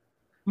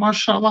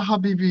 Mashallah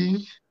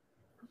Habibi.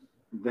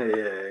 Yeah,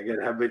 I got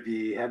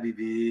Habibi,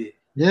 Habibi.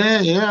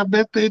 Yeah, yeah, I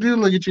bet they do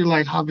look at you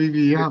like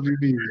Habibi,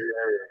 Habibi,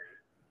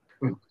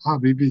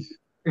 Habibi.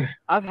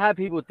 I've had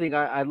people think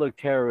I look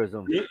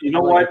terrorism. You know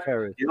I'm like a what?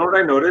 terrorist. You know what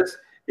I noticed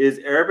is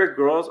Arabic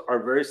girls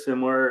are very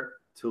similar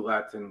to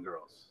Latin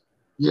girls.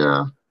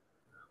 Yeah,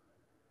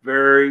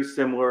 Very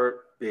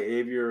similar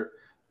behavior,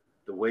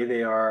 the way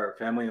they are,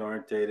 family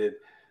orientated.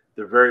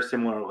 They're very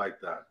similar like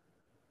that.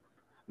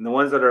 And the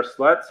ones that are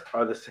sluts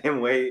are the same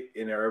way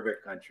in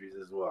Arabic countries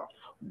as well.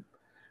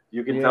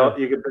 You can Yeah. tell,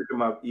 you can pick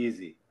them up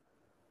easy.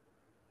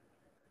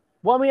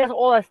 Well, I mean, that's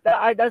all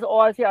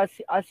I see.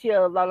 I see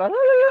a lot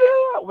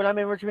when I'm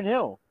in Richmond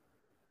Hill.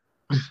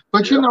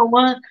 but you Yep. know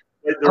what?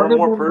 There are Other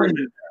more than like, Persian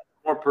there.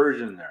 More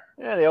Persian there.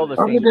 Yeah, they all the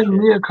other same than shit.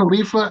 Mia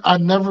Khalifa, I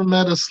never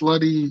met a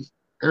slutty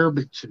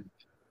Arabic chick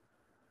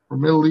or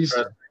Middle Trust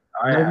Eastern. me,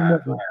 I Never met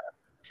have. one. I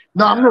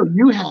No, I know have.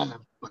 you have,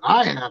 but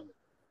I haven't.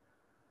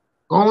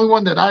 The only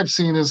one that I've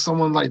seen is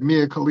someone like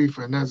Mia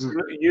Khalifa, and that's it.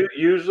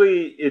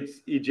 Usually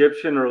it's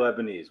Egyptian or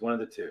Lebanese, one of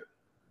the two,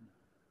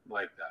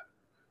 like that.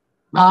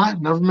 Nah, I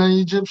never met an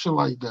Egyptian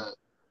like that.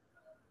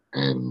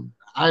 And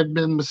I've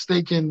been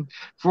mistaken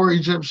for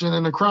Egyptian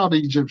in a crowd of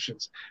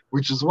Egyptians,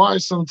 which is why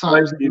But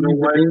sometimes I you know use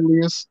the what?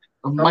 alias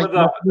of Some Mike of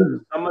the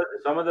McClure.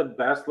 some of the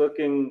best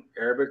looking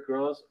Arabic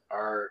girls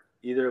are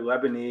either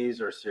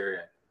Lebanese or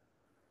Syrian.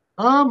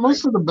 Like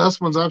Most of the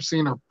best ones I've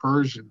seen are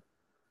Persian.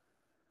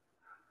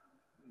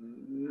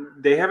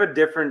 they have a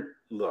different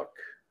look,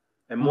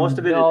 and most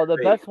of Mhm. it is No, the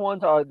fake. best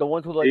ones are the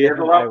ones who look They like have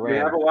they're a from lot. They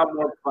have Iran. a lot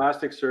more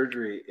plastic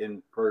surgery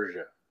in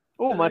Persia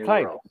Oh, than my anywhere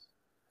type. else,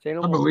 Say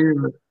no I more.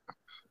 believe it.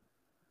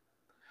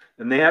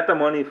 and they have the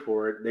money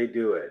for it. They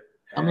do it,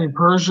 I mean, and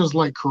Persia's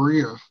like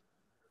Korea.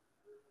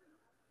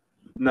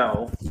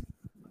 No,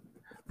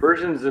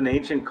 Persian's an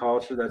ancient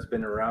culture that's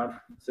been around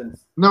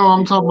since No,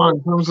 I'm talking about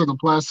before. in terms of the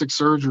plastic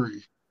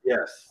surgery.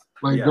 Yes,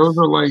 Like those yes.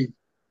 are like,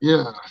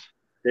 yeah,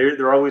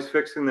 They're always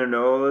fixing their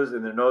nose,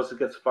 and their nose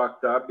gets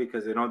fucked up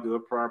because they don't do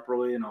it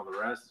properly, and all the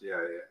rest. Yeah,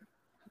 yeah.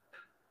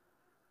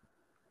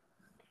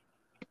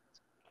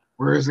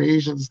 whereas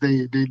Asians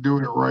they do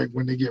it right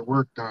when they get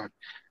work done.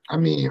 I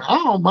mean, I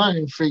don't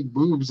mind fake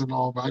boobs and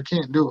all, but I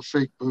can't do a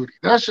fake booty.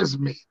 That's just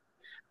me.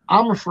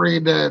 I'm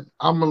afraid that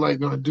I'm like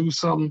gonna do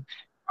something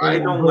I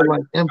and don't her like.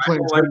 like I don't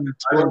implants like. gonna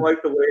I don't explode.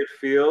 like the way it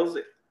feels.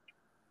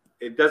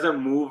 It doesn't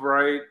move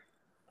right.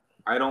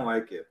 I don't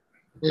like it.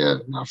 Yeah,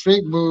 now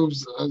fake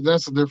boobs,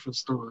 that's a different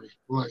story.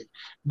 Like,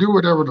 do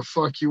whatever the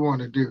fuck you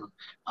want to do.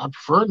 I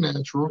prefer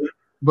natural,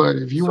 but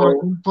if you want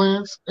So,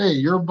 implants, hey,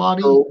 your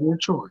body, so your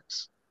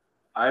choice.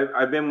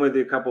 I've been with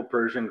a couple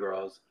Persian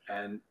girls,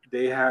 and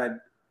they got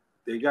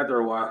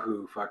their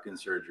wahoo fucking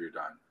surgery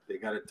done. They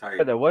got it Yeah, the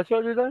tightened. what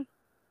surgery done?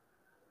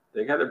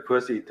 They got their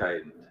pussy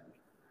tightened.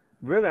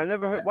 Really? I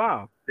never heard.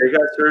 Wow. They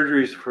got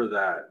surgeries for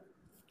that.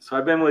 So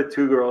I've been with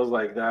two girls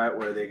like that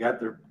where they got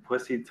their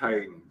pussy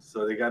tightened.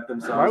 So they got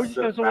Why would themselves you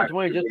spend so back much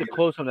money just to together.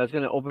 close something that's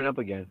gonna open up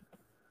again?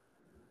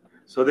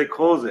 So they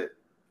close it.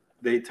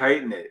 They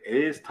tighten it. It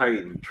is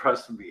tightened.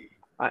 Trust me.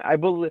 I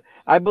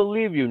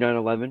believe you,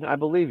 9/11. I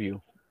believe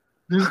you.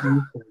 This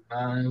dude said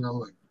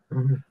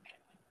 9/11.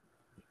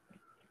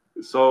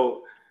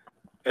 So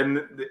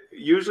and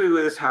usually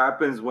this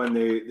happens when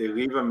they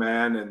leave a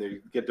man and they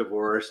get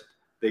divorced.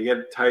 They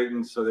get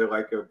tightened so they're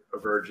like a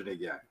virgin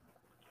again.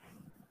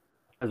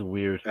 That's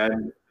weird.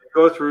 And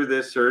go through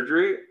this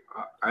surgery.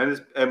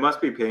 It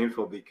must be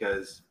painful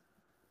because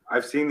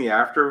I've seen the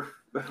after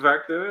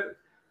effect of it,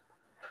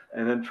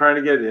 and then trying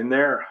to get in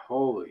there.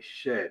 Holy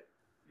shit!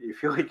 You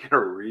feel like you're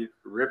gonna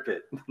rip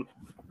it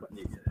when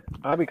you get it.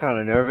 I'd be kind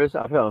of nervous.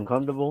 I feel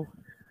uncomfortable. 'Cause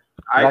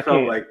I I felt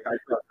can't. like I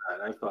thought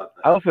that. I thought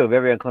I that. would feel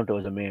very uncomfortable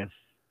as a man.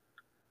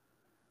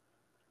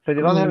 Because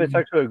I if I'm having mean,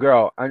 sex with a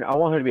girl, I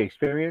want her to be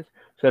experienced.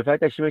 So the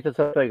fact that she makes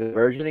herself like a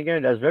virgin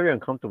again, that's very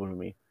uncomfortable to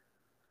me,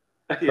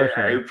 Yeah,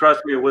 personally.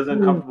 trust me, it I wasn't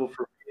mean, comfortable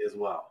for me as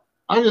well.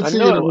 I can I see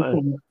it know.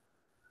 if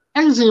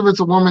I can see if it's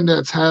a woman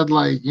that's had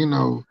like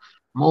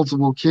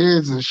multiple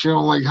kids and she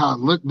don't like how it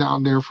looked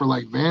down there for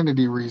like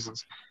vanity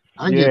reasons.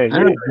 I get Yeah,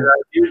 that.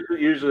 yeah. But,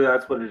 Usually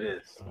that's what it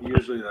is.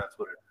 Usually that's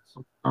what it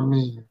is. I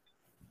mean,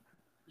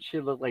 She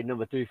looked like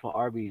number 3 from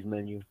Arby's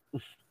menu,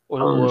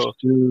 or oh or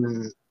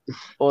shit,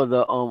 or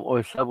the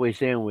or Subway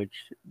sandwich,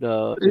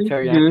 the it's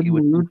teriyaki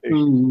with good some fish.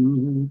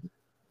 food.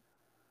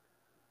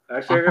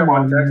 Actually, Oh, I come got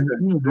one on, text man.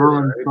 in You too,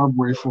 ruined right?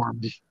 Subway for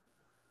me.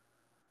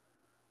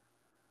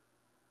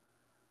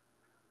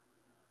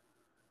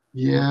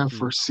 Yeah,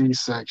 for Mm.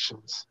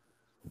 C-sections.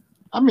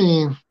 I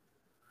mean,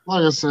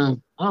 like I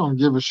said, I don't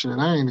give a shit.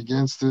 I ain't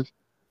against it.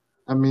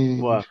 I mean,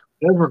 What?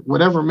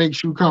 whatever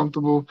makes you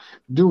comfortable,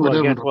 do Well,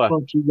 whatever against the what?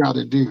 fuck you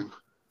gotta do.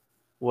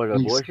 What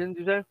Basi- abortions?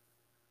 You said?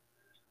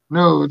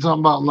 No, we're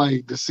talking about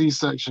like the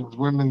C-sections,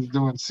 women's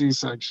doing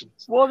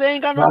C-sections. Well, they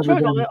ain't got no Rather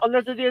choice than,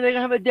 unless they're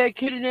gonna have a dead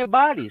kid in their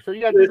body. So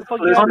you gotta do the Listen,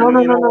 fuck you oh, gotta no, listen, no,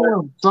 do. you no, know no, what?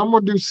 no. Some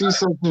will do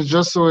C-sections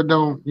just so it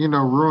don't,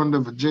 ruin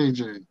the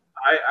vajayjay.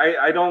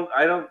 I don't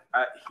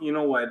you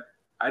know what?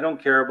 I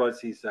don't care about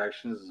C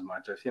sections as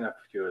much. I've seen a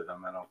few of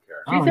them. I don't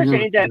care. I don't C-section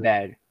give a ain't that shit.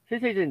 bad.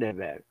 C-section ain't that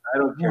bad. I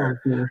don't I don't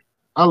care. care.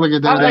 I look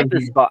at I that like as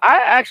the skull. I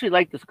actually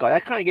like the skull.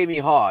 That kind of gave me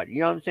hard.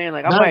 You know what I'm saying?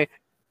 Like I that. might,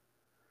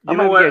 I You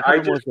know might get what? a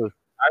couple more. Shows.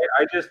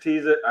 I just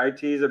tease it. I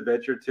tease a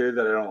bitch or two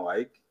that I don't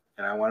like,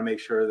 and I want to make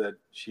sure that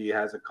she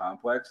has a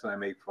complex, and I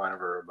make fun of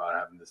her about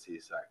having the C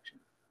section.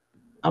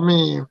 I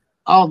mean,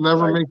 I'll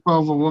never Like make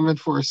fun of a woman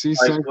for a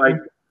like like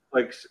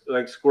C-section.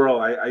 like Squirrel.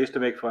 I used to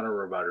make fun of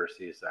her about her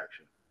C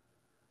section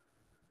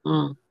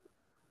Mm,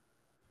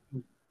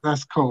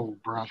 that's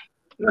cold, bro.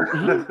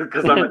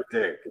 because I'm a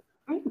dick.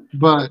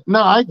 But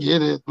no, I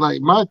get it.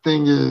 Like my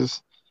thing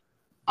is,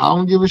 I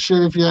don't give a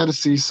shit if you had a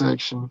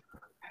C-section.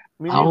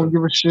 Me I don't neither.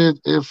 give a shit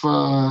if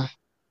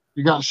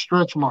you got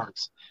stretch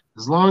marks,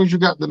 as long as you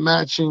got the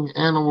matching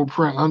animal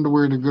print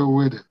underwear to go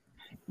with it.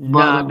 But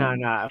Nah, nah,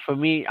 nah. For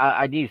me,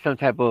 I need some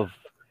type of,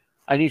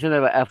 I need some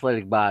type of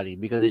athletic body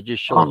because it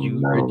just I shows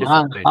don't your know.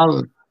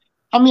 discipline.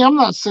 I mean, I'm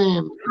not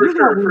saying For you got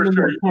sure, for women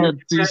sure. that had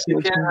You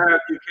C-section.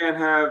 can't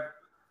have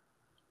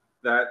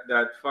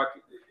that fuck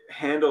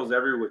handles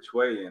every which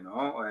way, and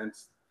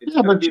it's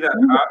Yeah, gonna but be that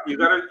you,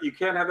 you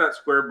can't have that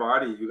square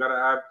body. You gotta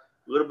have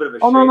a little bit of a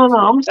oh no, no, shape no.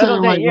 to it. I'm That's what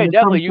I'm saying like saying. Yeah, when it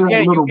definitely. comes to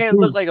that You little can't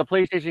look poop, like a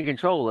PlayStation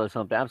controller or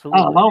something. I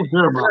Absolutely. don't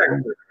care about that.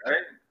 Exactly, right?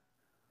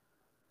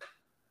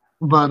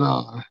 But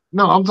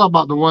no, I'm talking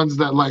about the ones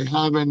that like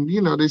having,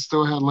 they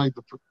still had like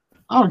the.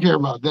 I don't care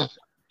about that.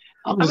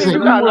 I'm I just mean, if saying,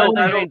 you even got with little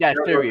I things, women, don't ain't that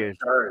care about the serious.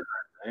 stars,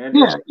 man.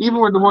 yeah, Just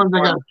even with the just ones that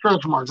got want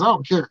stretch marks, I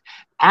don't care.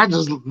 I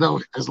just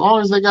know as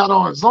long as they got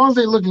on, as long as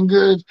they looking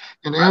good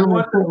in I animal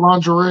want print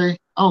lingerie,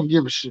 I don't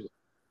give a shit.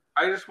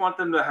 I just want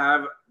them to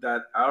have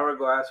that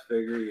hourglass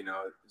figure.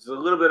 It's a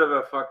little bit of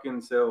a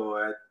fucking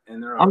silhouette,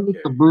 and they're I'm just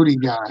okay. a booty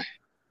guy.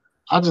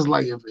 I just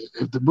like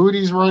if the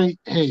booty's right,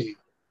 hey,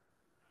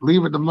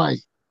 leave it to Mike.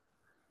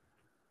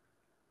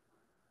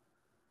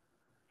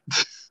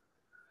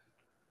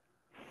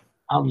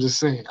 I'm just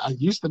saying, I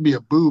used to be a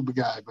boob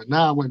guy, but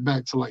now I went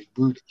back to like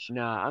booty.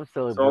 Nah, I'm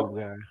still a boob So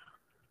guy.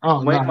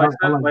 Oh no, I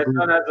like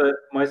booty.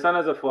 my son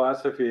has a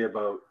philosophy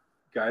about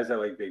guys that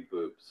like big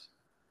boobs.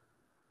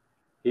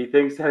 He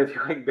thinks that if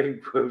you like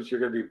big boobs, you're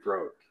gonna be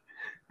broke.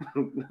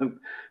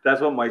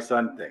 That's what my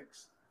son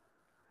thinks.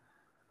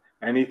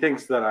 And he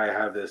thinks that I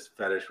have this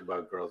fetish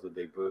about girls with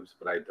big boobs,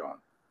 but I don't.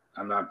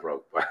 I'm not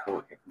broke, by the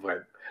way,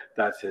 but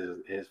that's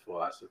his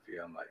philosophy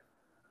on life.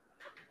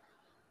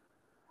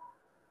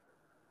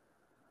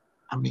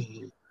 I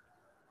mean,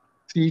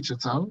 teach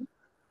its own.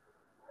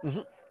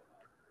 Mhm.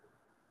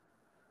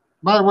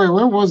 By the way,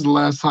 when was the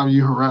last time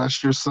you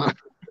harassed your son?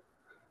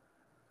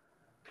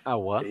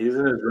 What? He's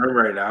in his room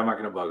right now. I'm not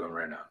gonna bug him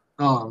right now.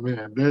 Oh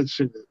man, that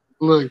shit.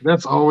 Look,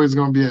 that's always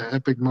gonna be an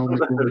epic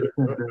moment when we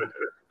sent that.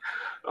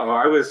 Oh,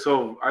 I was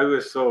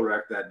so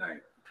wrecked that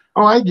night.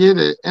 Oh, I get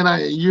it, and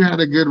you had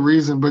a good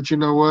reason, but you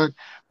know what?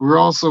 We're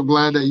also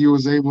glad that you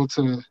was able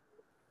to,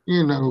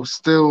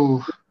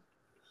 still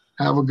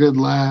have a good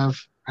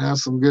laugh, have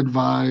some good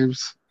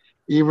vibes,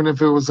 even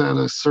if it was at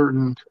a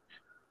certain Yeah.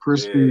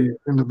 crispy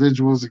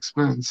individual's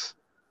expense.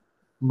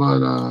 But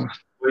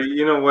But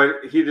you know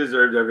what? He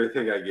deserved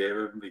everything I gave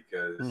him Mm.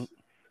 because,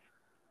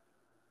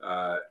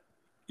 uh,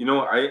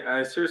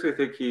 I seriously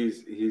think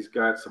he's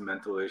got some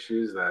mental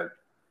issues that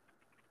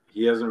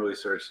he hasn't really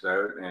searched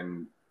out,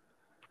 and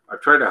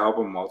I've tried to help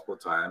him multiple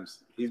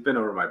times. He's been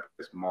over my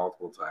place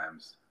multiple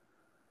times,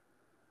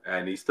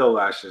 and he still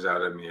lashes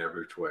out at me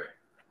every which way.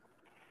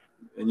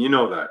 And you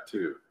know that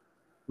too.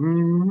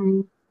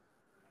 mhm.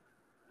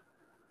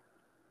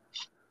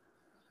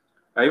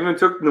 I even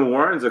took New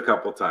Orleans a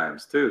couple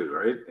times too,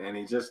 right? And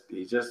he's just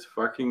a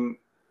fucking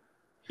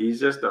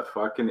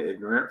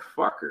ignorant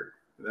fucker.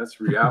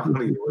 That's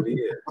reality what he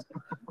is.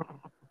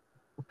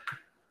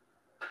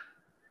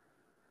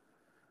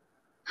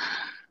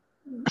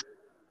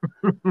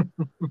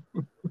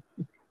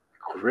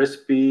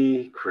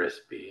 Crispy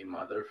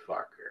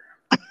motherfucker.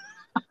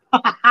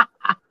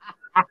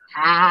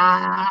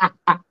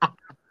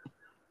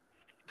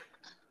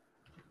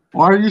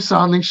 Why are you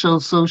sounding so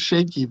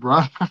shaky,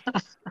 bro?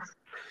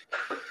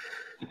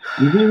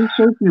 You're being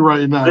shaky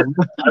right now. Listen,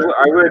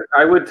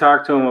 I would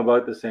talk to him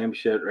about the same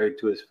shit right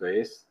to his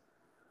face.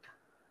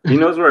 He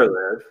knows where I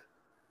live.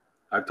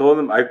 I told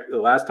him the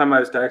last time I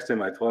was texting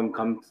him, I told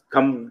him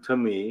come to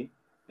me,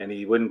 and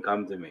he wouldn't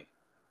come to me.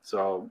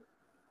 So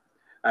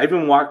I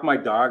even walked my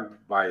dog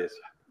by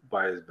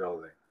his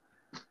building,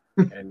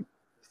 and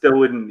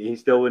he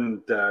still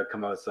wouldn't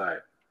come outside.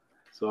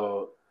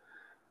 So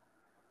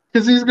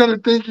Because he's gonna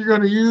think you're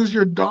gonna use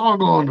your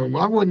dog on him.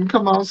 I wouldn't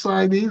come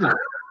outside either.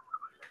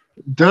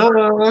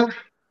 Duh.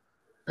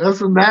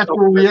 That's a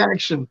natural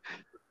reaction.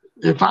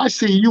 If I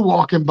see you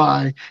walking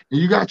by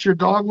and you got your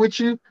dog with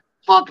you,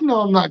 fuck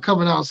no, I'm not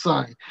coming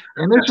outside.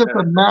 And it's just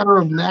a matter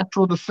of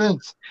natural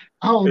defense.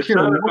 I don't care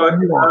what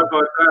you it's not are.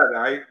 about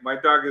that. My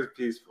dog is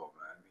peaceful,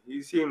 man.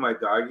 He's seen my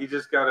dog. He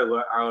just got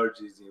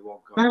allergies and he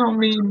won't come That near don't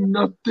my dog. mean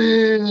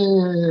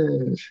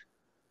nothing.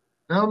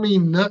 That don't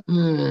mean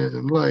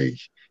nothing. Like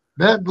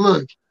that.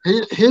 Look,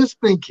 his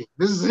thinking.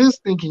 This is his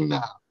thinking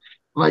now.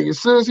 Like as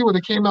soon as he would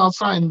have came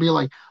outside and be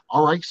like,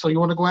 "All right, so you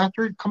want to go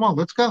after it? Come on,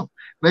 let's go."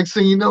 Next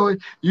thing you know,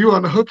 you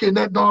on the hook and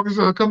that dog is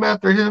gonna come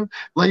after him.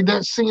 Like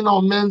that scene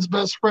on Men's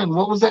Best Friend.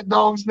 What was that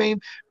dog's name?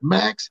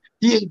 Max.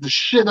 He ate the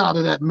shit out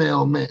of that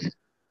mailman.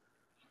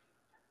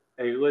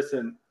 Hey,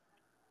 listen,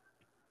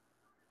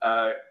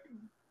 uh,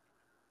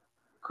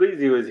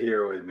 Cleasy was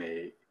here with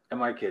me in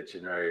my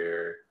kitchen right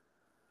here.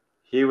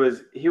 He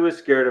was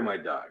scared of my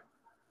dog.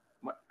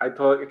 I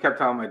kept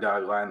telling my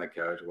dog lie on the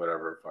couch,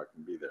 whatever,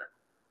 fucking be there.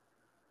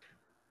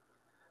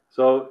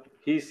 So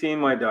he's seen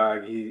my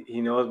dog.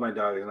 He knows my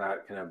dog is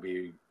not gonna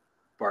be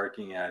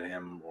barking at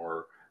him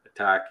or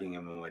attacking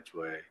him in which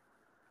way.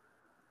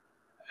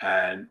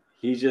 And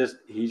he's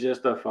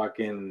just a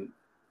fucking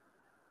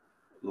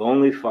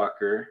lonely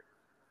fucker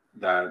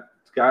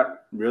that's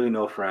got really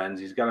no friends.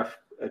 He's got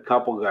a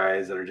couple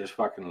guys that are just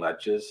fucking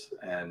leches,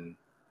 and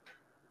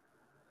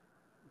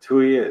it's who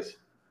he is.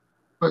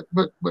 But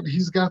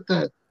he's got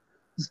that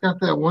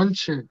one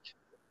chick.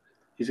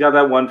 He's got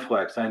that one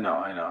flex. I know,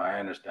 I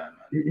understand,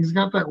 man. He's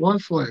got that one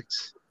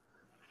flex.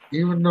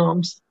 Even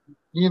though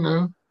you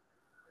know,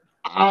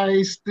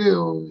 I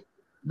still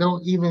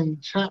don't even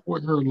chat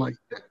with her like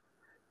that.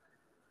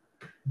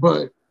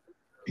 But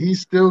he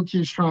still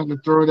keeps trying to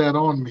throw that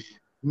on me.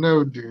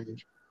 No,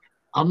 dude.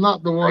 I'm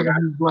not the I one got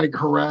who's like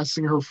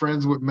harassing her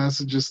friends with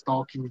messages,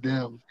 stalking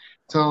them,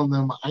 telling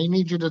them, I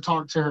need you to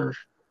talk to her.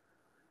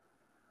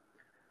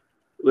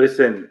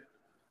 listen.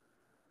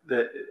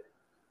 The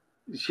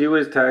She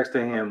was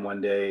texting him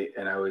one day,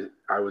 and I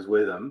was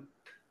with him,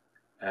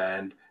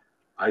 and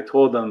I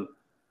told him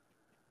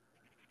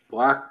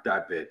block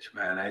that bitch,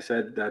 man. I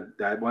said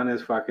that one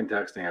is fucking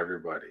texting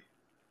everybody,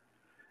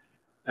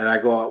 and I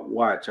go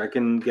watch. I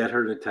can get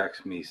her to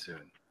text me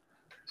soon.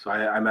 So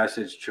I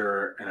messaged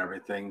her and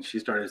everything. She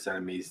started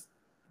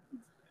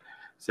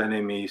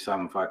sending me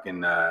some fucking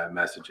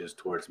messages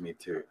towards me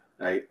too.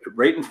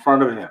 Right in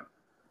front of him.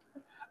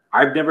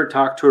 I've never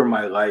talked to her in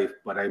my life,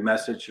 but I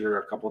messaged her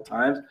a couple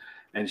times,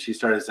 and she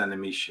started sending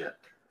me shit.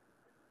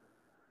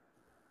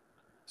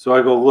 So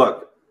I go,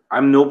 look,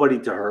 I'm nobody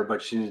to her,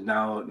 but she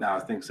now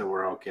thinks that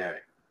we're okay.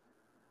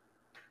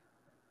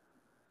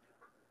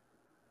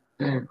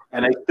 Damn.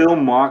 And I still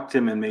mocked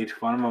him and made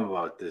fun of him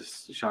about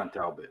this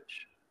Chantel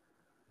bitch.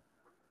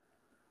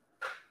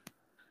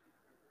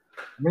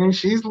 Man,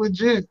 she's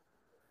legit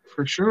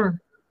for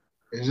sure.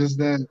 It's just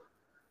that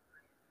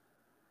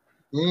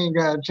you ain't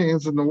got a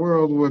chance in the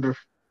world with her.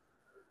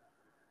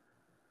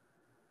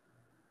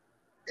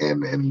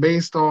 And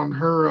based on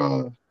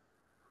her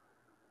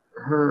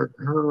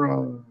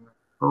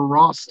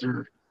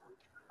roster,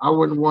 I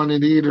wouldn't want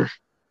it either.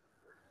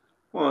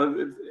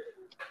 Well,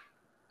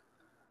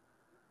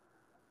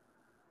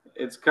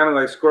 it's kind of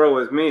like Squirrel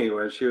with me,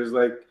 where she was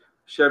like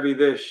Chevy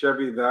this,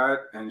 Chevy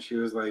that, and she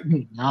was like,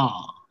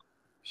 Nah.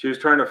 she was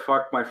trying to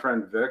fuck my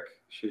friend Vic.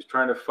 She was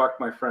trying to fuck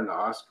my friend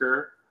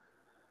Oscar,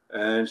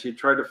 and she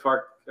tried to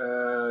fuck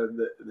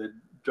the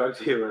drug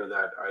dealer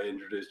that I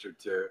introduced her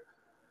to,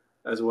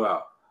 as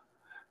well.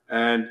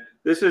 And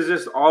this is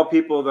just all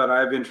people that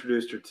I've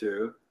introduced her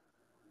to.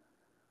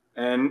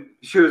 And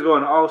she was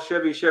going, oh,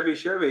 Chevy, Chevy,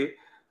 Chevy.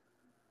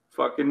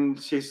 Fucking,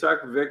 she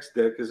sucked Vic's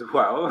dick as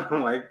well.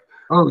 I'm like,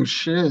 oh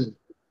shit.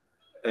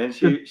 And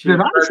Did she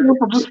I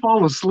sample just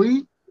fall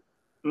asleep?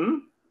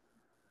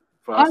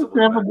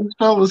 Possibly, I man. just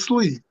fell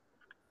asleep.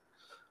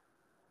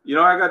 You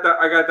know, I got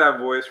that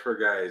voice for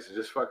guys. You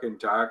just fucking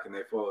talk and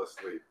they fall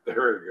asleep. There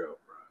we go,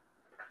 bro.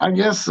 I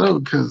guess so,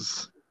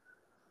 cause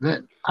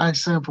that I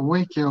sample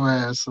wake your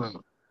ass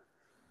up.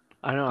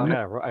 I know.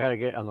 I gotta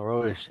get on the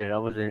road and shit. I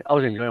was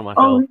enjoying myself.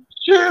 Oh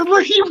shit!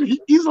 Look,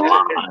 he's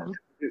alive.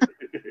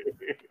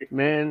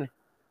 Man,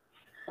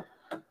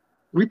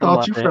 we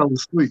thought you fell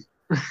asleep.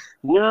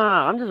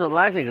 Nah, I'm just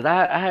relaxing because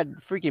I had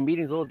freaking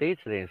meetings all day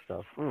today and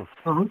stuff.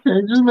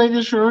 Okay, just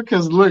making sure.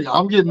 Cause look,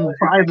 I'm getting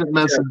private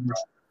messages.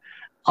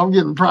 I'm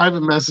getting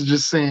private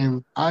messages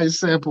saying I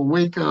sample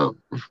wake up.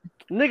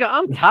 Nigga,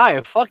 I'm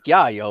tired. Fuck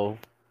y'all, yo.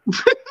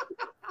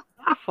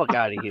 Fuck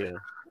out of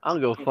here. I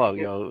don't give a fuck,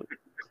 yo.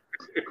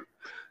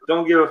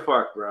 Don't give a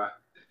fuck, bro.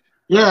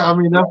 Yeah, I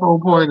mean that's the whole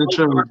point of the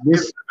show.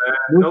 This is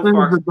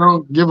the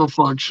don't give a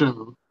fuck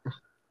show.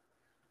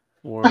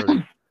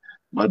 Word.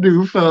 My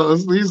dude fell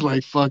asleep. He's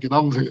like, fuck it,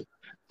 I'm hit.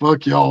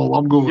 Fuck y'all,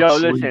 I'm going to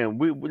sleep.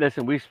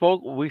 Listen, we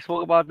spoke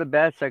about the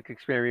bad sex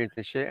experience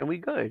and shit, and we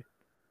good.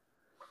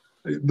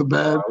 The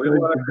bad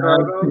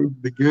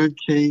cake, the good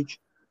cake.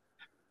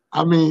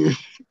 I mean,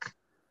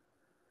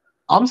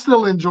 I'm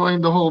still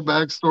enjoying the whole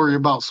backstory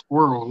about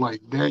Squirrel.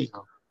 Like, damn.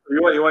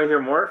 You want to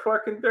hear more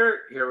fucking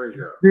dirt? Here we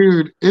go.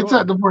 Dude, it's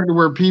at the point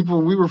where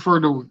we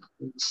refer to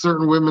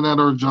certain women at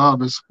our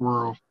job as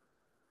Squirrel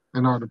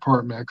in our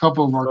department. A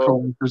couple of our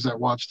coworkers that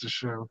watch the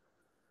show.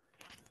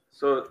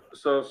 So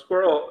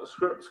Squirrel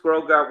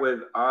got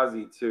with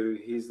Ozzy too.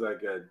 He's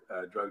like a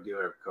drug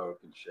dealer of coke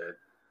and shit.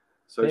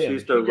 So she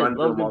used to run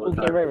to him all the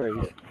time,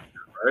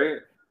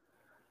 right?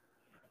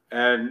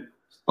 And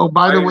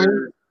by the way,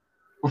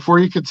 before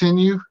you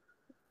continue,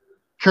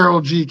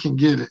 Carol G can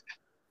get it.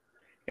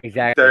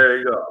 Exactly. There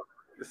you go.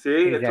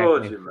 See, exactly. I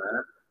told you,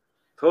 man.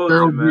 Told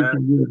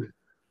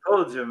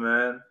you,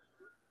 man.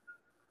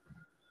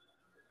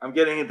 I'm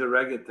getting into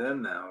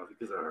reggaeton now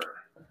because of her.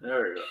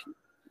 There we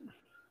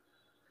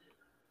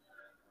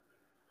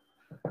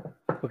go.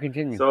 We'll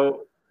continue.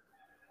 So,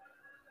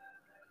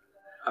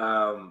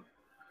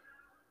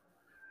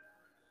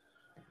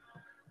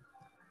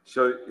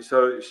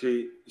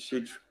 she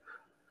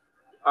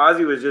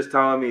Ozzy was just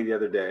telling me the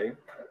other day.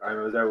 I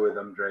was out with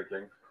him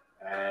drinking,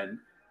 and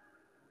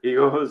he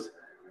goes,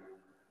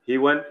 he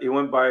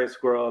went by a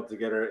Squirrel to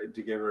give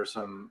her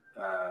some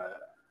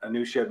a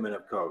new shipment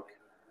of coke,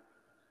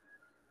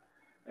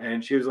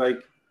 and she was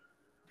like,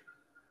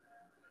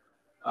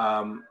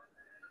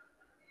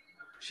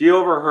 she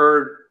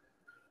overheard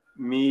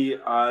me,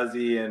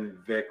 Ozzy, and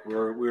Vic we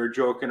were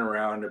joking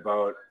around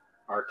about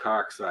our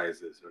cock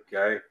sizes,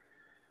 okay?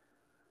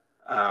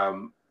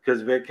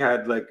 Because Vic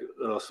had like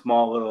a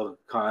small little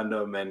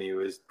condom, and he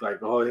was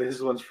like, "Oh, this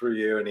one's for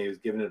you," and he was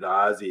giving it to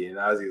Ozzy, and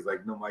Ozzy's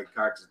like, "No, my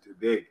cock's too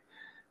big,"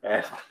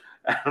 and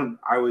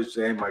I was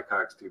saying my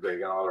cock's too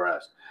big, and all the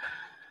rest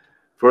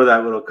for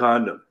that little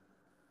condom.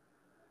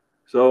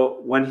 So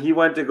when he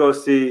went to go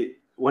see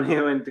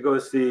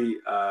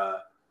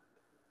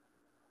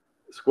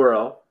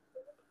Squirrel,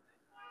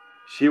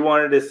 she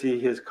wanted to see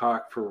his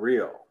cock for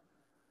real.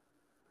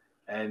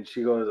 And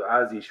she goes,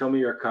 Ozzy, show me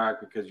your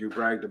cock because you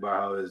bragged about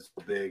how it's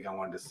big. I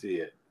wanted to see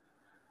it.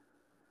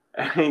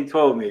 And he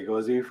told me, he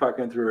goes, he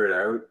fucking threw it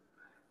out.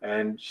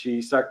 And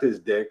she sucked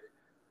his dick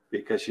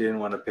because she didn't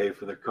want to pay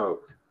for the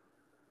coke.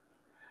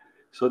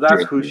 So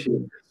that's who she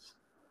is.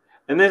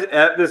 And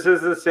this is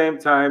the same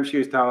time she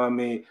was telling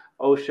me,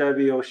 oh,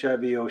 Chevy, oh,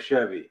 Chevy, oh,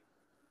 Chevy.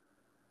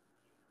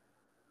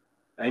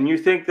 And you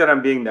think that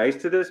I'm being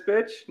nice to this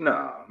bitch?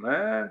 No,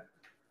 man.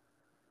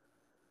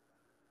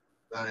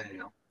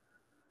 Damn.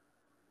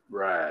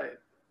 Right.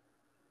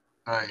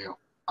 Damn.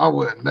 I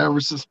would have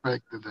never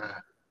suspected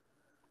that.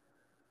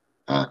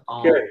 at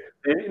all. Okay,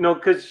 and,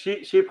 because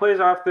she plays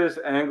off this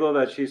angle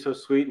that she's so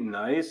sweet and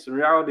nice. In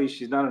reality,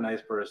 she's not a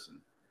nice person.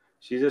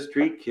 She's a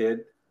street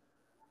kid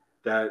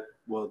that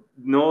will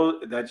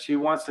know that she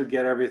wants to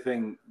get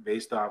everything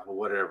based off of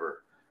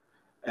whatever.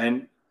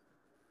 And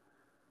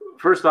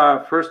first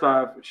off,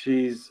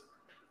 she's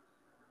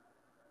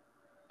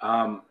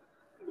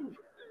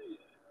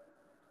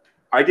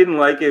I didn't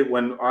like it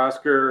when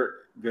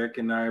Oscar, Vic,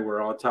 and I were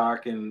all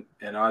talking,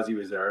 and Ozzy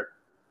was there.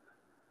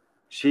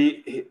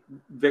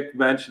 Vic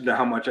mentioned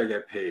how much I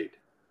get paid,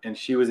 and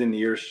she was in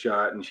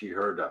earshot, and she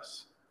heard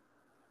us.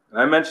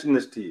 And I mentioned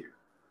this to you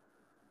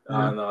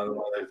on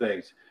other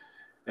things,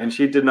 and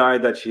she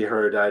denied that she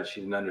heard that.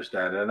 She didn't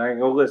understand it, and I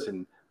go,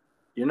 listen,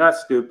 you're not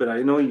stupid.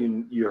 I know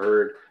you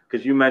heard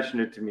because you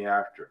mentioned it to me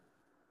after.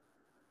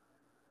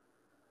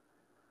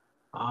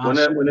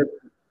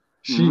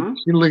 She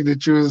looked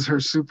at you as her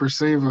super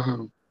saver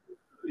hoe.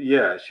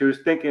 Yeah, she was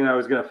thinking I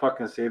was gonna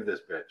fucking save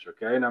this bitch,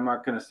 okay? And I'm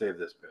not gonna save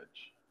this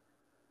bitch.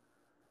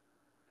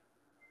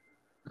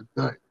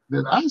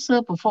 Did I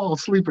ever fall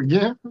asleep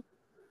again?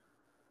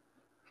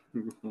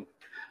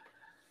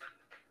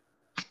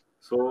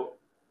 So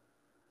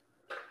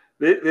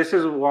this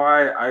is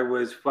why I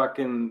was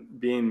fucking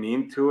being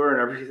mean to her and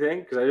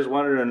everything, because I just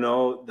wanted to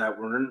know that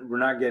we're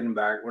not getting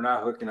back, we're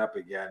not hooking up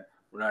again,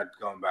 we're not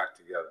going back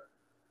together.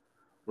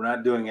 We're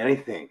not doing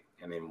anything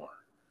anymore.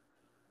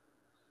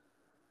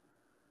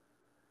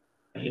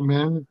 Hey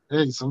man,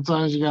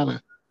 sometimes you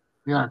gotta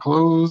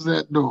close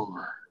that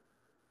door.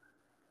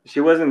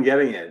 She wasn't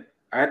getting it.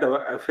 I had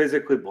to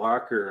physically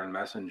block her on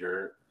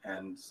Messenger,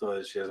 and so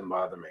that she doesn't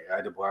bother me. I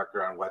had to block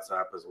her on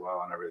WhatsApp as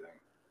well and everything.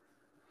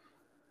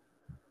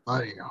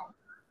 Damn,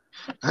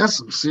 that's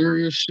some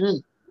serious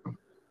shit.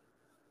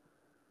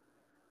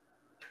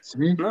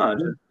 See? No,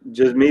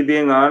 just me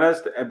being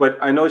honest. But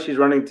I know she's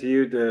running to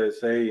you to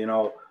say, I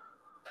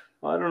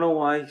don't know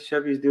why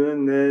Chevy's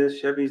doing this,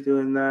 Chevy's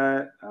doing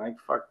that. I'm like,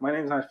 fuck, my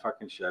name's not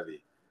fucking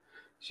Chevy.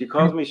 She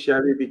calls me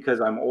Chevy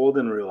because I'm old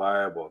and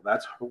reliable.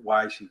 That's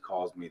why she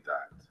calls me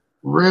that.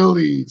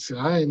 Really? See,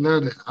 I didn't know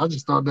that. I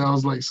just thought that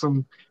was like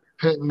some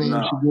pet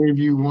name she gave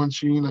you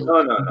once you,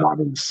 got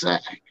in the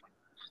sack.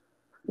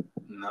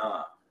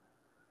 No.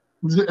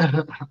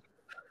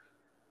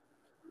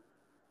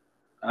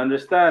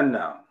 Understand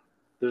now.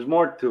 There's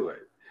more to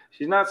it.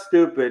 She's not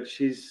stupid.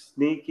 She's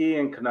sneaky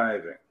and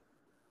conniving.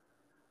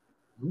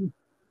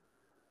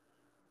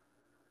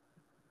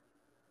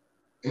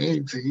 Hey,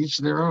 to each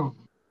their own.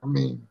 I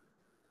mean,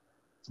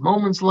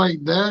 moments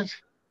like that,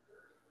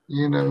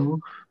 it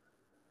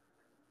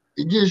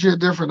gives you a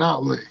different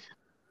outlook.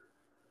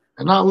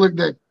 An outlook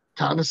that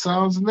kind of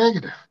sounds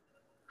negative.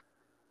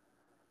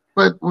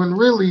 But when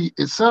really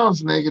it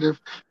sounds negative,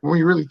 when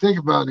you really think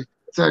about it,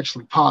 it's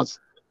actually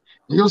positive.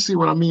 And you'll see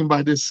what I mean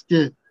by this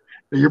skit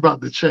that you're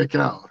about to check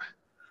out.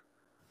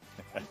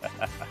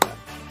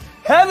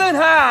 Heaven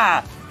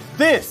high!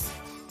 This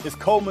is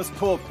Coleman's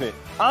Pulpit.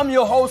 I'm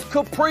your host,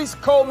 Caprice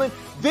Coleman,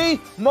 the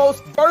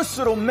most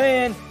versatile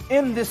man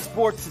in this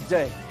sport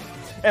today.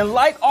 And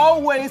like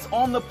always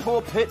on the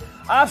pulpit,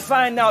 I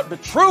find out the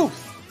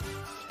truth,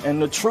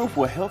 and the truth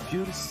will help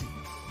you to see.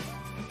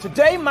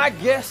 Today, my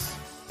guest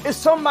is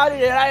somebody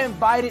that I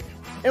invited,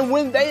 and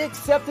when they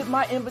accepted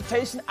my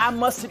invitation, I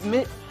must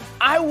admit,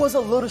 I was a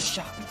little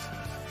shocked,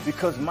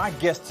 because my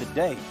guest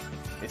today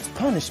is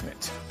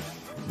Punishment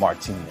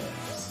Martinez.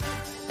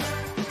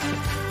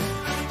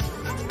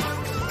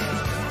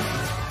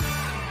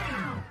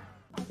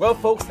 Well,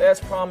 folks,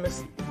 as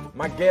promised,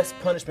 my guest,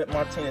 Punishment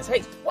Martinez.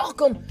 Hey,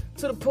 welcome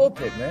to the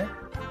pulpit, man.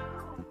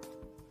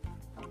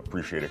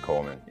 Appreciate it,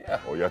 Coleman. Yeah.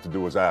 All you have to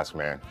do is ask,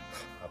 man.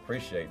 I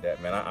appreciate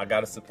that, man. I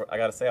gotta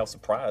say, I was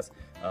surprised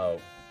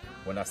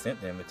when I sent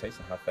the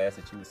invitation how fast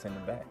that you would send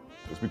it back.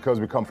 Just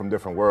because we come from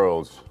different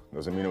worlds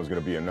doesn't mean it was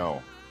gonna be a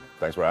no.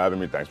 Thanks for having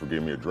me. Thanks for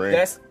giving me a drink.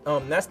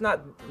 That's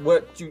not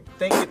what you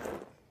think.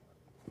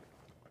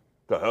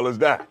 The hell is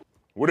that?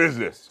 What is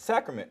this?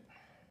 Sacrament.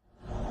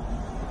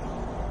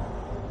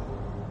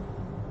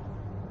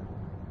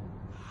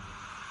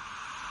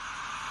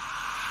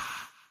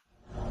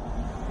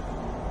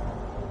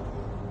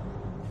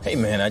 Hey,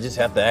 man, I just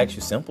have to ask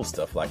you simple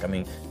stuff like,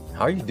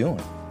 how are you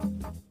doing?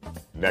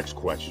 Next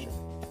question.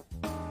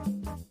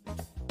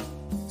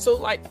 So,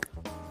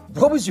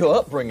 what was your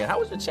upbringing? How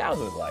was your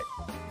childhood like?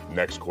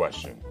 Next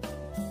question.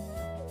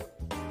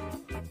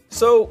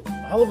 So,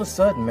 all of a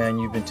sudden, man,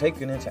 you've been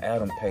taken into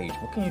Adam Page.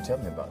 What can you tell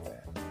me about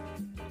that?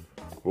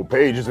 Well,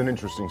 Page is an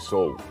interesting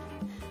soul.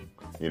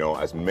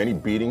 As many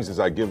beatings as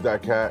I give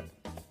that cat,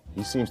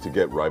 he seems to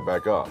get right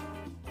back up.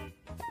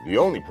 The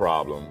only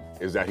problem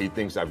is that he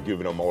thinks I've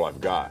given him all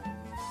I've got,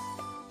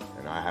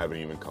 and I haven't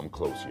even come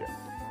close yet.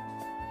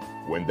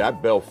 When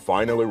that bell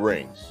finally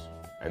rings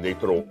and they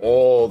throw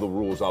all the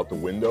rules out the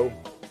window,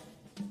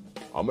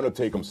 I'm gonna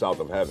take him south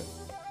of heaven,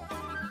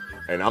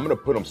 and I'm gonna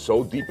put him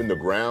so deep in the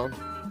ground,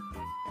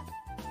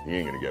 he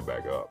ain't gonna get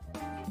back up.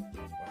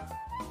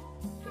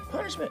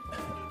 Punishment.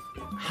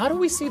 How do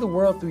we see the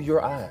world through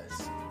your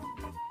eyes?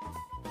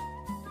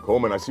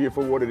 Coleman, I see it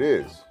for what it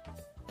is.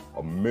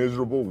 A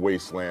miserable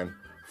wasteland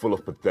full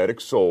of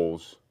pathetic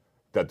souls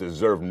that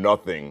deserve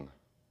nothing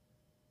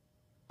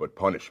but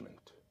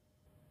punishment.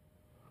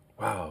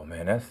 Wow,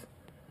 man, that's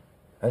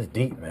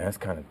deep, man. That's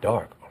kind of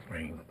dark. I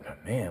mean,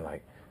 man,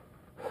 like,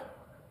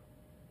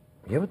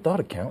 you ever thought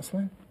of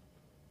counseling?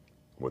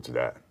 What's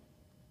that?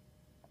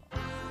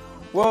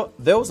 Well,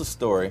 there was a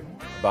story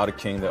about a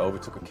king that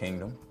overtook a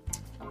kingdom,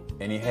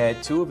 and he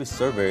had two of his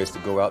surveyors to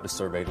go out to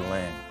survey the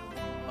land.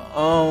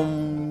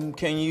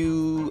 Can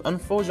you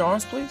unfold your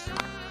arms, please?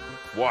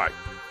 Why?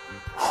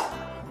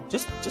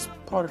 Just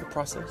part of the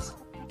process.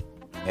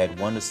 He had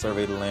one to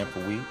survey the land for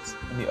weeds,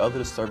 and the other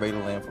to survey the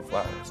land for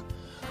flowers.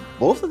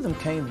 Both of them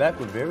came back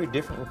with very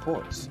different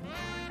reports.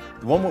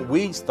 The one with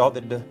weeds thought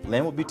that the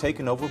land would be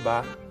taken over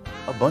by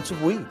a bunch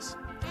of weeds.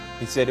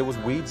 He said there was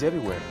weeds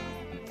everywhere.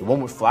 The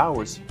one with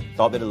flowers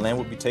thought that the land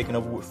would be taken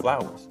over with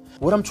flowers.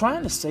 What I'm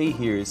trying to say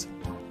here is,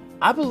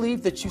 I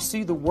believe that you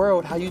see the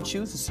world how you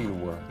choose to see the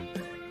world.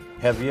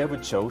 Have you ever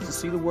chose to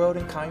see the world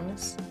in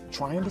kindness,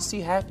 trying to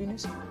see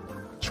happiness,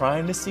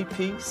 trying to see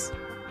peace,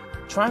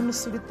 trying to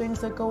see the things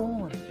that go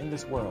on in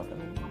this world? I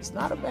mean, it's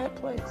not a bad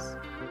place.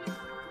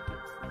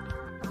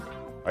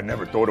 I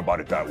never thought about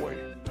it that way.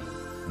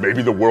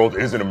 Maybe the world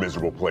isn't a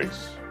miserable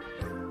place.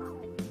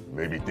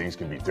 Maybe things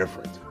can be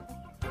different.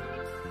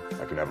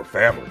 I can have a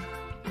family.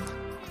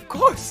 Of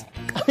course.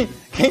 I mean,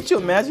 can't you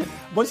imagine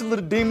a bunch of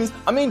little demons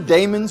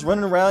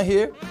running around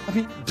here? I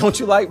mean, don't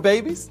you like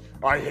babies?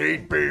 I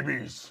hate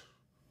babies.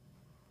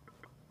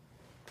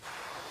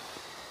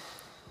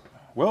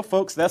 Well,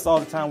 folks, that's all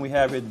the time we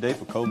have here today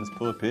for Coleman's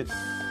Pulpit,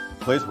 a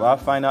place where I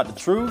find out the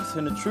truth,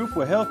 and the truth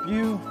will help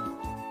you.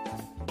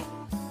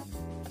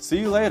 See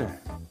you later.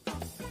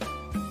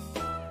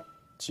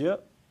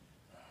 Chip.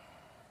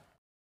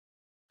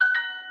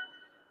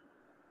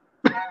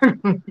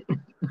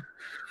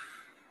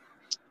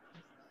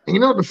 You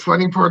know the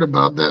funny part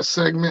about that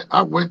segment?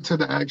 I went to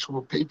the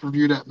actual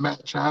pay-per-view that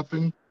match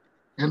happened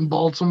in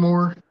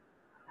Baltimore,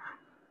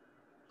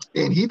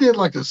 and he did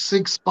like a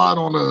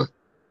 6-spot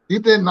he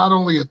did not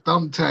only a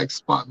thumbtack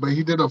spot, but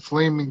he did a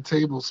flaming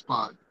table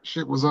spot.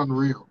 Shit was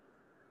unreal.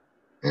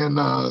 And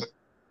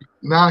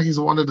now he's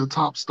one of the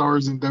top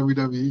stars in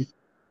WWE.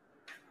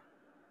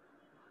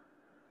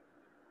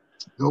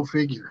 Go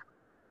figure.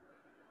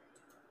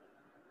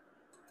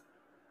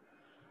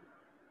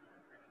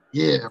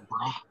 Yeah,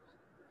 bro.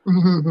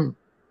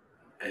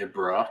 Hey,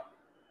 bro.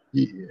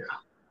 Yeah.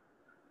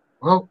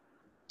 Well,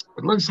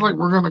 it looks like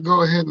we're going to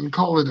go ahead and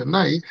call it a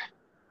night.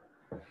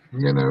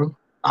 You know,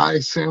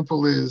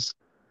 I-Sample is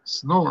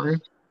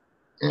snoring,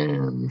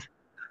 and,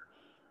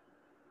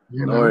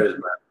 you No know. worries,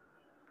 man.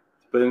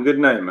 It's been a good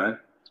night, man.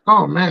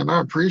 Oh, man,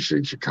 I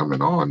appreciate you coming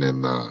on.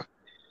 And,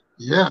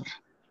 yeah,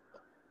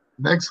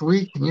 next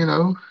week, you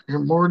know, you're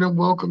more than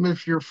welcome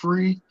if you're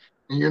free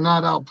and you're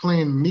not out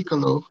playing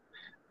Mikolo.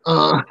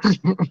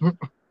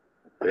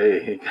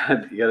 Hey,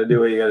 you gotta do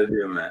what you gotta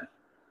do, man.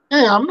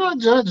 Hey, I'm not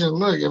judging.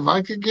 Look, if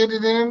I could get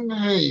it in,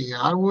 hey,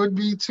 I would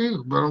be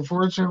too. But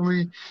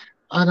unfortunately,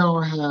 I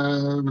don't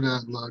have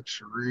that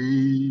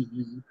luxury.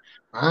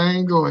 I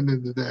ain't going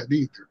into that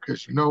either,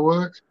 because you know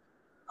what?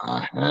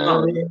 I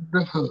have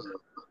the hub.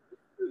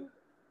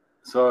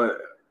 So,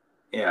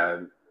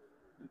 yeah,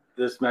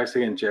 this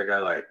Mexican chick I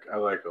like a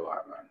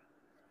lot, man.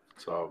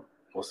 So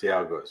we'll see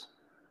how it goes.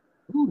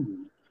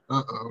 Ooh,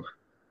 uh-oh.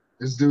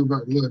 This dude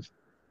about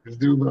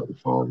to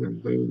fall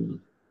in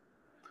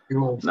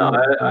love. No,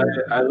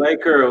 I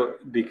like her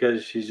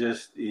because she's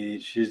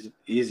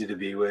easy to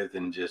be with,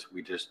 and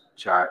we just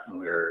chat and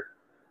we're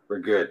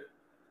good.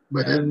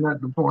 But isn't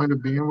that the point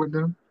of being with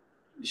them?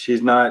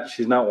 She's not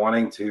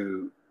wanting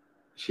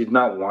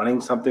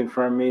something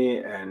from me,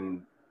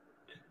 and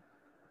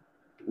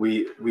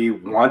we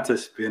want to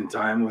spend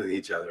time with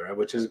each other,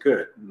 which is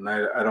good, and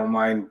I don't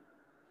mind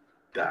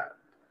that.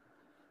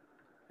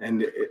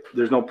 And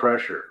there's no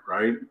pressure,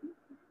 right?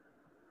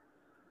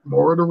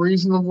 More the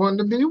reason of wanting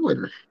to be with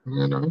her,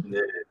 you know.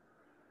 Yeah.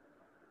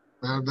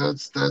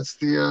 That's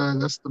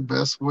the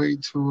best way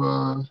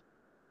to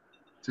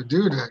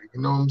do that.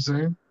 You know what I'm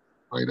saying?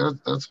 Like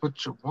that's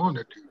what you want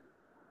to do.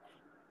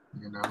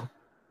 You know.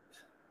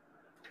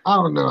 I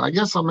don't know. I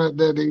guess I'm at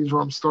that age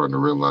where I'm starting to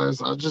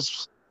realize I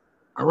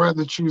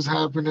rather choose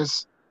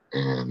happiness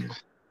and.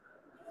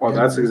 Well,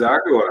 that's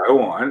exactly what I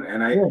want,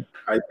 and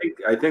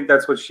I think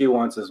that's what she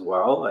wants as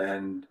well.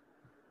 And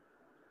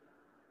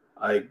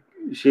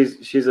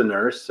she's a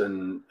nurse,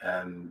 and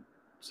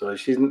so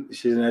she's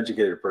an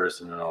educated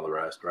person and all the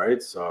rest,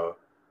 right? So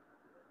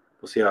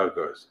we'll see how it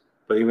goes.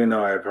 But even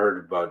though I've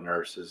heard about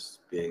nurses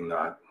being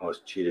the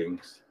most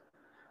cheating,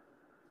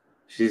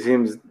 she's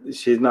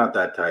not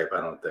that type.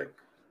 I don't think.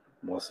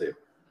 We'll see.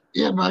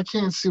 Yeah, but I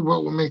can't see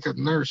what would make a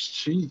nurse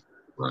cheat.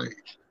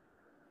 Like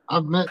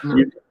I've met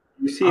nurses.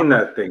 You've seen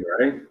that thing,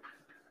 right?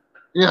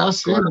 Yeah, I've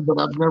seen it, but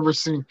I've never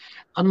seen.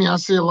 I mean, I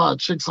see a lot of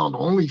chicks on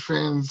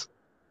OnlyFans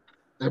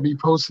that be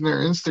posting their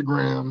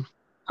Instagram.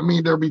 I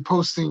mean, they'll be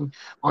posting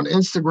on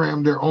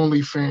Instagram their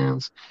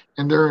OnlyFans,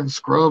 and they're in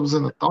scrubs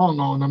and a thong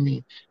on. I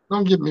mean,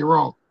 don't get me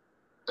wrong.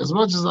 As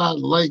much as I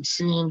like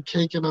seeing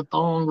cake in a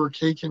thong or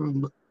cake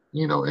in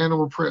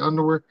animal print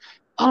underwear.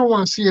 I don't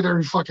want to see it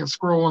every fucking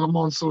scroll when I'm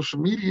on social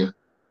media.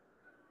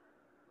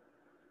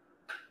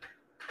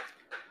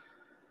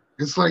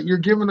 It's like you're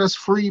giving us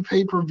free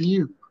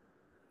pay-per-view.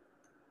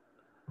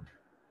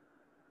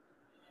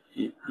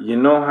 You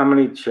know how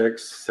many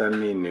chicks send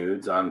me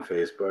nudes on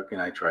Facebook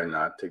and I try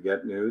not to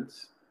get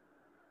nudes?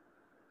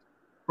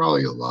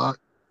 Probably a lot.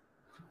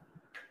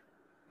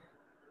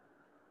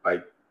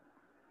 Like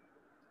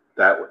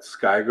that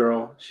Sky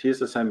Girl, she used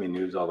to send me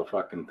nudes all the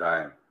fucking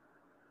time.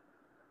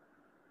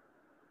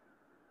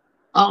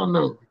 I don't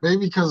know.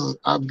 Maybe because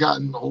I've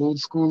gotten old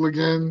school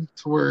again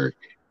to where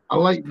I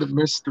like the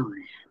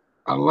mystery.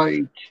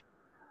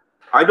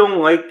 I don't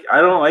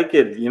like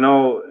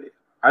it.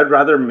 I'd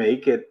rather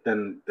make it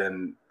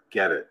than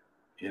get it.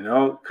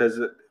 Because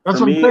that's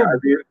what I'm saying.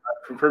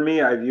 for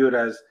me, I view it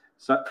as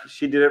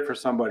she did it for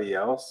somebody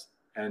else,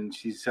 and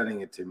she's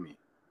sending it to me.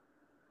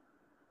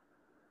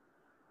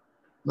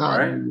 Nah,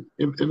 Right?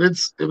 if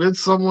it's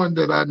someone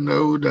that I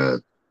know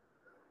that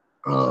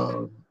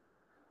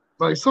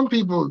like some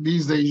people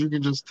these days you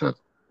can just tell.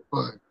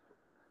 But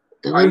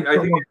if it's I think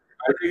someone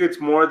it's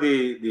more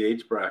the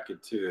age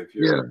bracket too. If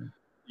yeah.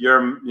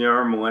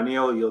 you're a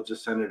millennial, you'll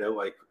just send it out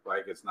like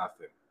it's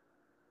nothing.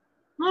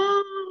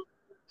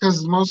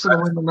 Because most of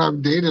the women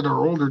I've dated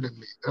are older than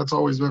me. That's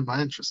always been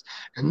my interest.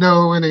 And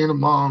no, it ain't a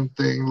mom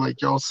thing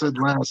like y'all said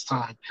last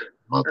time,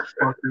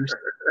 motherfuckers.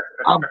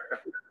 I'm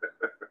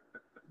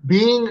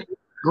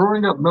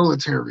growing up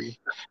military,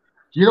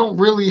 you don't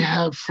really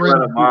have You want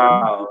friends. a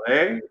mom,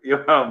 eh? You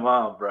want a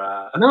mom,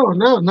 bruh.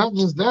 No, not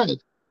just that.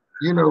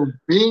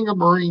 Being a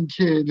Marine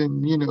kid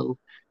and,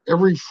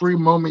 every free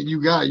moment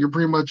you got, you're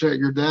pretty much at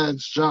your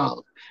dad's job.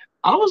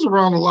 I was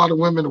around a lot of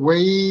women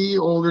way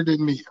older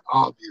than me,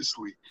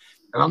 obviously.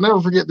 And I'll never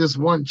forget this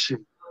one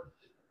chick,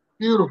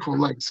 beautiful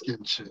light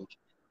skinned chick,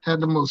 had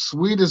the most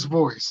sweetest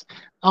voice.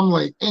 I'm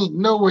like, ain't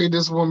no way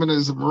this woman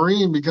is a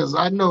Marine because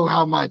I know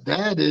how my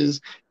dad is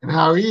and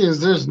how he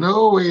is. There's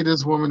no way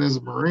this woman is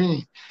a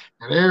Marine.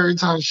 And every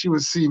time she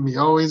would see me,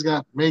 always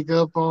got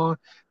makeup on,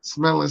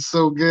 smelling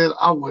so good,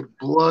 I would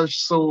blush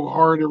so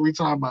hard every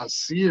time I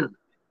see her.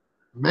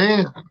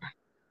 Man,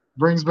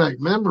 brings back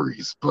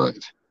memories. But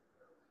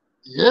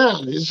yeah,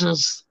 it's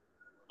just,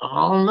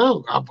 I don't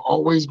know. I've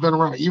always been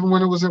around, even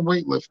when it was in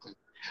weightlifting.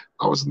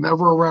 I was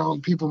never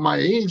around people my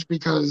age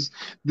because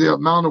the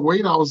amount of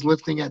weight I was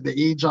lifting at the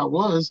age I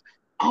was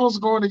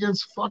going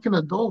against fucking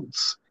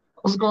adults.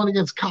 I was going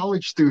against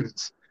college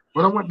students.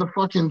 When I went to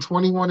fucking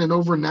 21 and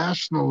over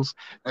nationals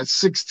at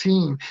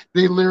 16,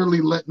 they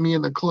literally let me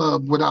in the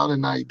club without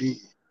an ID.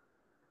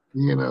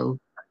 You know,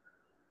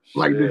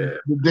 like Shit.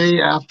 the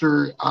day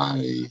after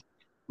I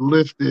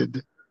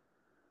lifted,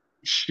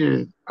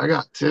 shit, I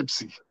got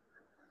tipsy.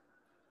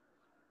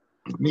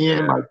 Me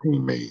and Yeah. my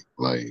teammate,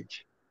 like,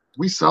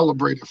 we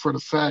celebrated for the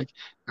fact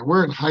that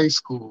we're in high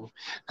school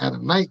at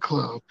a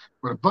nightclub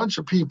with a bunch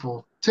of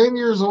people 10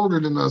 years older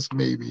than us,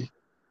 maybe,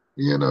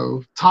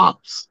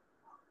 tops.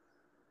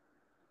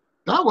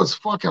 That was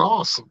fucking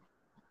awesome.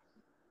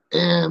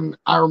 And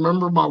I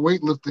remember my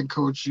weightlifting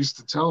coach used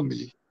to tell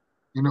me,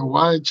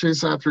 why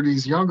chase after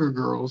these younger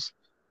girls?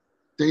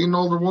 Date an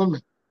older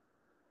woman.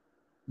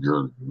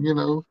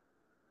 No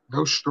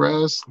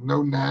stress,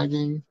 no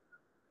nagging.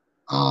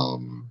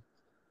 Um,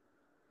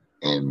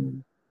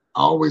 and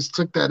I always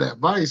took that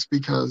advice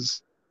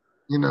because,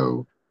 you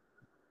know,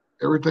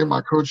 everything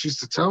my coach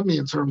used to tell me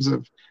in terms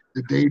of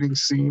the dating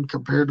scene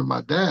compared to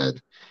my dad,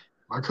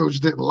 my coach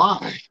didn't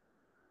lie.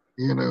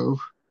 You know,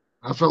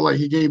 I felt like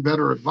he gave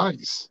better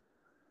advice.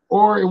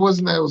 Or it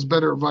wasn't that it was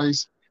better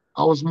advice.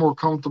 I was more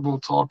comfortable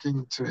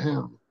talking to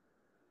him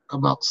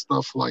about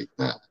stuff like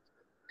that.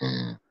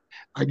 And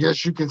I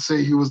guess you can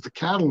say he was the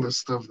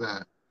catalyst of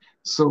that.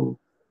 So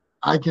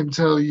I can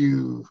tell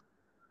you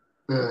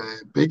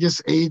the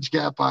biggest age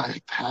gap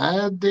I've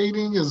had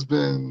dating has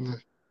been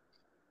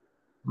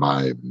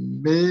my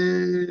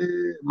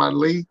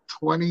late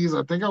 20s.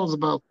 I think I was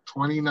about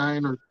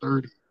 29 or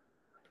 30. I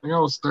think I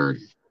was 30.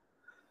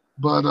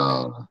 But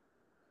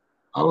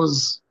I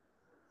was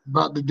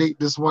about to date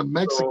this one So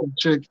Mexican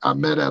chick I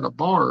met at a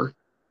bar,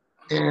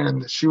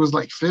 and she was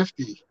like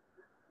 50.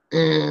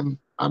 And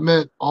I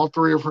met all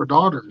three of her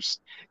daughters.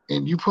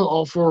 And you put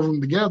all four of them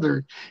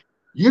together,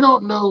 you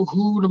don't know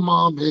who the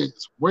mom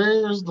is.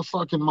 Where's the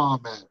fucking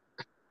mom at?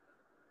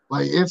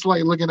 Like, it's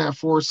like looking at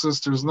four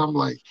sisters, and I'm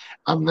like,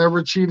 I've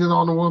never cheated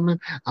on a woman.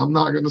 I'm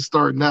not gonna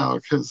start now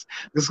because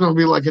it's gonna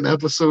be like an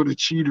episode of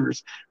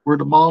Cheaters where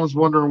the mom's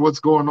wondering what's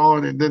going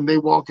on, and then they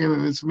walk in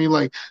and it's me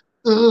like,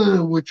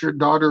 ugh, with your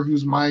daughter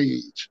who's my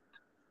age.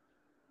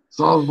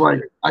 So I was like,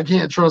 I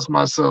can't trust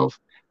myself.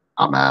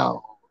 I'm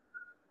out.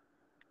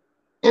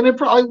 And it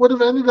probably would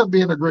have ended up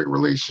being a great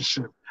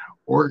relationship,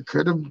 or it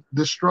could have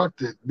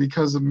destructed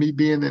because of me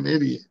being an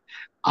idiot.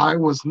 I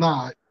was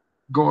not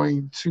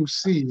going to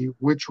see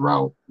which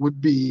route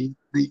would be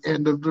the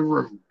end of the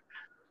road.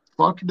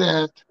 Fuck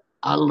that.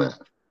 I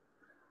left.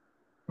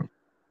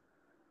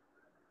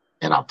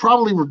 And I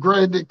probably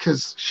regretted it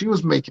because she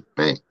was making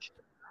bank.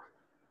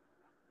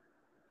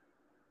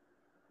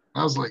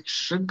 I was like,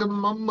 sugar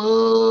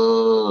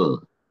mama.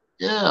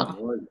 Yeah.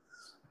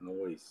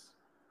 Noise.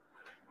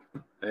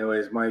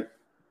 Anyways, Mike,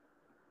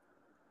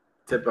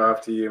 tip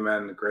off to you,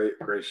 man. Great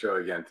show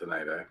again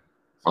tonight, eh?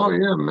 So Oh,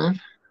 yeah, man.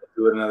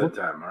 do it another Well,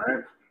 time, all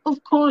right?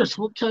 of course.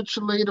 We'll catch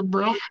you later,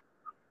 bro. See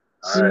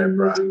All right, you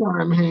bro. next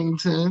time, Hang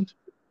 10.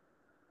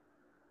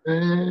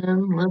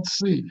 And let's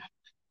see.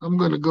 I'm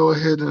going to go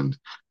ahead and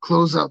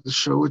close out the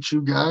show with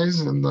you guys.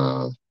 And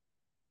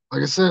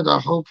like I said, I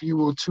hope you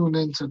will tune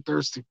in to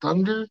Thirsty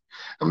Thunder.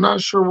 I'm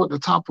not sure what the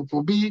topic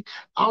will be.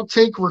 I'll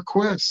take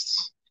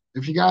requests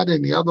if you got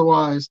any.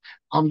 Otherwise,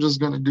 I'm just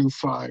going to do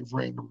 5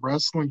 random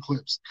wrestling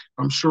clips.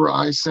 I'm sure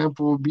iSample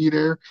will be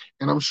there.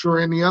 And I'm sure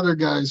any other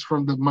guys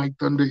from the Mike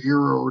Thunder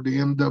era or the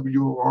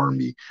MWO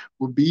Army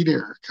will be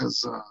there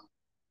because,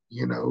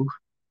 you know,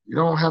 you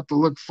don't have to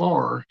look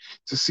far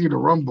to see the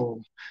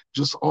Rumble.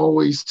 Just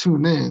always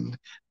tune in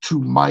to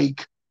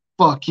Mike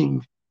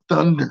fucking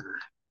Thunder.